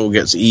Jigsaw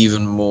gets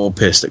even more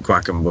pissed at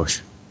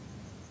Quackenbush.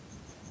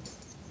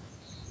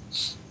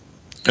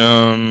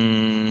 Or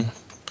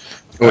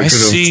it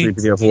could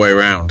be the other way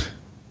around.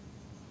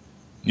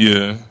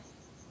 Yeah.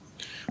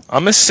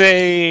 I'm gonna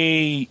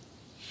say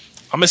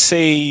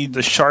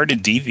the Shard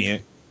and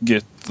Deviant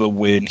get the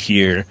win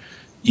here,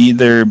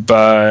 either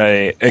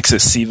by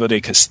excesivo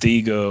de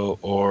castigo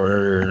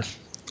or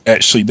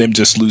actually them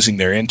just losing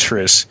their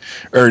interest,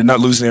 or not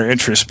losing their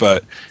interest,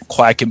 but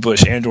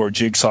Quackenbush and or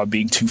Jigsaw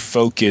being too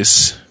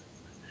focused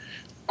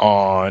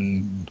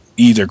on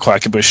either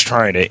Quackenbush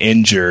trying to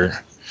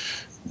injure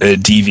a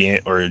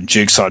Deviant or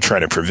Jigsaw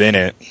trying to prevent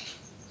it,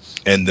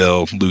 and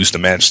they'll lose the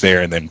match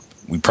there, and then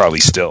we probably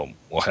still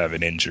will have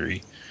an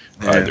injury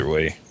either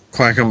way.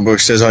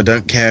 Quackenbush says, I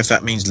don't care if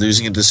that means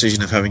losing a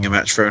decision of having a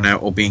match thrown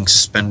out or being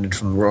suspended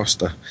from the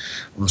roster.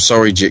 I'm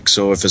sorry,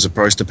 Jigsaw, if there's a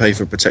price to pay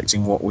for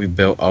protecting what we've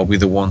built, I'll be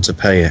the one to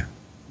pay it.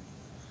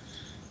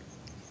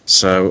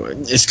 So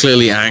it's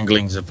clearly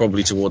angling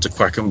probably towards a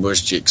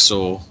Quackenbush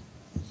Jigsaw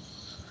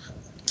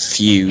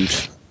feud.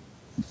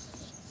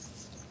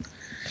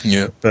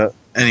 Yeah. But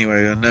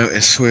anyway, I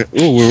notice we're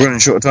running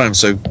short of time,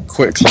 so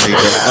quickly.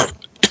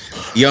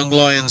 Young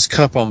Lions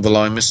Cup on the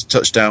line, Mr.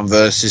 Touchdown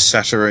versus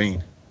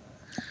Saturnine.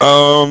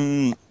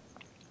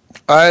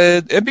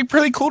 It'd be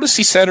pretty cool to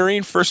see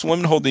Saturnine, first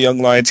woman, hold the Young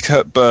Lions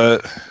Cup,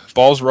 but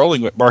ball's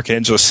rolling with Mark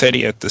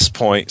Angelicetti at this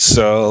point,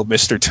 so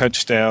Mr.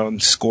 Touchdown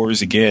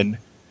scores again.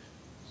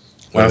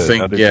 I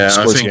think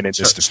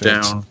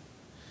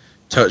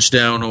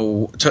Touchdown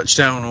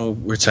will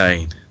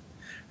retain.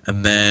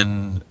 And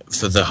then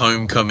for the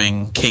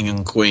homecoming king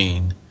and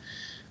queen,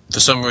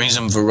 for some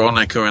reason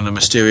Veronica and the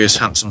mysterious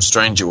handsome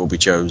stranger will be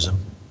chosen.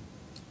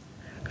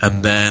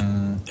 And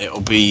then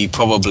it'll be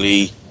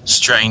probably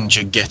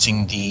Stranger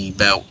getting the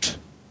belt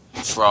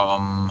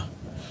from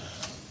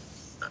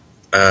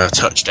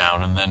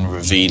Touchdown and then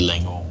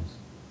revealing all.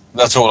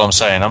 That's all I'm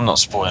saying. I'm not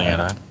spoiling it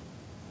out.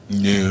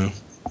 No.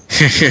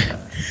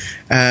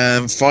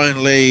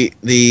 Finally,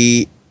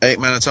 the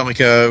 8-man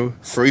Atomico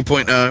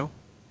 3.0,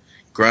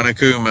 Gran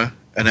Akuma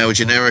and El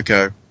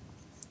Generico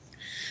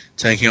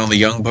taking on the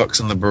Young Bucks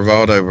and the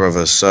Bravado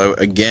Brothers. So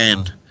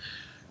again,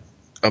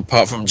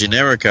 apart from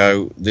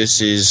Generico,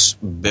 this is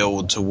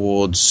build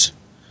towards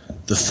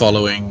the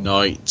following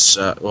night,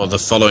 or the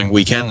following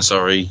weekend,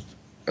 Cybernetico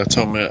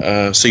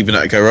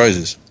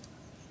Rises.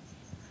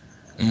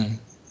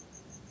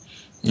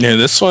 Yeah,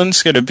 this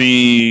one's going to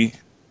be,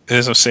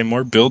 as I say,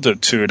 more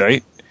build-up to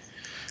it.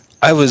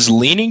 I was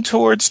leaning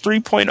towards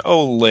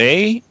 3.0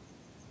 lay,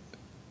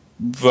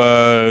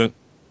 but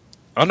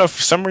I don't know,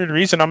 for some weird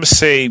reason, I'm going to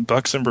say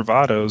Bucks and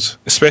Bravados,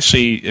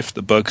 especially if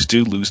the Bucks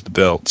do lose the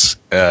belts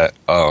at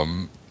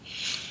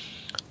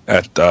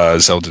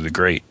Zelda the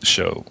Great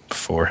show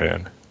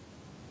beforehand.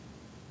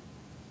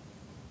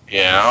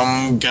 Yeah,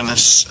 I'm gonna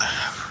say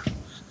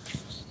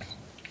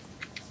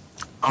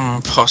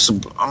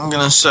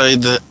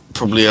that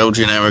probably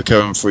LG and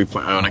Erico and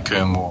 3.0 and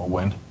Akuma will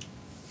win.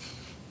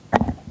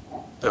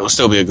 It will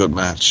still be a good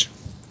match.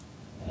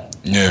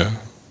 Yeah.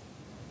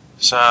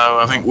 So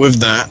I think with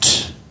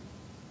that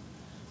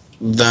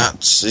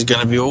is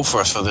going to be all for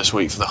us for this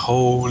week for the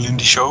Whole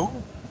Indy Show.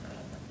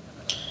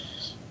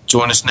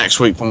 Join us next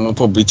week when we'll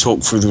probably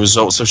talk through the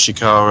results of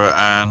Shikara,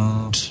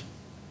 and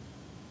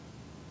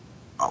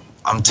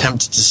I'm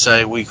tempted to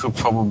say we could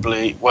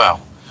probably...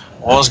 Well,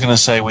 I was going to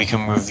say we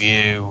can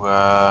review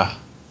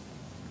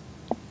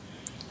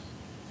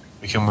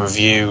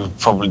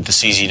probably the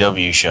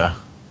CZW show.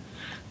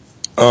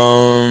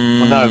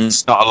 Well, no,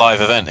 it's not a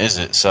live event, is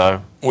it?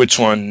 So which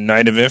one?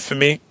 Night of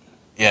Infamy?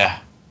 Yeah.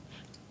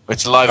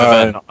 It's a live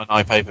event, not an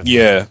iPay-per-view.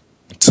 Yeah.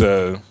 It's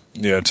a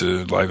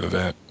live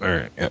event.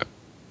 Alright, yeah.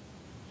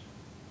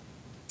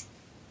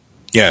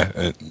 Yeah,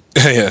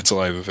 it's a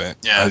live event.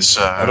 Yeah, I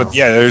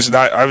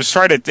was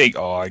trying to think,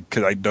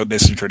 because I don't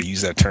necessarily try to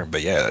use that term,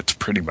 but yeah, that's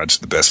pretty much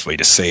the best way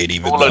to say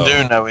it. All I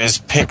do know is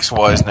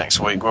picks-wise next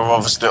week, we've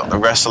obviously got the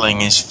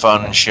Wrestling is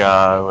Fun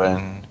show,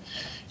 and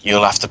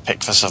you'll have to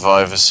pick for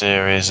Survivor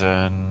Series,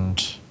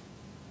 and...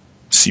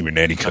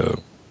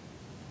 Cybernetico.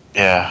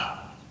 Yeah.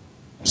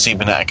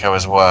 Cybernetico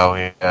as well,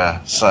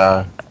 yeah.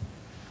 So,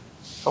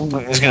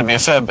 there's going to be a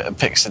fair bit of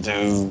picks to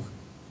do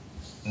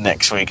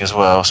next week as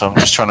well, so I'm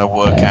just trying to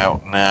work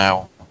out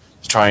now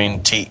to try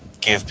and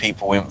give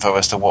people info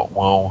as to what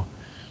we'll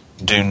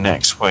do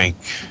next week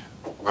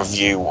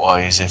review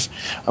wise. If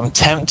I'm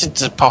tempted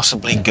to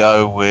possibly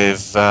go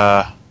with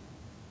the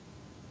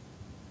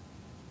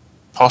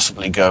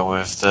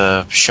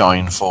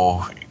Shine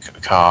 4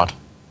 card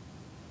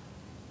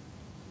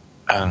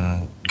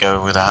and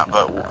go with that,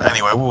 but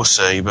anyway, we'll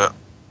see. But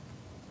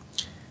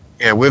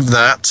yeah, with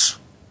that's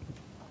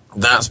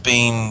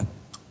been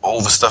all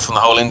the stuff on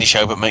the Whole Indie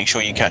Show, but make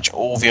sure you catch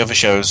all the other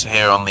shows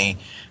here on the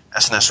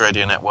SNS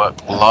Radio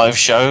Network live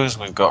shows.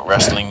 We've got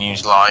Wrestling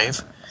News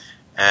Live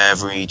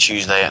every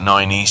Tuesday at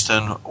 9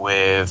 Eastern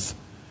with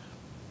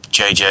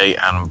JJ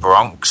and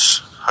Bronx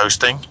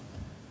hosting.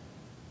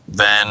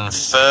 Then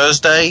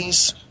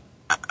Thursdays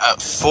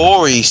at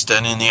 4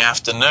 Eastern in the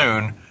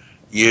afternoon,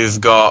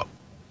 you've got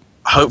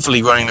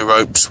hopefully Running the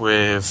Ropes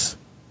with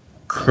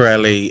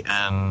Crelly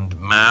and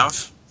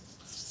Mav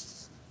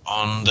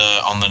on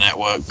the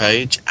network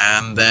page,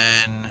 and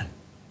then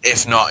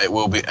if not, it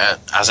will be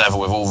as ever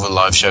with all the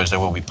live shows, they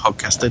will be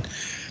podcasted.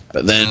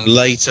 But then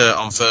later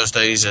on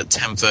Thursdays at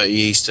 10:30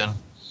 Eastern,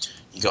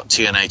 you got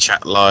TNA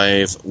Chat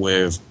Live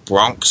with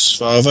Bronx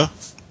Father.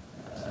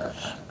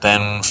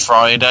 Then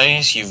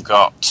Fridays you've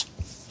got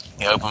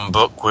the Open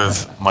Book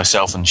with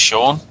myself and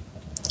Sean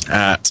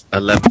at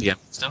 11 PM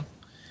Eastern,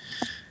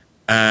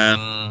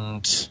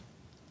 and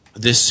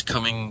this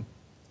coming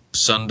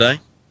Sunday,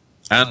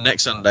 and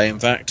next Sunday, in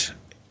fact,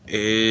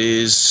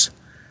 is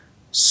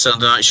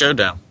Sunday Night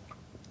Showdown.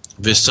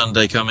 This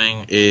Sunday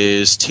coming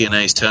is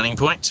TNA's Turning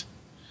Point.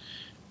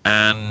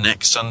 And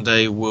next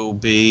Sunday will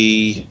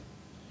be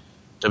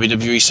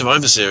WWE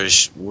Survivor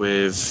Series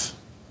with...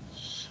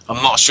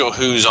 I'm not sure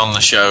who's on the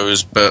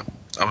shows, but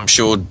I'm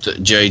sure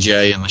that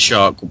JJ and the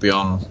Shark will be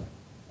on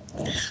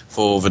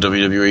for the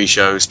WWE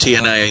shows.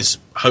 TNA's,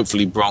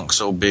 hopefully Bronx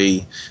will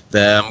be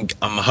there.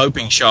 I'm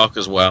hoping Shark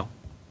as well,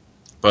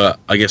 but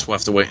I guess we'll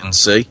have to wait and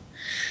see.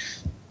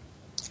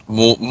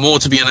 More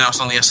to be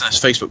announced on the SNS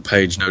Facebook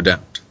page, no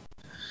doubt.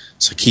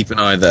 So keep an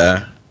eye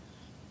there.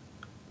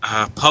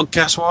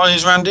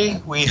 Podcast-wise,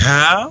 Randy, we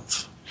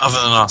have,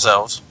 other than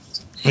ourselves.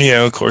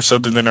 Yeah, of course,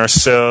 other than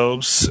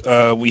ourselves,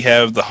 we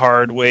have The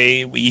Hard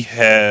Way. We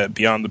have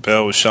Beyond the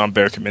Bell with Sean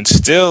Beckerman,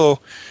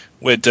 still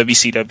with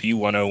WCW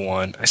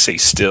 101. I say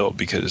still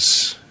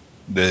because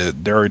they're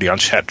already on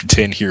Chapter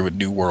 10 here with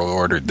New World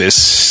Order.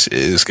 This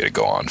is going to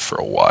go on for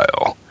a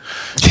while.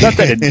 Not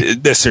that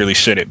it necessarily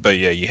shouldn't, but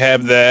yeah, you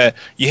have that.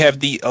 You have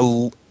the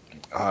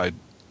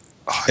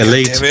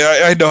Elite.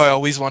 I know I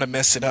always want to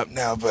mess it up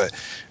now, but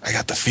I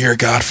got the Fear of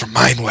God from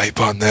Mindwipe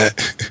on that.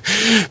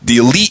 The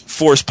Elite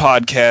Force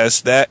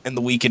podcast, that and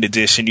the Weekend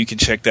Edition. You can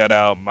check that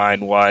out.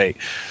 Mindwipe,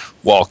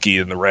 Walkie,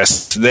 and the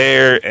rest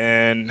there.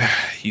 And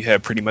you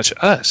have pretty much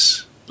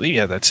us.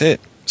 Yeah, that's it.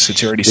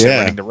 Since you already said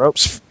Running the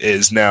Ropes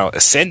is now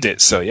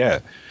Ascendant. So yeah,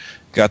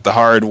 got The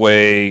Hard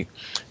Way,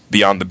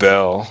 Beyond the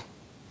Bell,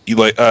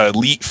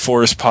 Elite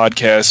Force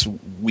podcast,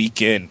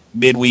 weekend,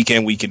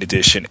 midweekend, Weekend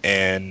Edition,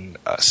 and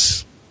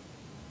us.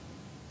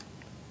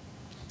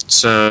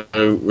 So,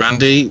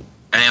 Randy,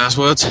 any last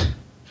words?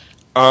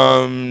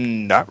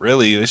 Not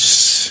really.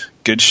 It's a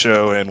good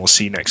show, and we'll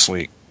see you next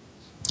week.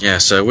 Yeah,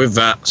 so with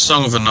that,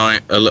 Song of the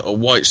Night, a little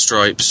White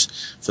Stripes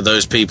for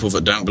those people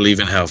that don't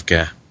believe in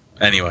healthcare.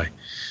 Anyway,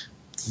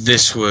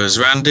 this was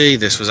Randy,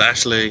 this was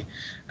Ashley,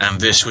 and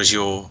this was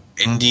your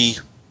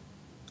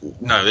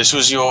this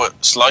was your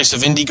slice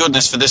of indie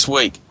goodness for this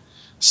week.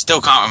 Still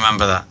can't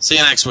remember that. See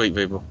you next week,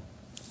 people.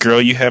 Girl,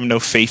 you have no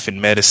faith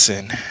in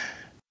medicine.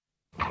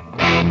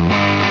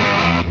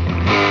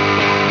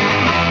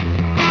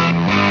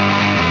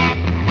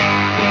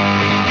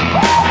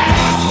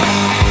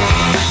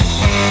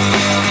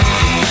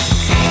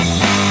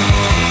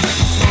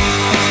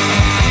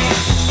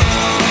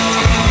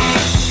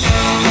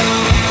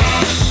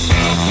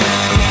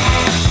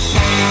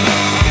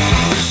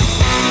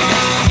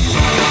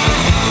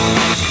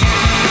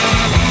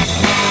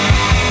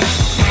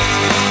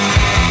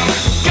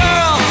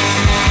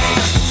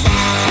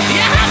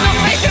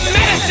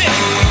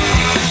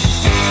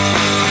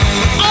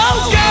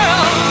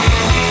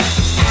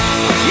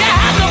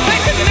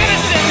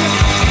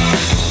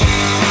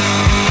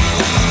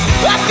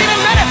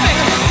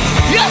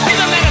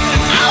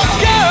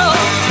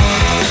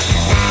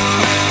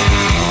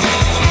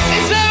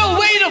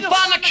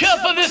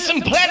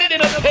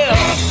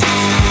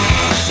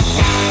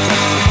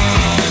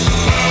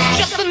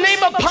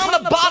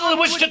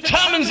 Which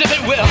determines if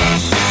it will.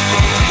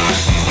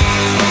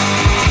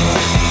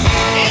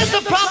 Is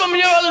the problem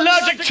you're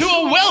allergic to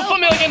a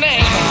well-familiar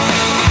name?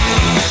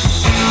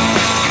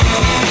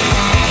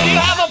 Do you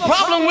have a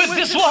problem with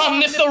this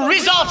one if the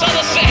results are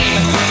the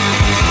same?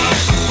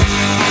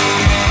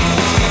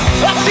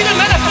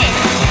 Acetaminophen,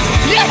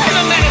 yes to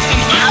the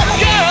medicine. Oh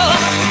girl,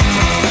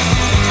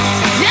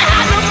 you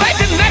have no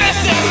faith in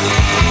medicine.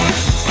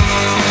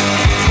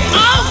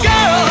 Oh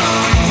girl,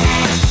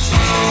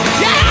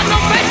 you have no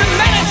faith in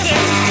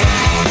medicine.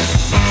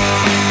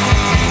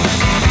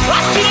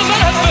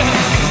 Acetaminophen,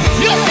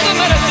 yes to the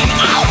medicine.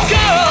 Oh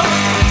girl.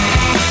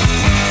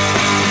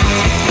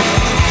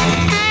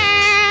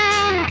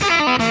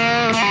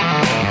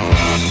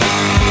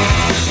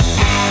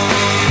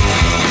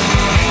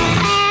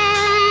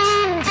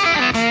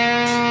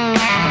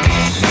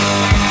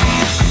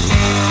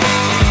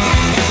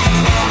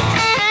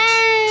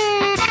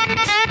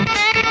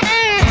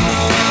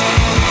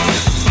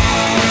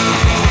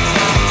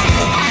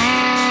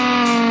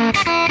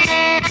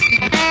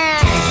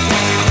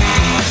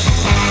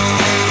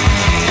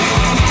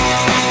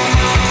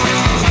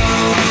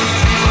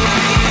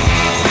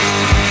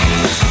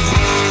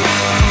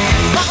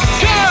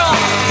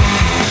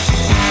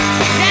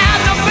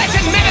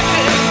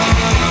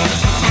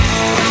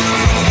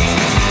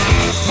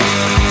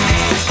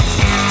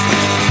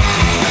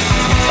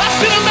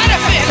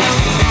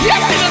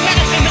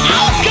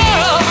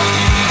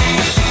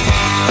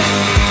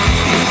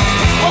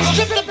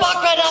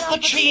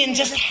 Tree and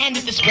just hand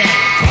it this way.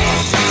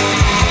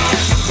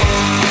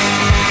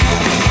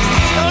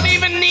 Don't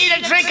even need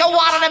a drink of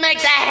water to make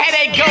the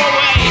headache go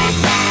away.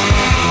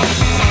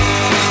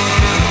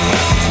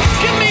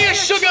 Give me a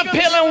sugar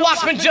pill and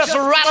watch me just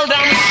rattle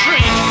down the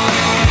street.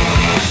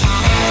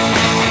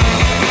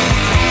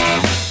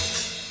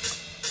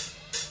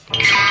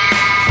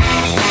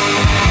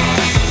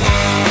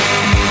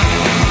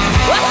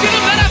 Let's see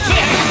the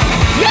benefit.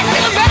 Let's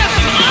see the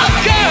benefit. Oh,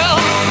 girl.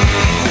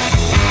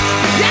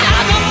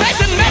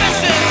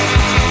 Medicine.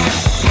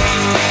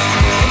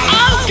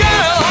 Oh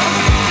girl,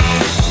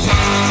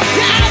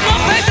 you have no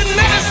faith in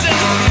medicine.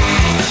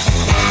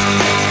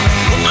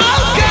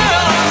 Oh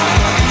girl,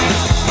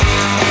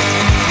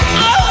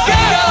 oh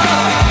girl,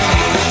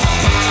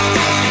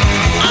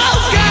 oh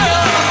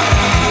girl,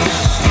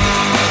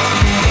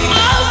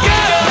 oh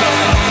girl.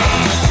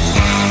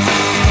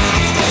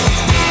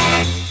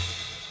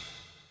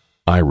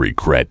 I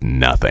regret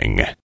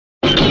nothing.